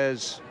Layne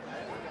has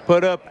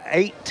put up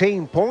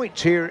 18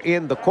 points here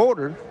in the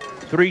quarter,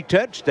 3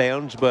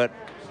 touchdowns, but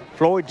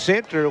Floyd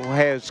Central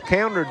has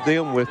countered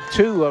them with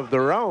 2 of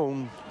their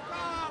own.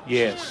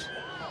 Yes.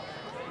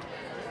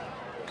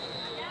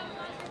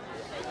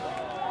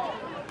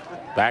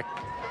 Back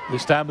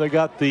this time they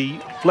got the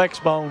flex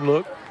bone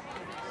look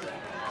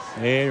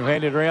and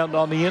handed around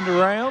on the end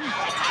around,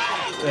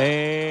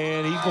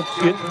 and he's going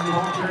to get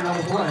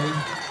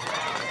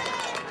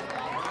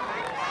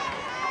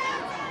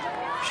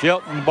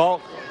Shelton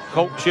ball.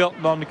 Colt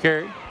Shelton on the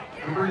carry.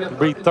 It'll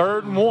be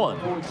 3rd and 1.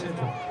 Or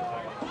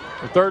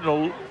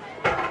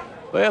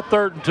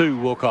 3rd and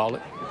 2 we'll call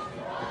it.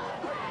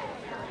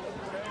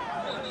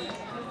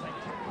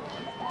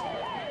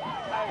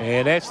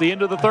 And that's the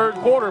end of the third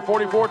quarter,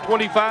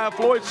 44-25,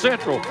 Floyd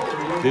Central.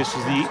 This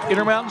is the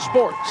Intermountain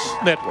Sports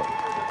Network.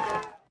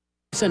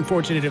 life's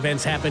unfortunate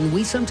events happen,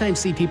 we sometimes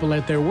see people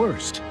at their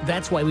worst.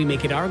 That's why we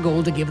make it our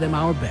goal to give them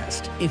our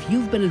best. If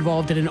you've been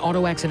involved in an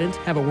auto accident,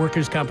 have a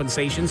workers'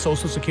 compensation,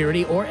 Social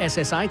Security, or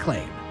SSI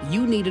claim,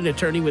 you need an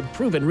attorney with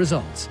proven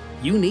results.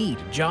 You need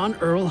John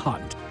Earl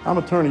Hunt. I'm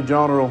attorney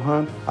John Earl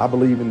Hunt. I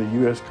believe in the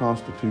U.S.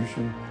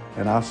 Constitution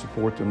and I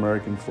support the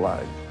American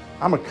flag.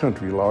 I'm a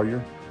country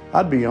lawyer.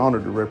 I'd be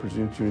honored to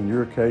represent you in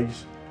your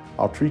case.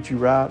 I'll treat you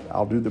right.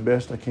 I'll do the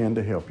best I can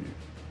to help you.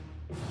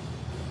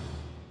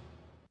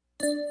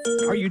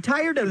 Are you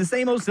tired of the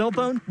same old cell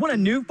phone? Want a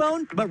new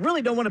phone, but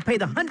really don't want to pay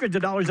the hundreds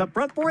of dollars up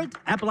front for it?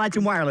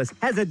 Appalachian Wireless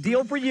has a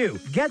deal for you.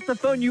 Get the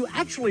phone you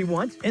actually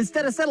want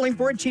instead of settling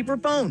for a cheaper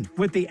phone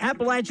with the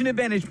Appalachian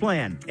Advantage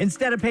Plan.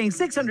 Instead of paying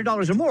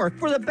 $600 or more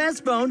for the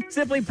best phone,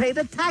 simply pay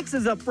the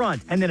taxes up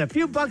front and then a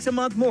few bucks a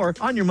month more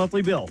on your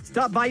monthly bill.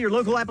 Stop by your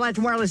local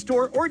Appalachian Wireless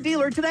store or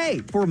dealer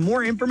today for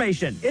more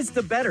information. It's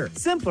the better,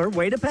 simpler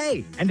way to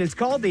pay. And it's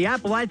called the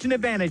Appalachian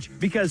Advantage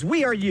because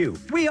we are you.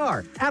 We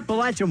are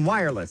Appalachian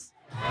Wireless.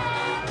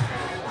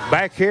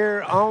 Back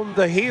here on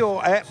the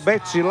hill at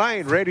Betsy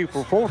Layne, ready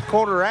for fourth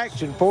quarter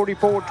action,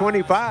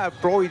 44-25.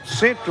 Floyd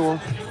Central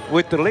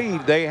with the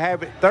lead. They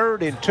have it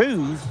 3rd and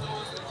 2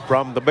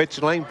 from the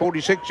Betsy Layne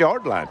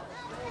 46-yard line.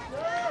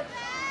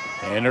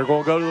 And they're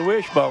going to go to the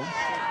wishbone.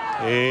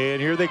 And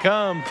here they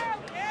come.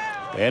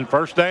 And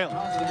first down.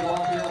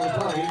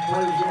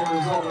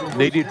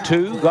 Needed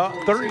 2, got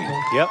 3.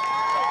 Yep.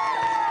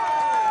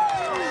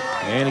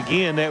 And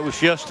again, that was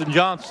Justin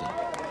Johnson.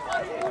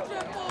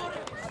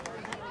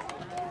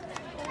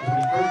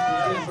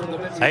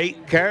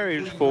 8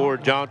 carries for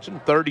Johnson,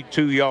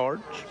 32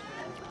 yards,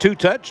 2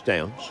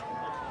 touchdowns.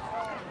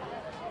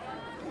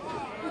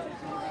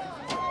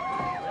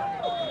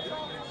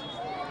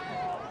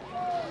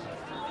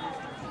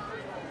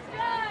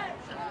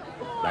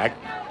 Back.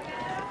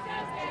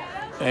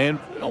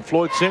 And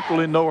Floyd Central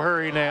in no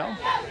hurry now.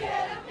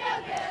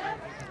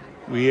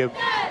 We have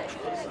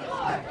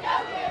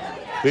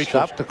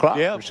stopped the clock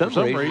for some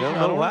reason. I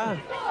don't know why.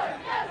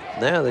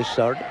 Now they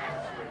started.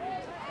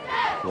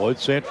 Floyd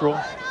Central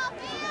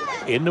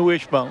in the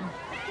wishbone.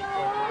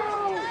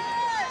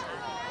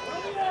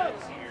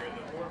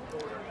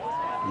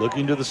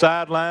 Looking to the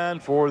sideline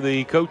for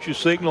the coach's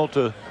signal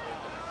to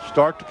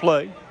start the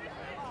play.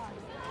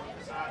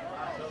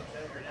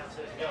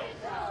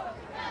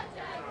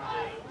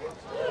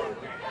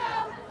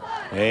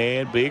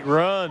 And big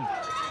run.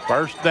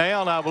 First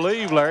down, I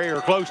believe, Larry, or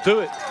close to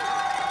it.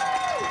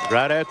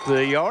 Right at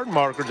the yard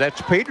markers,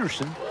 that's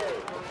Peterson.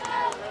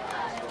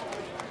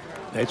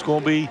 It's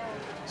going to be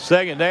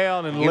second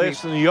down and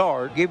less than a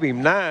yard. Give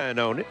him 9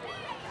 on it.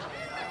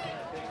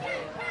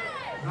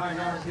 9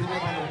 yards given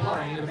on the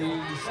play. It'll be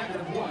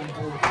 2nd and 1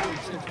 for Floyd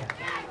Central.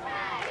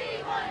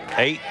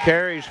 8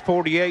 carries,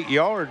 48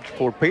 yards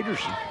for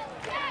Peterson.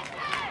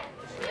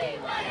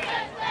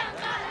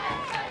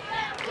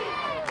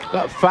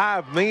 Got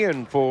 5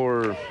 men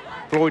for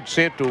Floyd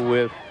Central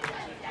with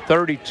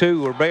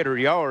 32 or better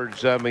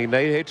yards. I mean,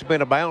 it's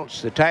been a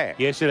balanced attack.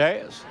 Yes, it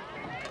has.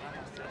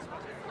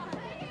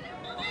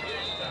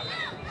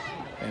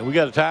 And we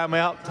got a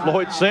timeout,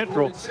 Floyd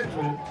Central.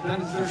 That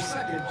is their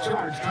second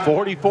charge.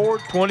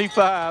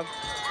 44-25.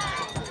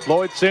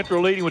 Floyd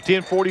Central leading with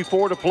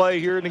 10:44 to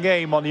play here in the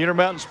game on the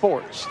Intermountain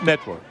Sports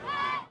Network.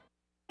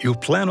 You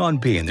plan on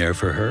being there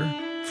for her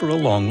for a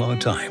long, long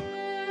time.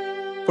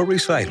 For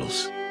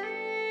recitals,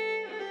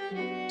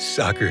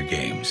 soccer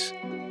games,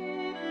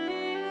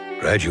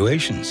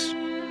 graduations,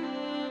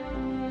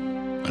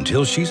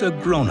 until she's a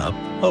grown-up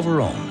of her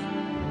own.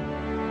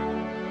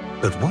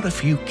 But what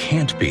if you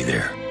can't be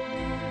there?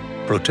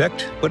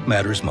 Protect what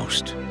matters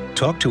most.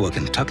 Talk to a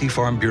Kentucky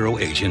Farm Bureau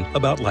agent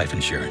about life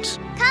insurance.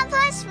 Come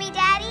push me,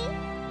 Daddy.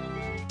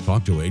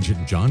 Talk to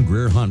Agent John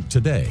Greer Hunt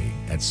today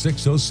at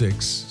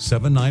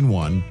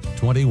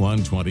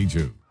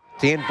 606-791-2122.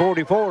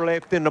 10:44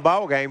 left in the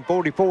ball game.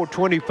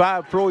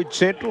 44-25 Floyd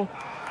Central.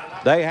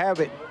 They have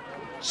it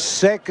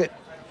 2nd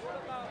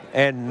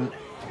and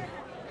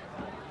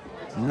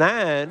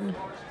 9.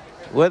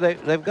 Well,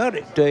 they've got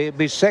it. It'd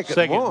be second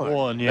and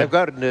one. Yeah. They've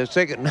got it in the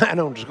 2nd and 9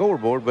 on the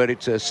scoreboard, but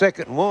it's a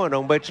 2nd and 1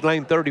 on Betsy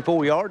Layne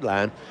 34-yard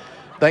line.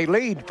 They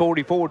lead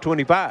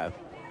 44-25.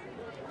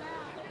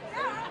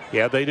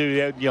 Yeah, they do.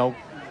 They,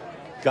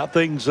 got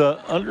things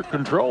under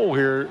control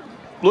here.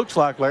 Looks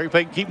like, Larry, if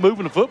they can keep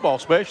moving the football,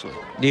 especially.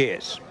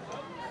 Yes.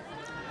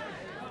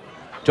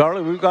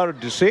 Charlie, we've got a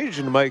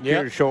decision to make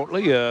here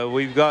shortly.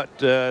 We've got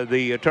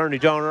the attorney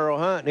John Earl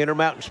Hunt,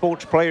 Intermountain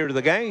Sports Player of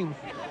the Game.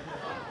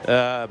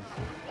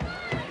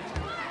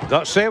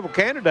 Got several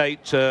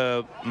candidates.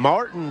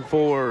 Martin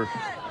for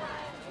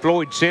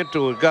Floyd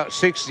Central has got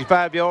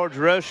 65 yards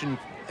rushing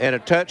and a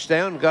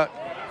touchdown. Got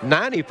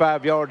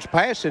 95 yards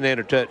passing and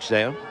a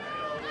touchdown.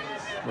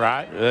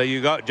 Right.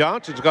 You got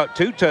Johnson's got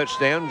 2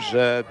 touchdowns,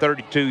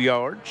 32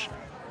 yards.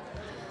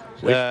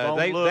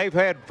 They've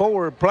had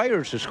 4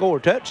 players to score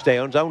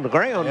touchdowns on the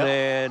ground,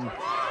 and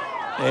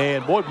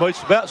boy,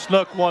 most about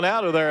snuck one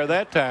out of there at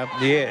that time.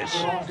 Yes,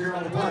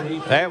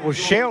 that was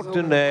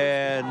Shelton,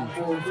 and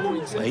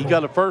he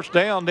got a first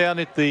down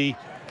at the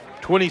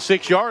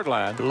 26-yard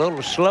line. A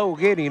little slow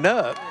getting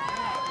up.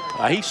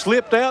 He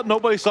slipped out.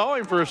 Nobody saw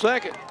him for a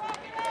second.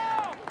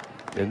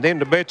 And then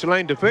the Betsy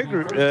Layne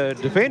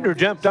defender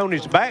jumped on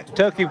his back,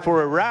 took him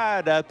for a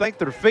ride. I think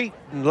their feet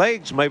and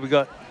legs maybe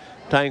got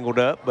tangled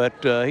up, but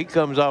he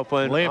comes off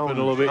on limping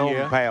a little bit,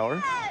 yeah.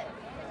 Power.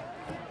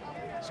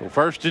 So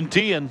 1st and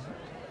 10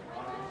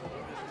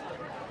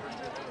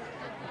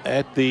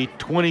 at the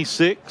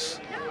 26.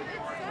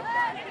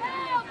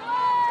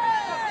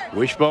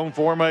 Wishbone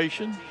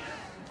formation.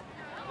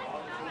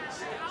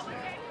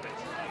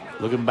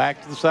 Looking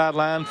back to the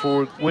sideline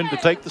for when to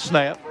take the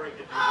snap.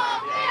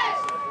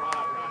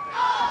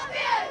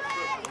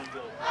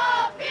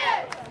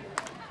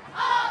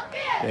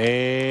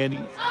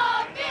 And,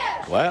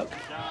 well,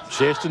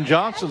 Cheston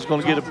Johnson's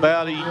going to get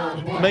about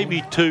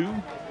maybe 2.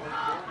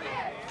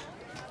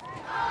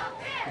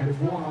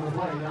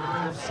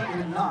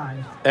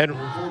 And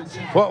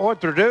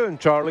what they're doing,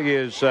 Charlie,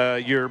 is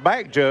your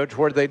back judge,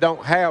 where they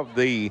don't have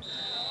the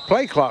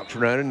play clocks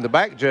running, the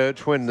back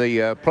judge, when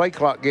the play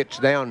clock gets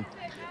down,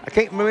 I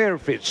can't remember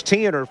if it's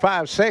 10 or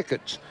 5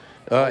 seconds,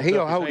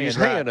 he'll hold his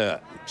hand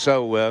up.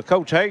 So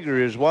Coach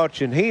Hager is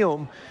watching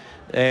him,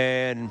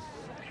 and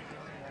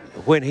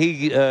when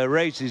he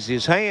raises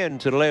his hand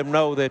to let him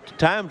know that the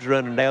time's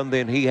running down,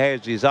 then he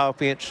has his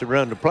offense to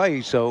run the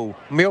play, so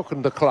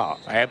milking the clock.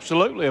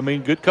 Absolutely. I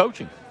mean, good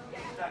coaching.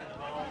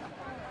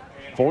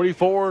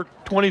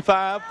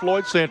 44-25,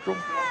 Floyd Central.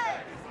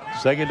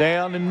 2nd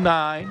down and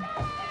 9.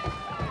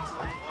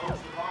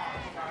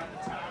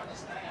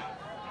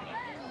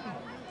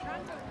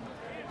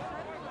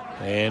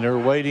 And they're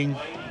waiting.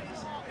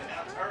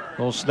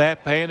 Little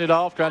snap, hand it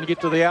off, trying to get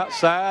to the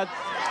outside.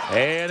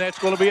 And that's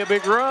going to be a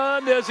big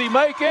run. Does he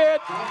make it?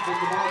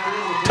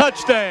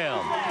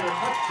 Touchdown.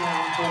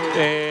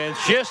 And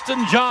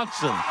Cheston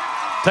Johnson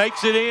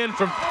takes it in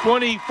from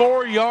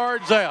 24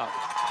 yards out.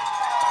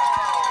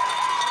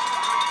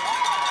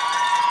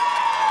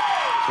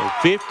 So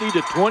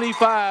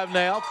 50-25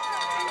 now.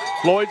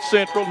 Floyd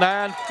Central,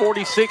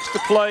 9:46 to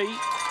play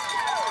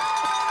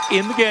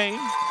in the game.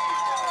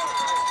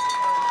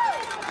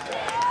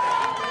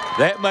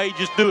 That may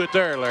just do it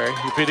there, Larry,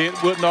 if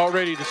it wasn't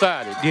already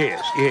decided.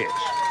 Yes, yes.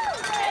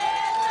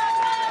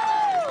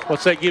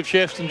 What's that give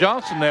Cheston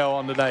Johnson now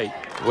on the day?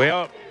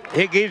 Well,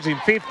 it gives him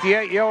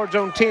 58 yards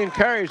on 10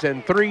 carries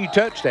and 3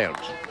 touchdowns.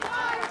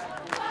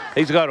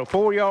 He's got a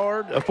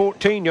 4-yard, a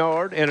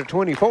 14-yard, and a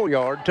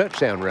 24-yard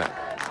touchdown run.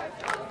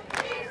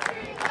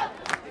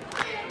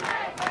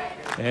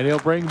 And he'll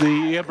bring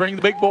the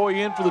big boy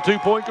in for the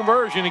 2-point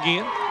conversion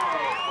again.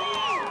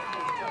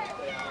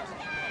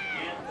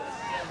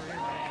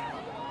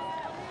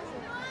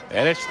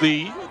 And it's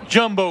the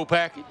jumbo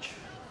package.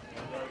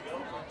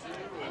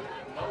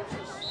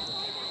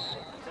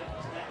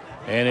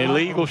 An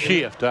illegal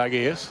shift, I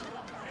guess.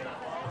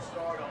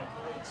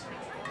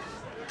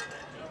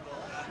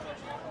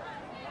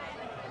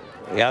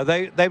 Yeah,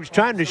 they was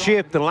trying to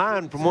shift the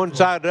line from one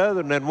side to the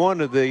other, and then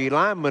one of the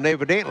linemen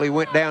evidently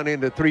went down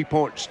into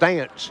 3-point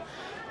stance.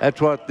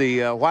 That's what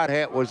the white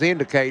hat was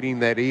indicating,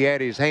 that he had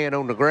his hand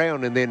on the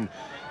ground and then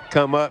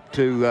come up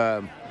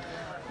to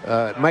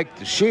make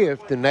the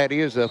shift, and that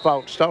is a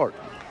false start.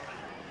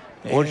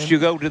 And once you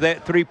go to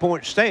that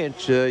 3-point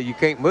stance, you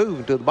can't move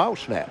until the ball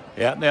snap.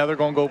 Yeah, now they're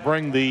going to go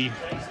bring the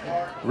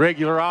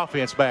regular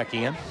offense back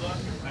in.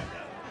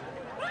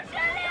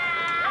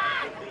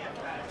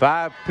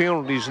 5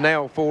 penalties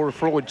now for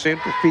Floyd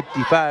Central,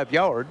 55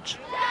 yards.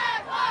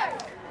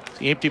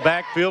 Empty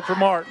backfield for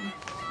Martin.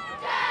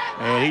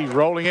 And he's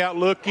rolling out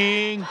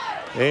looking,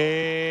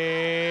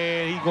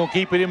 and he's going to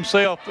keep it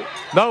himself.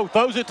 No,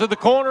 throws it to the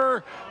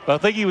corner, but I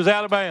think he was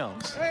out of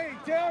bounds. Hey,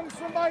 tell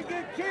somebody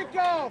get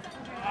kickoff.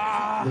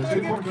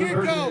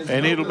 Kickoff.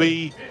 And it'll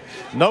be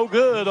no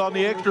good on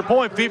the extra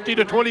point,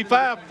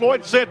 50-25.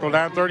 Floyd Central,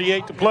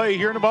 9:38 to play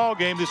here in the ball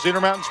game, this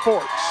Intermountain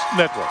Sports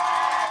Network.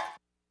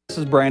 This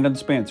is Brandon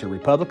Spencer,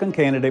 Republican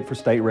candidate for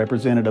state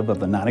representative of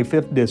the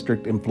 95th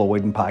District in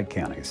Floyd and Pike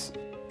counties.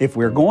 If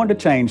we're going to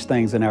change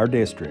things in our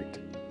district,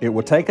 it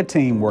will take a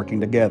team working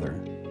together.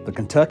 The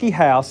Kentucky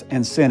House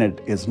and Senate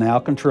is now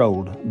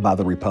controlled by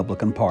the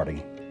Republican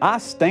Party. I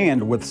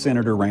stand with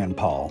Senator Rand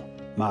Paul.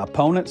 My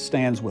opponent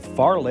stands with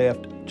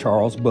far-left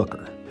Charles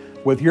Booker.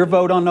 With your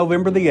vote on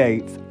November the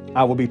 8th,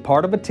 I will be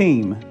part of a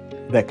team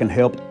that can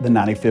help the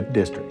 95th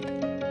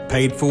District.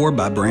 Paid for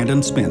by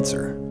Brandon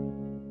Spencer.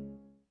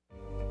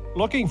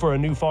 Looking for a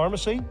new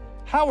pharmacy?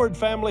 Howard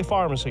Family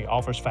Pharmacy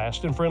offers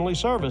fast and friendly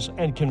service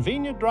and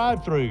convenient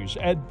drive-thrus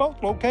at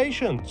both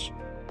locations.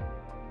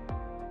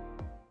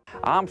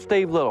 I'm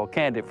Steve Little,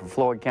 candidate for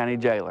Floyd County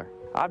Jailer.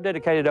 I've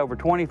dedicated over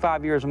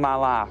 25 years of my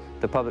life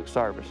to public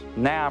service.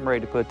 Now I'm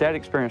ready to put that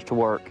experience to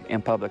work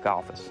in public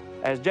office.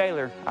 As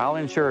jailer, I'll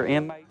ensure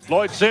inmates...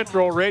 Floyd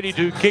Central ready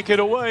to kick it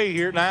away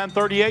here,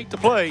 9:38 to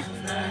play.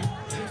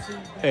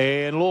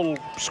 And a little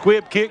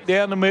squib kick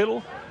down the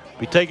middle.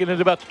 Be taking it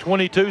about the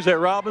 22. Is that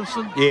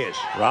Robinson? Yes.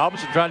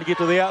 Robinson trying to get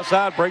to the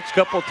outside, breaks a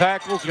couple of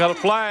tackles, got a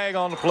flag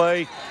on the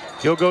play.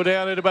 He'll go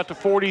down at about the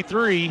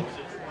 43.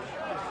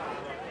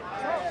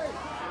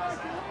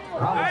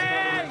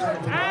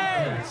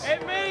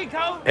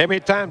 How many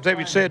times have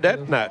you said that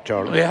tonight,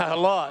 Charlie? Yeah, a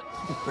lot.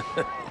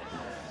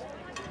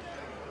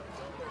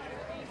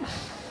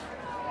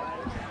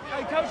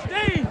 Hey, Coach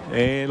D.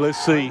 And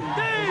let's see.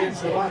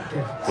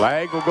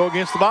 Flag will go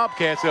against the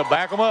Bobcats. They'll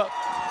back them up.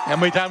 How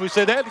many times we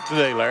said that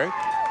today, Larry?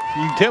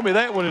 You can tell me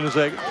that one in a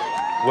second.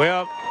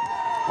 Well,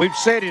 we've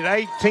said it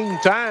 18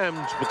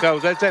 times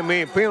because that's how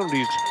many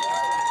penalties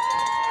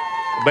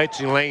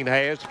Betsy Layne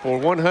has for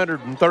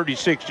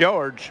 136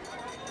 yards.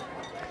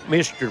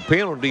 Mr.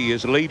 Penalty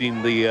is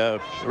leading the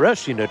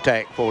rushing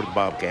attack for the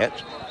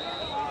Bobcats.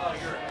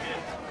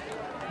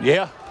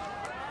 Yeah.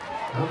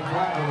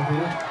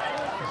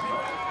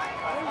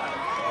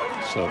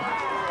 So,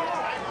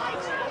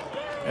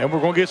 and we're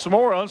going to get some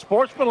more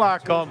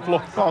unsportsmanlike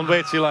on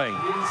Betsy Layne.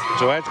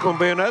 So that's going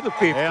to be another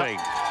 15.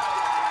 Yep.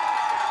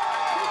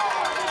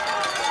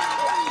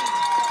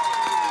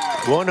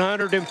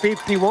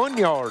 151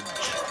 yards.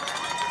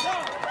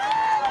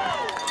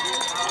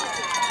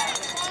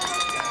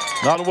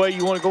 Not the way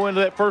you want to go into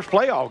that first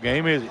playoff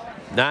game, is it?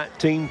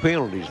 19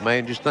 penalties,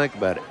 man. Just think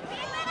about it.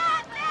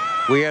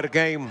 We had a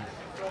game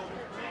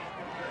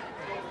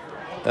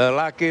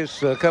like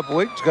this a couple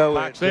weeks ago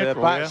at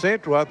Pike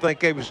Central. I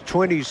think it was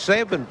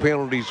 27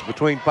 penalties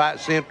between Pike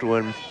Central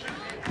and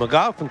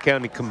McGoffin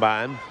County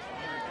combined.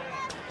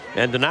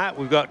 And tonight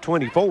we've got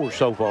 24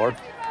 so far.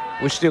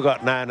 We still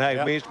got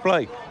 9.5 minutes to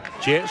play.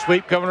 Jet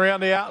sweep coming around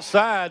the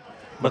outside.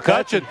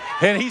 McCutcheon,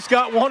 and he's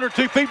got one or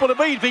two people to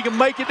beat if he can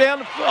make it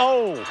down.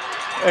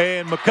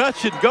 And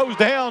McCutcheon goes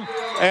down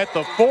at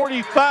the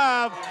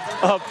 45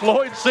 of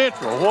Floyd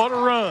Central. What a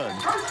run.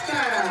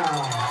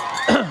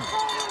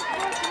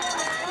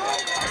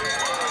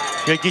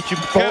 Gotta get your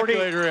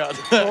calculator out.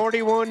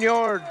 41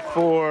 yards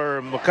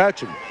for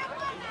McCutcheon.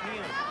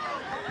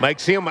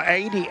 Makes him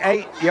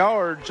 88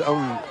 yards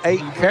on 8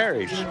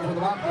 carries.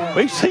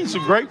 We've seen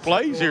some great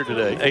plays here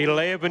today.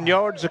 11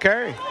 yards a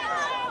carry.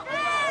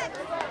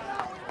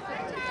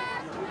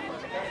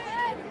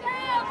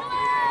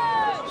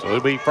 So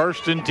it'll be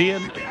 1st and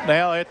 10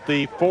 now at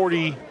the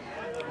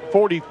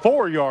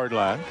 44-yard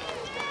line.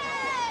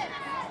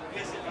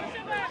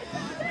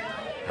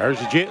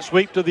 There's a jet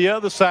sweep to the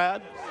other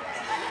side.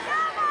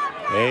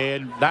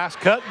 And nice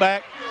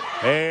cutback.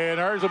 And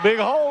there's a big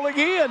hole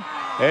again.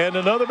 And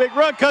another big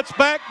run, cuts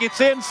back, gets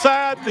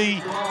inside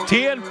the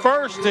 10,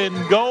 1st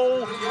and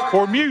goal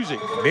for Music.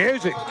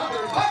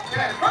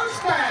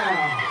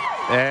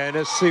 And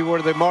let's see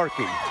where they're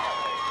marking.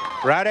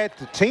 Right at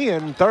the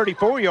 10,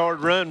 34-yard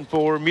run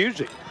for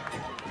Music.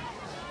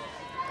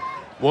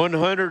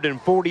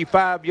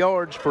 145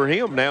 yards for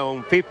him now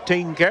on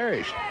 15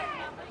 carries.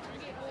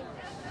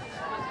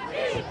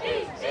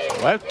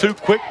 Well, that's 2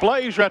 quick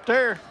plays right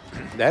there.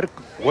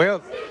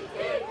 Well,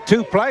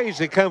 2 plays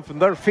that come from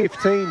their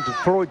 15 to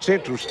Floyd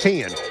Central's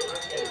 10.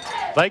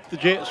 Fake the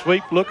jet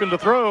sweep, looking to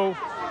throw,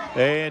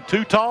 and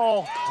too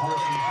tall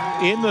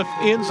in the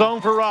end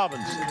zone for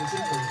Robbins.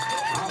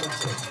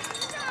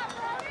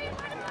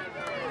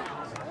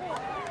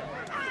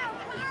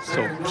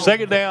 So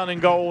 2nd down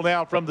and goal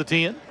now from the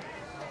 10.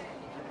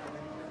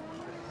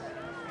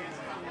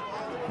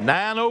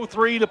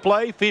 9:03 to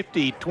play,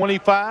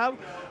 50-25.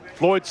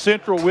 Floyd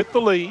Central with the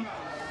lead.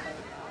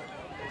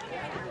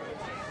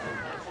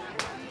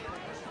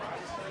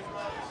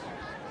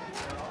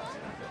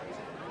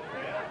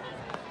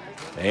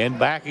 And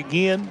back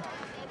again.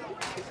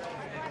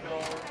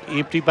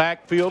 Empty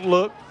backfield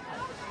look.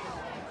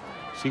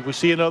 See if we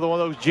see another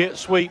one of those jet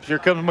sweeps. Here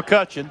comes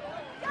McCutcheon.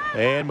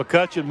 And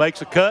McCutcheon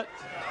makes a cut.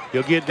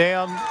 He'll get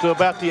down to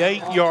about the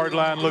 8-yard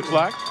line, looks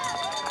like.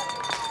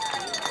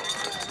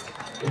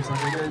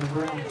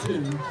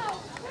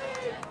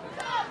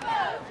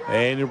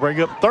 And he'll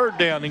bring up 3rd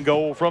down and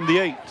goal from the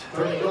 8.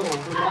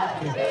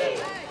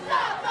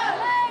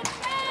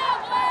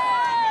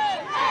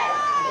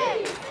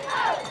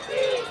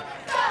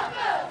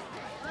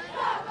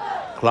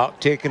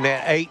 Clock ticking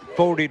at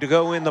 8:40 to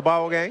go in the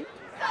ball game.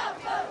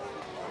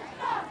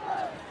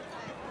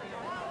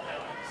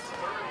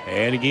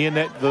 And again,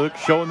 that look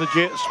showing the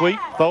jet sweep,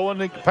 throwing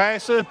the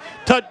passer,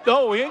 touch.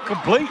 Oh,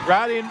 incomplete,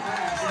 right in.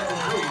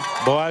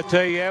 Boy, I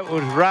tell you, that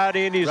was right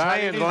in his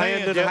hand,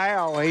 Landon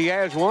Howell. He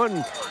has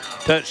 1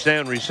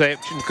 touchdown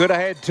reception, could have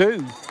had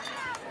 2.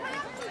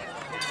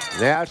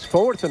 Now it's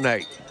 4th and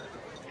 8.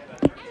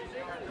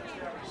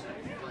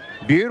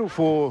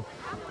 Beautiful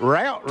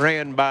route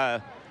ran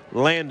by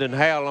Landon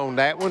Howell on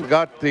that one.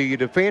 Got the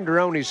defender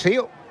on his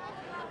hip,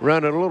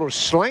 running a little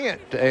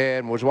slant,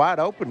 and was wide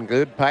open.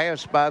 Good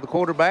pass by the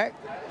quarterback.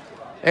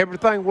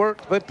 Everything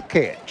worked but the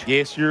catch.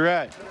 Yes, you're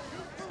right.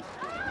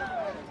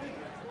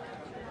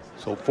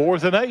 So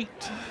 4th and 8.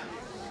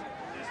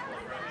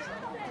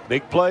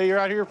 Big play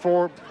right here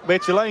for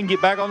Betsy Layne.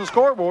 Get back on the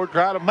scoreboard,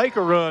 try to make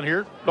a run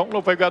here. Don't know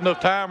if they've got enough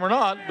time or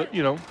not, but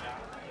you know.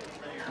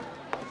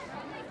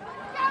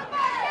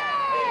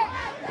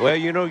 Well,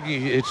 you know,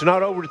 it's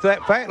not over to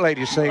that fat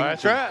lady scene.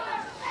 That's right.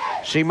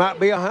 She might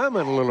be a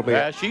humming a little bit.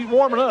 Yeah, she's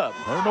warming up.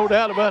 There's no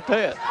doubt about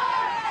that.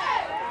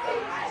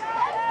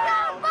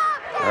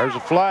 There's a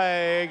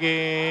flag,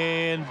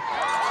 and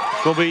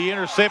it's going to be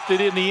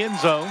intercepted in the end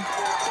zone.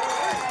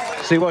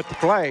 See what the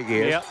flag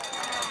is. Yep. There's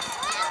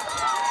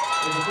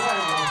a flag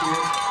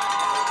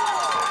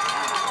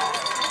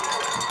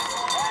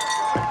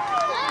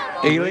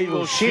out here.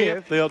 Illegal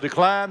shift. They'll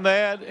decline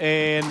that,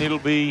 and it'll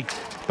be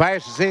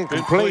pass is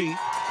incomplete,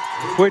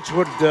 which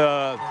would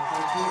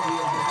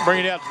bring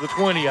it out to the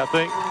 20, I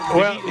think.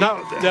 Well,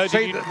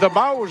 the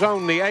ball was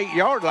on the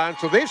 8-yard line,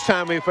 so this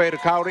time if they'd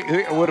have caught it,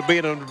 it would have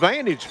been an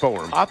advantage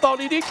for him. I thought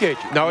he did catch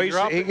it. No, he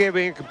gave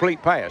an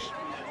incomplete pass.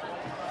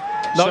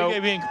 No, So-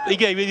 he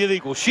gave an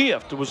illegal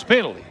shift. It was a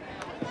penalty.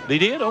 He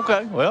did?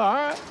 Okay. Well, all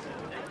right.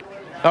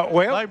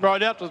 Well, they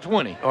brought it out to the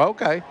 20.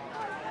 Okay.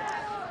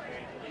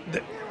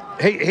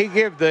 He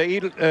gave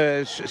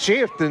the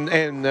shift,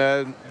 and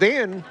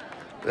then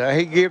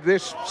he gave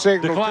this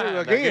signal Declined, too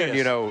I again. guess.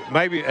 You know,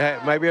 maybe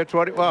that's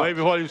what it was.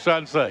 Maybe what he was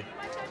trying to say.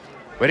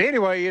 But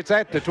anyway, it's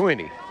at the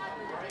 20.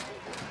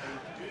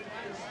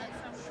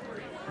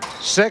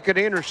 Second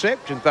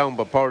interception thrown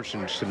by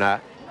Parsons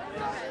tonight.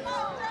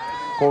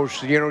 Of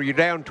course, you know, you're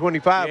down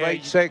 25,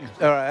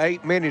 Yeah,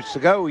 8 minutes to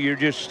go. You're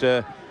just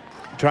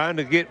trying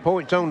to get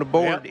points on the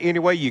board any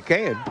way you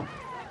can.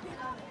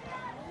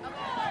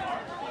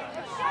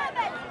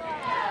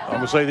 I'm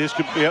going to say this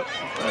could be,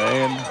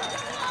 and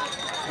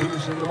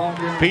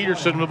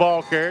Peterson, the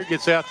ball carrier,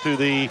 gets out to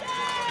the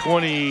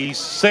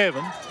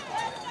 27.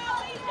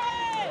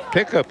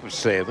 Pickup of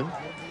 7.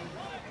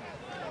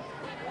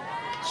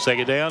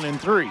 Second down and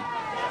 3.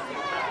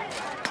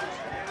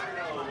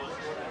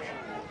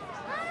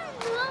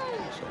 So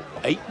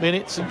 8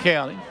 minutes and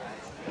counting.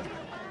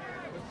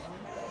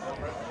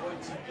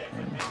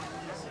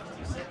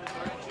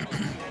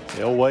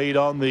 They'll wait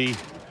on the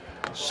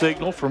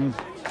signal from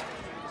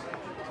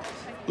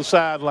the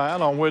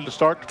sideline on when to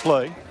start the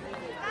play.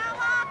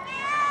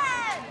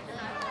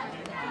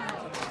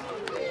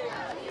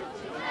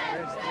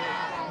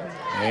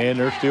 And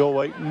they're still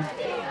waiting.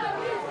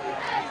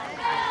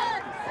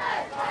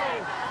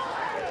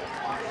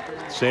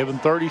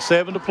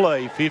 7:37 to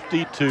play,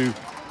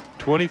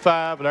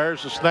 50-25, and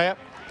there's the snap.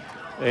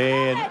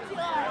 And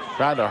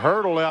trying to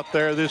hurdle out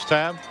there this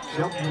time.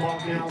 Shelton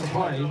walking out of the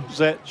play.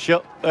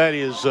 That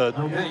is.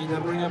 Okay,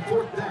 they'll bring up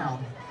 4th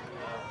down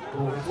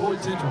for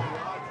Floyd Central.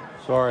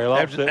 Sorry, I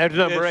lost it. That's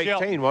number It's 18.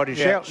 Shelton. What is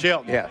Yeah, Shelton?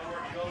 Shelton. Yeah.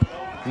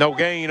 No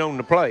gain on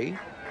the play.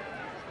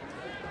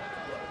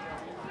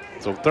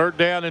 So third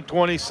down and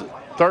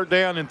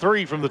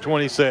 3 from the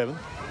 27.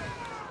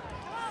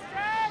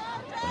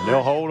 And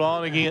they'll hold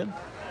on again.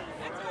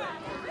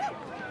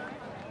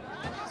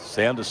 It's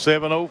down to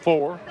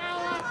 7:04.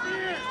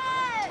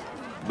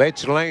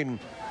 Betsy Layne,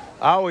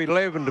 all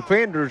 11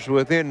 defenders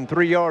within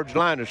 3 yards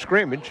line of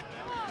scrimmage.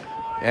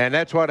 And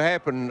that's what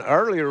happened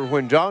earlier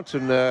when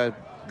Johnson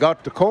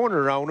got the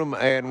corner on him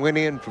and went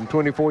in from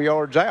 24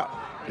 yards out.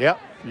 Yep,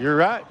 you're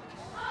right.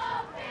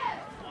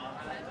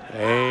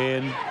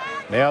 And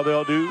now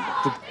they'll do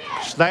the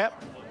snap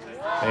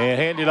and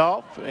hand it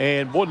off.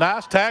 And boy,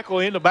 nice tackle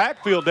in the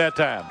backfield that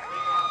time.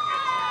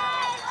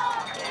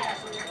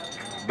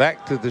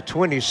 Back to the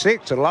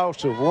 26, a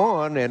loss of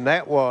 1, and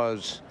that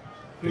was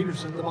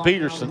Peterson. The ball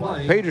Peterson. down the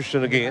play.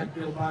 Peterson again.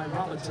 Backfield by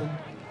Robinson.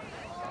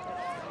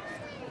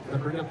 They'll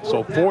bring up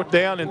So 4th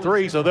down and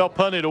 3, so they'll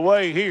punt it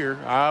away here,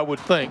 I would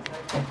think.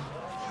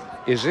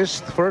 Is this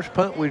the first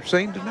punt we've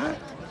seen tonight?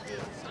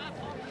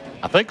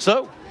 I think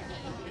so.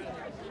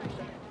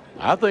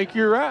 I think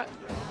you're right.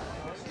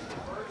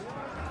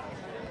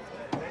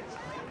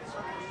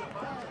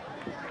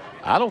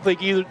 I don't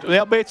think either.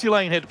 Now, Betsy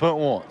Layne had to punt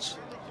once.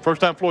 First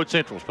time Floyd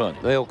Central's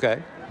punted.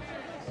 Okay.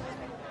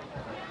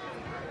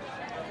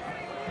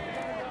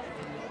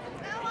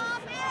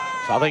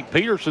 So I think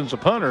Peterson's a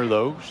punter,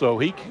 though, so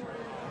he can.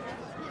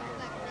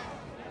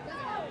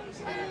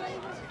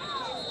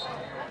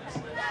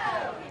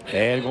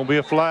 And going to be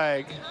a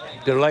flag.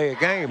 Delay a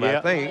game, I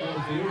think.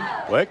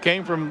 Well, it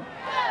came from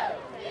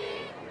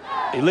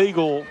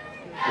illegal.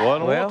 Well, I don't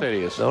know what that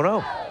is. Don't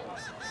know.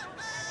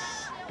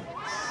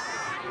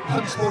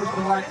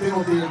 Unsportsmanlike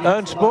penalty.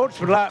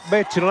 Unsportsmanlike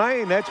Betsy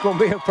Layne, that's going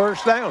to be a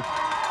first down.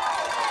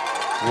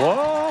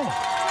 Whoa.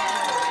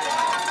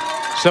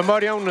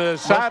 Somebody on the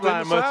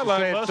sideline must have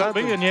said must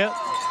something. Been, yeah.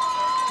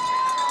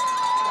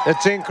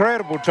 That's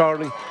incredible,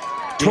 Charlie.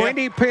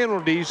 20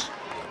 penalties,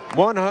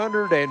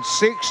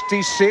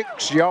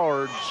 166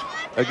 yards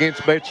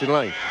against Betsy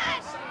Layne.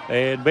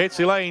 And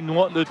Betsy Layne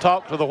wanting to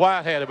talk to the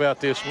white hat about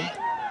this one.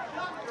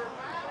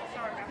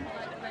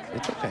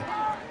 It's okay.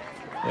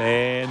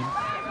 And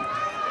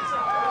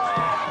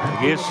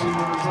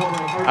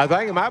I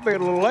think it might be a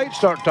little late to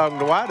start talking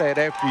to white hat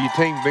after your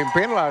team's been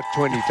penalized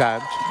 20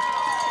 times.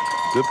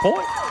 Good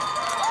point.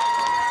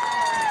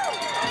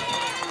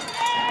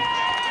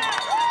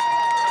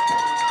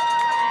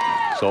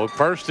 So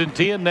 1st and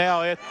 10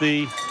 now at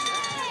the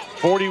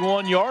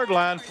 41-yard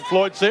line for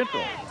Floyd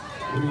Central.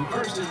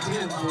 1st and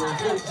 10 for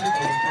Floyd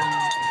Central.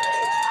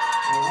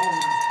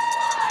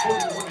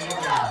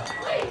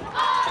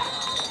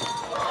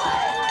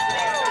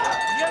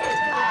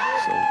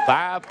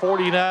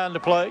 5:49 to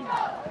play.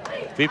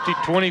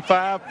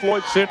 50-25,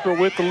 Floyd Central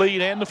with the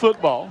lead and the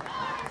football.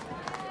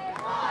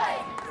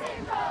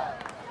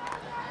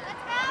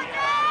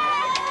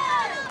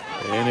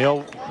 And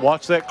he'll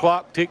watch that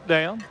clock tick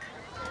down.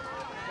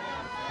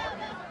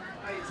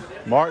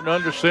 Martin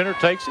under center,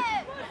 takes it,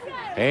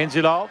 hands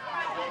it off.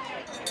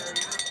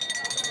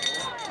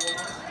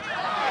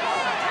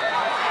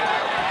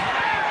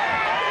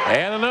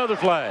 And another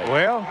flag.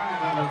 Well,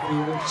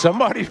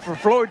 somebody for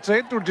Floyd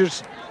Central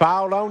just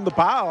piled on the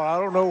pile. I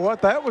don't know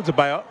what that was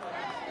about.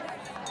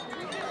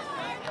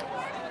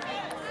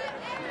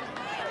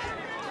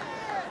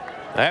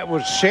 That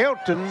was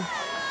Shelton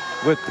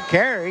with the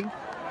carry,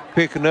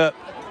 picking up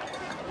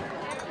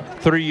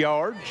 3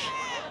 yards.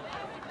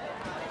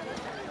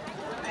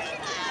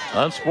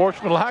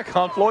 Unsportsmanlike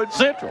on Floyd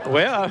Central.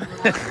 Well,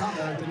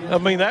 I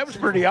mean, that was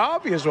pretty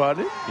obvious,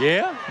 wasn't it?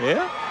 Yeah,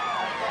 yeah.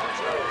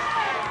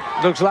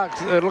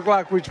 It looked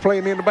like we was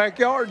playing in the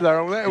backyard there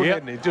on that,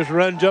 didn't it? Just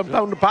run, jumped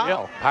on the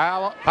pile. Yep.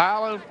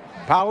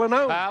 Piling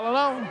on. Piling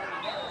on.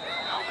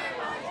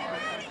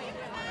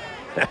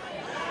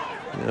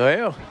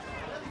 Well,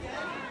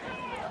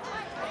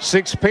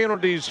 6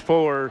 penalties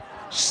for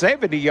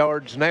 70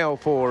 yards now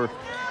for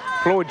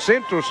Floyd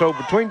Central. So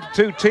between the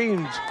two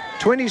teams,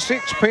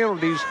 26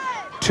 penalties,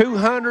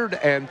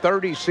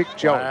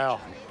 236 yards. Wow.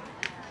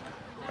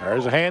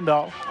 There's a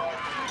handoff.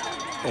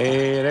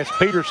 And that's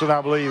Peterson, I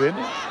believe, isn't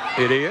it?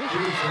 It is.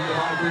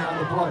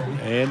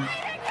 And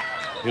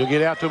he'll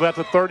get out to about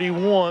the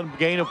 31,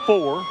 gain of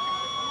 4.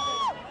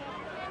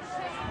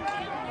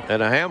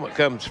 And a helmet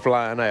comes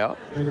flying out.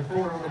 Gain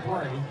 4 on the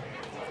play.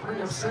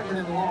 Bring up 2nd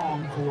and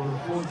long for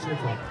Floyd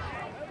Central.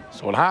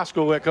 So in high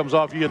school, that comes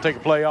off, you got to take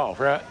a play off,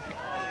 right?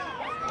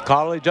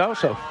 College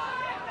also.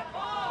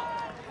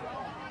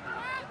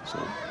 So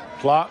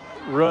clock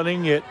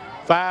running at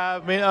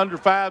under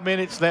 5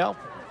 minutes now.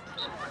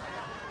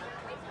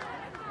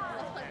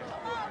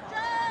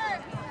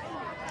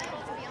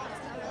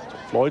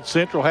 Floyd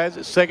Central has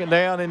it 2nd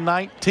down and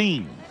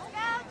 19.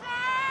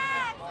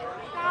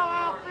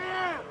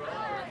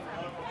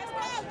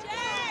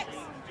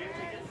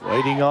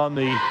 Waiting on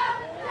the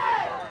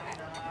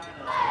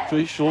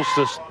officials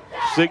to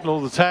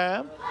signal the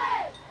time.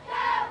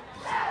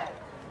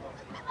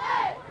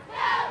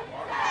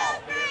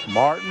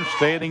 Martin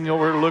standing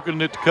over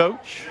looking at the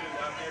coach.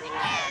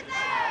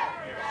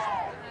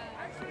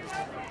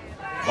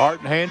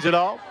 Martin hands it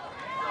off.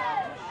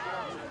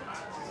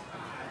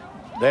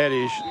 That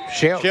is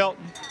Shelton.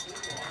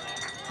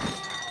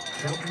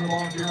 Shelton the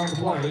ball here on the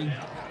play.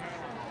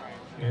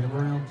 And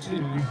around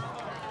 2.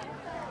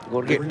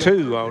 Going to get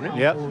 2 on it.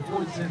 Yep.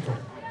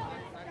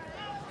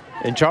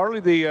 And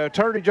Charlie, the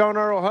attorney John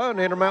Earl Hunt,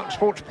 Intermountain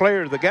Sports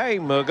Player of the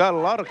Game, got a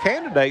lot of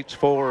candidates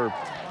for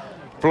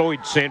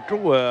Floyd Central,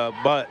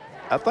 but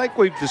I think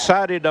we've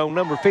decided on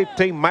number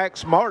 15,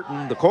 Max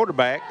Martin, the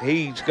quarterback.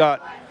 He's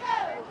got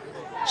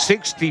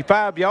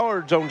 65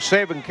 yards on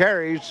 7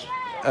 carries,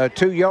 a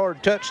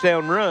 2-yard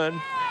touchdown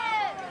run,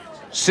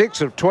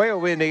 6 of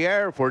 12 in the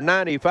air for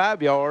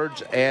 95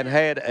 yards, and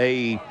had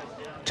a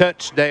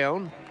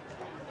touchdown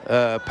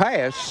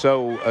pass.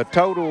 So a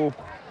total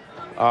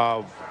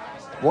of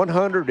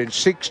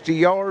 160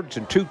 yards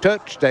and 2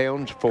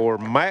 touchdowns for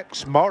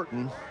Max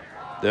Martin,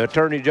 the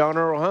attorney John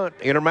Earl Hunt,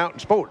 Intermountain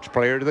Sports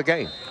Player of the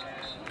Game.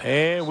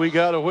 And we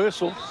got a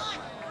whistle.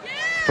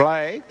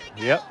 Flag.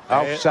 Yep.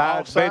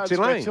 Offsides Betsy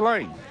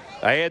Layne.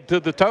 Add to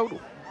the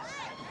total.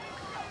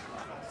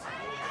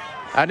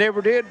 I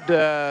never did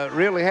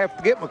really have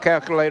to get my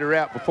calculator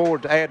out before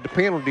to add the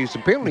penalties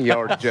and penalty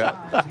yardage up.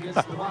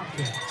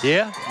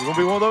 Yeah, you're going to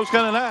be one of those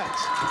kind of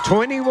nights.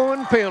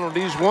 21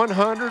 penalties,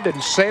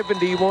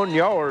 171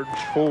 yards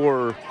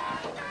for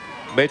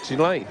Betsy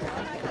Layne.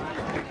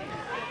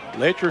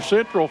 Letcher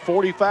Central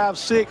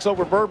 45-6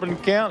 over Bourbon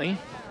County.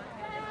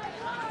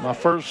 My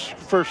first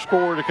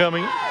score to come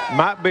in.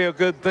 Might be a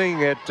good thing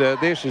that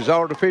this is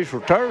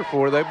artificial turf,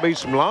 where there'd be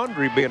some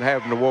laundry being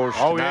having to wash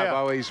tonight by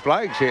all these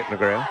flags hitting the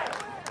ground.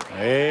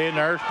 And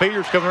there's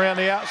Peters coming around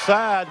the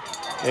outside,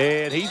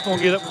 and he's going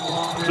to get up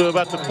to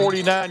about the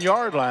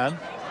 49-yard line.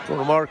 Going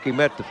to mark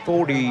him at the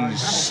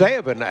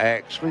 47,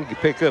 actually. You can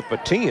pick up a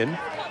 10.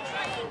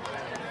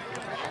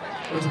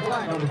 There's a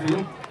flag on the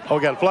field. Oh,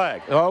 we got a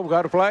flag. Oh, we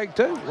got a flag,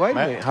 too. Wait a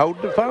minute. Hold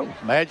the phone.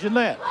 Imagine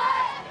that.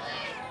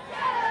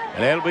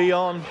 And that'll be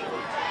on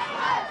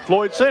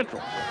Floyd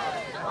Central.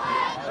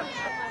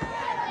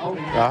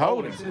 A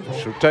holding.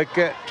 So take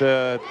that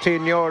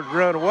 10-yard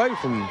run away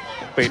from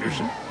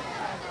Peterson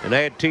and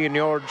add 10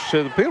 yards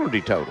to the penalty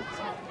total.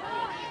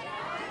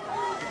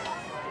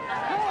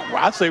 Well,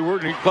 I'd say we're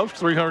close to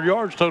 300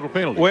 yards total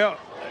penalty. Well,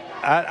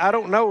 I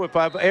don't know if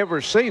I've ever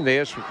seen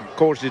this. Of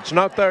course, it's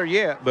not there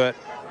yet, but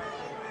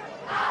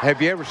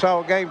have you ever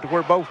saw a game to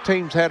where both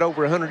teams had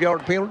over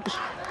 100-yard penalties?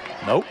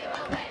 Nope.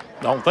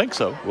 I don't think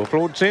so. Well,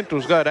 Floyd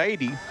Central's got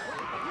 80,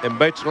 and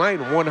Betsy Layne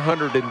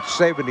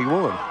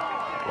 171.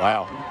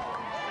 Wow.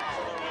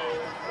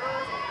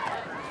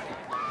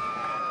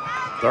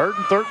 3rd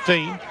and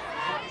 13.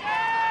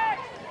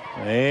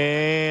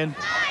 And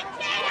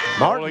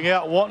Martin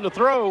out wanting to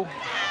throw.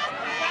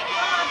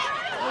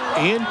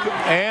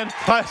 And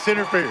pass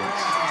interference.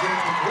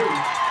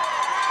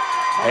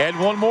 Add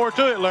one more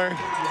to it, Larry.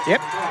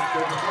 Yep.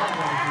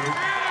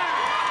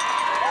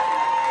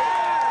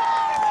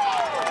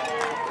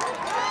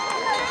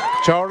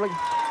 Charlie,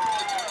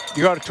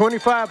 you got a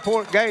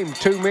 25-point game,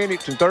 2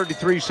 minutes and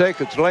 33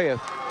 seconds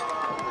left.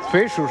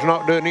 Officials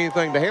not doing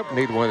anything to help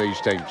neither one of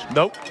these teams.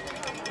 Nope.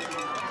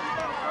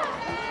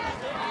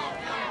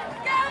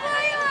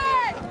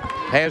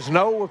 Has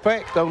no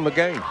effect on the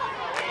game.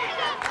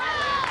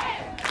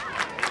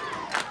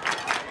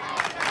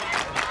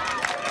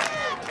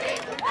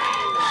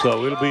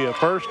 So it'll be a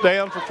first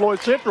down for Floyd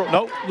Central.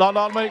 Nope, not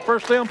automatic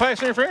first down,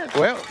 pass interference.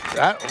 Well,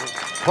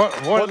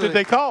 what did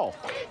they call?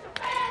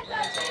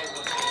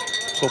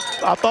 So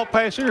I thought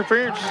pass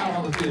interference.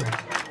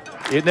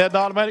 Isn't that an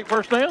automatic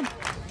first down?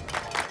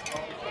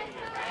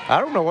 I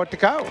don't know what to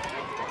call.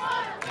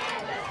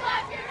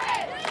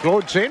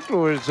 Floyd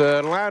Central is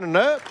lining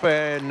up,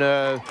 and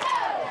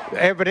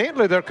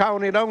evidently they're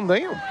calling it on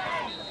them.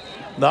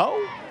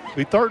 No,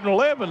 be 3rd and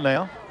 11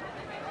 now.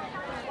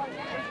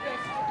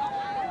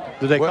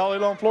 Did they call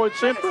it on Floyd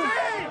Central?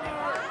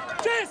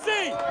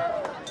 Jesse!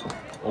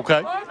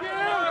 Okay.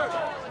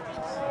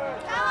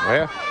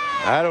 Well,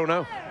 I don't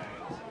know.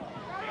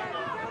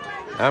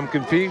 I'm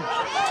confused.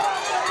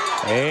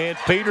 And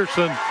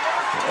Peterson,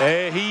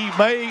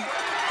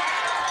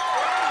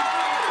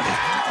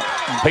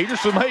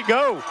 Peterson may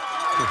go.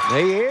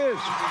 He is.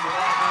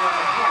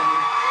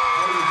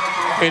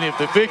 And if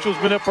the officials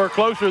been up there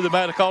closer, they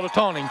might have called a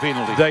taunting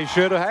penalty. They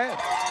should have had.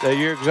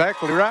 You're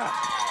exactly right.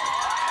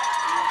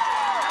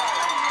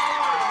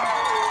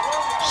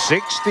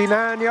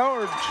 69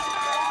 yards.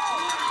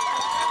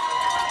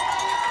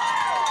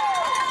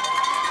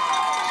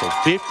 So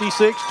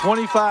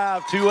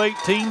 56-25,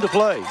 2:18 to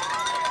play.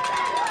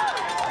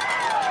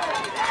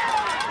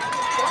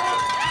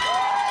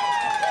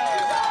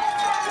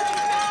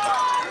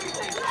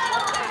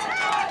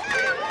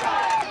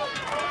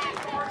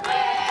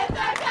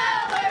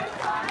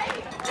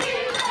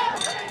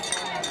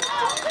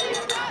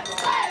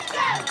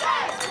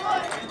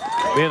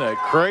 Been a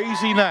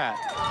crazy night.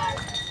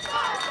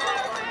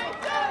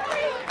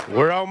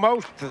 We're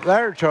almost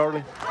there,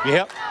 Charlie.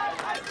 Yep.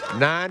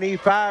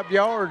 95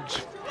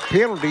 yards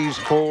penalties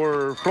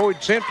for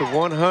Floyd Central,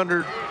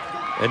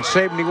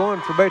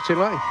 171 for Betsy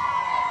Layne.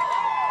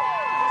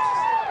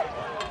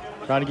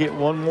 Trying to get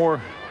one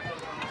more.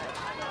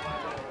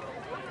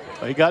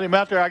 He got him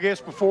out there, I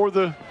guess, before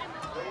the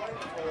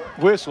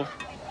whistle.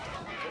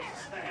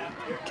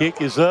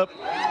 Kick is up.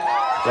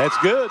 That's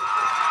good.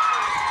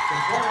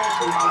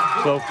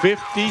 So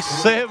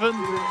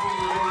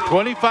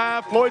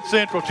 57-25 Floyd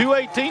Central,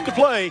 2:18 to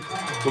play.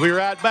 We'll be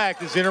right back.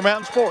 This is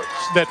Intermountain Sports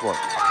Network.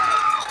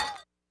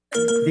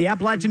 The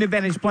Appalachian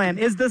Advantage Plan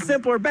is the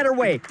simpler, better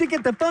way to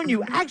get the phone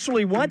you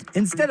actually want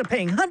instead of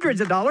paying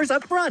hundreds of dollars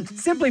up front.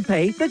 Simply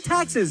pay the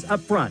taxes up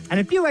front and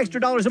a few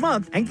extra dollars a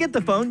month and get the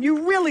phone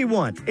you really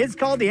want. It's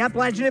called the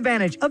Appalachian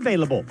Advantage,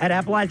 available at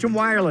Appalachian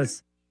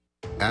Wireless.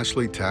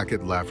 Ashley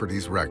Tackett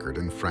Lafferty's record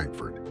in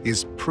Frankfurt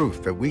is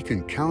proof that we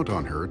can count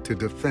on her to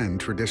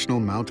defend traditional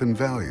mountain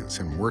values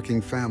and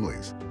working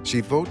families. She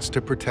votes to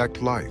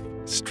protect life,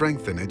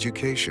 strengthen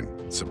education,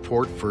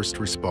 support first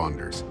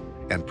responders,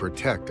 and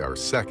protect our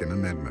Second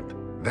Amendment.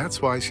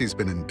 That's why she's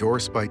been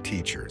endorsed by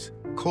teachers,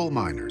 coal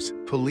miners,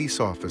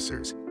 police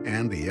officers,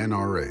 and the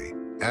NRA.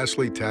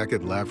 Ashley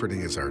Tackett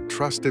Lafferty is our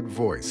trusted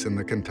voice in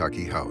the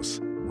Kentucky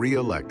House.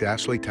 Re-elect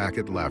Ashley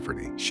Tackett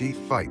Lafferty. She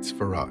fights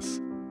for us.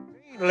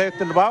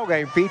 Left in the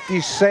ballgame,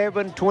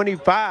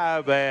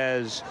 57-25,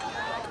 as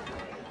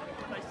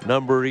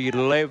number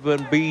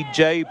 11,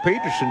 B.J.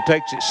 Peterson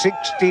takes it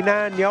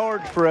 69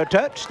 yards for a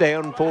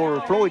touchdown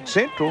for Floyd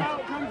Central.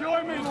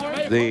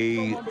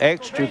 The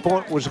extra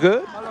point was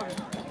good,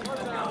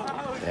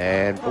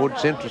 and Floyd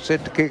Central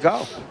set to kick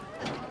off.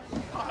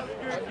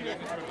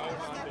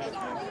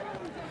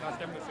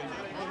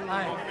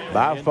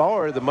 By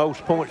far the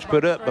most points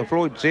put up by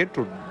Floyd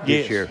Central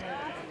this year.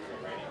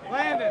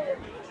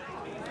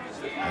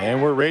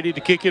 And we're ready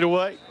to kick it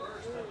away.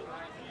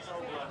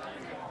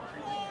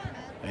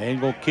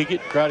 And going to kick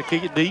it, try to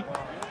kick it deep.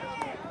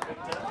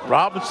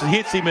 Robinson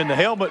hits him in the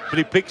helmet, but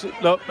he picks it.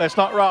 No, that's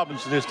not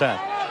Robinson this time.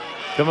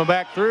 Coming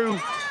back through,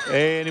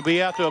 and he'll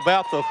be out to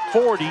about the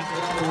 40.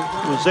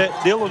 Was that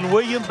Dylan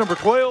Williams, number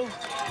 12?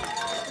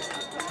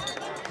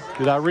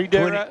 Did I read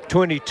that right?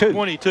 22.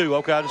 22,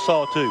 okay, I just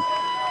saw it too.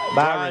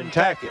 Byron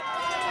Tackett.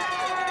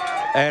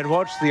 And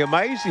what's the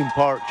amazing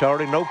part,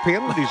 Charlie, no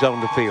penalties on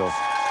the field.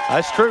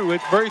 That's true.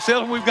 It's very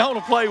seldom we've gone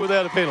to play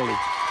without a penalty.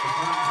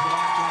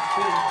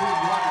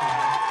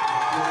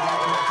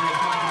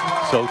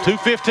 So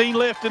 2:15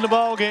 left in the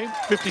ball game.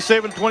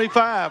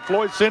 57-25.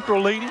 Floyd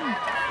Central leading.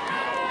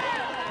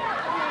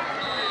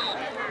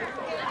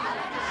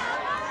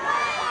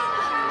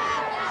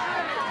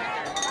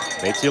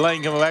 Betsy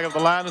Layne coming back up the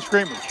line of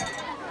scrimmage.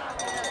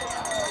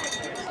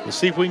 Let's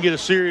see if we can get a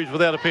series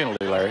without a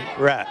penalty, Larry.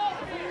 Right.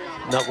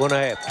 Not going to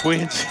happen.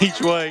 Twins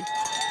each way.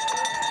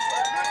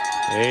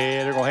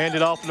 And they're going to hand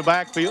it off in the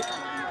backfield.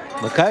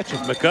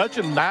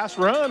 McCutcheon, nice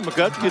run.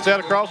 McCutcheon gets out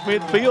across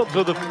midfield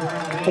to the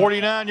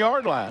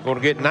 49-yard line. Going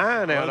to get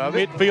 9 out of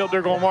it. Midfield,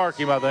 they're going to mark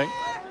him, I think.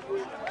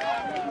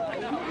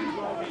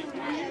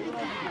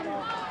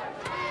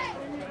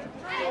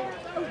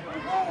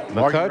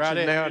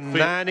 McCutcheon now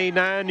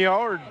 99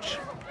 yards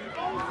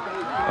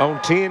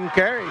on 10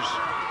 carries.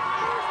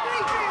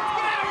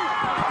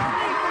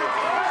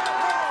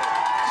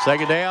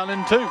 Second down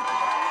and 2.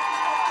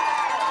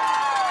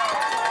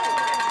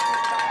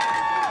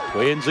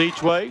 Twins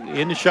each way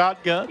in the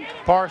shotgun.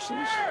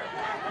 Parsons.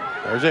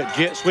 There's that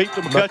jet sweep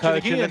to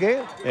McCutcheon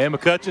again. And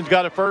McCutcheon's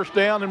got a first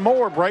down and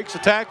more. Breaks a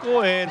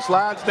tackle and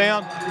slides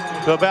down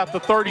to about the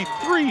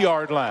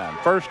 33-yard line.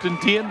 1st and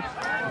 10,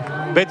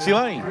 Betsy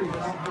Layne.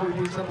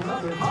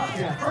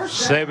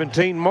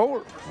 17 more.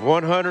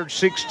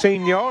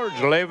 116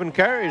 yards, 11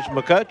 carries,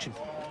 McCutcheon.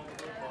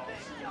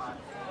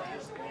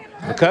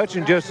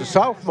 McCutcheon just a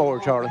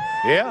sophomore, Charlie.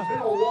 Yeah.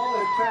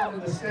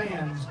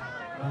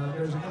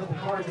 There's a couple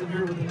cards in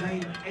here with the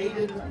name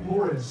Aiden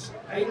Morris.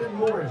 Aiden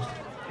Morris.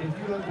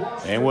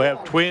 And we'll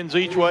have twins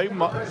each way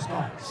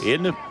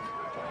in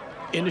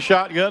the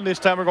shotgun. This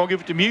time we're going to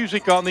give it to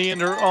Music on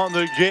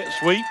the jet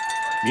sweep.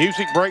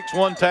 Music breaks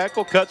one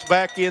tackle, cuts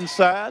back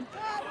inside,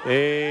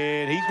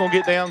 and he's going to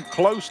get down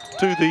close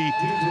to the.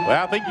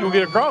 Well, I think you'll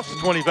get across the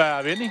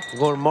 25, isn't he? We're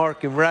going to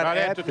mark him right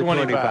at the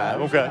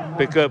 25. Okay.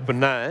 Pick up a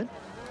 9.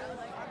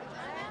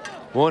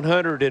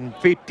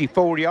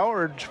 154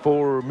 yards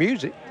for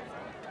Music.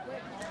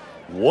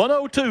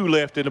 1:02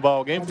 left in the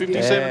ball game,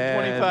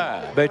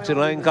 57-25. Betsy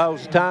Layne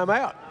calls the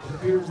timeout.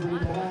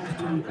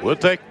 We'll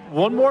take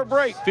one more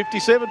break,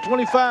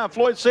 57-25,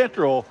 Floyd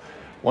Central.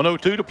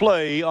 1:02 to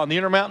play on the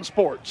Intermountain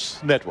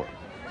Sports Network.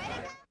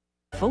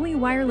 Fully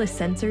wireless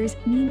sensors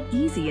mean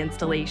easy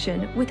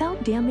installation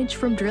without damage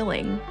from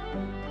drilling.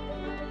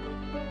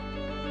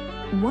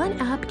 One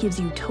app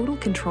gives you total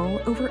control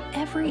over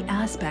every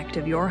aspect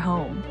of your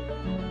home.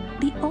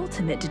 The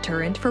ultimate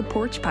deterrent for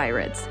porch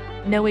pirates.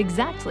 Know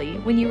exactly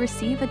when you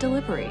receive a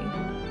delivery.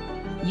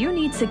 You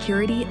need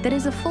security that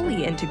is a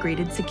fully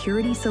integrated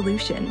security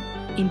solution,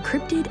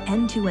 encrypted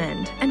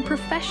end-to-end and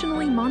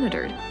professionally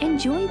monitored.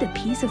 Enjoy the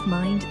peace of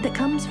mind that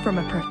comes from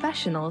a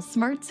professional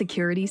smart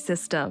security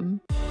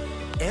system.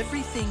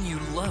 Everything you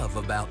love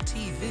about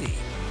TV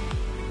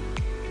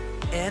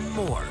and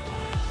more.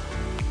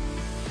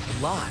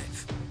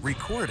 Live,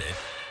 recorded,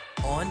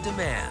 on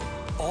demand,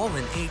 all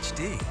in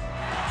HD.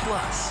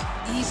 Plus,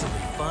 easily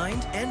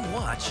find and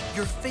watch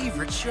your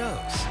favorite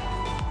shows.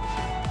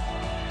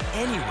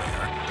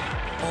 Anywhere,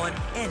 on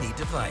any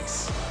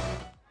device.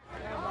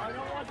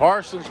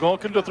 Parsons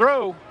looking to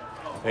throw.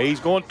 He's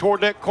going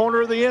toward that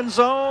corner of the end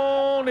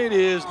zone. It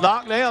is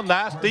knocked down.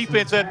 Nice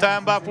defense that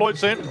time by Floyd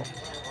Central.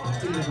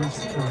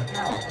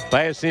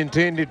 Pass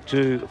intended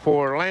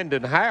for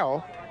Landon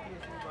Howell.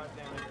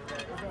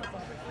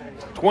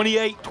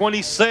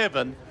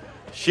 28-27.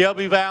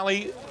 Shelby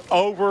Valley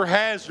over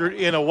Hazard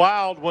in a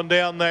wild one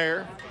down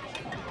there.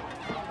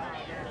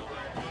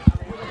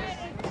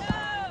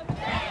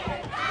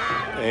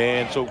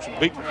 And so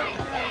big,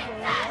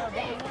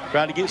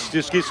 trying to get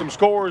some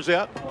scores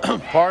out.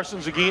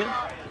 Parsons again.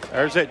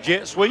 There's that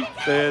jet sweep.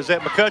 There's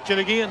that McCutcheon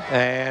again.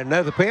 And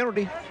another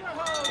penalty.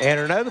 And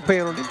another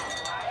penalty.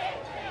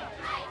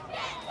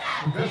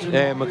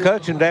 And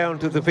McCutcheon down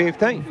to the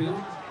 15.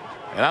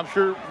 And I'm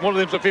sure one of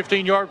them's a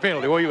 15-yard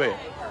penalty. Where you at?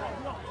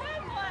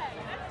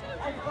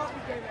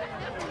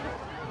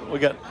 We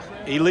got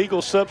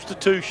illegal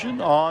substitution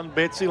on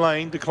Betsy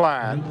Layne,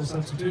 declined.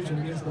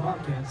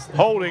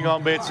 Holding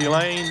on Betsy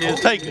Layne is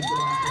taken.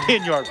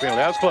 10-yard penalty.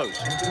 That was close.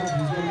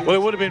 Well,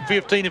 it would have been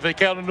 15 if they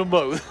counted them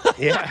both.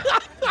 Yeah.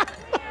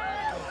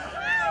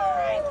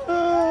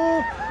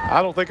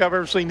 I don't think I've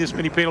ever seen this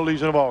many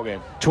penalties in a ball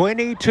game.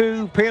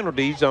 22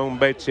 penalties on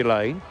Betsy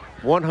Layne,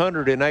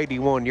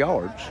 181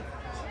 yards.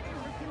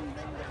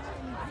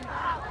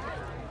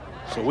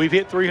 So we've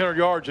hit 300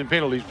 yards in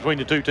penalties between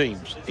the two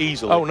teams,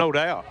 easily. Oh, no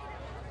doubt.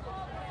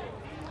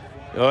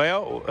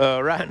 Well,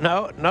 right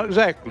now, not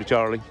exactly,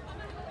 Charlie.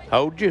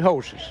 Hold your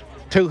horses.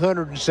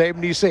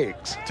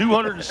 276.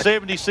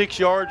 276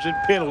 yards in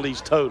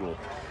penalties total.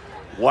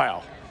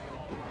 Wow.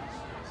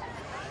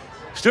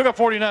 Still got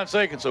 49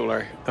 seconds, though,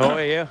 Larry. Oh,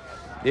 yeah.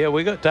 Yeah,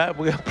 we got time.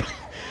 We got the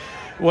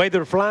way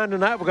they're flying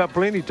tonight, we got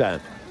plenty of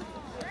time.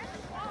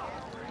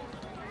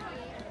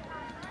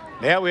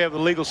 Now we have the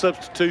legal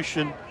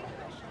substitution.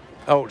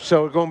 Oh,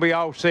 so it's going to be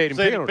offsetting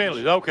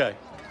penalties. Okay.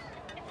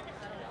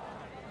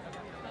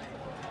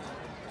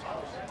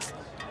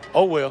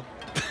 Oh, well.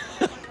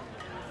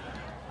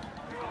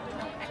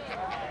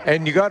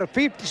 And you got a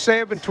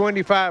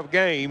 57-25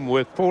 game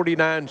with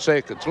 49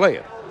 seconds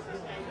left.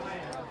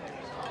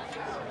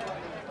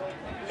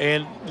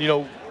 And, you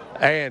know.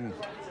 And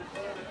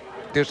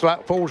just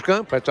like Forrest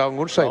Gump, that's all I'm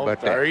going to say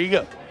about that. There you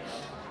go.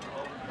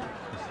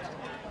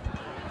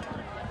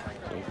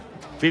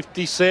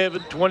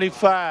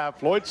 57-25,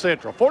 Floyd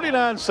Central.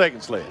 49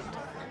 seconds left.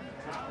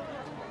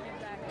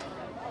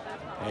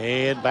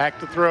 And back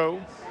to throw.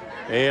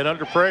 And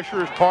under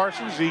pressure is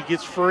Parsons. He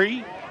gets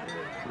free.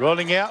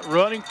 Running out,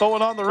 running,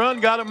 throwing on the run.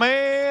 Got a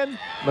man.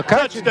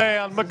 McCutcheon.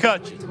 Touchdown,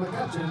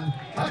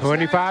 McCutcheon.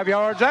 25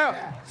 yards out.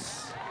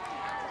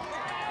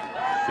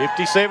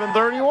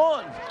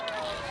 57-31.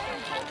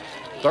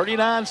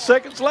 39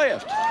 seconds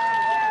left.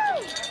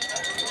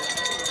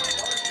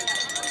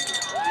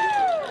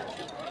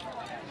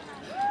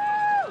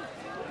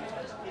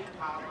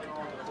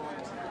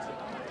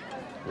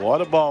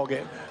 What a ball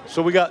game.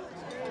 So we got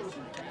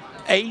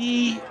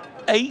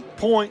 88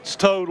 points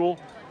total,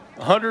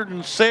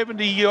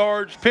 170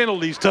 yards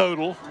penalties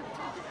total.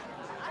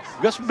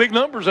 We got some big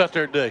numbers out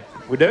there today.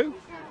 We do.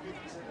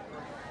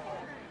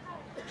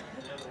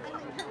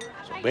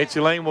 So Betsy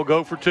Layne will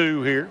go for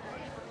 2 here.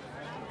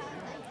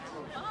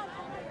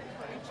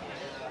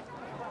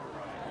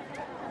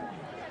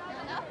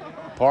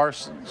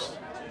 Parsons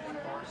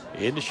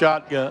in the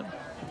shotgun.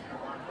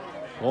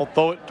 We'll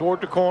throw it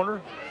toward the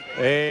corner,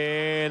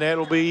 and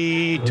that'll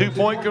be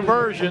 2-point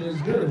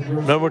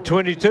conversion. Number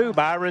 22,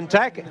 Byron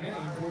Tackett.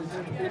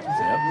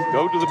 Yep,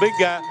 go to the big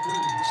guy.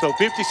 So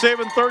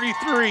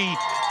 57-33,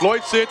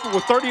 Floyd Central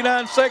with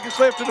 39 seconds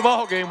left in the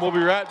ball game. We'll be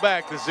right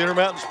back. This is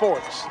Intermountain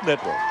Sports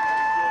Network.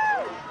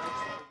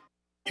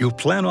 You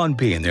plan on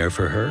being there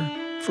for her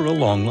for a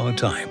long, long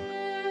time.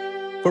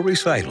 For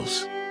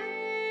recitals,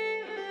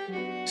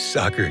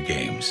 soccer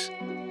games,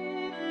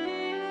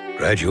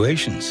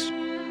 graduations,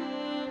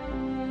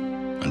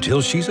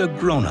 until she's a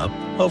grown-up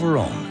of her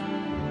own.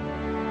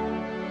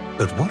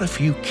 But what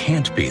if you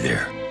can't be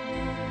there?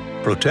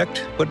 Protect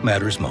what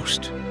matters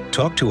most.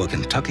 Talk to a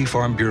Kentucky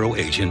Farm Bureau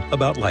agent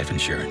about life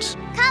insurance.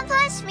 Come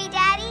push me,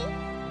 Daddy.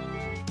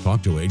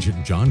 Talk to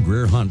Agent John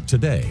Greer Hunt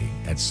today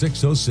at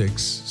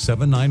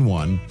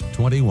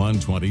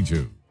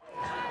 606-791-2122.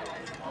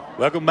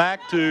 Welcome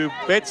back to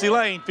Betsy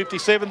Layne,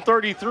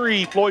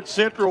 57-33. Floyd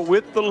Central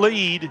with the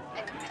lead.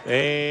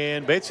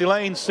 And Betsy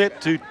Layne set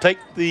to kick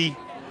the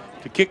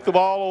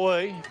ball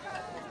away.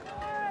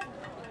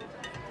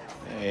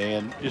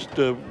 And just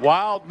a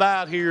wild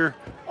night here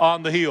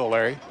on the hill,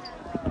 Larry.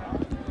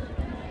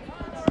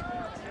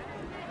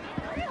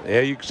 Yeah,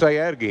 you can say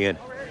that again.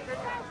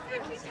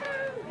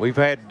 We've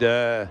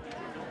had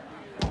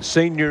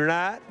senior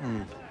night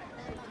and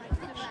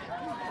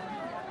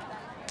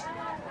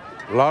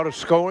a lot of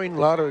scoring, a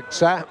lot of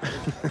excitement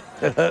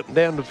up and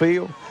down the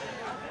field.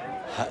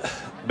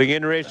 Be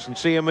interesting to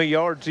see how many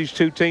yards these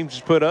two teams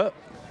has put up.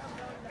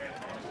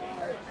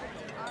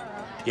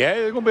 Yeah,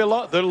 there's going to be a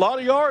lot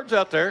of yards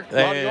out there.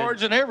 A lot of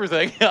yards and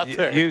everything out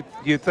there.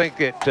 You think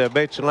that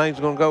Betsy Layne's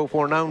going to go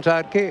for an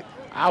onside kick?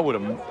 I would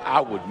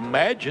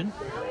imagine.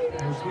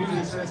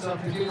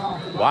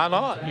 Why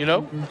not, you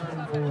know?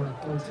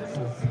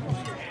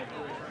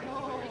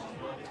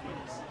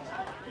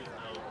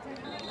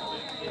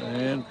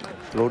 And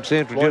Floyd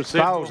Central just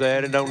fouls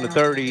at it on the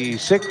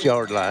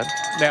 36-yard line.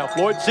 Now,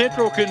 Floyd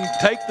Central can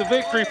take the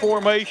victory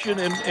formation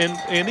and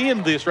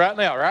end this right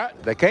now, right?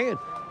 They can.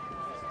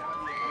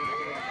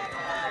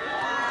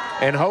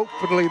 And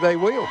hopefully they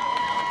will.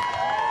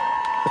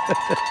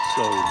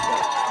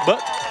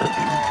 But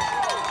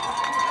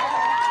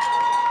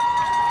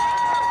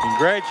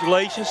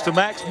congratulations to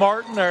Max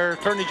Martin, our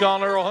Attorney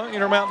John Earl Hunt,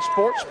 Intermountain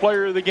Sports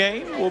Player of the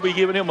Game. We'll be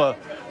giving him a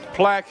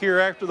plaque here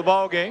after the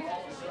ball game.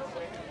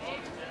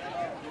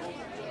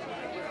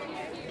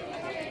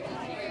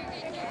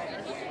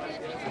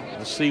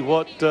 Let's see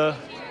what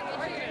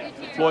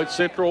Floyd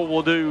Central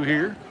will do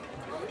here.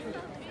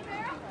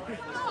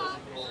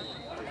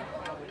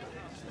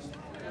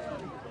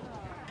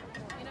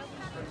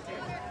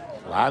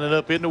 Lining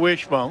up in the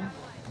wishbone.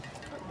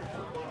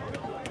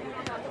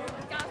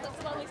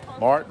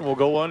 Martin will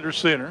go under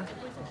center.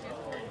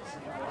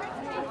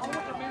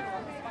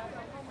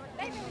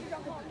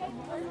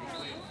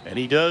 And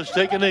he does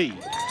take a knee.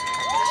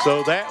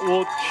 So that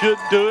should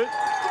do it.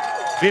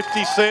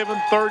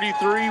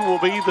 57-33 will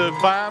be the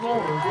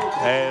final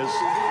as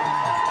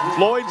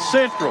Floyd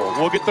Central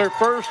will get their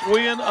first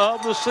win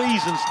of the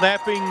season,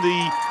 snapping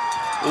the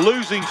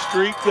losing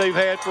streak they've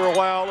had for a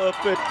while up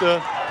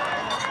at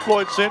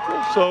Floyd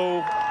Central.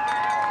 So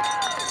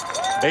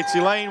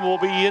Betsy Layne will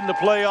be in the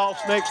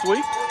playoffs next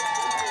week.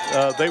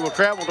 They will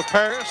travel to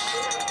Paris.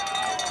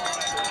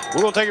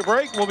 We're going to take a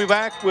break and we'll be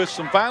back with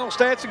some final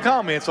stats and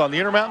comments on the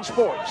Intermountain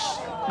Sports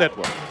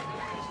Network.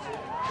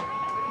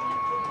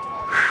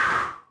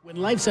 When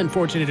life's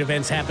unfortunate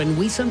events happen,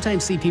 we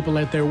sometimes see people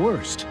at their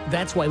worst.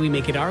 That's why we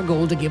make it our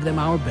goal to give them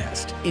our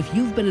best. If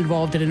you've been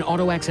involved in an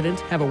auto accident,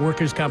 have a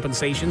workers'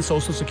 compensation,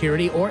 Social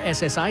Security, or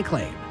SSI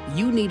claim,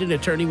 you need an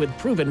attorney with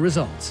proven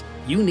results.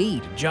 You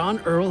need John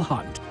Earl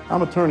Hunt.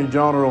 I'm Attorney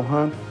John Earl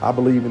Hunt. I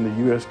believe in the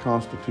U.S.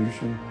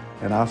 Constitution,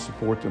 and I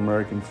support the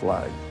American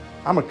flag.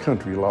 I'm a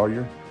country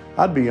lawyer.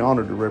 I'd be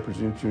honored to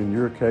represent you in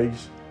your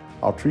case.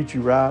 I'll treat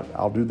you right.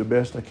 I'll do the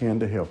best I can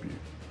to help you.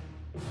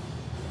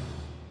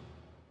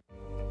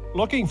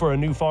 Looking for a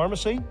new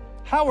pharmacy?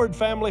 Howard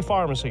Family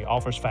Pharmacy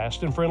offers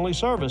fast and friendly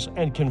service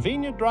and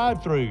convenient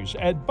drive-thrus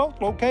at both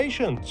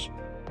locations.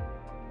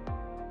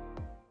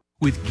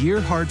 With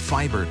Gearhart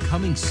Fiber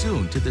coming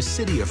soon to the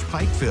city of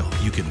Pikeville,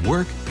 you can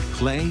work,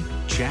 play,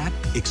 chat,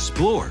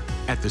 explore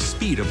at the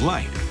speed of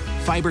light.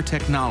 Fiber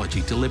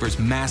technology delivers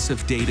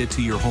massive data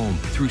to your home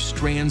through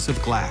strands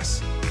of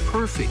glass.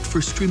 Perfect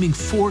for streaming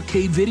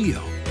 4K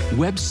video.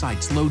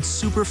 Websites load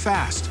super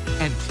fast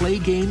and play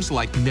games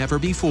like never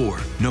before,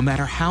 no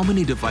matter how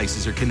many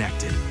devices are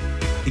connected.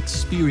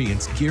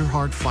 Experience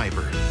Gearhart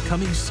Fiber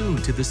coming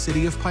soon to the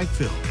city of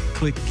Pikeville.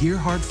 Click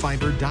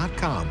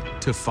GearhartFiber.com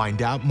to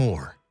find out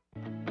more.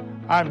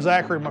 I'm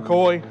Zachary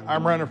McCoy.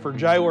 I'm running for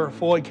jailer of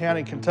Floyd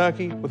County,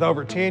 Kentucky, with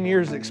over 10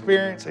 years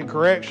experience in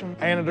correction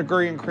and a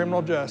degree in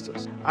criminal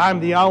justice.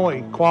 I'm the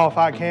only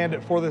qualified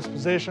candidate for this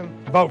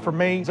position. Vote for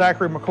me,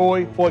 Zachary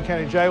McCoy, Floyd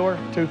County Jailer,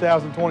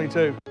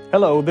 2022.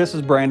 Hello, this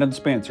is Brandon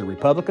Spencer,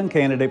 Republican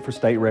candidate for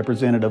state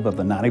representative of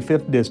the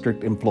 95th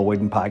District in Floyd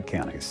and Pike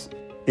counties.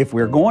 If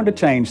we're going to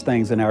change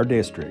things in our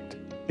district,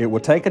 it will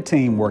take a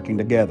team working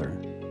together.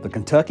 The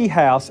Kentucky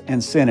House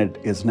and Senate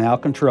is now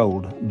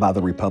controlled by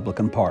the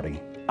Republican Party.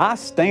 I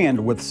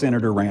stand with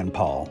Senator Rand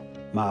Paul.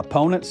 My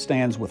opponent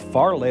stands with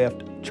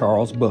far-left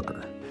Charles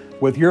Booker.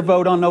 With your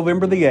vote on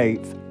November the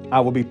 8th, I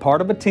will be part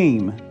of a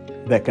team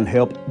that can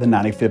help the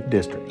 95th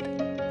District.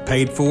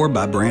 Paid for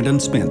by Brandon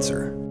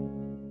Spencer.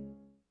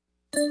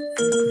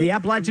 The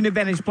Appalachian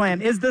Advantage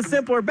Plan is the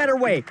simpler, better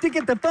way to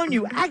get the phone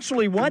you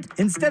actually want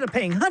instead of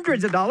paying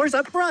hundreds of dollars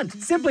up front.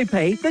 Simply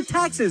pay the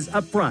taxes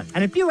up front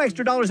and a few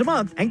extra dollars a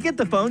month and get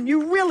the phone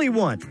you really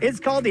want.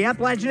 It's called the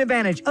Appalachian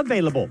Advantage,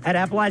 available at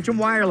Appalachian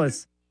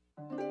Wireless.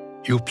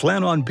 You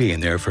plan on being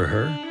there for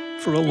her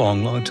for a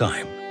long, long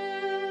time.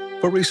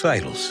 For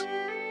recitals,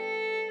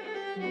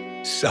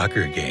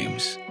 soccer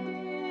games,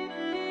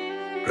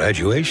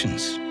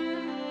 graduations,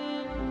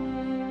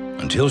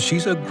 until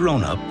she's a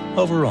grown-up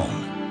of her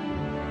own.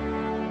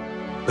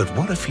 But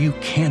what if you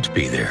can't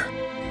be there?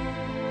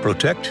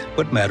 Protect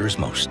what matters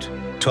most.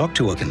 Talk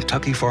to a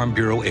Kentucky Farm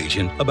Bureau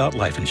agent about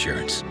life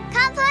insurance.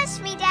 Come push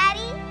me, Daddy.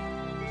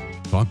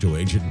 Talk to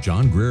Agent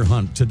John Greer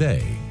Hunt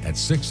today at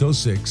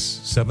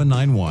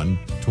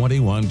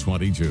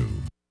 606-791-2122.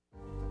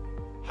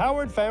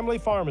 Howard Family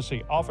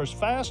Pharmacy offers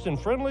fast and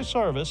friendly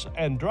service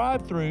and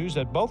drive-thrus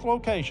at both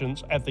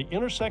locations at the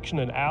intersection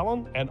in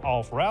Allen and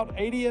off Route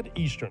 80 at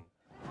Eastern.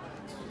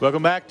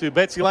 Welcome back to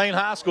Betsy Layne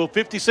High School.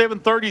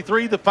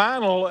 57-33 the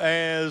final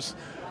as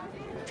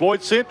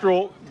Floyd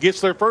Central gets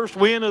their first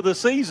win of the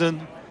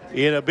season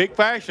in a big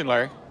fashion,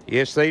 Larry.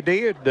 Yes, they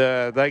did.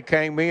 They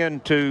came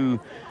into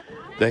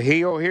the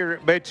hill here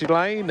at Betsy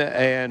Layne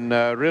and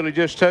really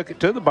just took it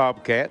to the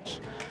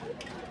Bobcats.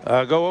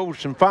 Go over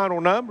some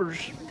final numbers.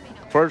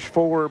 First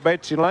for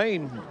Betsy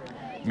Layne,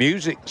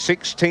 Music,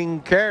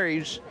 16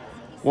 carries,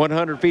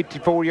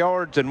 154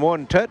 yards and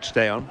 1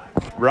 touchdown.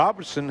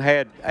 Robinson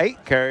had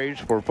 8 carries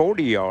for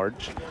 40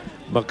 yards.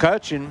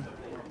 McCutcheon,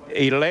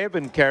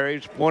 11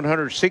 carries,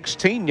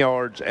 116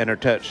 yards and a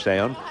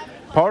touchdown.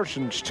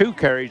 Parsons, 2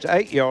 carries,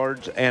 8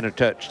 yards and a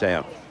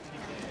touchdown.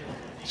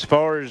 As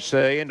far as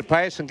in the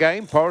passing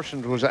game,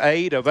 Parsons was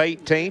 8 of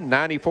 18,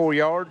 94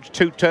 yards,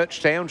 2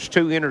 touchdowns,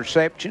 2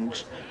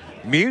 interceptions.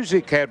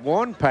 Music had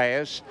 1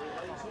 pass,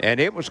 and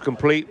it was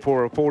complete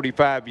for a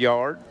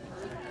 45-yard.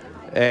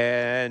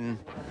 And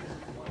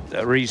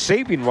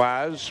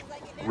receiving-wise,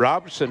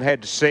 Robinson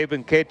had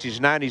 7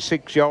 catches,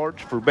 96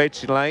 yards for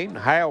Betsy Layne.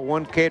 Howell,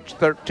 1 catch,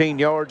 13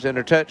 yards and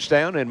a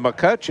touchdown. And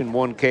McCutcheon,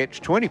 1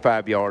 catch,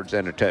 25 yards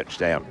and a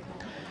touchdown.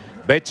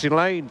 Betsy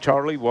Layne,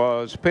 Charlie,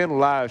 was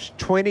penalized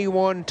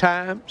 21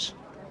 times,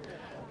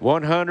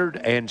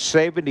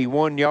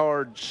 171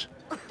 yards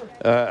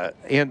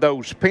in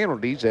those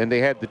penalties, and they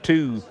had the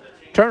 2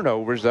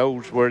 turnovers.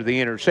 Those were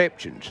the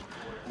interceptions.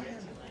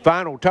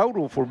 Final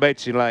total for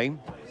Betsy Layne,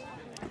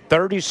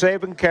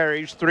 37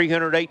 carries,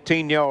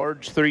 318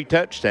 yards, 3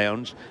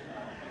 touchdowns,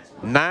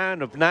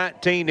 9 of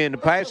 19 in the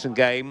passing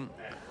game,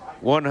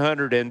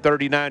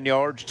 139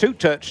 yards, 2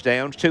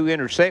 touchdowns, 2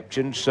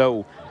 interceptions.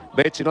 So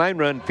Betsy Layne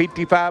run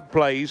 55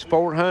 plays,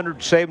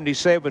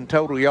 477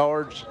 total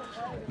yards,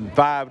 and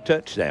 5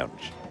 touchdowns.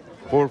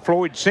 For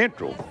Floyd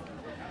Central,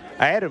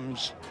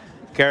 Adams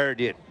carried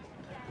it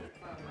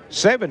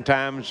 7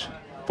 times,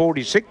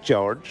 46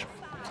 yards.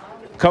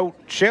 Colt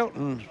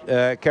Shelton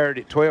carried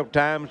it 12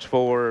 times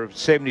for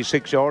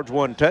 76 yards,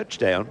 1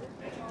 touchdown.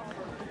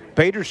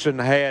 Peterson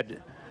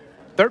had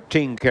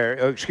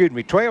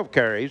 12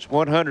 carries,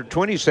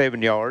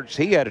 127 yards.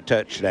 He had a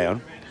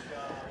touchdown.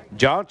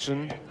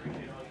 Johnson,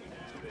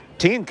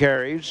 10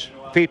 carries,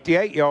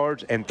 58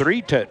 yards, and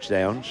 3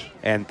 touchdowns.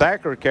 And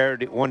Thacker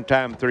carried it 1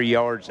 time, 3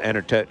 yards, and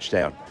a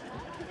touchdown.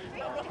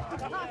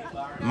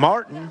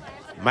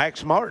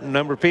 Max Martin,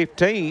 number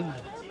 15,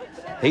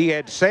 he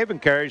had 7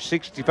 carries,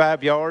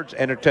 65 yards,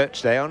 and a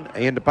touchdown.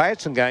 In the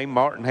passing game,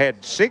 Martin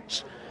had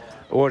 6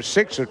 or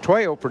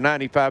 12 for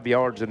 95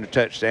 yards and a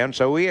touchdown.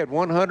 So he had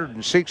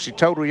 160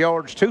 total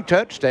yards, 2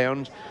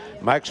 touchdowns.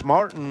 Max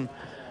Martin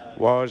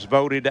was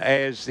voted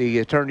as the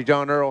Attorney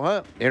John Earl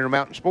Hunt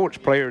Intermountain Sports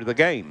Player of the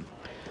Game.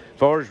 As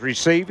far as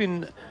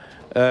receiving,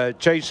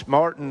 Chase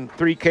Martin,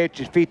 3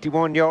 catches,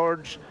 51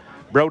 yards.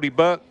 Brody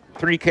Buck,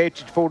 3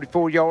 catches,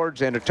 44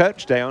 yards, and a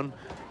touchdown.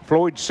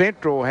 Floyd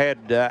Central had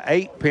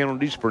 8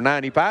 penalties for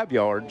 95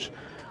 yards.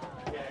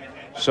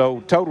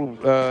 So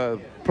total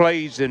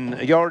plays and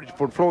yardage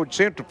for Floyd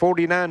Central,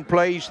 49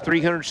 plays,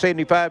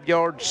 375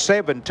 yards,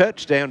 7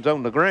 touchdowns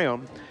on the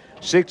ground,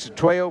 6 of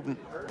 12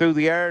 through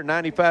the air,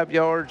 95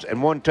 yards,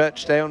 and 1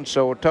 touchdown.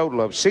 So a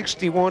total of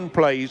 61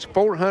 plays,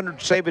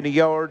 470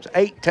 yards,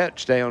 8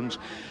 touchdowns,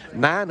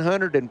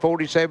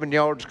 947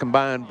 yards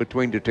combined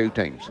between the 2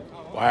 teams.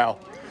 Wow.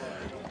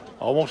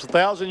 Almost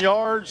 1,000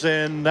 yards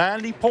and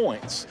 90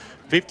 points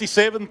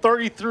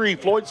 57-33.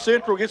 Floyd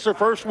Central gets their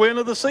first win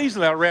of the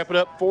season. That'll wrap it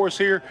up for us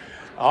here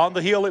on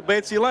the hill at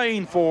Betsy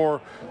Layne. For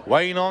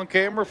Wayne on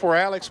camera, for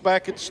Alex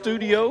back at the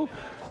studio,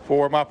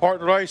 for my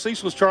partner Larry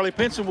Cecil, Charlie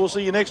Pinson. We'll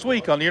see you next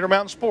week on the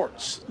Intermountain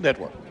Sports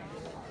Network.